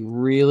get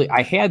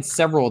I had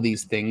several of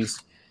these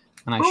things,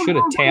 and I should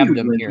have tabbed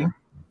them here.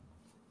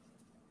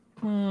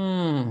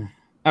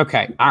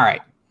 Okay, all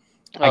right.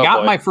 I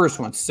got my first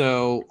one,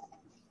 so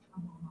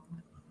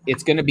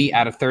it's going to be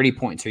out of 30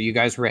 points. Are you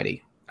guys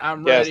ready?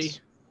 I'm ready.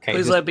 Okay,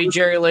 Please let me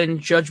Jerry Lynn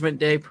Judgment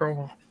Day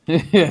promo.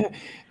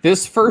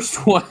 This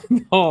first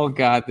one, oh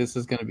God, this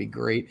is going to be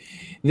great.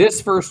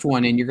 This first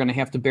one, and you're going to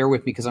have to bear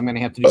with me because I'm going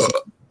to have to do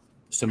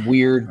some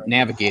weird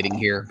navigating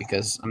here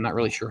because I'm not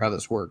really sure how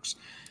this works.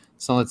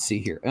 So let's see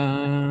here.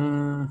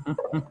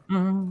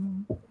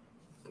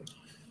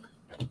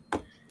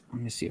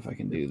 Let me see if I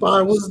can do this. If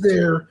I was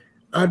there,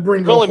 I'd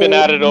bring. We've only been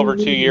at it over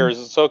 2 years.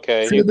 It's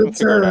okay. You can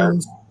figure it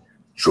out.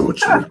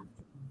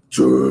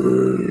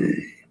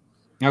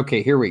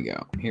 Okay, here we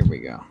go.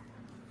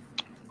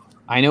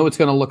 I know it's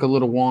going to look a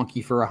little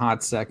wonky for a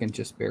hot second.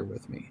 Just bear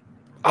with me.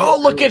 Oh,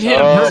 look at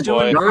him. Oh, He's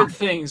doing good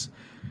things.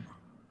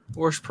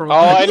 Worst promo. Oh,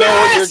 I know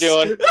what you're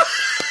doing.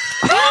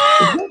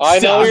 I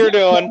know what you're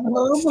doing.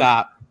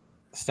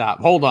 Stop.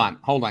 Hold on.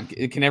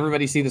 Can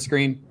everybody see the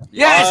screen?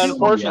 Yes.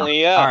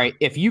 Unfortunately, yeah. All right.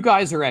 If you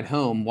guys are at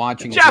home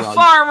watching, Jeff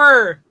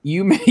Farmer,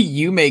 you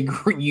may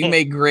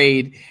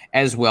grade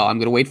as well. I'm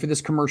going to wait for this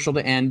commercial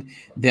to end.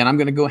 Then I'm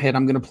going to go ahead.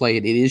 I'm going to play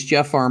it. It is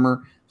Jeff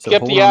Farmer. So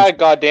skip the ad.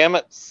 God damn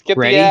it! Skip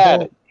Ready? the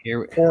ad.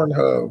 Here.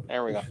 Pornhub.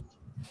 There we go.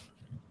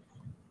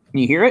 Can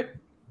you hear it?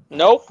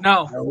 Nope.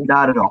 No.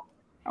 Not at all.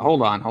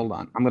 Hold on. I'm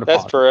going to.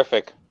 That's pause.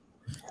 terrific.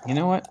 You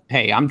know what?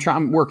 Hey, I'm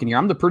working here.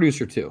 I'm the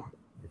producer too.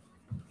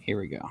 Here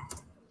we go.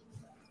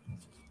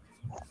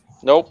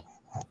 Nope.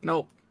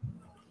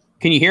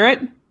 Can you hear it?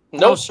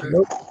 Nope. Sir.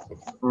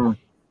 Nope.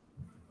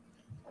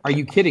 Are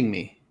you kidding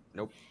me?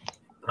 Nope.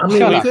 I mean,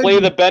 Shut we up. could- Play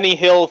the Benny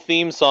Hill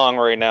theme song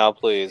right now,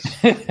 please.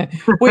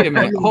 Wait a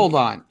minute. Hold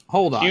on.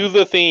 Cue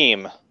the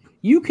theme.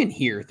 You can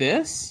hear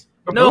this.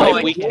 No, Right,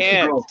 I we can't.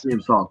 can't. Girls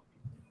theme song.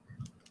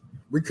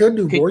 We could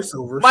do Okay.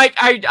 voiceovers. Mike,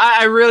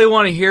 I really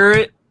want to hear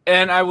it,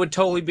 and I would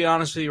totally be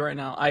honest with you right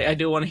now. I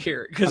do want to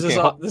hear it because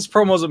Okay. this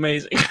promo's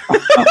amazing.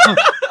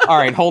 All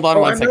right, hold on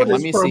Oh, one I know second. Let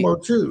this me see.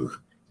 promo too.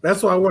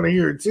 That's why I want to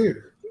hear it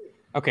too.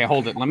 Okay,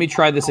 hold it. Let me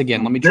try this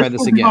again. This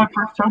will be my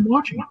first time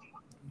watching it.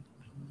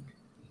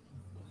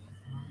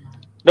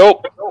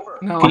 Nope.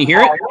 No. Can you hear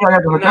it?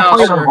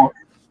 No, sir.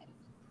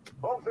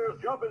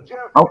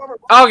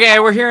 Oh, Okay,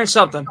 we're hearing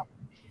something.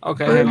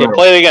 Okay. Okay,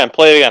 play it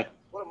again.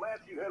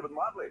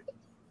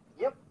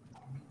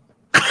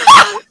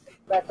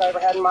 Best I ever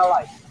had in my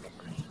life.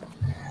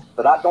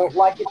 But I don't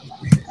like it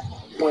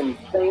when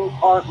things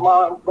aren't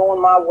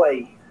going my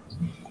way.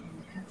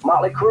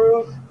 Motley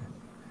Crue,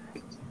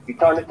 you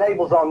turn the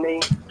tables on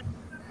me.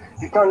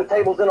 You turn the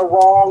tables in a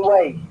wrong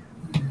way.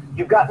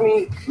 You got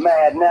me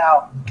mad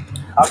now.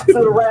 I've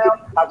stood around.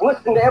 I've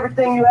listened to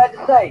everything you had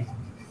to say.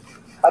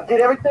 I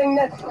did everything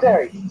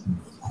necessary.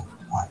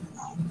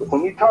 But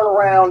when you turn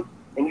around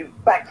and you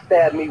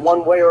backstab me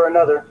one way or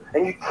another,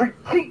 and you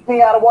cheat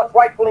me out of what's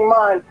rightfully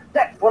mine,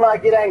 that's when I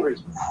get angry.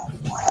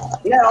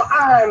 Now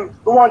I'm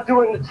the one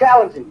doing the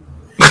challenging.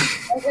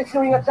 I'm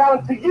issuing a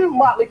challenge to you,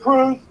 Motley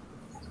Crue.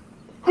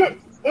 Get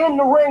in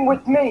the ring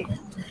with me.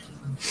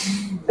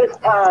 This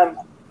time,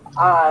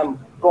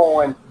 I'm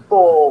going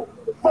full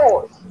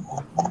force.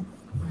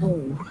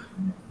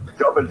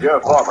 Jumping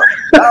Jeff Farmer.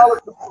 All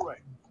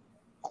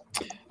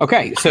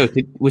Okay, so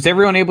was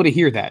everyone able to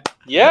hear that?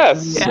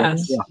 Yes.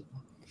 Yes.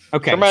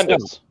 Okay.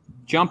 Tremendous. So,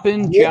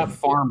 Jumpin' Jeff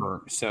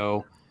Farmer.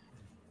 So,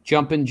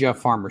 Jumpin' Jeff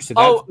Farmer. So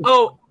that's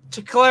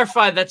To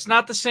clarify, that's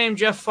not the same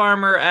Jeff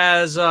Farmer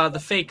as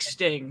the fake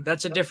Sting.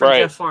 That's a different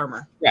Jeff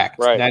Farmer. correct.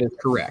 Right. That is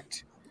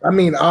correct. I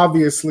mean,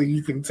 obviously,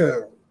 you can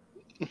tell.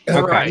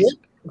 Okay.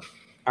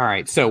 All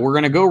right. So we're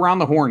going to go around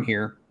the horn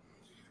here.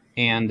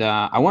 And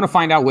I want to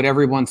find out what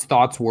everyone's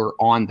thoughts were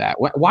on that.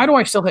 Why do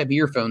I still have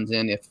earphones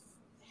in if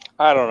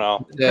I don't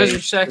know. Because you're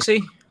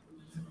sexy?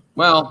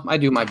 Well, I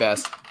do my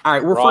best. All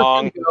right.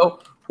 Wrong.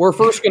 We're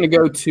first going to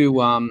go to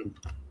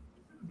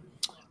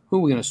who are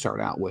we going to start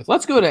out with?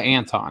 Let's go to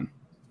Anton.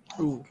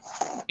 Ooh.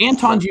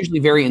 Anton's usually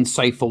very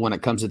insightful when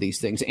it comes to these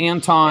things.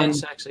 Anton. And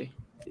sexy.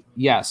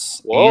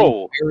 Yes.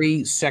 Whoa. And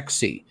very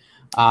sexy.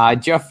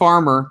 Jeff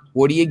Farmer,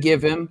 what do you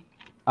give him?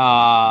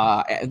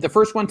 The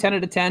first one, 10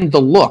 out of 10.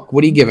 The look,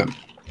 what do you give him?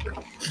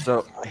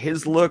 So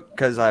his look,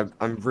 because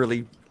I'm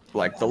really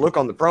like the look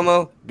on the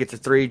promo, gets a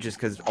 3 just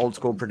because old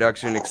school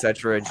production,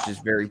 etc. It's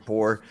just very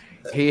poor.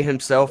 He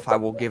himself, I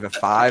will give a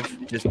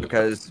 5 just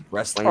because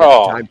wrestling at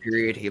the time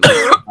period. He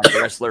looks like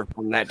a wrestler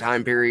from that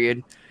time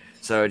period.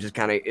 So it just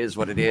kind of is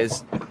what it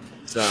is.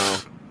 So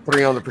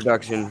 3 on the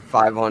production,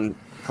 5 on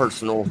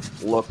personal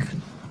look.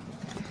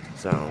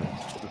 So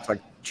looks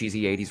like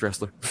cheesy 80s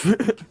wrestler.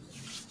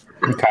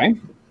 Okay.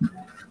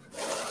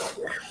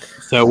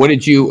 So what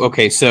did you?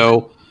 Okay,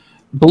 so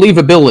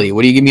believability.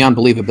 What do you give me on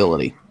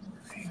believability?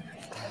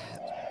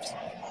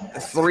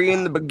 3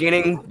 in the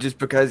beginning, just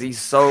because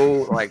he's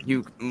so like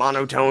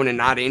monotone and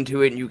not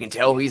into it, and you can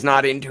tell he's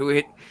not into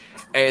it.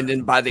 And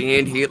then by the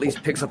end, he at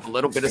least picks up a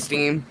little bit of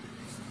steam,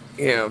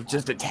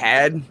 just a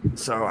tad.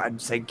 So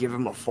I'd say give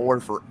him a 4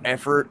 for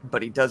effort,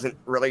 but he doesn't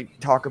really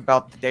talk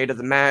about the date of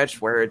the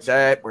match, where it's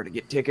at, where to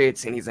get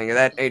tickets, anything of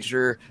that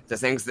nature. The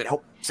things that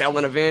help sell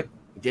an event.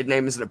 He did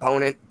name his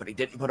opponent, but he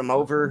didn't put him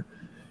over.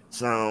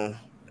 So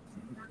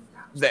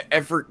the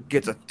effort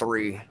gets a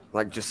 3,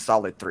 like just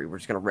solid 3. We're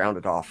just going to round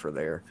it off for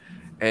there.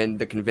 And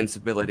the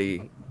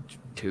convincibility,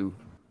 2.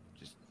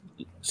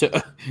 So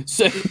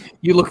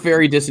you look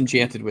very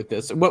disenchanted with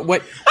this.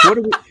 What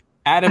do we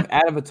out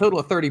of a total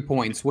of 30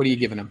 points, what are you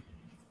giving him?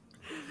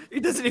 He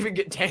doesn't even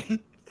get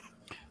 10.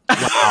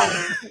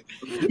 Wow.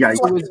 Yeah.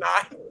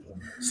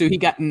 So he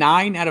got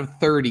 9 out of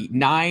 30.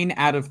 9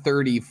 out of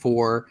 30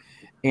 for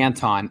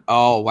Anton.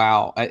 Oh,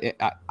 wow.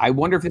 I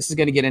wonder if this is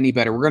going to get any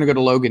better. We're going to go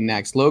to Logan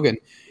next. Logan,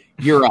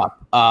 you're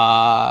up.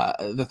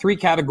 The 3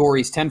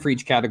 categories, 10 for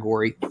each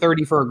category,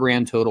 30 for a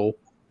grand total.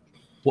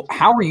 Well,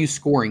 how are you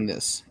scoring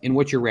this, and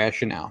what's your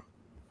rationale?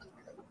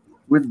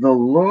 With the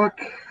look,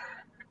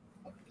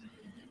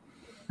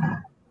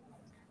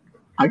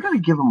 I got to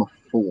give him a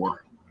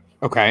 4.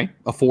 Okay,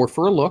 a 4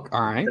 for a look.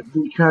 All right.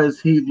 Because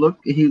he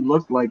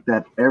looked like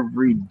that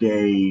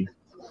everyday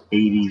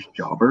 80s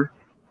jobber.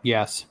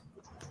 Yes.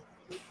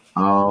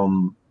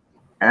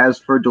 As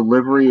for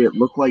delivery, it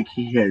looked like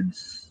he had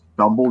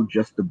stumbled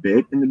just a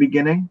bit in the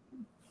beginning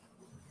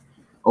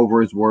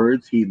over his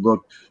words. He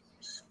looked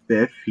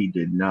stiff.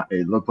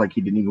 It looked like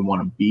he didn't even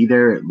want to be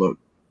there.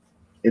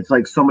 It's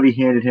like somebody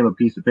handed him a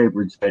piece of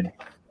paper and said,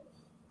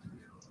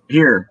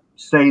 "Here,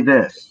 say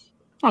this."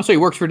 Oh, so he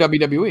works for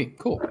WWE.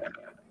 Cool.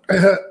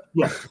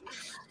 Yeah.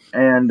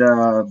 And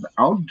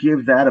I'll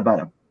give that about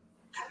a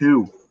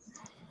 2.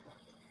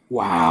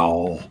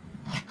 Wow.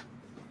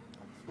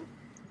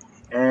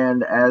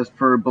 And as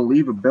for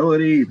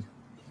believability,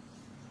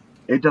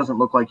 it doesn't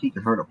look like he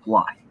can hurt a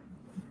fly.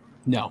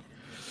 No.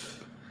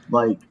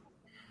 Like,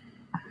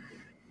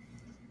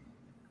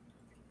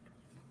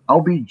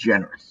 I'll be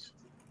generous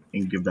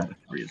and give that a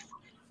 3 as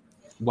well.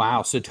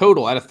 Wow. So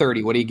total out of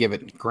 30, what do you give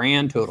it?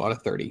 Grand total out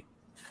of 30.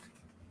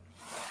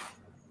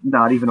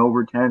 Not even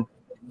over 10.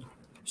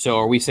 So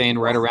are we saying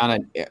right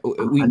around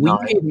we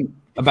gave him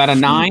about a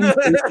 9?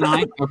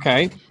 9?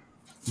 Okay.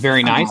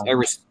 Very nice.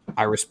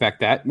 I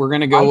respect that. We're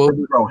going to go over.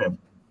 Throw him.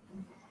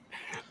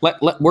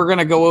 We're going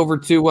to go over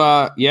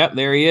to. Yep,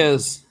 there he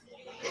is.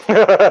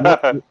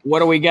 What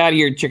do we got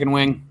here, Chicken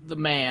Wing? The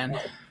man.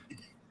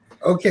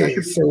 Okay,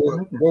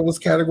 so what was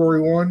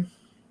category 1?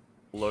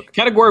 Look.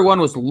 Category 1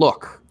 was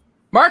look.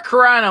 Mark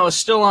Carano is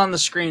still on the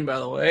screen, by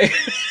the way.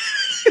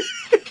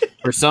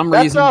 For some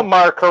That's reason. not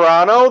Mark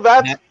Carano.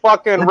 That's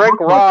fucking Rick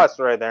Ross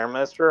right there,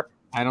 mister.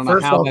 I don't know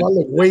First how off, that. I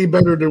look way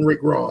better than Rick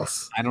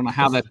Ross. I don't know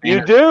how that.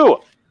 You do.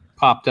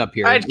 Popped up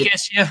here. I'd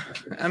kiss you.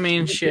 I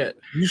mean, shit.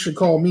 You should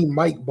call me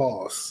Mike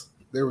Boss.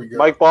 There we go.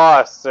 Mike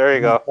Boss. There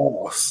you go.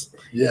 Boss.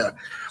 Yeah.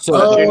 So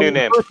That's your new the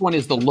name. first one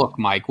is the look,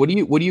 Mike. What do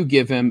you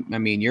give him? I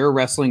mean, you're a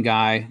wrestling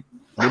guy.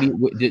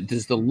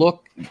 Does the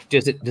look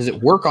does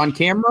it work on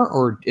camera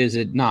or is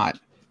it not?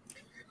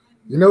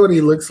 You know what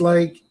he looks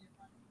like?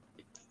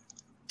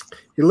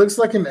 He looks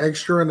like an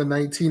extra in a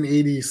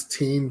 1980s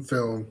teen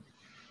film.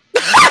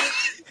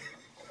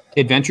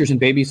 Adventures in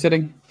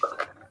Babysitting?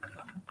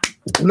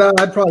 No,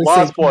 I'd probably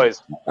Lost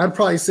Boys. I'd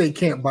probably say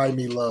Can't Buy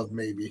Me Love,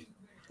 maybe.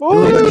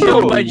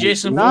 Killed by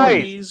Jason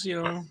Nice.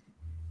 Voorhees,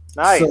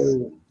 Nice.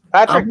 So,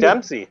 Patrick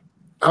Dempsey.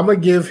 I'm gonna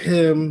give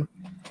him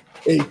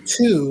a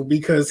 2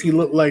 because he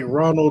looked like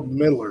Ronald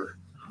Miller.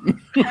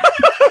 What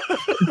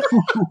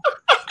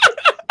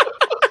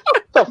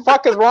the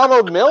fuck is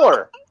Ronald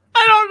Miller?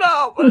 I don't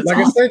know. But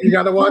Like I said, you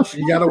gotta watch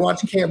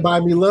Can't Buy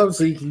Me Love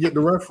so you can get the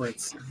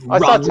reference. I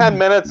saw 10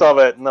 minutes of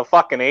it in the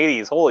fucking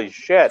 80s. Holy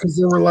shit.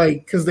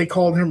 Because they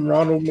called him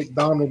Ronald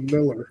McDonald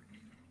Miller.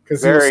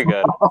 Because Very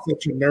good.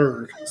 Such a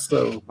nerd.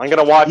 So I'm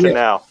gonna watch it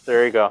now.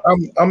 There you go.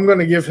 I'm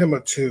gonna give him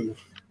a 2.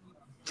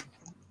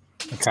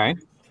 Okay.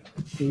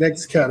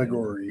 Next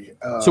category.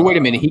 So wait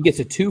a minute. He gets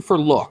a 2 for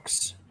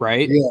looks,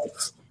 right?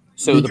 Yes.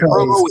 So the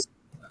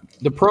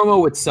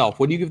promo itself.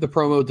 What do you give the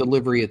promo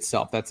delivery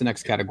itself? That's the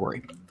next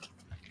category.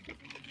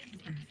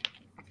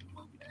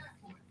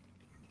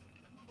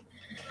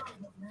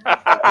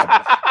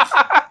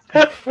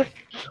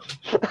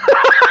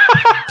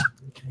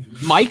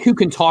 Mike, who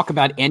can talk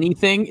about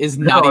anything, is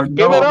not even.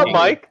 Give it up,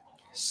 Mike.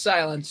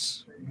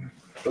 Silence.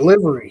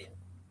 Delivery.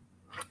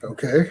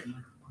 Okay.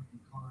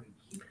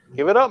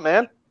 Give it up,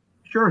 man.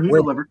 Sure, he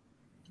delivered.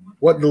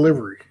 What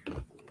delivery?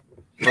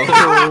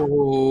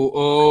 Oh.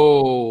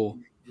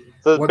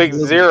 So it's big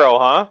delivery? 0,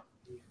 huh?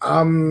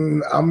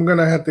 I'm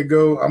gonna have to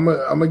go. I'm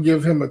gonna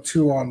give him a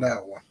 2 on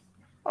that one.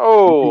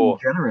 Oh,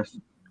 generous.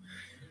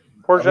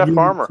 Poor Jeff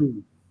Farmer.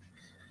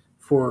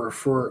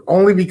 For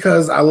only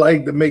because I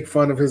like to make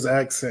fun of his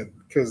accent.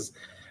 Because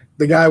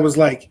the guy was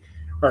like,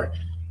 "All right,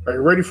 are you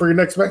ready for your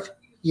next match?"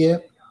 Yeah.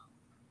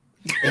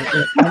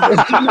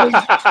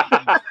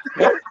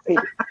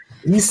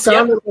 He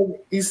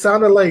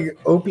sounded like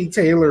Opie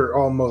Taylor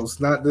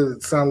almost, not to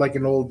sound like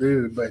an old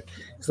dude, but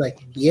it's like,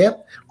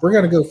 "Yep, we're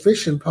gonna go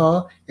fishing,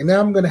 Pa, and now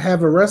I'm gonna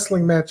have a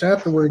wrestling match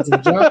afterwards."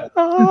 And John,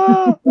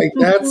 like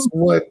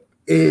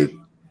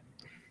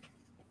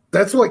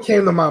that's what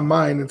came to my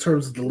mind in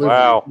terms of delivery.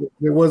 Wow.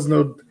 There was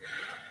no.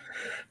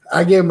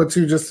 I gave him a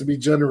 2 just to be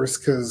generous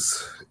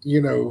because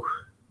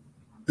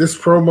this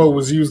promo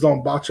was used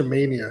on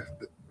Botchamania,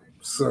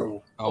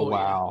 so. Oh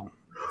wow.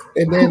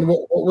 And then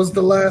what was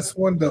the last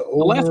one? The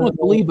last one,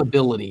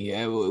 believability.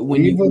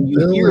 When you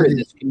hear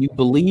this, can you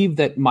believe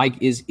that Mike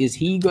is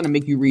he going to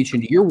make you reach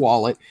into your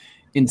wallet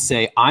and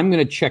say, "I'm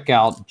going to check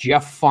out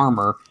Jeff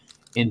Farmer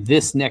in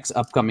this next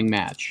upcoming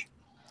match"?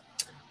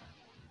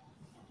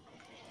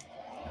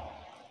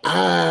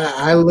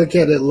 I look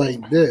at it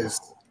like this.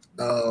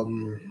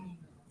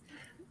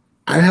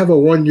 I have a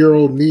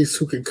 1-year-old niece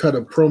who can cut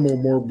a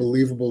promo more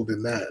believable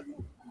than that.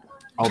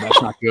 Oh,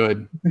 that's not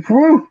good.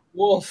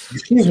 Wolf.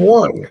 She's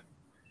 1.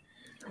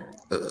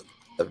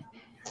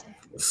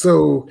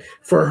 So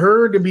for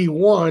her to be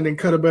 1 and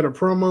cut a better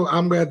promo,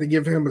 I'm going to have to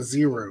give him a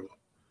 0.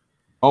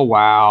 Oh,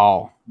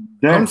 wow.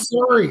 I'm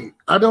sorry.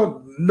 I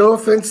don't, no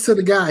offense to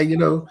the guy,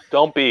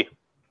 Don't be.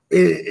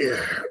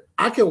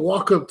 I could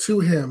walk up to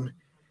him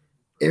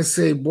and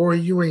say, "Boy,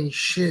 you ain't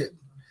shit."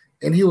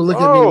 And he will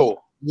look at me like,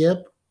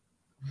 "Yep."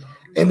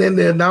 And then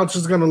the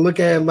announcer's going to look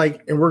at it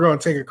like, and we're going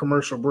to take a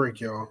commercial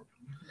break, y'all.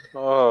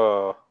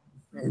 Oh.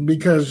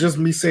 Because just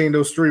me saying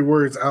those 3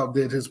 words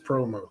outdid his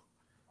promo.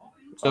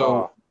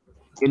 So,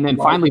 and then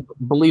finally,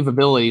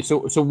 believability.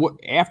 So what,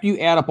 after you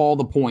add up all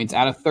the points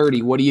out of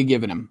 30, what are you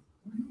giving him?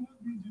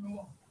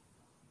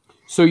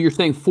 So you're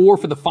saying 4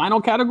 for the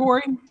final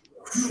category?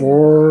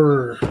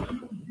 4.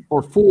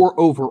 Or 4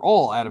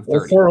 overall out of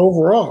 30? 4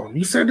 overall.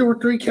 You said there were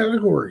 3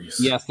 categories.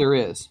 Yes, there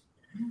is.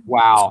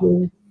 Wow.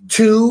 So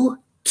 2,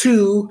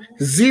 2,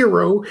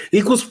 0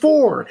 equals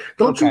 4.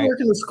 Don't you work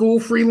in the school,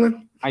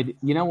 Freland?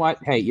 You know what?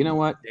 Hey, you know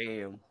what?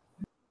 Damn.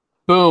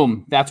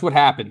 Boom. That's what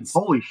happens.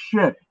 Holy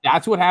shit.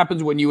 That's what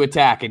happens when you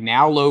attack, and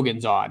now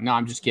Logan's on. No,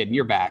 I'm just kidding.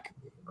 You're back.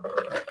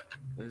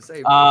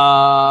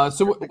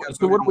 So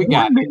what do we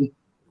got?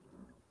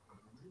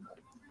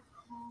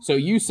 So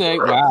you say,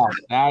 wow,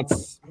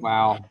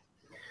 wow.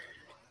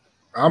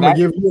 I'm gonna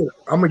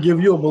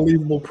give you a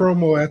believable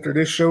promo after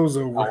this show's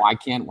over. Oh, I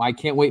can't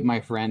wait, my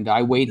friend.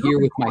 I wait here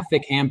with my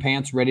thick ham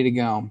pants ready to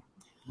go.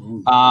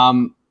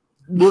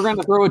 We're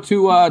gonna throw it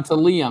to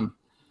Liam.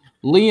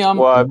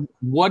 Liam,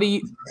 what do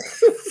you?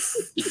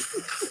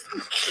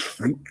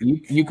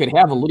 You could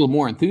have a little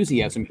more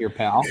enthusiasm here,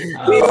 pal.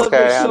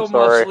 Okay, I'm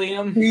sorry.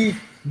 Liam.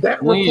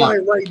 That reply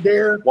right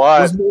there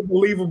was more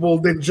believable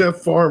than Jeff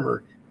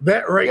Farmer.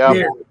 That right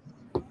there.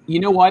 You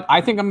know what?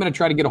 I think I'm going to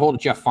try to get a hold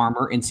of Jeff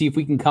Farmer and see if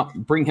we can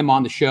bring him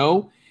on the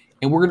show,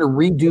 and we're going to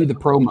redo the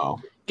promo.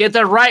 Get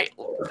the right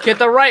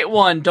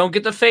one. Don't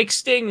get the fake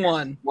Sting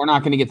one. We're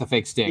not going to get the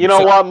fake Sting. You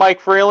know what, Mike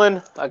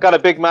Freland? I got a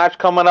big match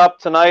coming up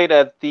tonight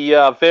at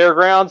the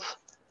fairgrounds,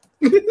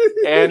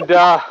 and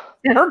I'm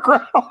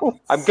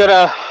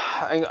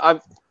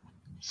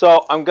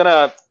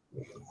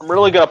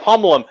really gonna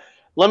pummel him.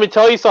 Let me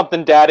tell you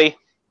something, Daddy.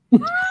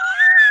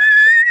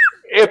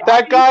 If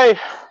that guy,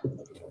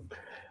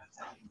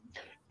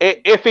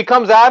 if he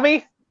comes at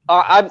me,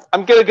 I'm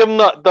gonna give him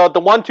the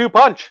 1-2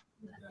 punch,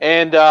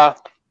 and oh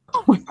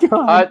my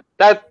God.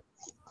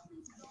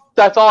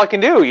 That's all I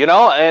can do,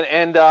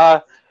 And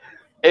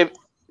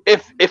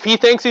if he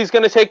thinks he's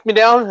gonna take me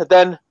down,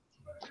 then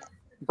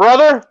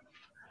brother,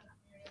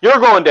 you're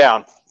going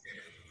down.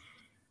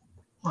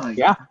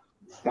 Yeah.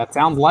 That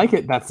sounds like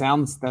it. That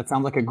sounds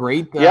like a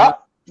great.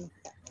 Yep.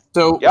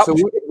 So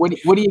what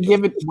do you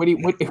give it?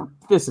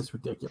 This is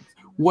ridiculous.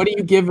 What are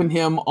you giving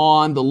him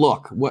on the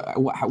look?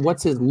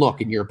 What's his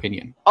look in your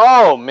opinion?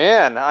 Oh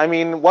man, I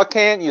mean, what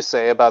can't you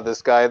say about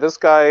this guy? This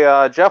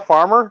guy, Jeff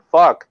Farmer,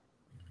 fuck.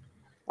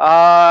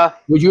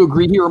 Would you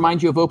agree he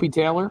reminds you of Opie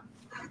Taylor?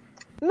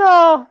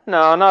 No,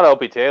 not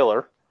Opie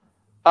Taylor.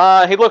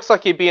 He looks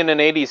like he'd be in an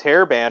 80s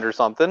hair band or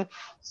something.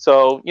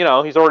 So,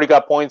 he's already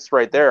got points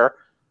right there.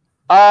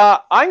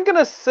 I'm going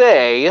to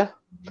say,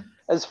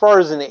 as far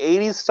as an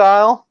 80s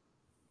style,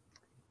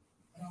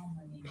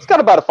 he's got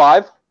about a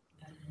 5.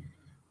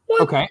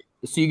 Okay.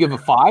 So you give a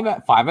 5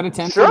 out of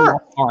 10?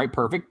 Sure. All right,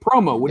 perfect.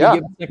 Promo, what do you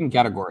give the second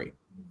category?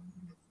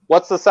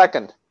 What's the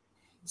second?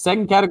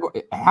 Second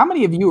category. How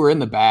many of you are in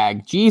the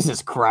bag?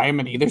 Jesus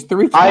criminy. There's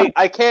 3 categories.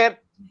 I can't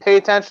pay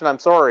attention. I'm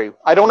sorry.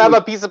 I don't have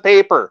a piece of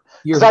paper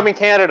because I'm in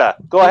Canada.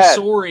 Go ahead.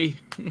 Sorry.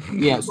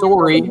 Yeah,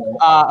 sorry.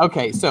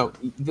 Okay, so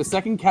the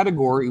second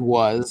category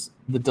was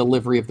the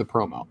delivery of the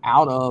promo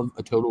out of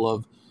a total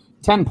of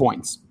 10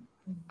 points.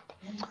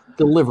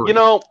 Delivery.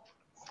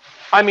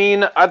 I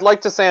mean, I'd like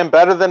to say I'm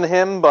better than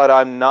him, but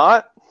I'm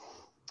not.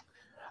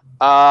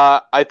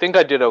 I think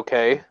I did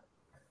okay.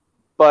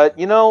 But,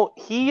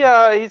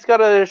 he's got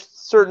a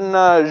certain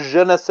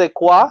je ne sais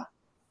quoi.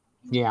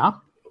 Yeah.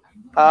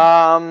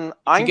 I'm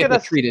gonna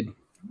treated.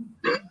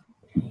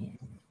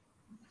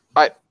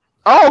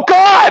 Oh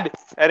God!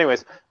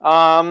 Anyways,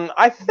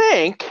 I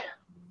think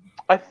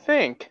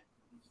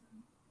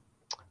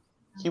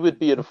he would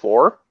be at a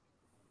 4.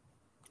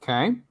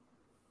 Okay.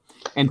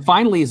 And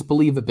finally, is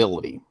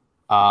believability.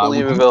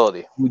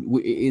 Believability.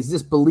 Is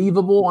this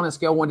believable on a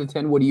scale 1 to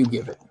 10? What do you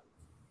give it?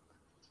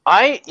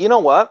 You know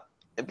what?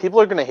 People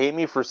are gonna hate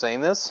me for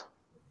saying this.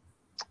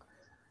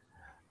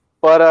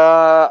 But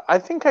I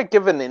think I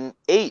give it an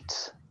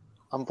 8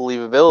 on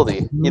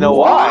believability. You know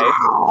why?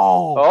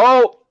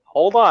 Oh,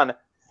 hold on.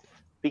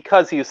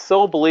 Because he's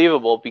so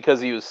believable.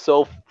 Because he was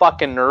so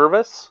fucking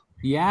nervous.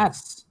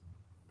 Yes.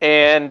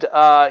 And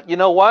you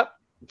know what?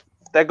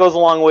 That goes a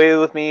long way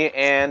with me.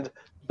 And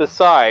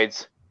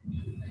besides,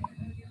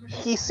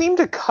 he seemed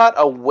to cut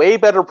a way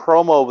better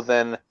promo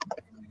than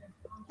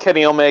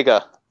Kenny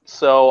Omega.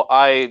 So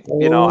I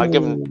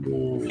give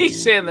him.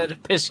 He's saying that to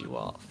piss you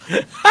off.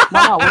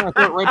 No, we're gonna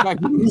throw it right back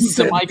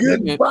to Mike.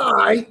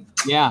 Goodbye.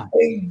 Yeah.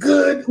 And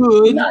good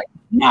night.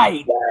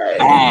 Bang.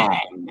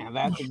 Now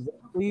that's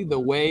exactly the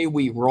way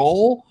we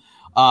roll.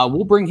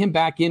 We'll bring him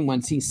back in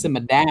once he's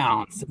simmered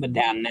down. Simmered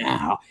down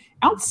now.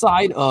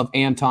 Outside of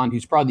Anton,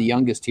 who's probably the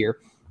youngest here,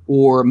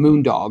 or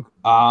Moondog,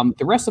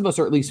 the rest of us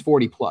are at least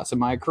 40 plus.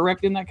 Am I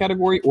correct in that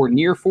category? Or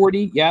near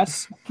 40?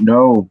 Yes.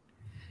 No.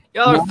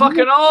 Y'all are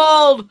fucking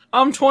old.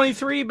 I'm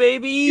 23,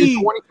 baby.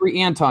 You're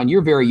 23, Anton.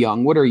 You're very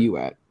young. What are you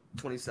at?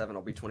 27.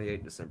 I'll be 28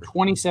 in December.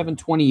 27,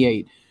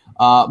 28.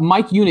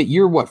 Mike Unit,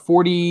 you're what,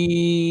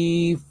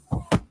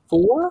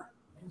 44?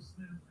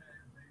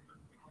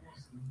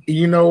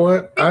 You know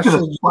what? I should say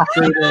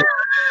that.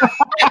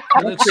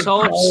 It's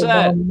so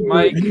upset,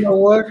 Mike. You know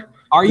what?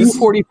 Are you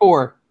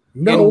 44?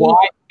 No.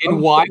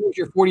 And why was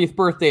your 40th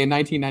birthday in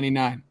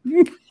 1999?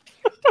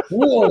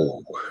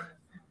 Whoa.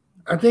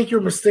 I think you're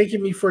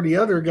mistaking me for the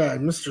other guy,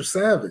 Mr.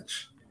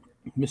 Savage.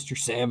 Mr.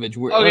 Savage.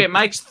 Okay,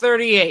 Mike's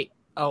 38.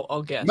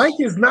 I'll guess. Mike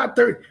is not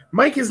 30.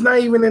 Mike is not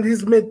even in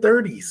his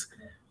mid-30s.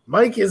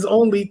 Mike is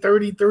only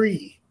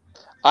 33.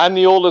 I'm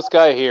the oldest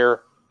guy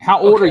here. How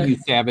old are you,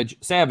 Savage?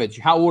 Savage,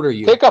 how old are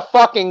you? Take a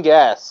fucking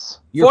guess.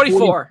 You're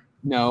 44.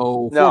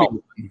 No.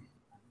 41.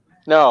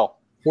 No.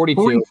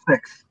 42.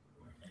 46.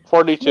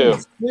 42.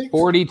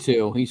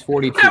 42. He's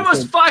 42. That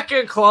was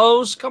fucking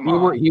close. Come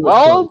on. He was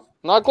close.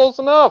 Not close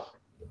enough.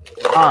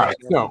 All right.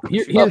 So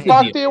here's the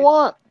fuck do you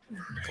want?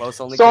 Close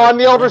only. So I'm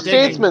the elder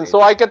statesman,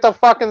 so I get to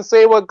fucking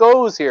say what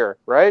goes here,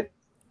 right?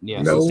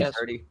 Yes. No.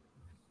 30.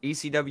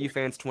 ECW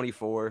fans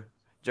 24.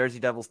 Jersey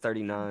Devils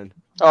 39.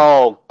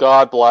 Oh,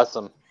 God bless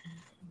him.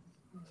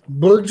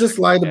 Boog just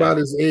lied about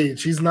his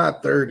age. He's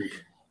not 30.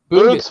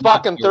 Boog's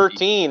fucking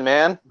 13,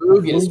 man.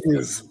 Boog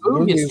is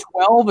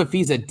 12 if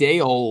he's a day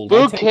old.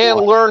 Boog can't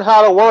learn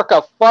how to work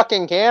a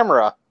fucking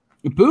camera.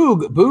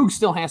 Boog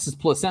still has his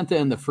placenta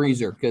in the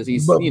freezer because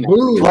he's, But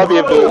Boog, Love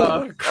you,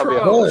 Boog.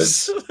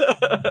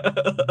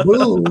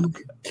 Boog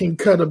can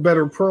cut a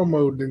better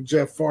promo than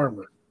Jeff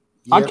Farmer.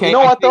 Okay, you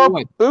know what though?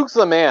 Boog's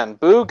the man.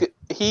 Boog,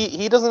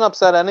 he doesn't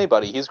upset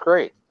anybody. He's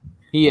great.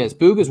 He is.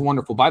 Boog is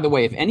wonderful. By the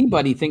way, if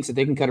anybody thinks that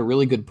they can cut a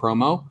really good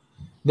promo,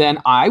 then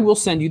I will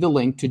send you the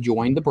link to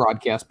join the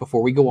broadcast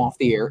before we go off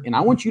the air, and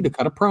I want you to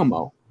cut a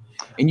promo.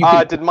 And you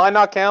did mine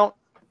not count?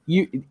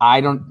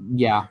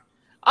 Yeah.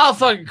 I'll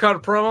fucking cut a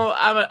promo.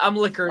 I'm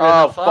liquoring.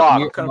 Oh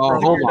fuck!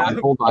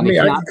 Hold on. I mean,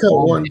 I can cut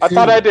one. I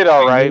thought I did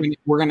all right.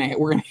 We're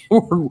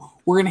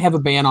gonna have a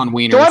ban on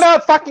wieners. Do I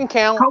not fucking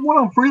count? Cut one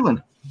on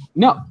Freland.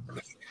 No.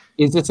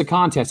 Is this a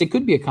contest? It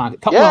could be a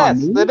contest. Cut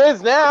yes, one. it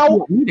is now.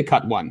 You need to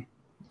cut one.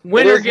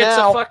 Winner gets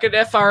a fucking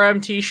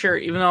FRM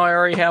T-shirt, even though I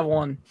already have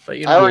one. But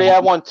I already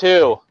have one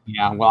too.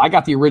 Yeah, well, I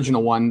got the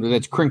original one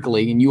that's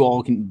crinkly, and you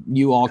all can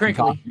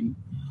copy.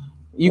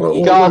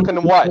 Y'all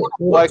can what?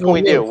 What can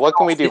we do? What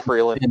can we do,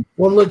 Freeland?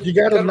 Well, look, you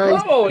got a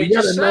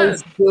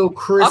nice, Bill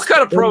Chris. I'll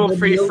cut a promo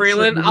for you,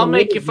 Freeland. I'll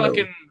make you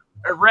fucking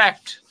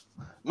erect.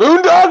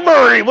 Moondog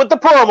Murray with the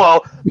promo.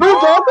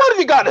 Moondog, what have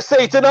you got to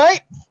say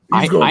tonight?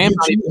 I am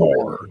not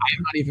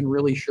even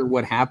really sure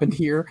what happened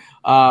here.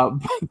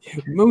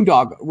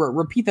 Moondog,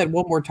 repeat that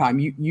one more time.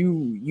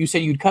 You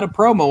said you'd cut a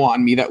promo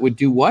on me that would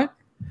do what?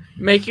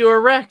 Make you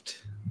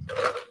erect.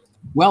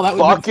 Well, that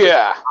would fuck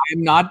yeah.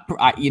 I'm not.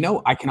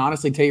 I can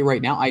honestly tell you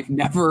right now, I've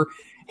never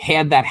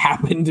had that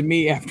happen to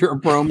me after a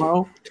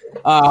promo.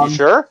 You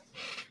sure?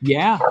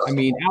 Yeah. I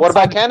mean, what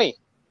about Kenny?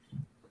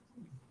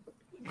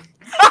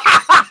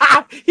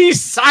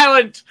 He's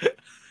silent.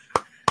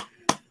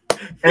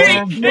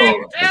 I'm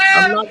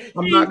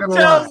not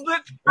gonna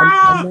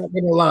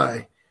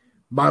lie.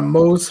 My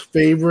most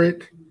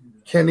favorite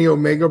Kenny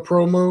Omega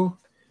promo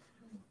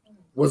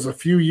was a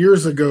few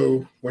years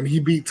ago when he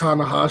beat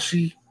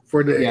Tanahashi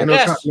for the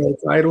Intercontinental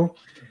title.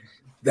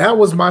 That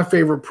was my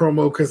favorite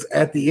promo because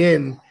at the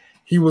end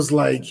he was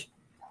like,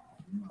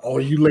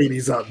 "All you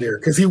ladies out there,"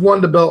 because he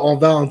won the belt on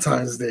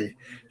Valentine's Day.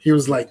 He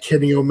was like,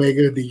 Kenny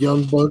Omega, the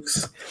Young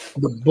Bucks,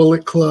 the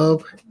Bullet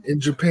Club in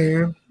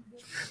Japan.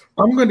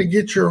 I'm going to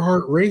get your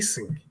heart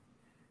racing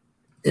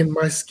in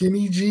my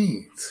skinny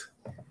jeans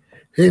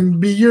and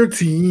be your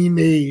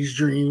teenage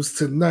dreams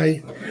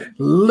tonight.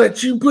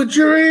 Let you put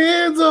your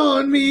hands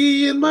on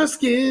me in my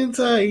skin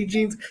tight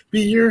jeans.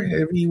 Be your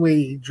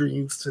heavyweight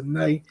dreams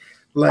tonight.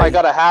 I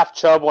got a half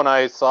chub when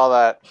I saw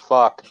that.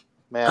 Fuck,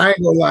 man. I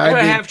ain't gonna lie. I got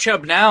a half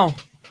chub now.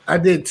 I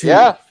did too.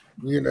 Yeah.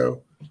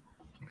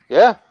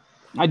 Yeah.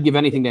 I'd give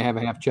anything to have a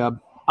half chub.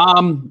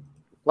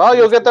 Well,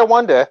 you'll get there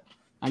one day.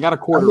 I got a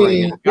quarter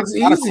right now.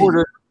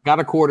 Got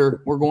a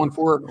quarter. We're going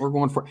for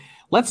it.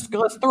 Let's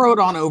throw it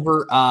on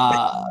over.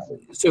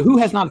 So who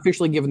has not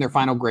officially given their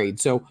final grade?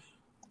 So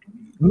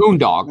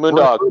Moondog,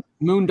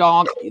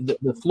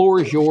 the floor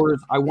is yours.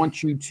 I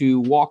want you to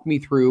walk me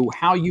through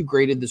how you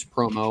graded this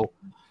promo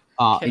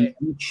in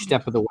each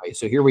step of the way.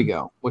 So here we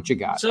go. What you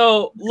got?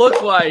 So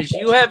look-wise,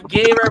 you have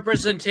gay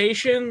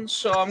representation.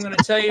 So I'm going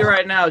to tell you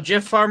right now,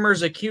 Jeff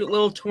Farmer's a cute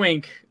little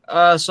twink.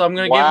 So I'm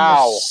going to give him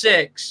a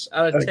 6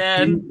 out of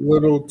 10. Cute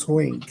little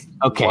twink.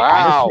 Okay.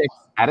 Wow.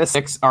 Out of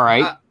 6. All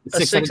right.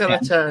 A 6 out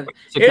of 10.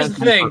 Here's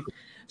the thing.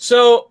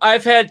 So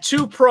I've had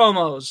 2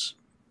 promos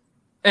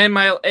in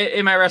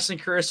my wrestling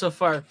career so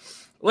far.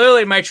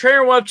 Literally, my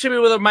trainer went up to me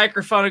with a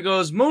microphone and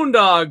goes,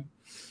 Moondog,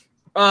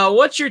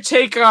 what's your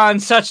take on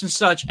such and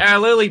such? And I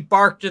literally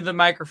barked in the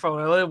microphone.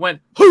 I literally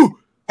went, hoo,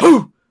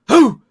 hoo,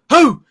 hoo,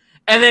 hoo.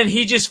 And then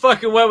he just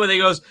fucking went with it. He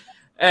goes,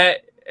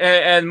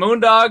 and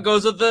Moondog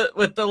goes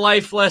with the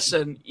life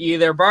lesson: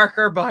 either bark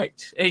or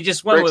bite. And he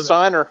just went with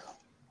Steiner. it.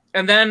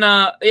 And then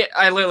I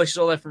literally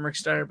stole that from Rick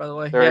Steiner, by the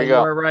way. There you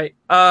go. You are right.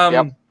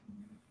 Yep.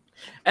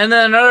 And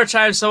then another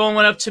time, someone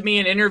went up to me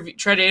and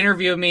tried to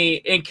interview me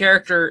in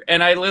character,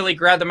 and I literally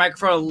grabbed the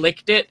microphone and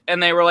licked it,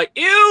 and they were like,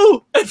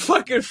 "Ew!" and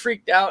fucking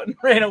freaked out and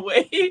ran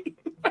away.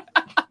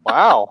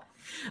 Wow.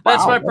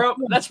 That's my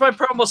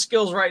promo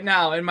skills right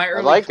now in my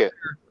early. I like career.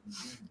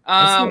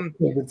 it.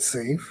 COVID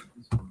safe.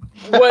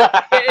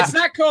 It's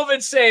not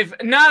COVID safe,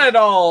 not at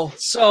all.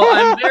 So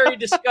I'm very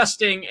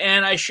disgusting,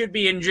 and I should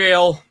be in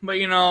jail. But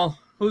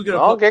who's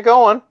gonna? Get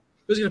going.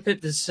 Who's gonna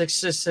pit this?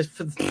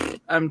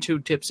 I'm too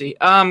tipsy.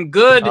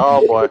 Good.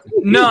 Oh boy.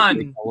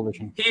 None.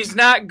 He's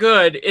not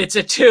good. It's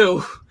a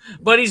 2,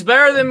 but he's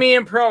better than me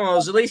in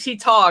promos. At least he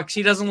talks.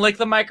 He doesn't lick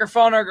the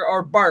microphone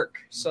or bark,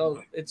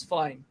 so it's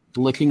fine.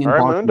 Licking and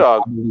barking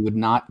probably would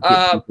not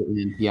get people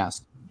in.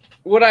 Yes.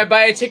 Would I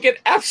buy a ticket?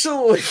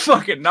 Absolutely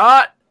fucking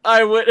not.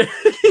 I would.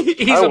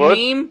 He's a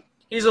meme.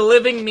 He's a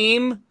living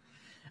meme.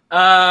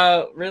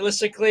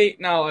 Realistically,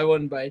 no, I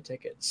wouldn't buy a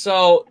ticket.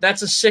 So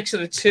that's a 6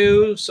 out of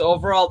 2. So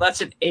overall, that's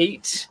an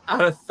 8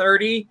 out of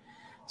 30.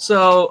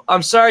 So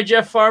I'm sorry,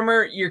 Jeff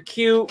Farmer. You're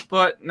cute,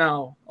 but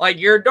no. Like,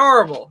 you're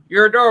adorable.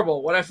 You're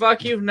adorable. Would I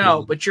fuck you?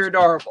 No, but you're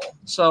adorable.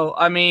 So,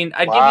 I mean,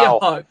 I'd give you a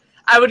hug.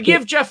 I would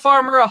give Jeff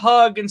Farmer a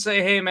hug and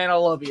say, hey, man, I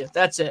love you.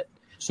 That's it.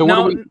 So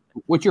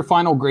what's your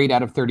final grade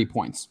out of 30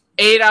 points?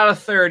 8 out of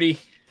 30.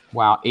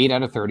 Wow, 8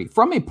 out of 30.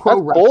 From a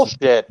pro wrestler.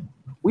 Bullshit.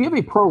 We have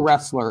a pro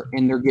wrestler,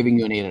 and they're giving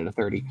you an 8 out of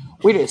 30.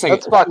 Wait a second.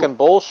 That's fucking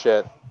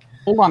bullshit.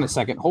 Hold on a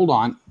second. Hold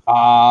on.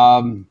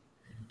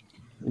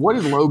 What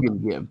did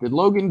Logan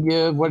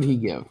give? What did he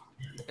give?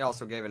 He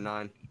also gave a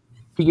 9.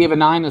 He gave a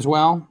 9 as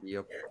well?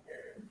 Yep.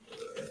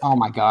 Oh,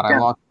 my God. I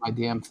lost my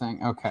damn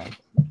thing. Okay.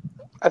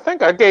 I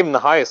think I gave him the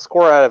highest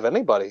score out of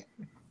anybody.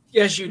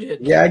 Yes, you did.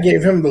 Yeah, I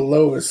gave him the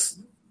lowest.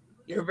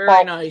 You're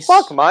very nice.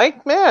 Fuck,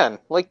 Mike. Man.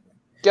 Like,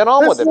 get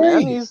on with it,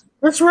 man.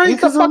 That's right.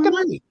 He's a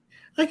fucking...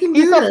 I can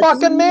do he's that. He's a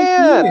fucking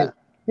man.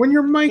 When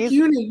you're Mike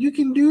Unit, you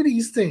can do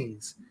these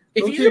things.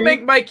 If you can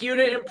make Mike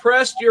Unit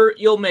impressed,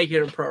 you'll make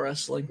it in pro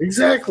wrestling.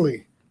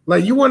 Exactly.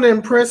 Like, you want to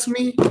impress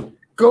me?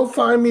 Go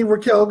find me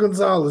Raquel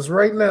Gonzalez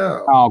right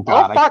now. Oh,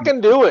 God. I'll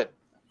fucking do it.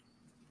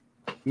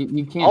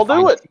 You can't. I'll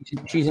do it.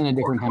 She's in a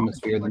different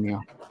hemisphere than you.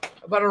 How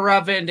about a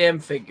Rob Van Dam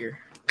figure?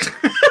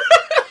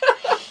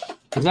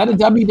 Is that a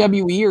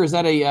WWE or is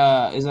that a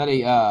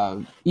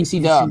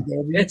ECW?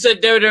 It's a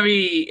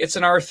WWE. It's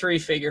an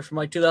R3 figure from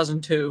like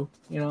 2002.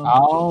 You know.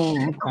 Oh,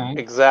 okay.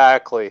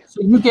 Exactly.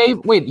 So you gave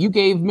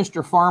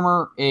Mr.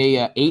 Farmer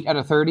a 8 out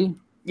of 30?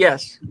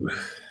 Yes.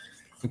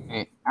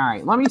 Okay. All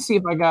right. Let me see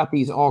if I got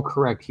these all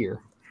correct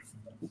here.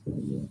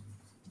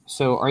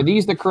 So are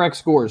these the correct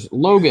scores?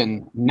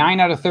 Logan, 9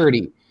 out of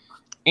 30.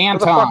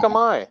 Anton, Where the fuck am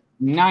I?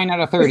 9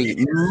 out of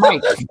 30.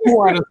 Mike,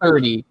 4 out of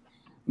 30.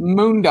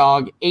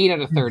 Moondog, 8 out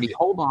of 30.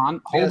 Hold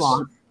on.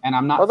 And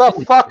I'm not. Where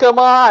the fuck am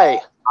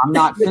I? I'm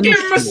not finished. Give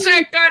him a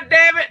sec,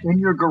 goddammit! In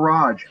your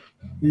garage.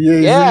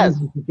 Yes.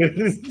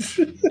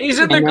 He's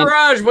in the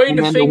garage waiting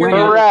to finger you.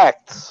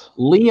 Correct.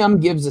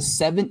 Liam gives a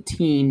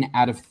 17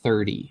 out of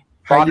 30.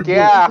 Fuck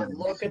yeah.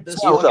 Look at this.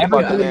 So He's a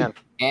fucking man.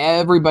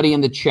 everybody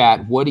in the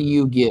chat, what do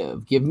you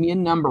give? Give me a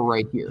number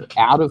right here.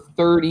 Out of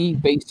 30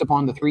 based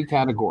upon the 3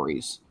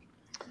 categories.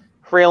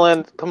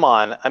 Freeland, come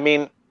on. I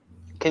mean,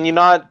 can you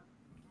not...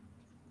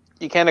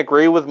 You can't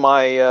agree with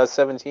my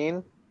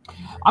 17?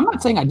 I'm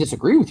not saying I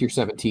disagree with your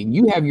 17.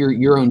 You have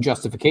your own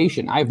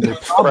justification. I have no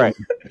problem. Right.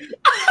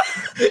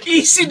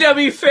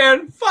 ECW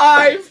fan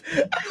 5.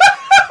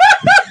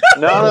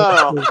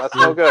 No. That's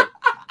no good.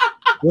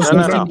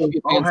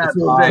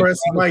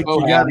 Mike,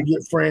 you got to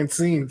get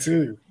Francine,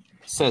 too.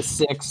 Says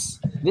 6.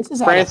 This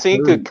is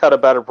Francine could cut a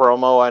better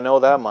promo. I know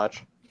that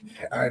much.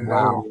 I know.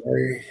 Wow.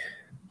 Right?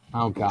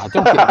 Oh, God.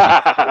 Don't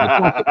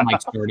get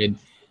Mike started.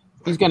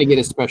 He's going to get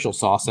his special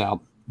sauce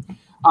out.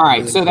 All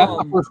right, so that's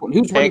the first one.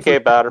 Who's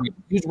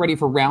ready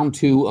for round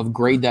 2 of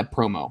Grade That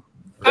Promo?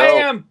 I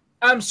am.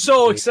 I'm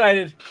so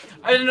excited.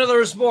 I didn't know there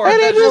was more.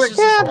 And he just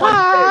can't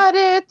hide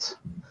it.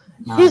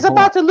 He's hold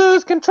about to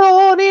lose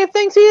control and he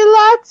thinks he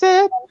likes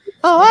it.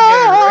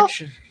 Oh.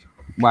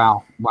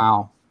 Wow.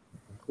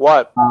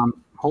 What?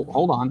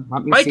 Hold on.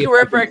 Let me Mikey see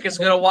Reprek is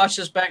going to watch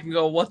this back and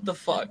go, what the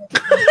fuck?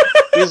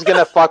 He's going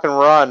to fucking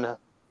run.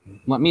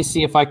 Let me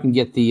see if I can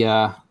get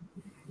the...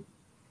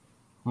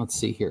 Let's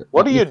see here.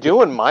 What are you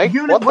doing, Mike?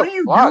 What are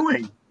you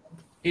doing?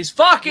 He's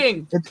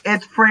fucking.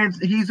 It's France.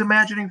 He's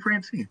imagining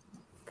Francine.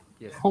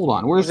 Hold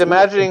on. He's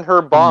imagining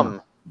her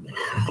bum.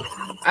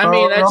 I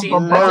mean, that's a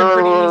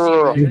pretty easy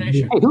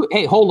imagination.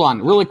 Hey, hold on.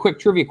 Really quick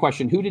trivia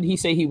question. Who did he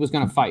say he was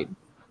going to fight?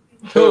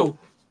 Who?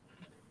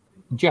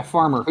 Jeff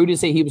Farmer. Who did he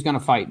say he was going to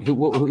fight?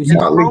 Who's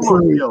Motley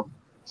Crue.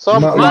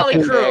 Motley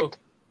Crue.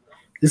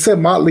 You said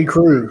Motley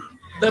Crue.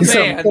 The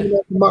band.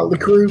 Motley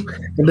Crue.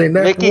 And then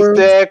Nikki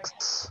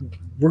Sixx.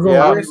 We're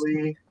going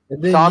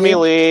Tommy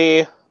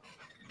Lee.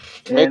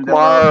 Mick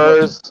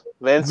Mars.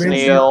 Vince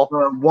Neil.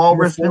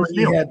 Walrus Vince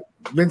Neil.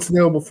 Vince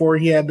Neil before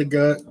he had the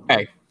gut.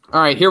 Okay. All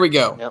right, here we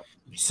go. Yep.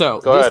 So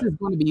Go this ahead. is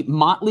going to be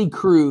Motley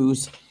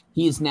Crue.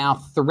 He is now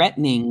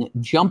threatening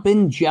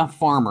Jumpin' Jeff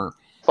Farmer.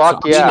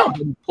 Fuck so yeah. I'm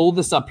gonna pull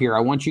this up here. I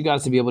want you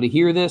guys to be able to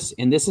hear this.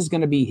 And this is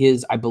going to be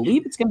his, I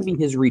believe it's going to be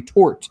his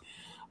retort.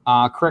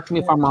 Correct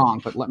me if I'm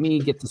wrong, but let me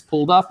get this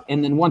pulled up.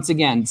 And then once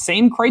again,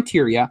 same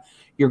criteria.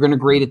 You're going to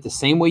grade it the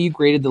same way you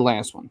graded the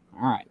last one.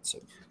 All right, so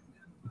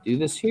do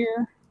this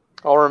here.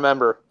 I'll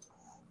remember.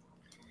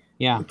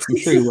 Yeah, I'm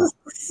sure you will.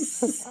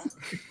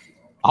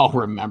 I'll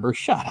remember.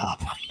 Shut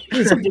up.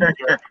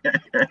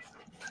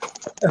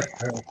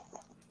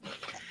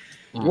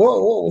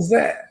 What was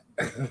that?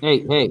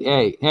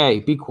 Hey,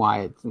 be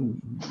quiet. Motley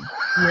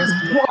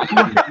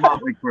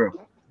Crue.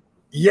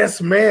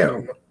 Yes,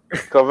 ma'am.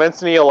 Go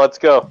Vince Neil, let's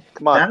go.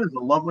 Come on. That is a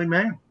lovely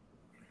man.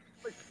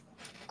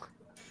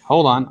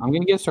 Hold on, I'm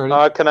going to get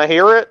started. Can I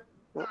hear it?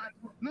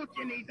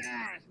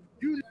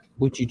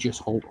 Would you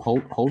just hold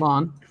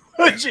on?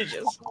 Would you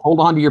just hold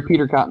on to your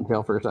Peter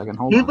Cottontail for a second?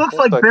 Hold He on. looks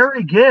like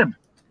Barry Gibb.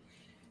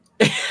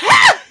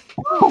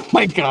 Oh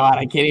my God,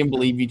 I can't even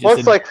believe you just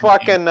Looks like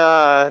fucking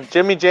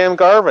Jimmy Jam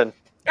Garvin.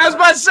 I was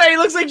about to say, he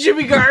looks like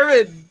Jimmy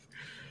Garvin.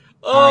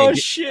 Oh, right,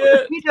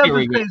 shit. He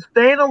doesn't say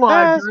staying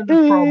alive during this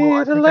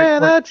promo. I think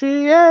that's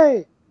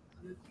GA.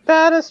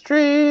 Baddest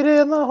street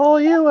in the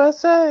whole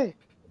USA.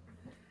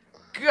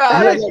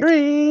 God.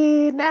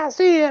 Street,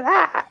 nasty and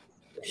hot.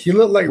 He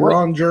looked like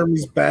Ron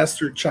Jeremy's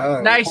bastard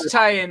child. Nice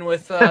tie-in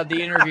with the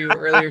interview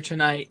earlier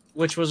tonight,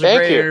 which was a Thank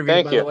great you, interview,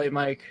 thank by you. the way,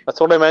 Mike.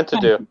 That's what I meant to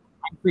do.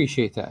 I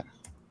appreciate that.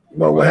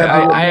 Well, what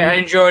happened? I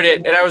enjoyed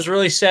it, and I was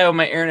really sad when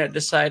my internet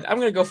decided I'm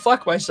going to go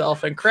fuck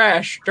myself and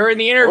crash during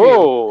the interview.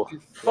 Oh,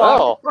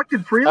 wow. fucking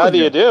Freeland. How do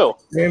you do?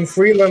 And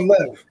Freeland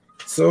left.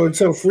 So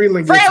until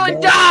Freeland gets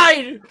Freeland back-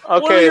 died!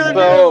 Okay,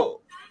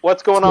 so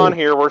what's going on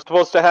here? We're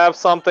supposed to have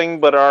something,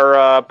 but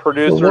our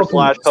producer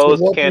slash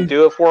host can't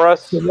do it for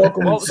us. So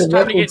welcome, Well, it's so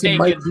time to welcome get to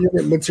Mike naked.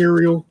 Unit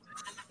Material.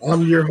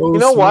 I'm your host. You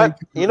know what? Mike,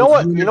 You know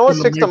what? You know what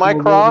sticks to my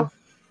craw?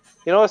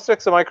 You know what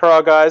sticks to my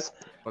craw, guys?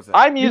 What's that?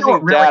 I'm You know using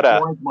what really data.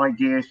 annoys my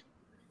gears?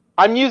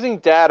 I'm using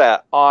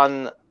data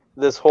on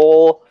this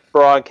whole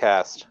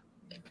broadcast.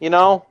 You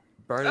know,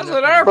 Burn That's it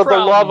what up. our for the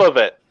problem. love of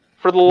it.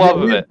 For the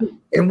love of it.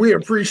 And we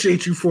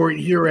appreciate you for it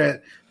here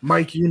at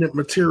Mike Unit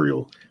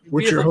Material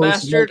with your Beautiful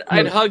host. bastard, Mike I'd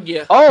Unit. hug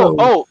you.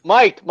 Oh,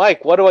 Mike,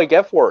 what do I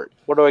get for it?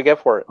 What do I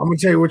get for it? I'm gonna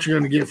tell you what you're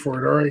gonna get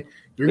for it. All right,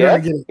 you're Yes,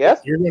 gonna get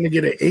yes. you're gonna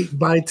get an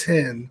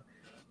 8x10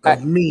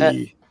 of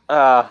me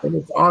and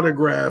it's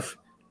autograph,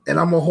 and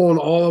I'm gonna hold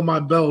all of my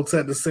belts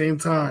at the same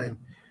time.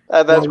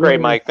 That's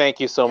great, Mike. Thank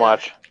you so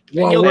much.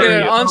 You'll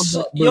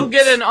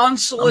get an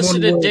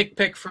unsolicited dick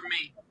pic from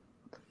me.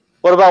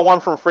 What about one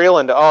from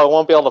Freland? Oh, I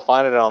won't be able to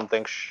find it, I don't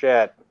think.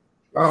 Shit.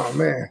 Oh,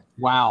 man.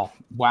 Wow.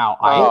 Oh.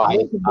 I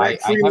have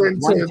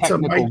one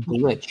technical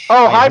glitch.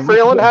 Oh, hi,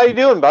 Freland. How you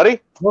doing, buddy?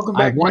 Welcome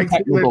back, Mike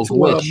Freland,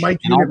 to Mike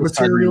Unit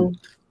Material.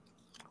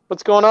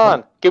 What's going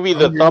on? Give me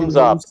the thumbs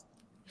up.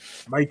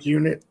 Mike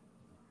Unit.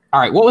 All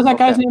right, what was that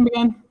guy's name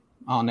again?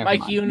 Oh, never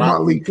mind. Unit.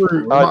 Motley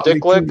Crue.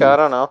 Dick Lick? I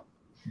don't know.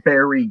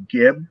 Barry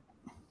Gibb.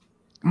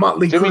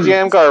 Motley Jimmy Crue.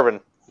 Jam Garvin.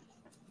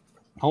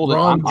 Hold it.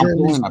 I'm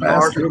pulling my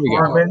best. Here we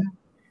go.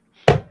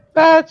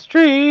 Bat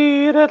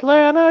Street,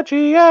 Atlanta,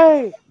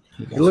 GA.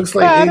 It looks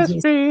like Baddest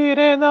street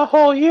in the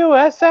whole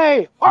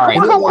USA. All right.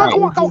 Listen,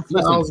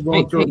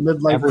 going through a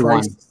midlife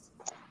crisis.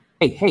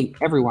 Hey,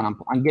 everyone!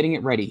 I'm getting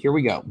it ready. Here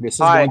we go. This is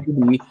going to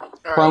be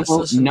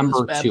promo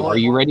number 2. Are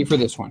you ready for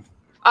this one?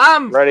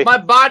 I'm ready. My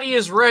body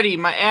is ready.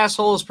 My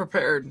asshole is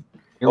prepared.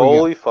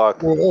 Holy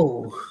fuck!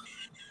 Whoa.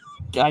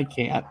 I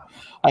can't.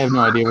 I have no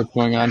idea what's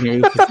going on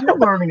here. You're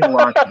learning a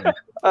lot today.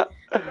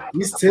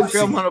 He's tipsy.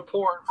 Film on a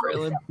porn,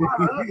 Freeland.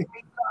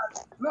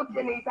 Look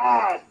in these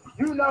eyes.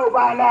 You know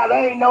by now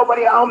there ain't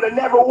nobody at home that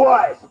never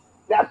was.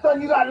 Now,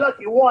 son, you got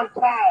lucky one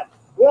time.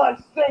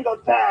 One single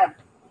time.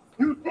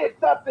 You did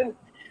something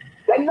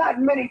that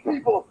not many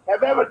people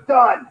have ever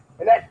done,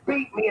 and that's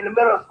beat me in the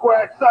middle of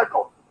squared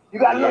circle. You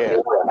got lucky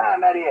one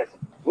time, that is.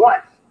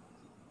 Once.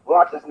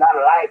 Once is not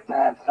a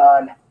lifetime,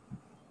 son.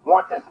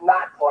 Once is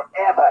not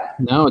forever.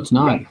 No, it's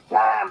not. Next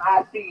time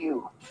I see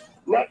you,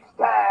 next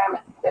time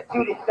that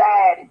you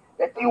decide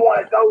that you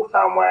want to go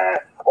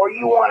somewhere or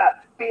you want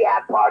to be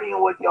out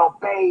partying with your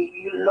babe,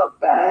 you look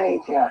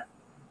behind you.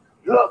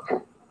 Look,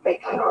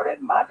 make sure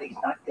that Monty's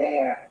not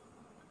there.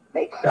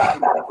 Make sure I'm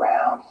not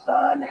around,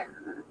 son.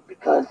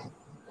 Because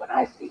when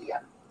I see you,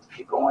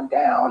 you're going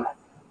down,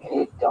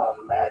 and it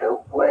don't matter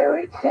where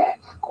it's at,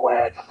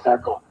 squared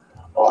circle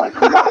or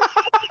not.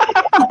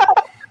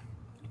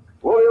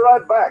 We'll be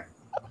right back.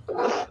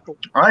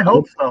 I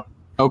hope so.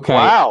 Okay.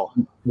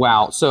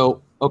 Wow.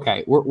 So,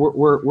 okay,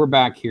 we're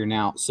back here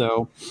now.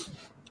 So,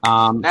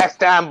 next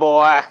time,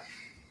 boy.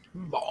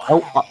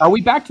 Are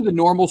we back to the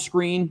normal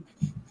screen?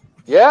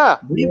 Yeah.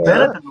 We've been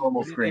at the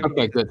normal screen.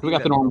 Okay, good. We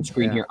got the normal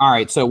screen here. All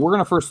right, so we're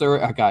gonna first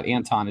throw. I got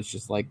Anton. It's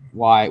just like,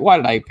 why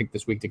did I pick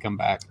this week to come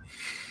back?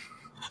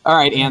 All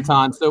right,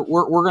 Anton. So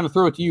we're gonna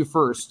throw it to you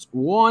first.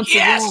 Once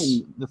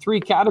again, the 3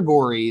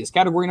 categories.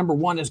 Category number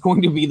 1 is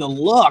going to be the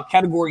look.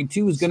 Category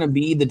 2 is going to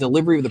be the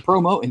delivery of the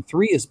promo, and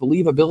 3 is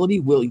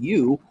believability. Will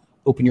you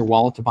open your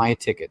wallet to buy a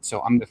ticket?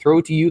 So I'm gonna throw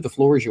it to you. The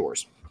floor is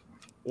yours.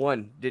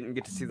 1, didn't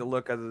get to see the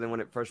look other than when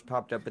it first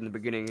popped up in the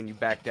beginning and you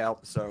backed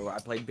out. So I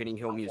played Benny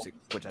Hill music,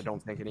 which I don't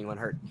think anyone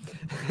heard.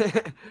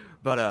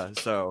 But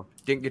so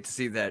didn't get to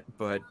see that.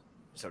 But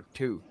so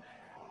 2,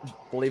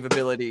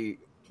 believability.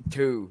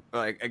 2,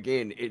 like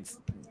again, it's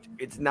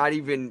not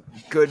even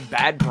good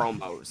bad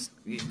promos.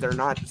 They're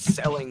not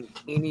selling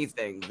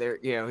anything. They're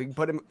he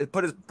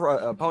put his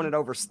opponent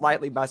over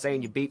slightly by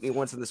saying you beat me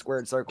once in the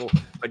squared circle,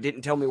 but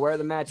didn't tell me where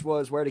the match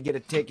was, where to get a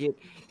ticket,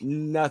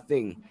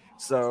 nothing.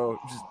 So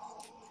just.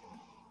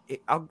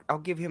 I'll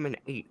give him an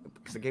 8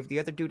 because I gave the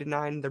other dude a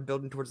 9. They're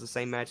building towards the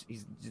same match.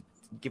 He's just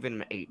giving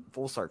him an 8,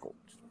 full circle.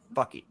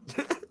 Fuck it.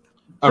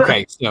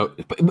 Okay,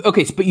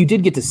 but you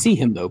did get to see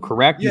him though,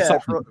 correct? Yeah,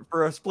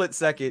 for a split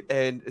second,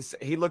 and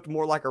he looked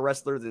more like a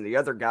wrestler than the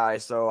other guy.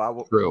 So I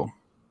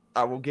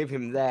will give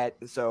him that.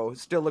 So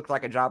still looked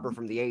like a jobber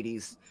from the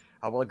 '80s.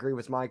 I will agree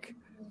with Mike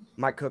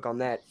Cook on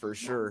that for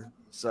sure.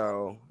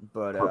 So,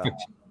 but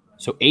perfect.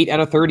 So 8 out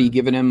of 30,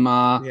 giving him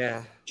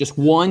just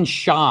 1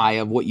 shy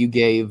of what you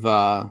gave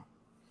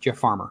Jeff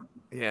Farmer.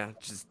 Yeah,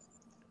 just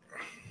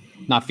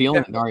not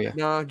feeling it, are you?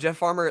 No, Jeff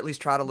Farmer at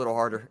least tried a little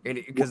harder, and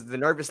because the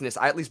nervousness,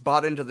 I at least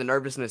bought into the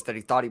nervousness that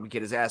he thought he would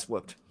get his ass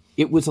whooped.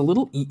 It was a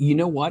little, you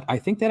know what? I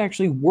think that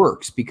actually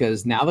works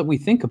because now that we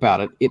think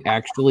about it, it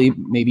actually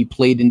maybe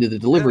played into the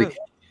delivery.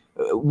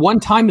 One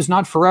time is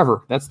not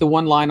forever. That's the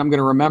one line I'm going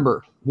to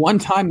remember. One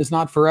time is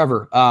not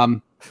forever.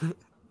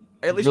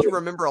 At least you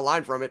remember a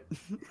line from it.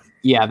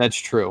 Yeah, that's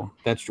true.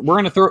 Let's throw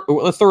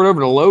it over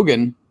to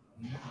Logan.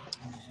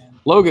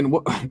 Logan,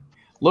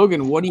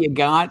 what do you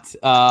got?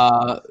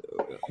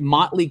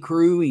 Motley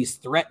Crue, he's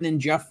threatening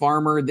Jeff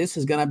Farmer. This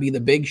is going to be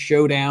the big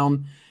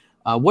showdown.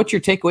 What's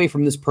your takeaway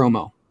from this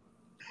promo?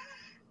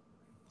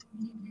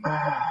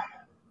 I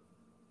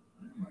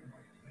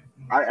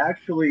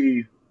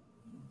actually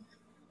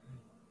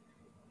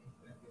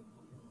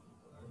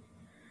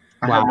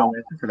I have no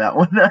answer for that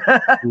one.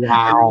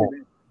 Wow.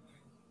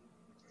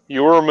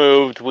 You were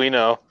removed, we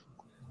know.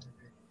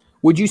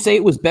 Would you say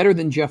it was better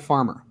than Jeff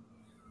Farmer?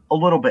 A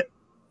little bit.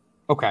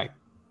 Okay.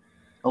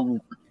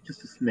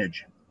 Just a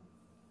smidge.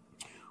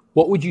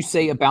 What would you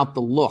say about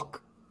the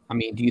look? I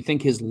mean, do you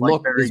think his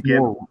look is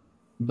more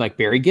like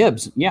Barry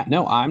Gibbs? Yeah,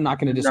 no, I'm not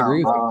going to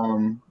disagree with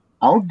you.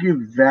 I'll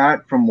give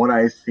that, from what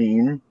I've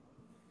seen,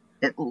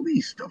 at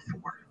least a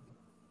 4.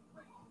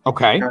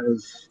 Okay.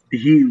 Because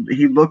he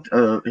looked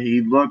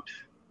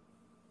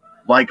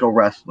like a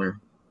wrestler.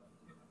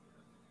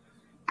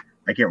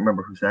 I can't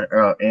remember who said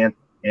it.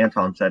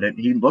 Anton said it.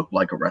 He looked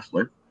like a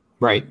wrestler.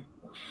 Right.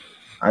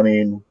 I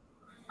mean,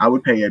 I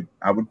would pay a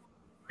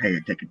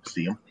ticket to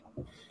see him.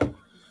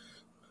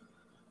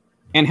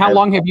 And how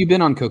long have you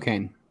been on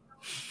cocaine?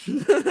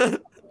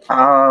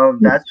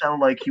 That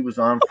sounded like he was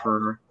on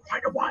for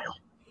quite a while.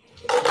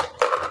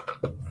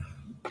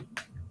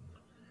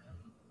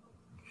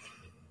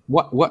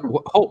 What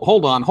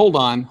hold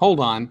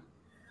on.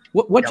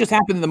 What just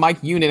happened in the Mike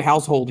Unit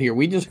household here?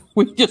 We just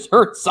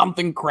heard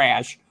something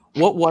crash.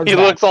 What was He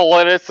that? looks all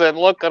innocent.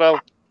 Look at him.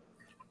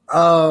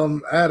 I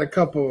had a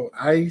couple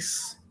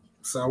ice,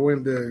 so I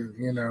went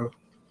to,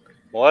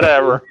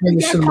 Whatever.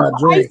 finishing my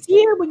drink. Ice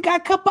here. We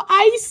got a cup of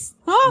ice.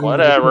 Huh?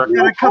 Whatever. We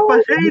got a cup of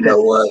You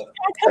know what?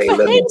 Hey,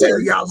 let me tell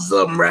y'all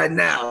something right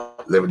now.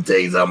 Let me tell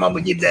you something. I'm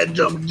gonna get that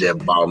jumping Jeff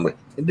on me,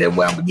 and then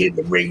when I'm gonna get in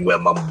the ring with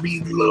him, I'm gonna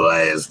beat the little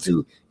ass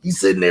too. He's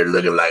sitting there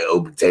looking like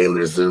Opie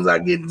Taylor. As soon as I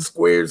get in the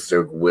square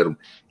circle with him,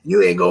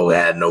 you ain't gonna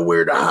have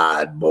nowhere to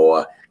hide,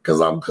 boy, because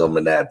I'm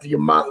coming after your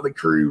Motley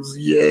Cruise.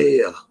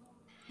 Yeah.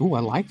 Ooh, I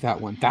like that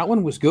one. That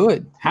one was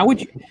good. How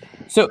would you?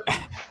 So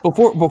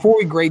before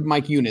we grade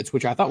Mike Units,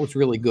 which I thought was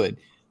really good.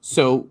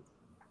 So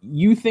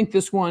you think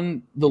this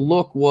one, the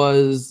look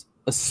was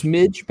a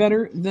smidge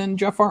better than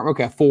Jeff Farmer?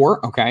 Okay,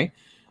 4. Okay.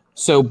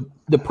 So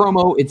the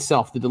promo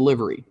itself, the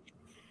delivery.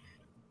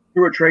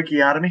 Through a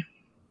tracheotomy.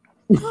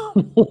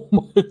 Oh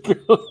my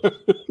god.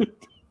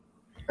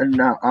 And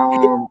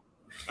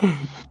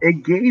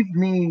it gave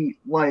me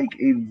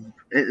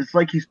it's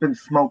like he's been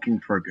smoking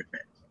for a good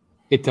bit.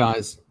 It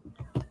does.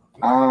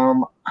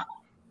 I'll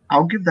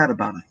give that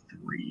about a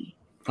 3.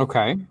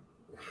 Okay.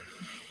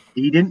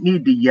 He didn't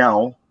need to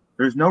yell.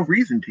 There's no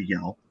reason to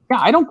yell. Yeah,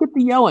 I don't get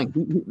the yelling.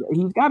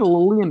 He's got a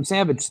little Liam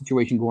Savage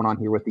situation going on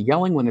here with the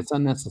yelling when it's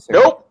unnecessary.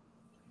 Nope.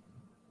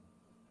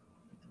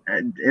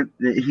 And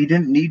he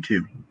didn't need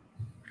to.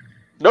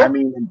 Nope. I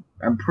mean,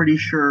 I'm pretty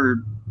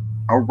sure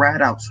a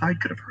rat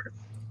outside could have heard him.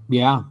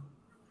 Yeah.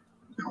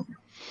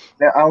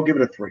 I'll give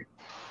it a 3.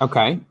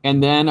 Okay.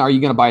 And then are you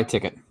going to buy a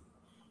ticket?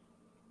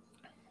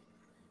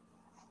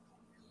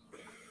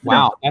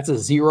 Wow, that's a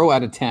 0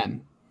 out of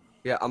 10.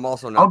 Yeah, I'm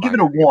also not. I'll give it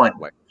a 1,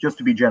 just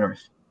to be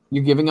generous.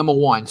 You're giving him a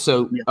 1.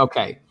 So, Yeah.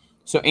 Okay.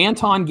 So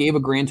Anton gave a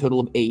grand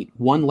total of 8.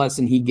 One less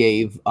than he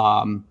gave,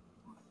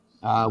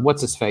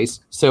 what's his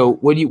face? So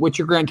what's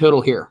your grand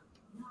total here?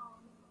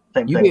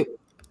 Same You thing. gave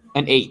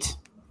an 8.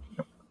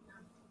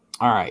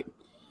 All right.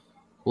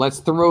 Let's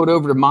throw it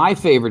over to my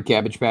favorite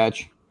Cabbage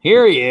Patch.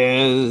 Here he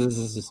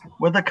is.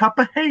 With a cup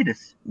of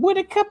haters. With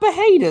a cup of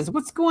haters.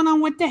 What's going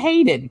on with the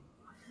hated?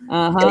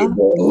 Hey,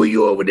 boy, who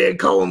you over there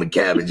calling the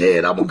cabbage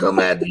head? I'm gonna come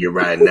after you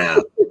right now.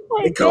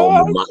 They call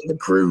me Motley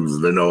Cruz,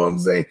 you know what I'm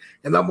saying?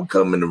 And I'm gonna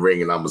come in the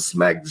ring and I'm gonna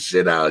smack the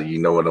shit out of you, you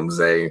know what I'm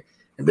saying?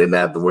 And then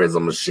afterwards,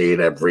 I'm gonna shave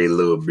that pretty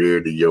little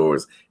beard of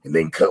yours and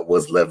then cut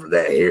what's left of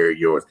that hair of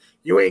yours.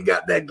 You ain't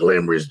got that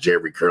glamorous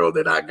Jerry curl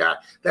that I got.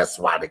 That's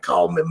why they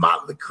call me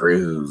Motley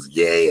Cruz.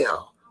 Yeah.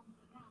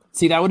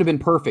 See, that would have been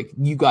perfect.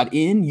 You got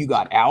in, you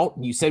got out,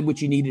 you said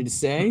what you needed to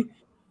say.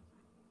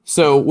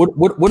 So what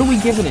are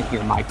we giving it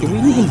here, Mike? Do we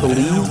even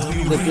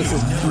believe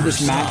that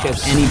this match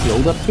has any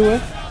build up to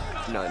it?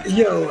 None.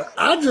 Yo,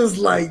 I just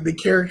like the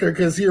character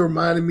because he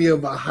reminded me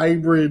of a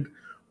hybrid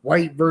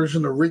white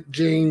version of Rick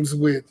James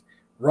with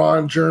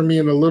Ron Jeremy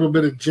and a little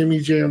bit of Jimmy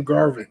Jam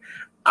Garvin.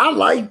 I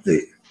liked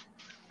it.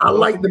 I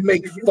like to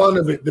make fun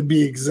of it, to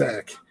be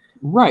exact.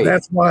 Right.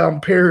 That's why I'm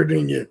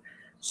parodying it.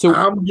 So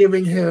I'm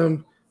giving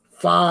him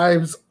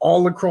 5s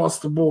all across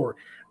the board.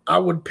 I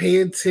would pay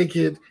a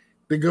ticket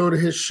to go to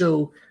his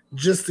show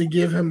just to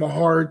give him a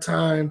hard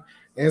time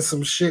and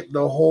some shit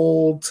the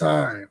whole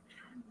time.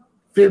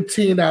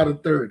 15 out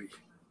of 30.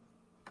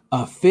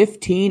 a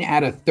 15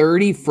 out of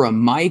 30 from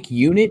Mike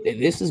Unit.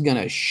 This is going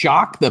to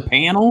shock the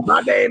panel.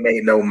 My name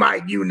ain't no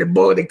Mike Unit,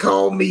 boy. They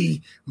call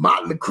me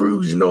Motley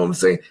Cruz, you know what I'm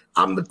saying?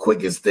 I'm the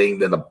quickest thing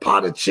than a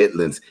pot of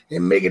chitlins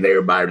and making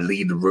everybody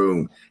leave the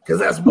room because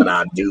that's what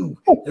I do.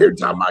 Every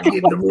time I get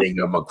in the ring,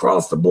 I'm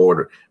across the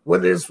border,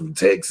 whether it's from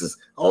Texas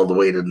all the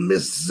way to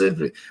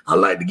Mississippi. I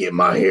like to get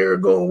my hair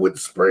going with the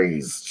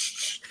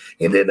sprays.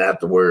 And then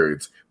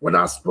afterwards, when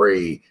I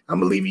spray, I'm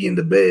going to leave you in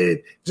the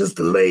bed just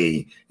to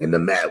lay in the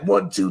mat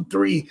 1, 2,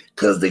 3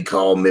 because they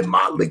call me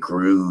Motley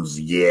Cruz.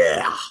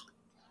 Yeah.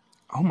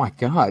 Oh, my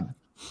God.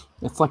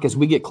 It's like as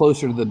we get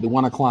closer to the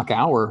 1 o'clock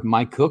hour,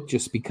 Mike Cook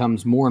just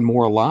becomes more and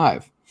more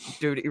alive.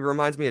 Dude, it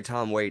reminds me of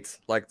Tom Waits.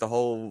 Like the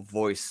whole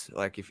voice.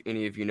 Like if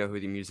any of you know who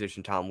the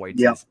musician Tom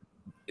Waits is,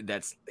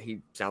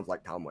 he sounds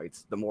like Tom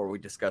Waits. The more we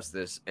discuss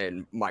this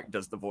and Mike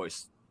does the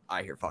voice,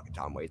 I hear fucking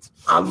Tom Waits.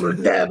 I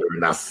looked at her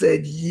and I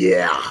said,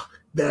 yeah,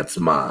 that's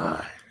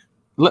mine.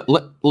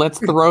 Let's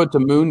throw it to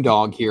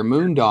Moondog here.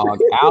 Moondog,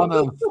 out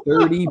of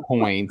 30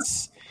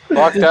 points.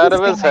 Fucked out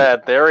of his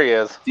head. There he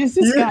is. Does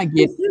this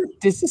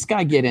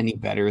guy get any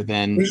better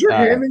than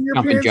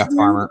jumping Jeff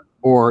Farmer?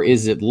 Or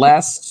is it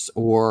less?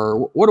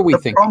 Or what do we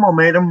think? The promo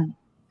made him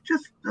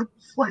just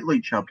slightly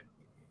chubby.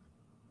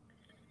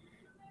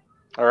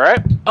 All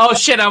right. Oh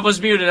shit, I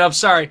was muted. I'm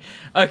sorry.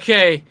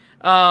 Okay.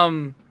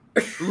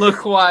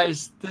 Look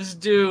wise, this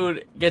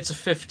dude gets a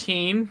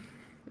 15.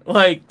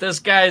 Like, this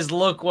guy's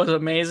look was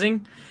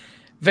amazing.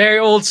 Very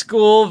old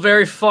school,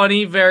 very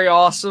funny, very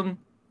awesome.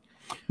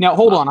 Now,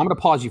 hold on. I'm going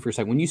to pause you for a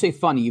second. When you say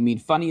funny, you mean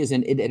funny as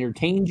in it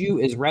entertained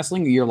you as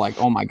wrestling, or you're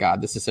like, oh my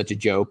God, this is such a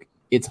joke.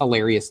 It's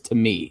hilarious to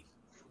me.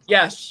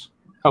 Yes.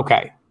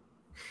 Okay.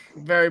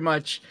 Very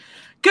much.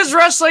 Because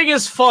wrestling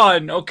is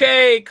fun,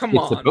 okay? Come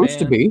on, It's supposed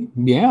to be.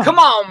 Yeah. Come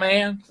on,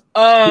 man.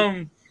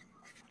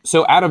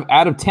 So out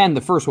of 10, the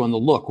first one, the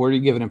look, what are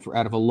you giving him for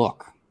out of a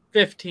look?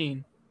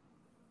 15.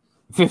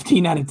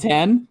 15 out of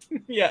 10?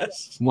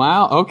 Yes.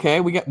 Wow.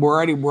 Okay. We're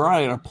already at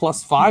a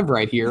 +5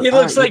 right here. He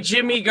looks like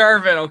Jimmy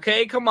Garvin,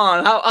 okay? Come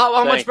on.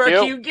 How much better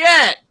can you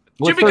get?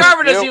 Jimmy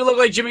Garvin doesn't even look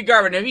like Jimmy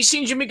Garvin. Have you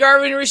seen Jimmy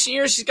Garvin in recent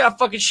years? He's got a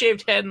fucking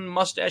shaved head and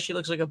mustache. He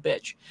looks like a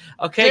bitch.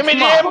 Okay, Jimmy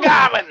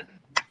Garvin.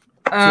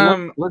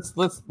 So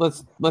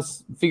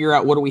let's figure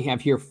out what do we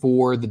have here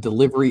for the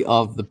delivery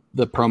of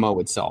the promo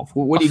itself.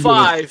 What do you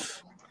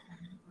 5?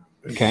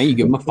 Okay, you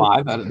give him a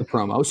 5 out of the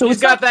promo. So he's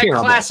it's got that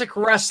terrible. classic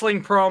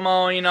wrestling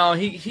promo. You know,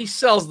 he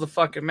sells the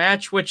fucking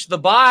match. Which the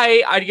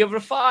buy, I'd give it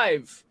a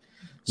 5.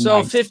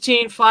 So Nice.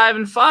 15, 5,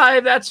 and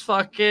 5. That's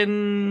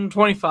fucking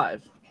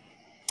 25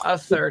 out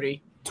of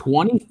 30.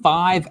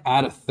 25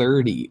 out of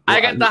 30. I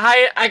got the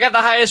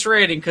highest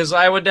rating because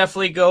I would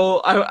definitely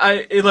go.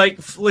 I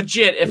like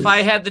legit. If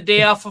I had the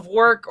day off of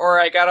work or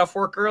I got off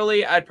work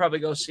early, I'd probably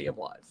go see him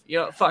live. You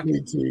know, fuck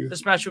it.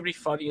 This match would be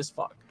funny as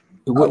fuck.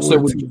 So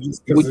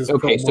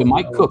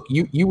Mike Cook,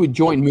 you would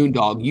join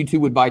Moondog. You two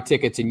would buy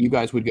tickets and you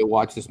guys would go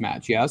watch this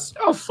match. Yes.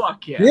 Oh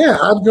fuck yeah. Yeah,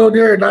 I'd go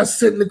there and I'd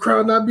sit in the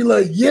crowd and I'd be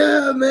like,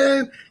 yeah,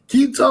 man,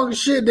 keep talking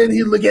shit. Then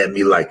he'd look at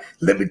me like,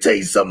 let me tell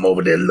you something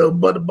over there, little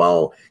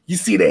butterball. You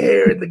see the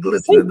hair and the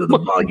glistening of the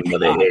volume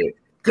of the hair.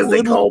 Because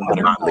they call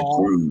me Motley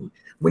Crue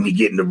when you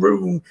get in the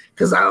room,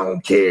 because I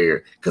don't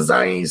care, because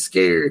I ain't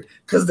scared,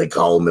 because they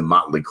call me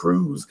Motley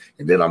Crue.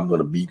 And then I'm going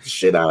to beat the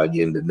shit out of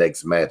you in the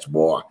next match,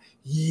 boy.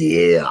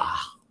 Yeah.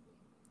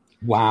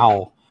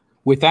 Wow.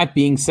 With that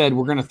being said,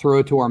 we're going to throw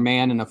it to our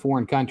man in a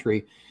foreign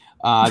country.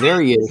 There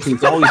he is.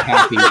 He's always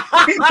happy.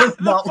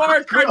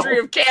 Foreign country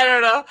of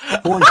Canada.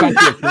 Foreign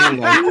country of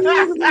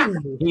Canada.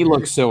 He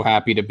looks so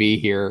happy to be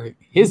here.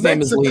 His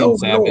name is Liam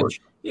Savage.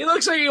 He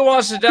looks like he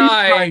wants to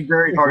die.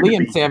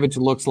 Liam Savage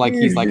looks like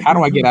he's like, how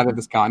do I get out of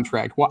this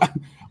contract? Why?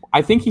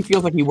 I think he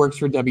feels like he works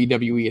for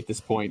WWE at this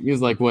point. He's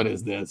like, what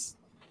is this?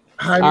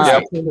 All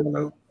right.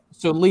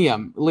 So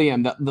Liam,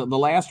 the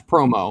last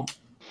promo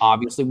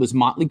obviously was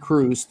Motley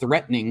Crue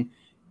threatening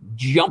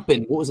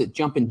jumping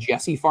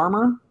Jesse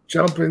Farmer?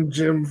 Jumping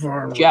Jim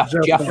Farmer. Jeff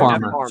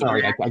Farmer.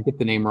 Sorry, I get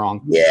the name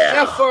wrong. Yeah.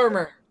 Jeff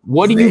Farmer.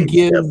 What do you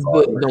give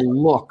the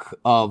look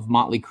of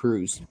Motley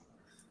Crue?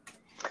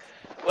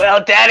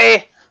 Well,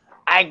 Daddy,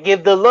 I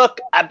give the look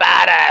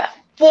about a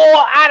 4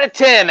 out of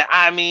 10.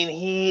 I mean,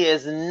 he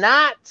is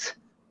not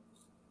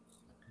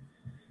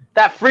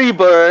that free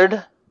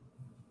bird,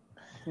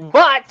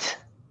 but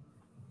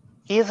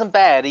he isn't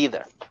bad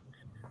either.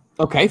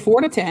 Okay,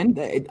 4 out of 10,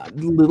 a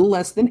little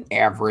less than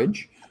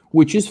average,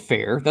 which is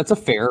fair. That's a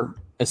fair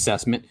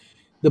assessment.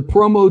 The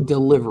promo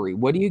delivery.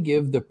 What do you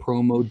give the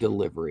promo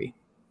delivery?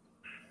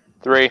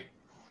 3.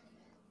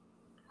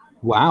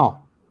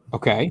 Wow.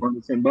 Okay. On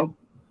the same boat.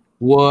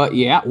 What?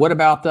 Yeah. What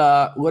about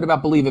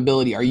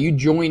believability? Are you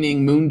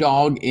joining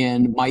Moondog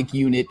and Mike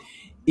Unit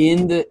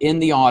in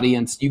the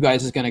audience? You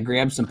guys is going to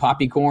grab some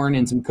popcorn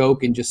and some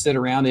Coke and just sit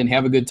around and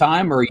have a good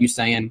time, or are you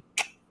saying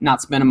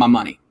not spending my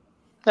money?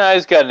 No,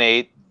 he's got an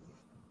 8.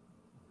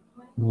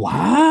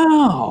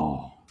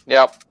 Wow.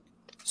 Yep.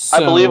 I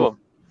believe him.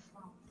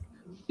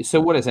 So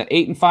what is that?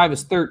 8 and 5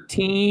 is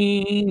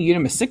 13. You give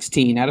him a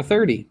 16 out of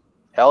 30.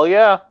 Hell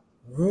yeah.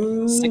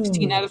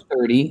 16 out of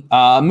 30.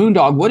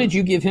 Moondog, what did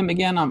you give him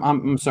again?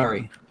 I'm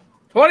sorry.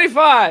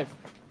 25.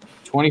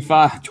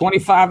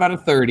 25 out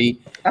of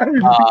 30.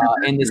 And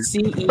the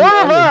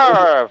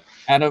CEO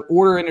out of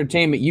Order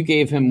Entertainment, you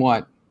gave him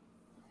what?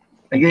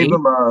 I gave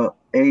him a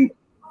 8.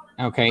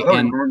 Okay. I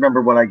don't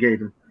remember what I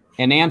gave him.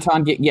 And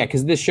Anton,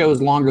 because this show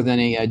is longer than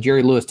a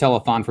Jerry Lewis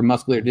telethon for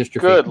muscular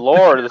dystrophy. Good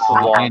Lord, this is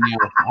long. I know.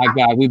 My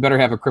God, we better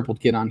have a crippled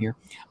kid on here.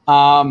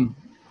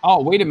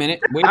 Wait a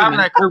minute.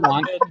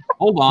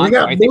 Hold on.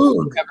 I think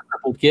we have a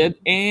crippled kid,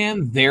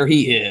 and there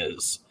he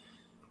is.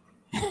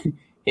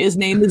 His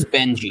name is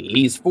Benji.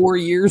 He's 4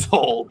 years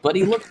old, but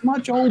he looks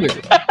much older.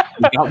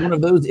 He's got one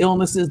of those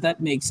illnesses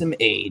that makes him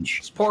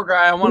age. This poor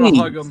guy, I want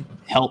to hug him.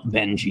 Help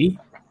Benji.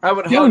 I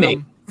would hug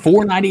him.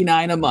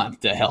 $4.99 a month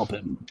to help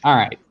him. All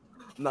right.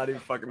 Not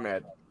even fucking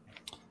mad.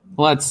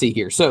 Let's see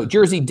here. So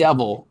Jersey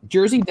Devil,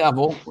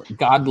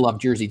 God love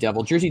Jersey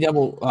Devil. Jersey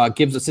Devil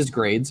gives us his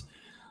grades.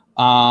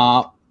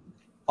 A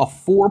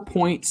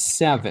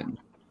 4.7.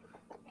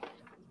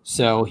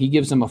 So he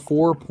gives him a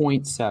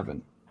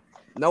 4.7.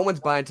 No one's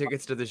buying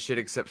tickets to this shit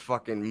except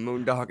fucking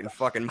Moondog and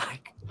fucking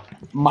Mike.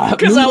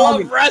 Because I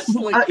love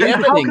wrestling. How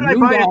can I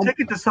buy a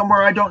ticket to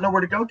somewhere I don't know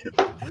where to go to?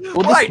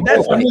 Well, right,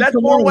 that's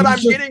more what I'm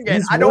getting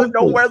at. I don't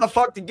know where the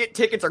fuck to get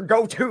tickets or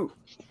go to.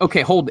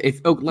 Okay, hold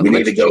it. We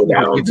need to go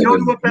down to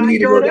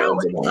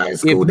the high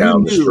school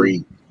down the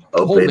street.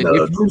 Hold it.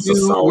 If you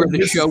knew where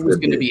the show was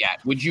going to be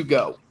at, would you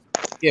go?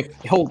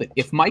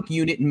 If Mike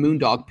Unit and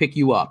Moondog pick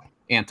you up,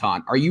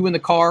 Anton, are you in the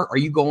car? Are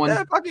you going?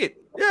 Yeah, fuck it.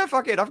 Yeah,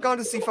 fuck it. I've gone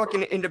to see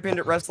fucking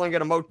independent wrestling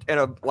at a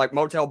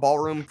motel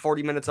ballroom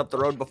 40 minutes up the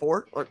road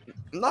before. Like,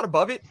 I'm not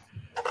above it.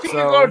 You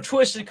can go to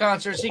Twisted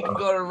concerts. He can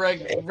go to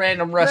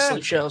random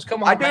wrestling shows.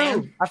 Come on, I do.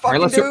 man. I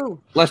fucking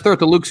do. Let's throw it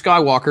to Luke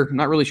Skywalker.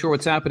 Not really sure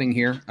what's happening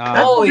here.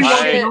 Holy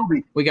shit!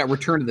 We got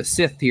Return of the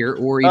Sith here,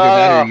 or either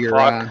that or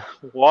you're.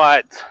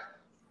 What?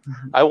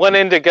 I went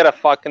in to get a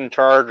fucking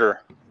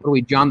charger. What are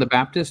we, John the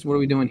Baptist? What are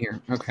we doing here?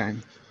 Okay.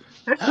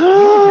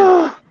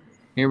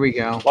 Here we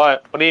go.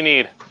 What? What do you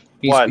need?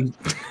 What?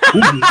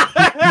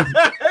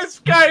 This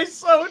guy's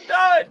so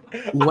done.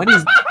 What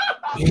is?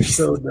 He's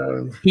so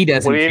done. He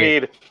doesn't. What do you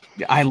care. need?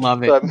 I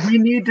love it. We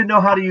need to know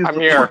how to use. I'm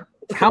here.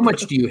 How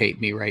much do you hate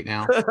me right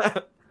now?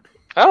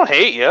 I don't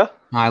hate you.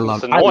 I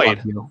love you.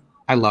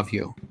 I love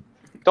you.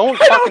 Don't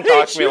fucking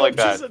talk to me like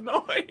that.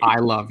 I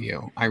love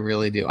you. I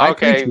really do.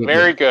 Okay,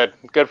 very good.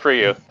 Good for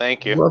you.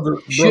 Thank you.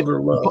 Brother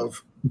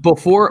love.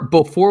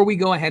 Before we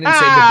go ahead and say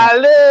I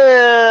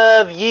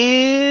love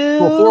you.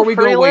 Before we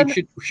go away,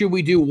 Freeland. should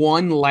we do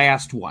one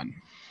last one?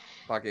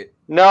 Fuck it.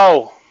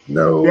 No.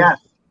 Yes.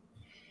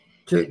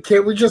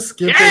 Can't we just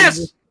skip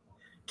it?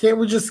 Can't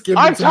we just skip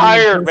I'm it?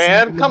 tired,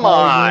 man. Come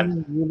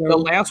on. The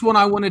last one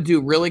I want to do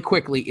really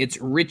quickly. It's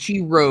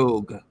Richie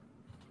Rogue.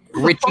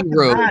 Richie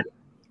Rogue.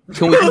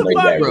 Can we do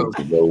Richie Rogue?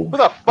 Who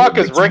the fuck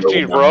is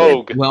Richie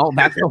Rogue? Well,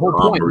 that's the whole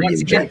point.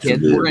 Once again,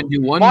 kids, we're going to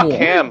do one Fuck more.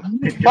 him.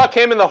 Fuck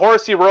him and the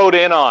horse he rode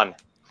in on.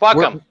 Fuck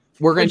him.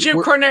 We're When going Jim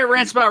Cornette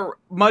rants about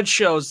mud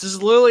shows, this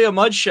is literally a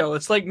mud show.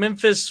 It's like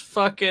Memphis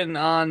fucking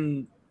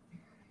on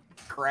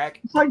crack.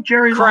 It's like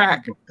Jerry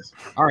crack.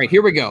 All right,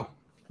 here we go.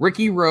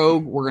 Ricky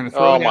Rogue. We're going to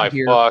throw it out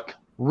here. Fuck.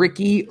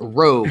 Ricky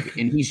Rogue,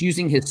 and he's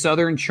using his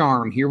Southern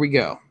charm. Here we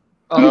go.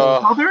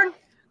 Southern?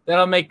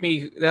 That'll make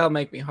me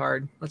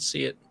hard. Let's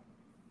see it.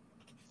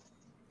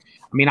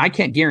 I mean, I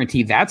can't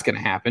guarantee that's going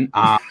to happen.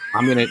 I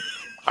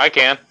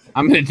can.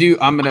 I'm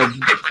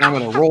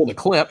gonna roll the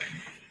clip.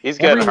 He's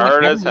getting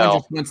hard as hell.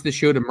 Just wants the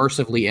show to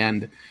mercifully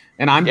end,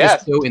 and I'm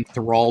just so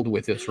enthralled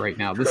with this right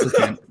now. This is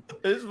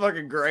This is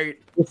fucking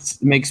great.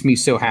 This makes me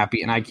so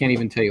happy, and I can't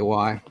even tell you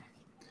why.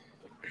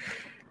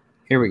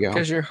 Here we go.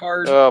 Because you're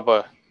hard.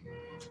 But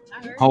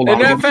hold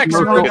on. And FX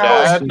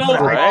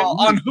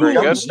on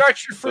Hulu. Start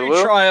your free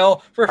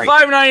trial for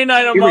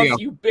 $5.99 a month.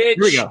 You bitch.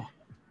 Here we go.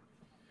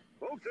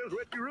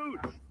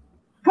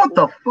 What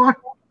the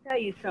fuck? Tell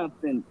you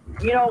something.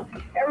 You know,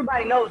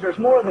 everybody knows there's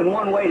more than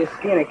one way to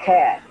skin a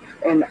cat.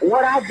 And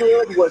what I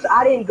did was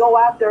I didn't go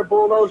out there,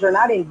 Bulldozer, and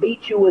I didn't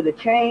beat you with a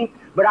chain,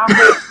 but I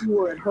hurt you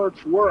where it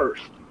hurts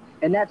worst.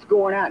 And that's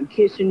going out and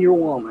kissing your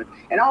woman.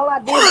 And all I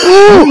did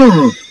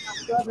was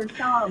Southern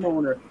charm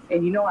on her.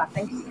 And, you know, I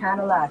think she kind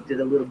of liked it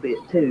a little bit,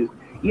 too.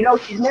 You know,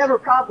 she's never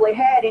probably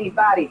had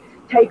anybody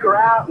take her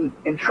out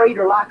and treat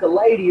her like a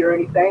lady or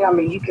anything. I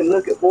mean, you can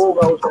look at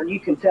Bulldozer and you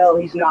can tell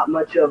he's not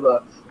much of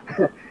a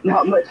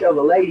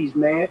ladies'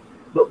 man.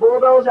 But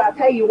Bulldozer, I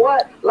tell you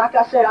what, like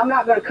I said, I'm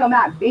not going to come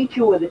out and beat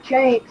you with a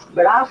chain,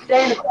 but I'll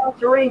stand across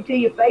the ring to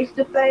you face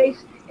to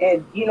face,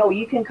 and, you know,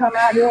 you can come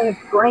out here and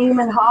scream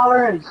and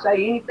holler and say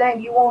anything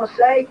you want to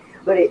say,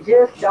 but it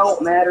just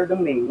don't matter to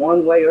me,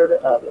 one way or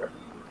the other.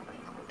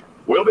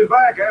 We'll be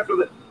back after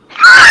the...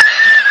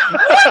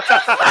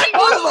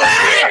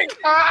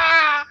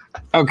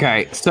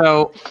 Okay,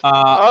 so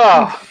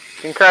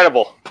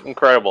incredible.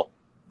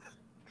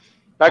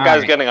 That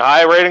guy's getting a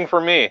high rating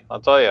for me,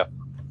 I'll tell you.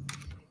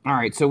 All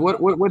right, so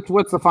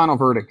what's the final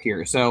verdict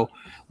here? So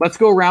let's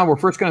go around. We're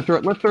first going to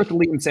let's throw it to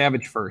Liam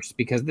Savage first,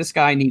 because this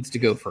guy needs to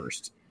go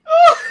first.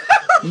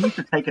 You need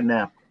to take a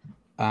nap.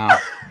 All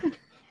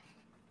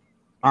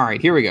right,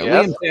 here we go.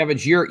 Yes. Liam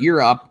Savage,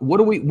 you're up. What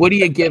do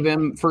you give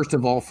him first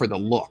of all for the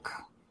look?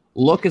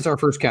 Look is our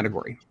first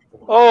category.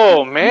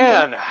 Oh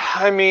man,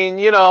 I mean,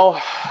 you know,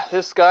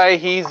 this guy,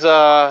 he's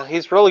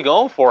really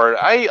going for it.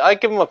 I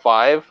give him a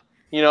 5.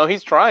 You know,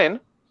 he's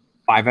trying.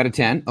 5 out of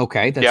 10.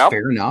 Okay, that's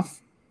fair enough.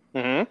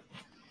 Mm-hmm.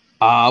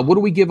 What do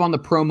we give on the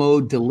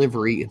promo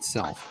delivery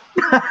itself?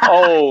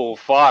 Oh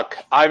fuck!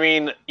 I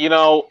mean, you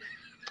know,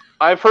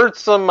 I've heard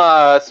some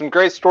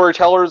great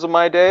storytellers in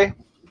my day.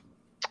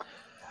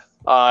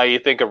 You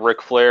think of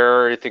Ric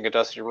Flair, you think of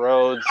Dusty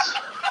Rhodes.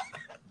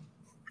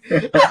 I'm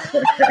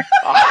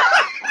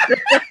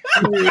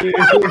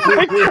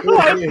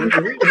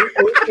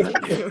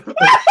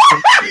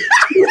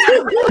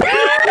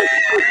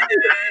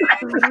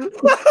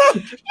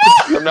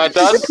not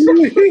done.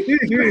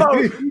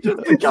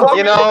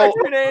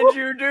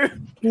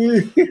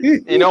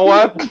 You know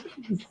what?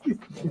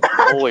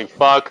 Holy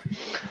fuck!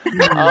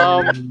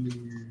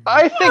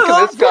 I think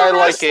of this guy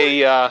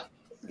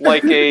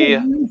like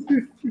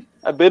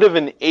a bit of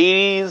an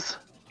 '80s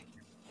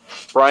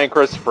Brian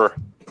Christopher.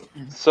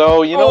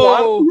 So you know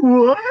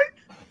what?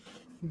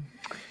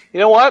 You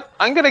know what?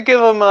 I'm gonna give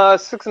him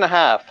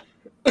 6.5.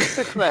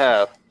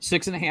 6.5.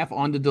 6.5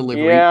 on the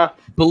delivery. Yeah.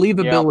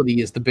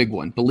 Believability is the big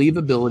one.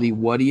 Believability.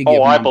 What do you give?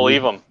 Oh, I him?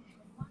 believe him.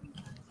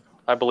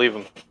 I believe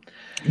him.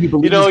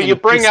 You know, you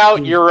bring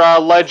out your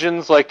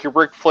legends like your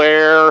Ric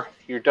Flair,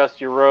 your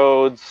Dusty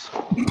Rhodes.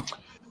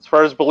 As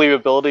far as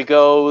believability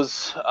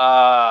goes,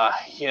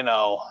 you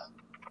know,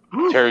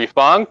 Terry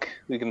Funk.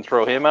 We can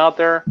throw him out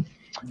there.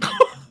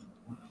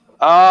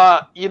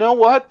 You know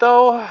what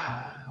though?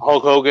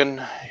 Hulk Hogan.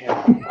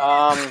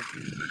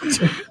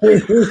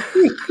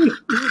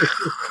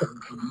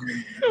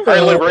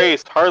 Harley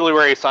Race.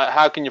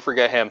 How can you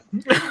forget him?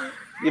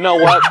 You know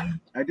what?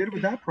 I did it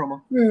with that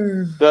promo.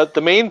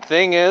 The main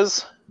thing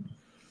is,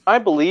 I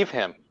believe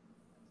him.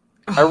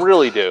 I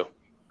really do.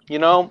 You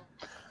know,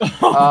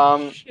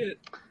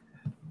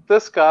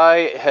 this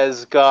guy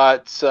has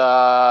got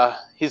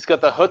he's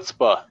got the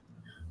chutzpah,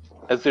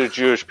 as the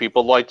Jewish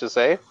people like to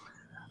say.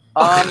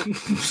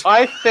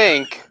 I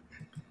think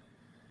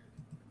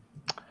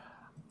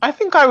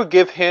I would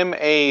give him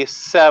a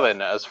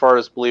 7 as far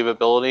as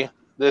believability.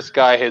 This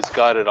guy has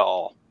got it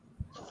all.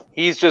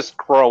 He's just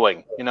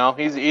growing, you know.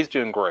 He's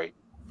doing great.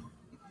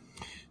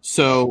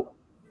 So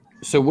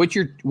what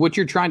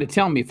you're trying to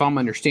tell me, if I'm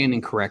understanding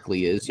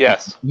correctly, is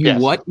yes.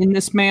 What in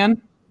this man?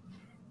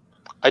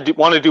 I do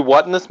want to do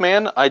what in this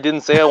man? I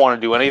didn't say I want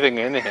to do anything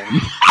in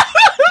him.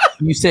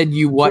 You said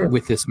you what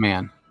with this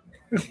man?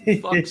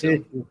 Fucks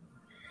him.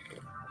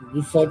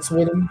 You fucks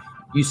with him?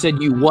 You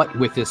said you what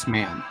with this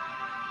man?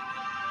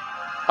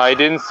 I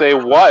didn't say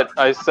what.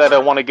 I said I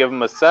want to give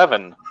him a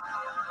 7.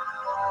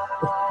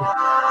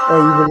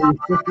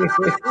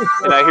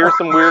 And I hear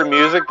some weird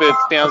music that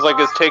sounds like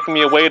it's taking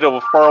me away to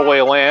a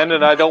faraway land,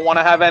 and I don't want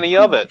to have any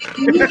of it.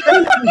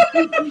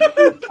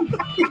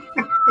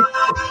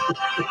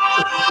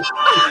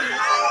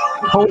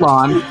 Hold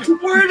on.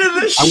 Where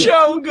did the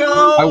show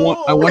go? I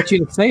want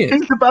you to say it.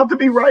 He's about to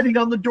be riding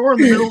on the door in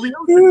the middle of the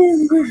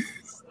ocean.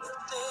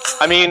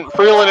 I mean,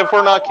 Freland, if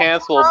we're not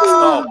canceled,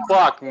 oh,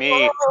 fuck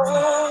me.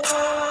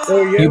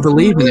 You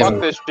believe in Fuck him.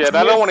 this shit.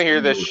 I don't want to hear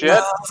this shit.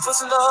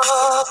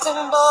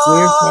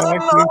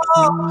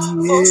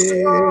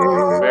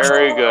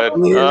 Very good.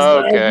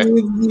 Okay.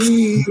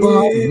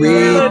 Don't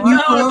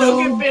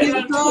get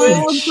banned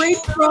on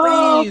Twitch.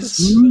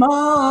 Please.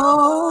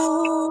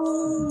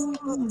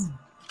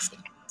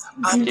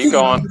 Keep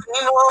going.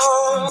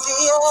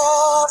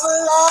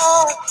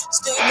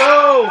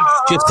 No.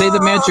 Just say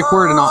the magic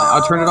word and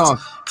I'll turn it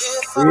off.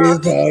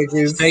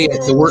 Say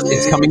it. The word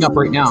is coming up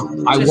right now.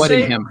 I Just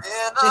wedded say- him.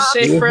 Just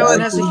say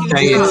Freland has a huge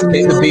Say it.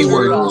 Say the B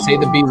word. Say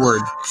the B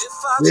word.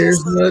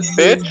 There's nothing.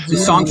 Bitch. The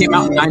song came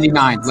out in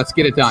 '99. Let's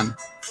get it done.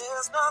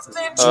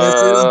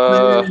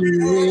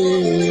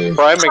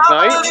 Brian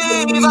McKnight? I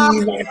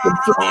can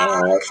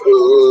fly. Is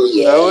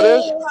that what it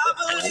is?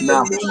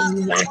 No.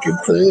 I can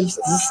touch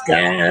the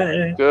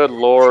sky. Good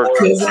lord.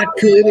 Cause I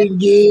couldn't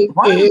get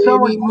Why does it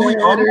sound like any Louis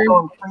matter.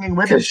 Armstrong singing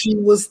with Cause us? she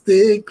was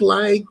thick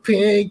like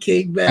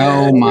pancake batter.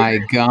 Oh my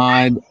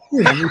God.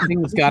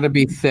 Everything's got to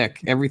be thick.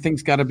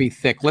 Everything's got to be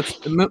thick. Let's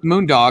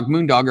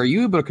Moondog, are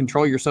you able to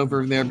control yourself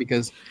over there?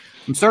 Because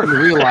I'm starting to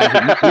realize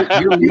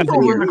that you're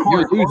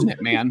losing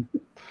it, man.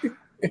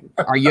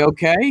 Are you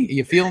okay? Are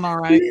you feeling all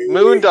right?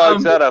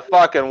 Moondog's had a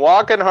fucking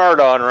walking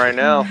hard on right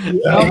now.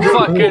 I'm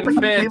fucking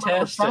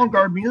fantastic.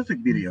 Soundgarden music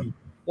video.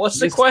 What's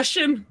the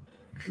question?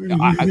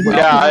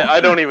 I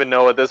don't even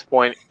know at this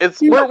point.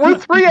 We're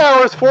 3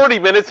 hours 40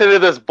 minutes into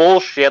this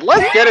bullshit.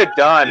 Let's get it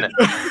done.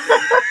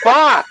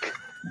 Fuck.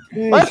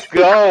 Let's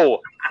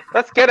go.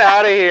 Let's get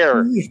out of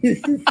here.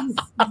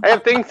 I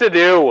have things to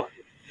do.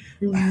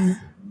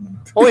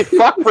 Holy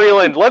fuck,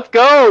 Freland. Let's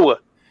go.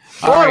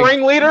 Come on,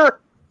 ringleader.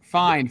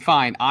 Fine.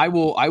 I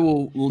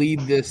will lead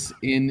this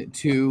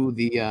into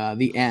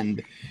the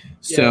end.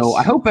 So Yes.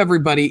 I hope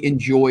everybody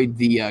enjoyed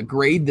the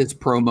grade this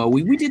promo.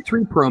 We did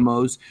 3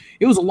 promos.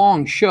 It was a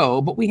long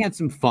show, but we had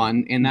some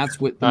fun, and that's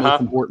what the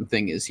most important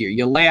thing is here.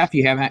 You laugh,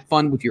 you have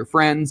fun with your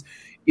friends,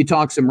 you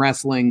talk some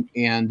wrestling,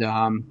 and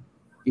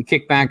you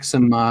kick back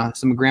some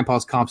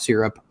Grandpa's cough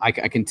syrup. I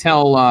can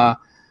tell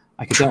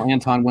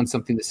Anton wants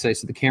something to say,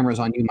 so the camera's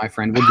on you, my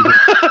friend. What'd you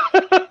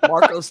do?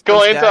 Marco's Go,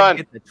 first dad Anton.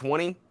 get the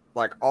 20,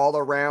 like all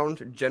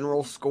around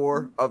general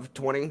score of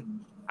 20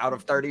 out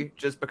of 30,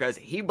 just because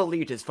he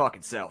believed his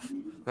fucking self.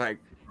 Like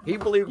he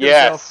believed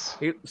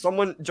himself.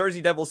 Someone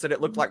Jersey Devil said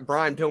it looked like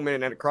Brian Pillman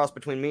and a cross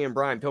between me and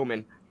Brian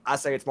Pillman. I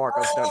say it's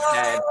Marco Stunt's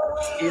dad.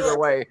 Either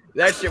way,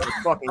 that shit was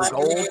fucking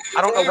gold.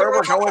 I don't know where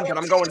we're going, but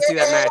I'm going to see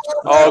that match.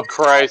 Oh,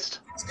 Christ.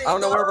 I don't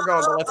know where we're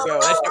going, but let's go.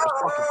 That shit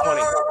was fucking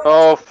funny.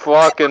 Oh,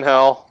 fucking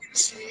hell.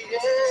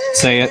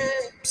 Say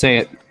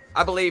it.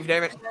 I believe,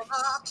 damn it.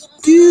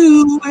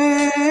 Do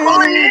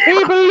it.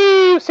 He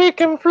believes he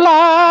can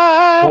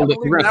fly. Hold it.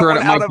 We're going to throw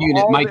it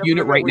at Mike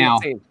Unit right now.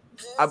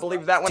 I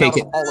believe that one Take out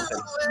it. of all of them.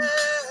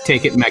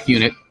 Take it, Mech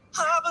Unit.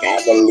 I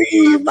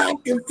believe I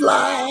can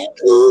fly.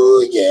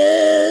 Ooh,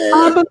 yeah.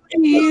 I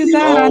believe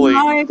that Holy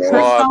life fuck.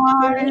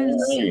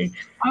 flies.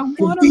 I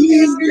want to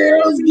These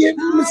girls get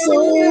me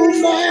so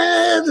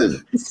mad.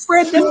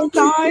 spread them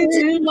thighs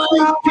and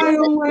fly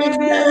away.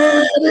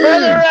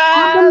 Brother,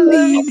 I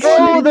believe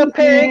throw the she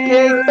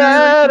pancake can.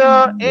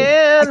 batter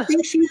I in.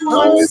 think she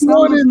Always wants some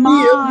wanted of me a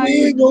my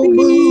big old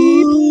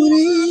booty.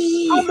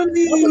 booty. I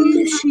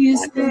believe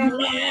she's there.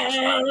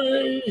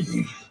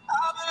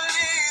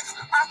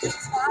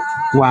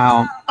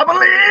 Wow. I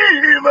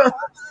believe.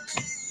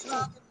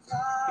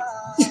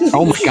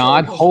 Oh my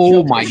God.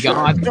 Oh my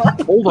God.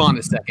 Hold on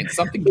a second.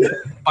 Something.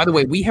 By the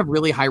way, we have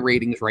really high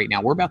ratings right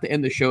now. We're about to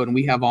end the show and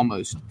we have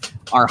almost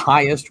our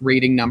highest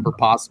rating number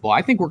possible.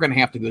 I think we're going to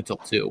have to go till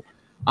 2.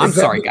 I'm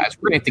sorry, guys.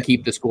 We're going to have to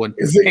keep this going.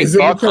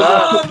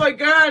 Oh my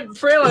God,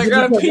 Freland, I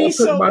got to pee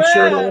so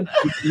bad.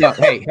 No,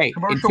 hey.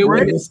 Until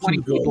we get 20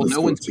 people,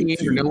 no one's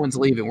peeing or no one's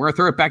leaving. We're going to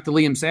throw it back to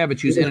Liam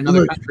Savage, who's in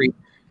another country.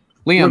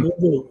 Liam.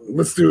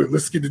 Let's do it.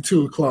 Let's get to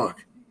 2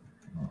 o'clock.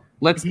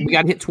 We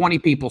got to hit 20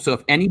 people. So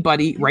if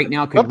anybody right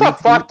now can What the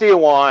fuck do you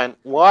want?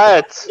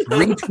 What?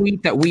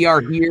 retweet that we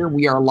are here,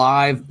 we are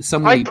live.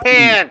 I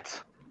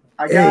can't.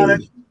 I got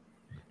it.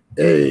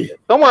 Hey.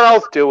 Someone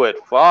else do it.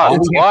 Fuck. All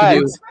we have to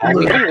do,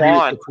 What do you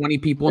want? 20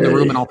 people in the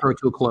room, and I'll throw it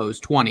to a close.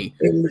 20.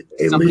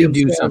 Hey, Somebody Liam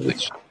do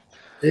Savage.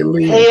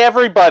 something. Hey,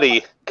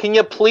 everybody. Can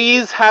you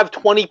please have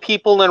 20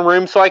 people in a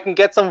room so I can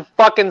get some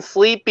fucking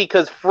sleep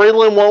because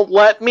Freland won't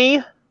let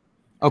me?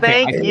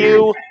 Okay, Thank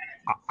you.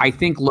 I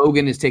think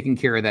Logan is taking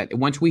care of that.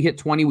 Once we hit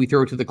 20, we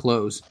throw it to the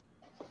close.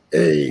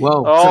 Hey.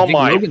 Whoa. Oh so I think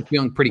my Logan's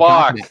feeling pretty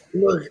fuck. confident.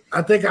 Look,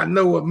 I think I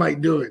know what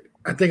might do it.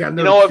 I think I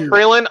know. You know what, the cure.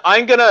 Freeland?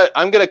 I'm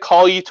gonna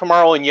call you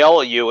tomorrow and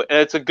yell at you, and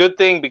it's a good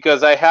thing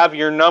because I have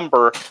your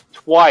number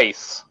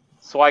twice,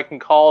 so I can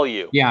call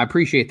you. Yeah, I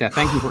appreciate that.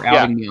 Thank you for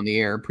outing me on the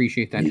air.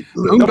 Appreciate that.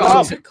 No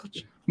problem.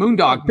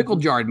 Moondog, pickle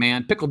jarred,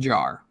 man. Pickle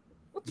jar.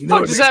 What the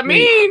fuck does that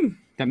mean?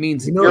 That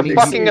means You're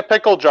fucking a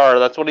pickle jar.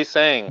 That's what he's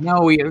saying.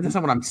 No, that's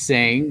not what I'm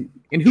saying.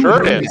 And who Sure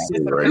would it do is.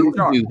 that? Who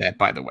would do that,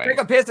 by the way?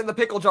 Take a piss in the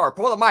pickle jar.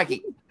 Pull the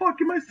Mikey. What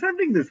the fuck am I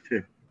sending this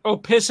to? Oh,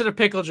 piss in a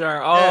pickle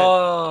jar.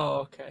 Oh,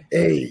 okay.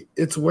 Hey,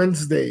 it's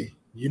Wednesday.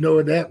 You know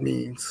what that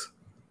means.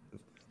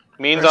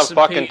 Means Rest I'm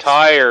in fucking peace.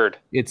 tired.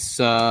 It's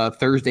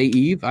Thursday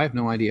Eve. I have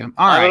no idea. All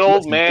I'm right, an old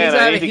listen, man. He's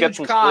I had need a to get huge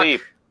some cock.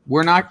 sleep.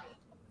 we're not.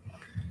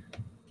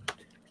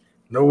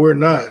 No, we're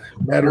not.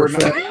 Matter of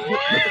fact.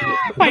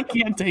 I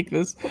can't take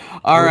this.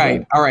 All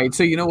right.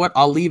 So you know what?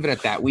 I'll leave it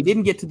at that. We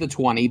didn't get to the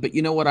 20, but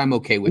you know what? I'm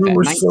okay with We that.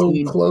 were so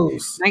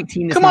close.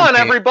 19 is Come not on,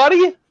 bad.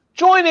 everybody.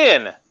 Join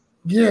in.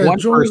 Yeah, One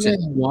join person.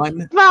 in.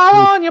 One.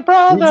 Smile on your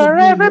brother.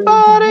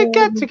 Everybody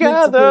get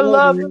together.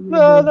 Love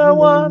another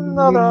one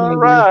another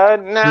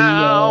right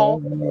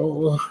now.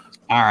 All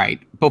right.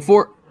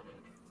 Before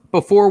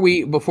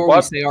we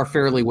say our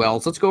fairly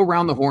wells, let's go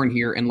around the horn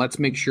here and let's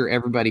make sure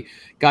everybody.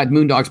 God,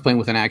 Moondog's playing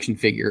with an action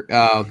figure.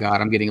 Oh God,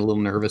 I'm getting a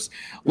little nervous.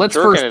 Let's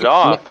Jerking it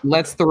off.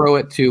 let's throw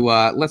it to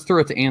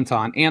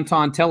Anton.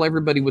 Anton, tell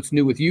everybody what's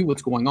new with you,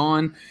 what's going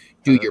on.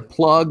 Do your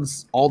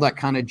plugs, all that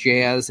kind of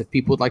jazz. If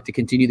people would like to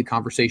continue the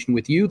conversation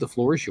with you, the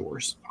floor is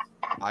yours.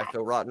 I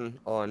feel rotten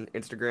on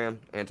Instagram.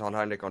 Anton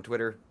Heinick on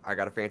Twitter. I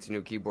got a fancy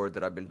new keyboard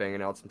that I've been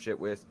banging out some shit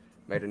with.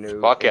 Made a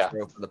new Fuck yeah.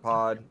 intro for the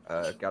pod.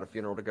 Got a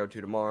funeral to go to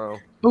tomorrow.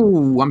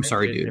 Oh, I'm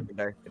sorry, dude.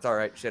 It's all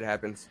right. Shit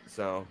happens.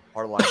 So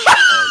part of life.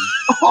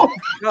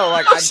 No,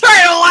 like I'm sorry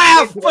to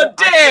laugh, but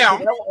I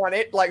damn. on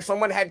it. Like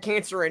someone had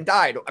cancer and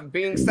died.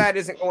 Being sad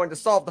isn't going to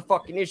solve the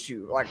fucking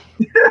issue. Like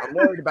I'm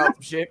worried about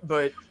some shit,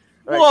 but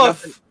like,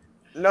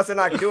 nothing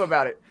I can do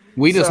about it.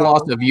 We just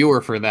lost a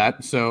viewer for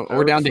that, so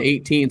we're down to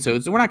 18. So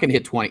we're not going to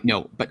hit 20.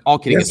 No, but all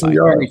kidding Yes, aside, we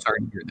are. very sorry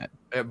to hear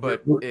that.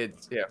 But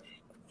it's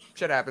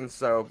shit happens.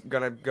 So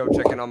gonna go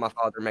check in on my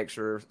father, make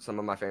sure some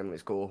of my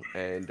family's cool,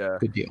 and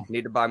Good deal.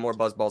 Need to buy more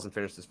buzz balls and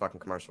finish this fucking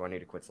commercial. I need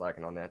to quit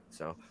slacking on that.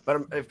 So,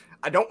 but if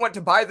I don't want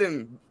to buy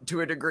them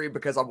to a degree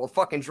because I will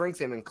fucking drink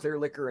them, and clear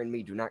liquor and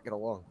me do not get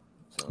along.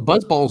 So.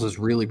 Buzzballs is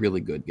really,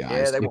 really good, guys.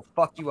 Yeah, they will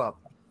fuck you up.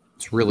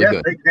 It's really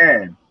good. They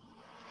can.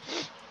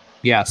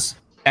 Yes.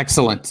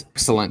 Excellent.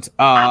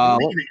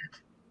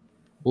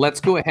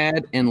 Let's go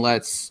ahead and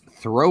let's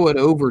throw it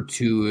over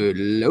to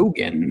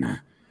Logan.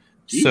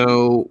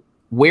 So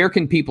where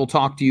can people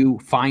talk to you,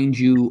 find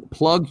you,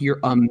 plug your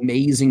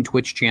amazing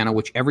Twitch channel,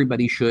 which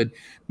everybody should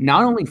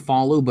not only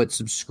follow, but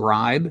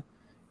subscribe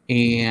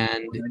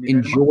and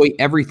enjoy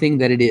everything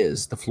that it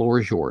is. The floor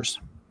is yours.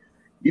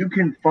 You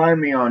can find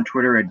me on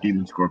Twitter at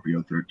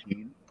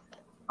DemonScorpio13.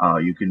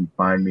 You can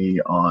find me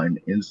on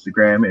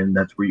Instagram, and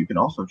that's where you can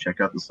also check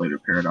out the Slater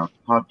Paradox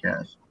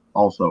podcast,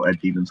 also at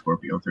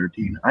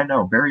DemonScorpio13. I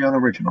know, very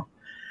unoriginal.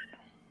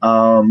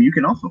 You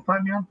can also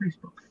find me on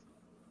Facebook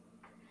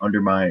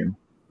under my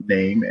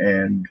name,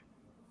 and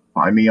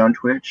find me on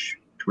Twitch,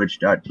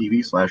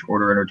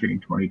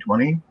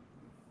 twitch.tv/OrderEntertaining2020.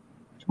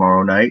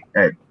 Tomorrow night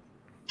at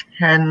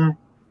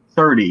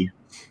 10:30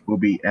 will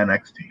be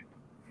NXT.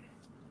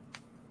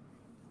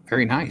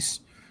 Very nice.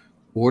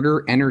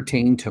 Order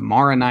Entertain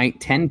tomorrow night,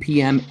 10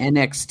 p.m.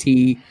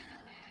 NXT.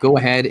 Go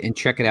ahead and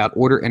check it out.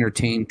 Order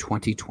Entertain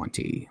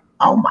 2020.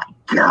 Oh my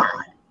God.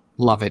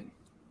 Love it.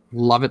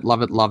 Love it,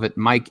 love it, love it.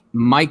 Mike,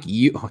 Mike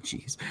Unit,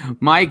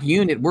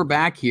 we're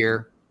back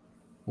here.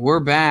 We're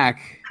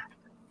back.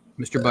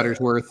 Mr.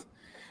 Buttersworth.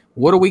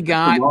 What do we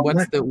got?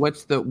 What's the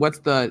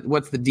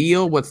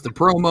deal? What's the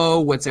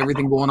promo? What's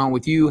everything going on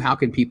with you? How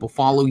can people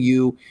follow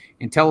you?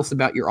 And tell us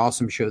about your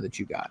awesome show that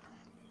you got.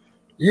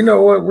 You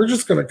know what? We're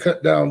just going to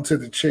cut down to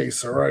the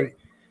chase, all right?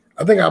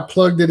 I think I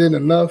plugged it in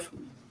enough.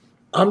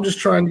 I'm just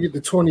trying to get the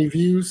 20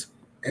 views,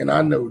 and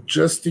I know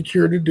just the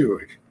cure to do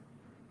it.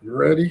 You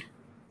ready?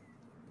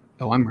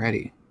 Oh, I'm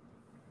ready.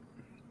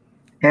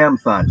 Ham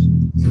thighs.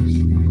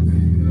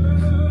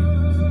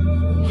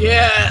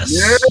 Yes.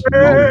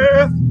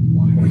 Yeah.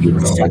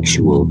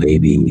 Sexual,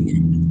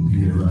 baby.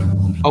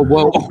 Oh,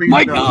 whoa. Oh,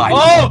 my God.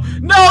 Oh,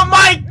 no,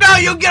 Mike. No,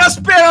 you'll get us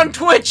banned on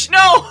Twitch.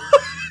 No.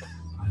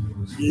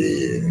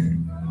 Yeah.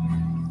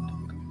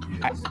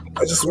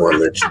 I just want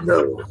to let you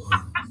know.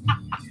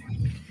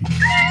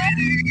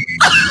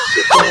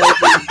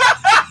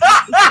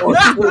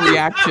 What's the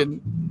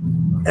reaction?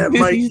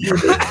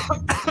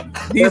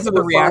 These are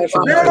the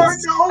reactions. There are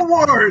no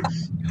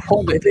words.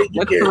 Hold it.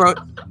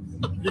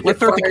 Let's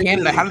throw it to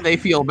Canada. How do they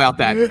feel about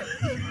that?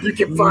 You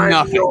can find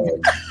nothing. me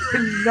on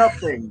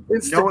Nothing.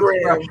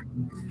 Instagram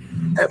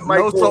at Mike.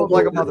 No soul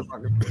like a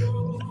motherfucker.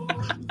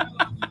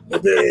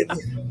 And then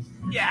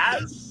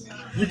Yes.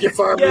 you can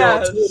find me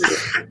on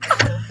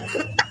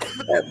Twitter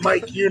at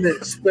Mike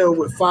Unit, spelled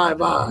with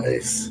 5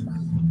 eyes. You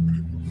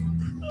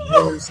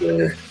know what I'm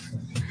saying?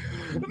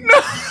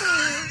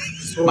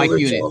 So Mike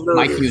Unit,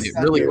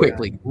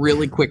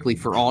 really quickly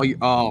for all you.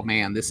 Oh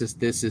man, this is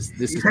His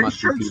must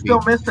shirt's be still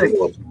TV.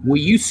 missing. Will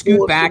you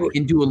scoot back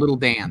and do a little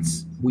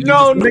dance? Will you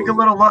No, Make a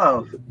little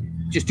love.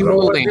 just do a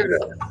little dance?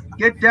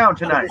 Get down I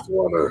tonight. just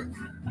want to,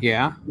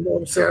 Yeah. you know what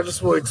I'm saying? I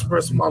just want to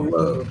express my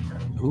love.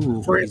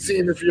 Ooh.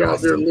 Francine, if you're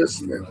out there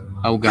listening,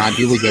 Oh God,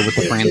 here we go with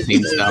the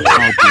Francine stuff.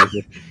 Oh,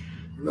 Jesus.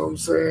 you know what I'm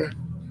saying?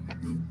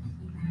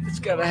 It's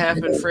gonna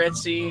happen,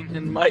 Francine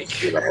and Mike.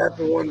 It's going to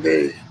happen one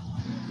day.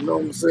 You know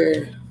what I'm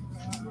saying?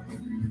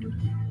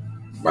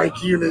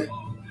 Mike Unit.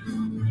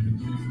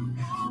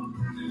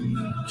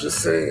 Just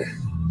saying.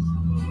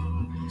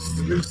 It's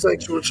the new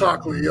sexual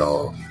chocolate,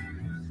 y'all.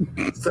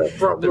 It's that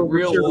front The row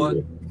real material. one.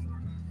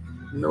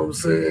 You know what I'm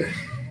saying?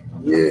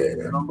 Yeah.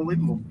 It's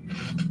unbelievable.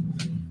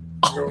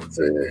 You know what I'm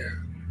saying?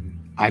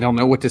 I don't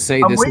know what to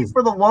say. I'm This waiting is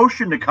for the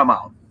lotion to come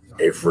out.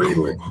 Hey,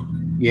 Freeland.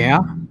 yeah.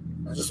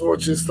 I just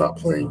want you to stop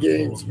playing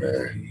games,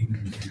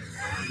 man.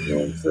 You know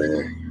what I'm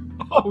saying?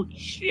 Oh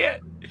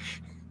shit.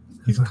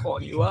 He's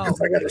calling you out. 'Cause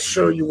I got to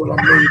show you what I'm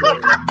made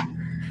of.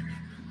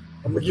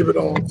 I'm going to give it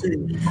all to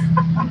you.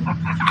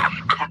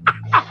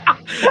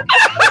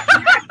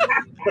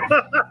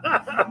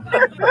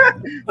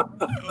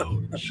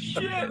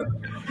 Shit.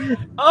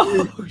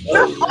 Oh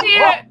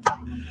shit.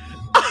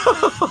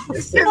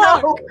 You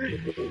know,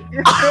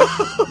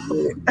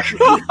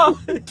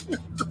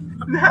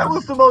 that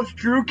was the most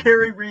Drew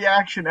Carey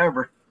reaction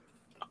ever.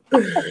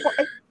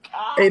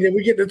 Hey, did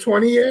we get to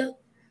 20 yet?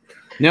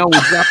 No, we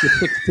dropped to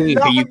 16.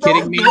 Are you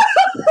kidding me?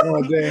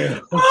 Oh,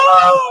 damn.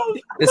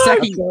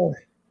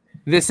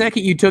 The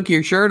second you took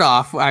your shirt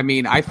off, I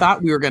mean, I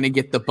thought we were going to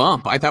get the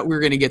bump. I thought we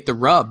were going to get the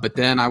rub, but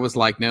then I was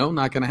like, no,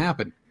 not going to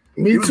happen.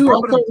 Me too. I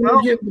thought we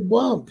were getting the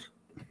bump.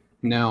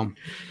 No.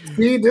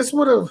 See, this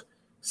would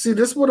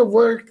have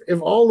worked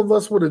if all of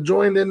us would have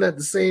joined in at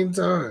the same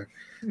time.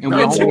 And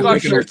we all Took our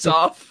shirts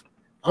off.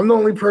 I'm the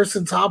only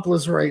person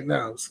topless right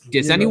now.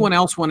 Does anyone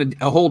else want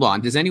to hold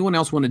on? Does anyone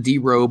else want to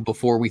derobe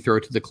before we throw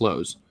it to the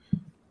close?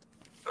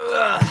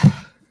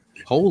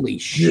 Holy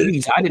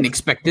jeez, I didn't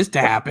expect this to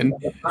happen.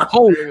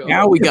 Holy,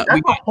 now we got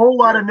a whole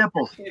lot of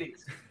nipples.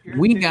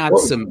 We got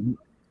some.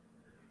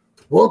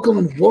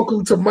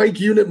 Welcome to Mike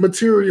Unit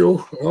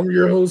material. I'm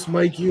your host,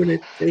 Mike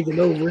Unit, taking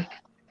over.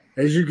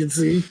 As you can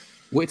see,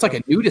 Well, it's like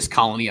a nudist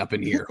colony up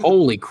in here.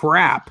 Holy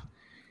crap!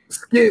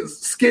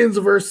 skins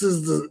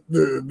versus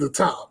the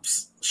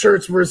tops,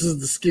 shirts versus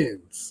the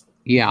skins.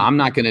 Yeah, I'm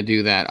not going to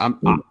do that.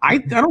 I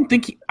don't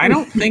think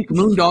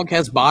Moondog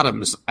has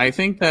bottoms. I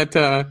think that.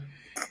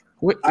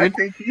 I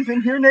think he's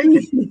in here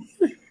naked.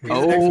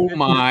 Oh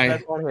my!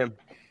 That's on him.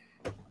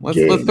 Let's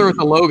throw it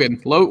to Logan.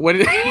 What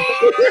did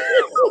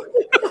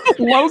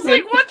Logan?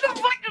 Like, what the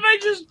fuck did I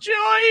just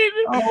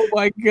join? Oh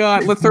my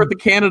God! Let's throw it to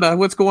Canada.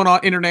 What's going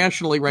on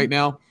internationally right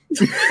now?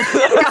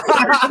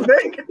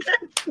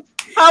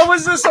 How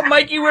was this a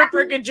Mikey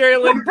Whipwreck and Jerry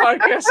Lynn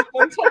podcast at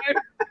one time?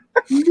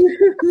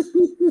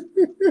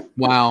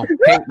 Wow.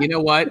 Hey, you know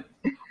what?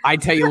 I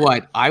tell you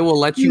what. I will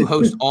let you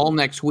host all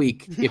next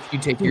week if you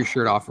take your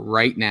shirt off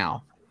right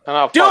now. I'm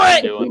not Do fucking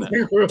it! doing it.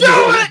 Do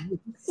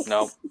it!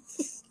 No.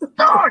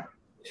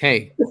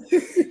 Hey.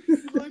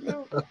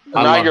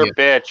 I'm not your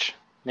bitch.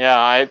 Yeah,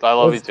 I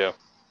love you too.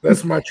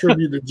 That's my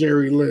tribute to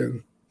Jerry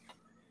Lynn.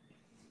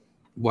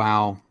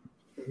 Wow.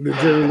 The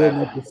Jerry Lynn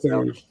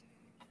episode.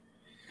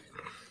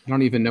 I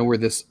don't even know I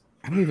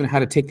don't even know how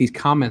to take these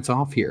comments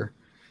off here.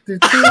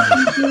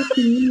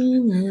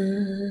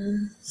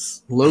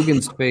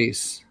 Logan's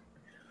face.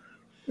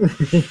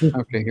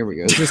 Okay, here we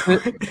go. Is this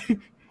it?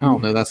 Oh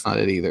no, that's not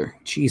it either.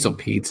 Jeez, oh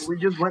Pete. We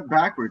just went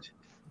backwards.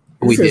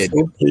 We This is did.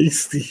 so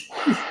pasty.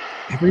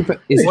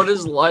 What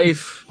is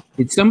life?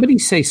 Did somebody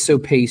say so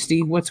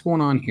pasty? What's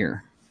going on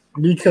here?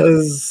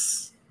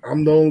 Because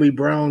I'm the only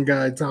brown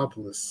guy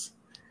topless.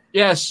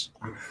 Yes.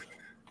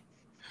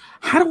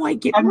 How do I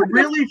get? I'm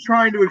really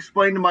trying to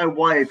explain to my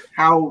wife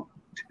how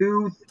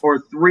 2 or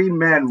 3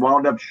 men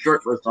wound up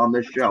shirtless on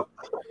this show.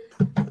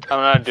 I'm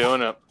not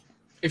doing it.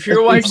 If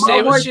your wife My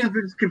stays wife with you,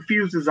 is as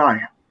confused as I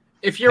am.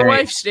 if your Hey.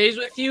 wife stays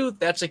with you,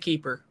 that's a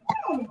keeper.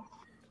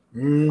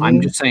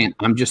 I'm just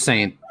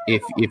saying.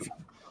 If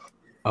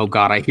oh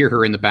God, I hear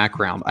her in the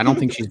background. I don't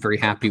think she's very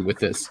happy with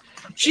this.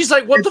 She's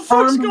like, "What the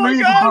fuck's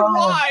going on?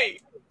 Why?"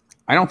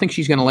 I don't think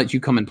she's going to let you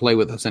come and play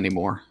with us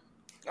anymore.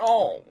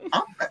 Oh.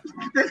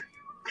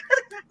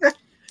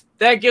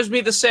 That gives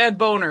me the sad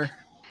boner.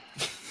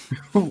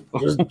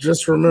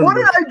 Just remember. What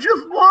did I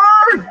just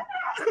learn?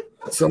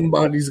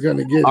 Somebody's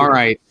gonna get it. All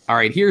right.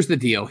 Here's the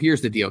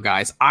deal,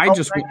 guys. I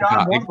just thank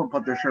God both will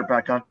put their shirt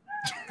back on.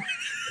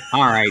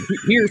 all right.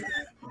 Here's.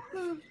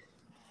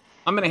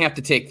 I'm going to have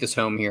to take this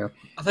home here,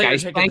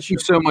 guys. Thank you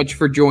so much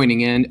for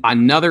joining in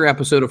another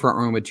episode of Front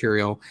Row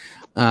Material.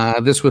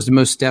 This was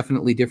most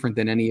definitely different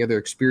than any other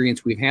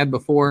experience we've had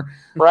before.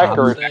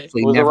 Record.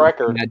 Actually It was a never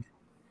record.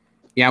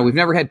 Yeah, we've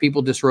never had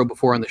people disrobe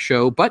before on the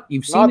show, but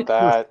you've seen Not it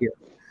that. first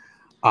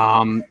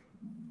here.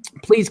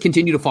 Please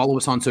continue to follow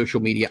us on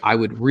social media. I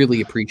would really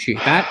appreciate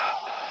that.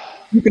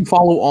 You can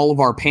follow all of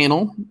our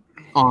panel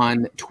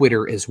on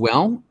Twitter as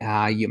well.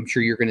 I'm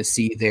sure you're going to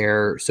see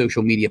their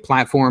social media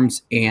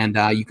platforms, and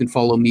you can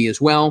follow me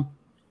as well.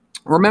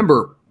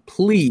 Remember,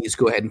 please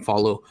go ahead and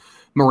follow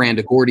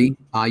Miranda Gordy.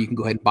 You can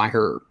go ahead and buy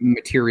her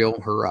material,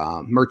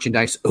 her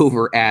merchandise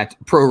over at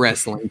Pro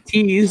Wrestling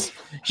Tees.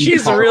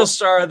 She's the real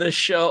star of this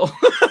show.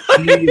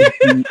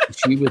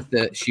 She was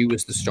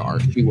the star.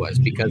 She was,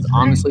 because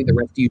honestly, the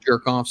rest of you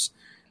jerk offs,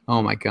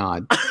 oh my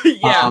God.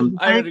 Yeah,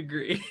 I would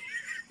agree.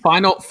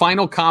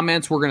 Final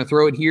comments. We're going to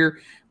throw it here.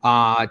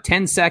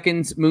 10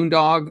 seconds.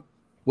 Moondog,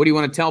 what do you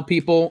want to tell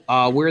people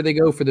where they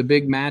go for the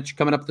big match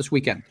coming up this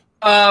weekend?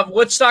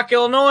 Woodstock,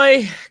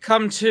 Illinois.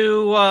 Come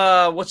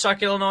to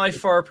Woodstock, Illinois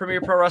for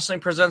Premier Pro Wrestling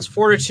Presents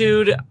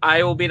Fortitude.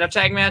 I will be in a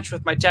tag match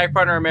with my tag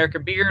partner,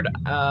 American Beard,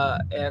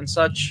 and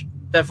such.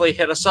 Definitely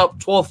hit us up,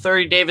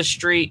 1230 Davis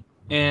Street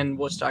in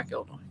Woodstock,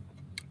 Illinois.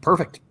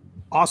 Perfect.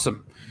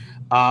 Awesome.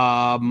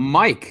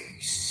 Mike,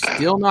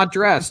 still not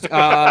dressed. You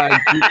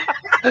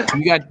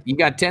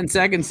got 10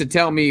 seconds to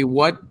tell me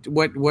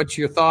what's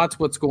your thoughts,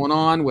 what's going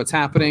on, what's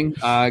happening.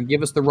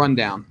 Give us the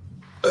rundown.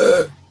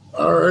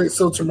 All right,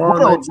 so tomorrow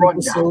night's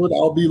episode,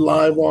 I'll be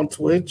live on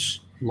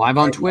Twitch. Live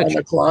on at Twitch. 9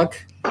 o'clock.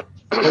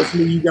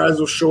 Hopefully you guys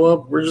will show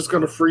up. We're just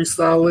going to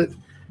freestyle it.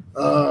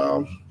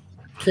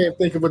 Can't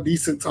think of a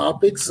decent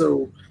topic,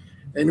 so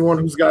anyone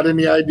who's got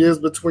any ideas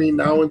between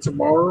now and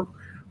tomorrow,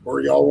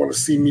 or y'all want to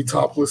see me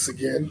topless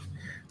again,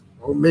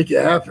 we'll make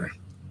it happen.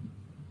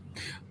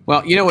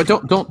 Well, you know what?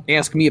 Don't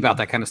ask me about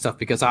that kind of stuff,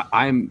 because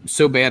I'm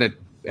so bad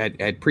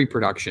at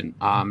pre-production.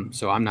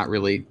 So I'm not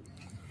really.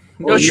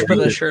 Don't you put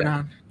that shirt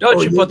on?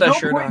 Don't you put that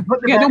shirt on?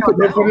 Yeah, don't put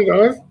it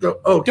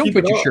on. Don't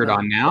put your shirt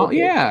on now. Okay.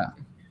 Yeah.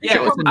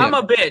 Yeah, I'm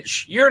a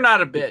bitch. You're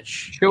not a bitch.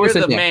 Show us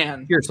You're a the nip.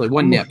 man. Seriously,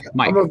 one nip,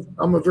 Mike.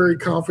 I'm a very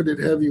confident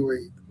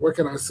heavyweight. What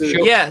can I say?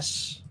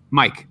 Yes.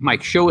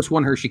 Mike, show us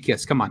one Hershey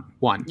Kiss. Come on,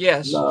 one.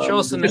 Yes. Show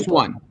us the Just nipple.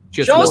 one.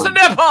 Just Show one. us the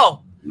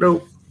nipple.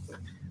 Nope.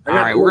 All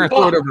right, we're going to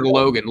throw it over to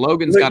Logan.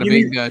 Logan's got a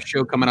big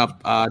show coming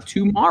up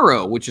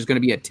tomorrow, which is going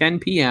to be at 10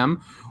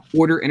 p.m.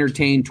 Order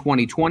Entertain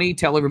 2020.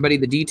 Tell everybody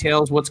the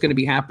details, what's going to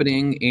be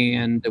happening,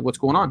 and what's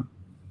going on.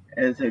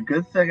 It's a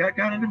good thing I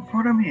got it in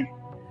front of me.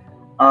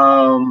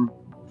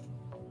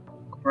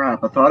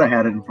 Crap, I thought I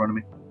had it in front of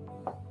me.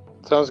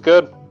 Sounds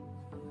good.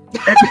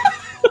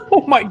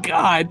 Oh my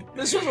God!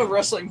 This was a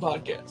wrestling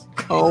podcast.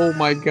 Oh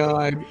my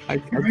God! I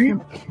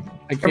can't.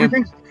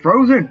 Everything's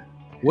frozen.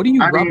 What are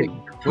you rubbing?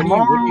 Mean,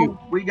 tomorrow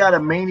we got a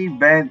main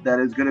event that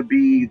is going to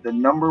be the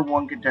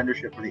 #1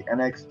 contendership for the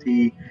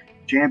NXT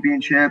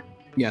Championship.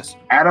 Yes.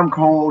 Adam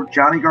Cole,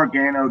 Johnny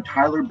Gargano,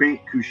 Tyler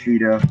Bate,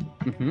 Kushida,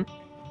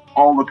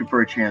 all looking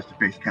for a chance to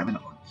face Kevin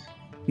Owens.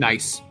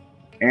 Nice.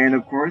 And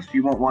of course,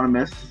 you won't want to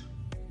miss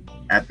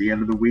at the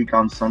end of the week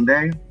on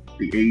Sunday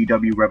the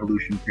AEW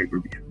Revolution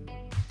pay-per-view.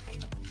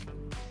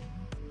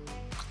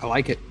 I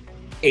like it.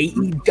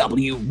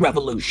 AEW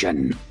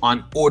Revolution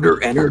on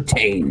Order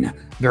Entertain.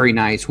 Very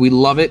nice. We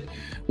love it.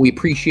 We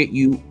appreciate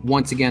you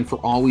once again for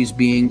always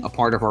being a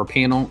part of our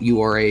panel.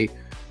 You are a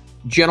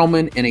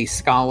gentleman and a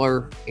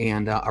scholar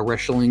and a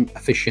wrestling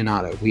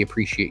aficionado. We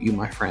appreciate you,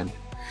 my friend.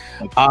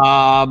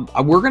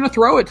 We're going to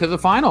throw it to the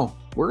final.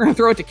 We're going to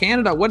throw it to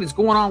Canada. What is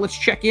going on? Let's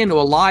check into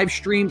a live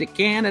stream to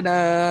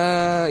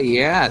Canada.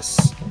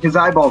 Yes. His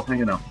eyeballs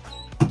hanging out.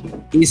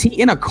 Is he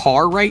in a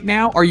car right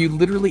now? Are you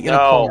literally in a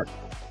car?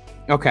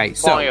 Okay,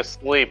 Falling so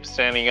asleep,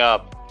 standing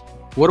up.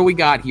 what do we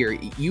got here?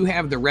 You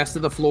have the rest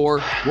of the floor.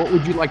 What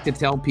would you like to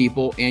tell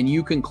people? And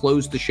you can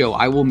close the show.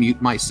 I will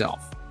mute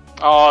myself.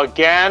 Oh,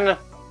 again?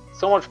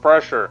 So much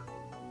pressure.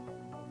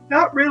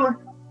 Not really.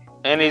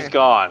 And he's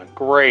gone.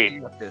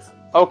 Great.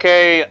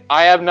 Okay,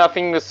 I have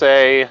nothing to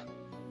say.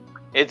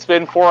 It's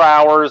been 4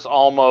 hours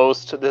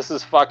almost. This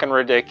is fucking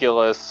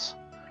ridiculous.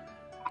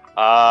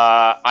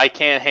 I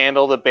can't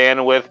handle the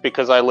bandwidth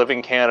because I live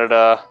in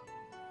Canada.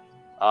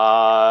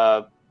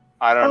 I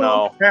don't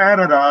know.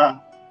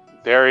 Canada.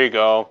 There you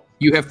go.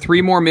 You have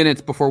 3 more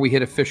minutes before we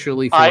hit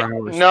officially 4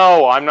 hours.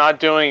 No, I'm not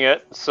doing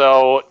it.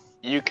 So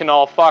you can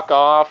all fuck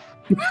off.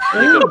 You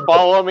can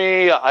follow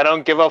me. I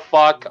don't give a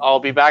fuck. I'll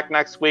be back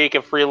next week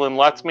if Freland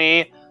lets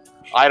me.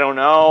 I don't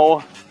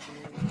know.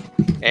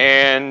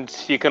 And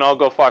you can all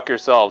go fuck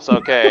yourselves.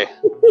 Okay.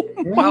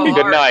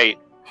 Good night.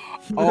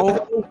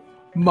 Oh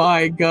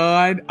my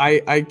God.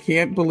 I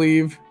can't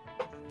believe.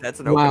 That's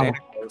an open air.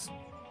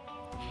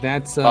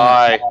 That's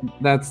Bye.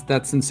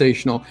 That's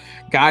sensational.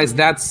 Guys,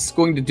 that's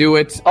going to do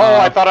it. Oh,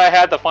 I thought I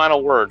had the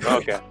final word.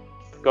 Okay.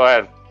 Go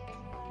ahead.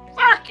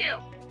 Fuck you.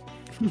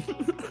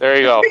 There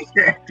you go.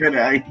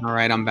 Today. All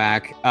right, I'm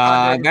back.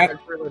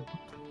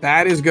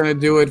 That is going to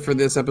do it for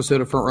this episode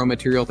of Front Row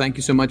Material. Thank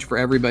you so much for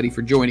everybody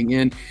for joining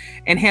in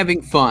and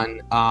having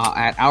fun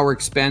at our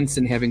expense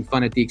and having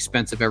fun at the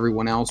expense of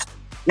everyone else.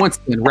 Once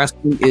again,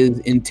 wrestling is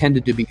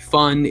intended to be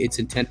fun. It's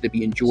intended to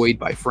be enjoyed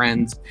by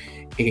friends.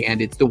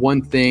 And it's the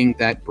one thing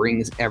that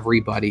brings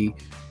everybody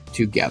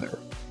together.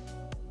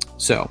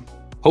 So,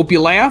 hope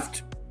you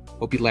laughed.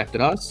 Hope you laughed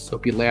at us.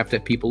 Hope you laughed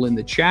at people in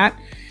the chat.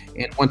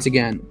 And once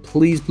again,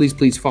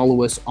 please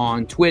follow us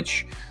on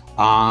Twitch.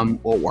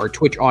 Our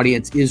Twitch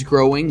audience is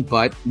growing,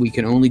 but we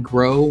can only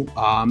grow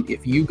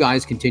if you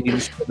guys continue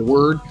to spread the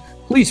word.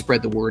 Please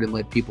spread the word and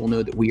let people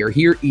know that we are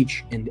here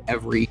each and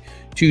every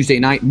Tuesday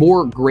night.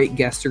 More great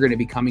guests are going to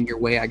be coming your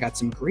way. I got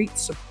some great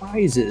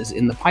surprises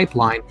in the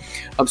pipeline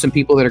of some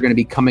people that are going to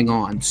be coming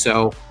on.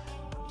 So,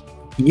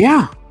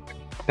 yeah,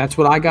 that's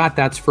what I got.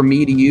 That's from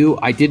me to you.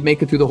 I did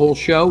make it through the whole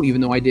show,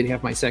 even though I did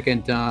have my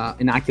second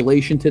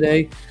inoculation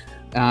today.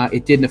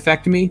 It didn't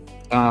affect me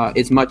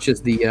as much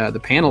as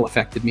the panel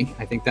affected me.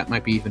 I think that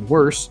might be even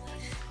worse.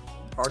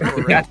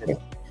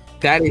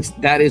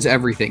 That is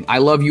everything. I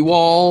love you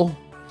all.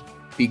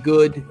 Be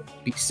good,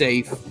 be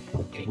safe,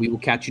 and we will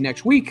catch you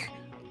next week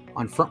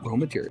on Front Row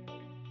Material.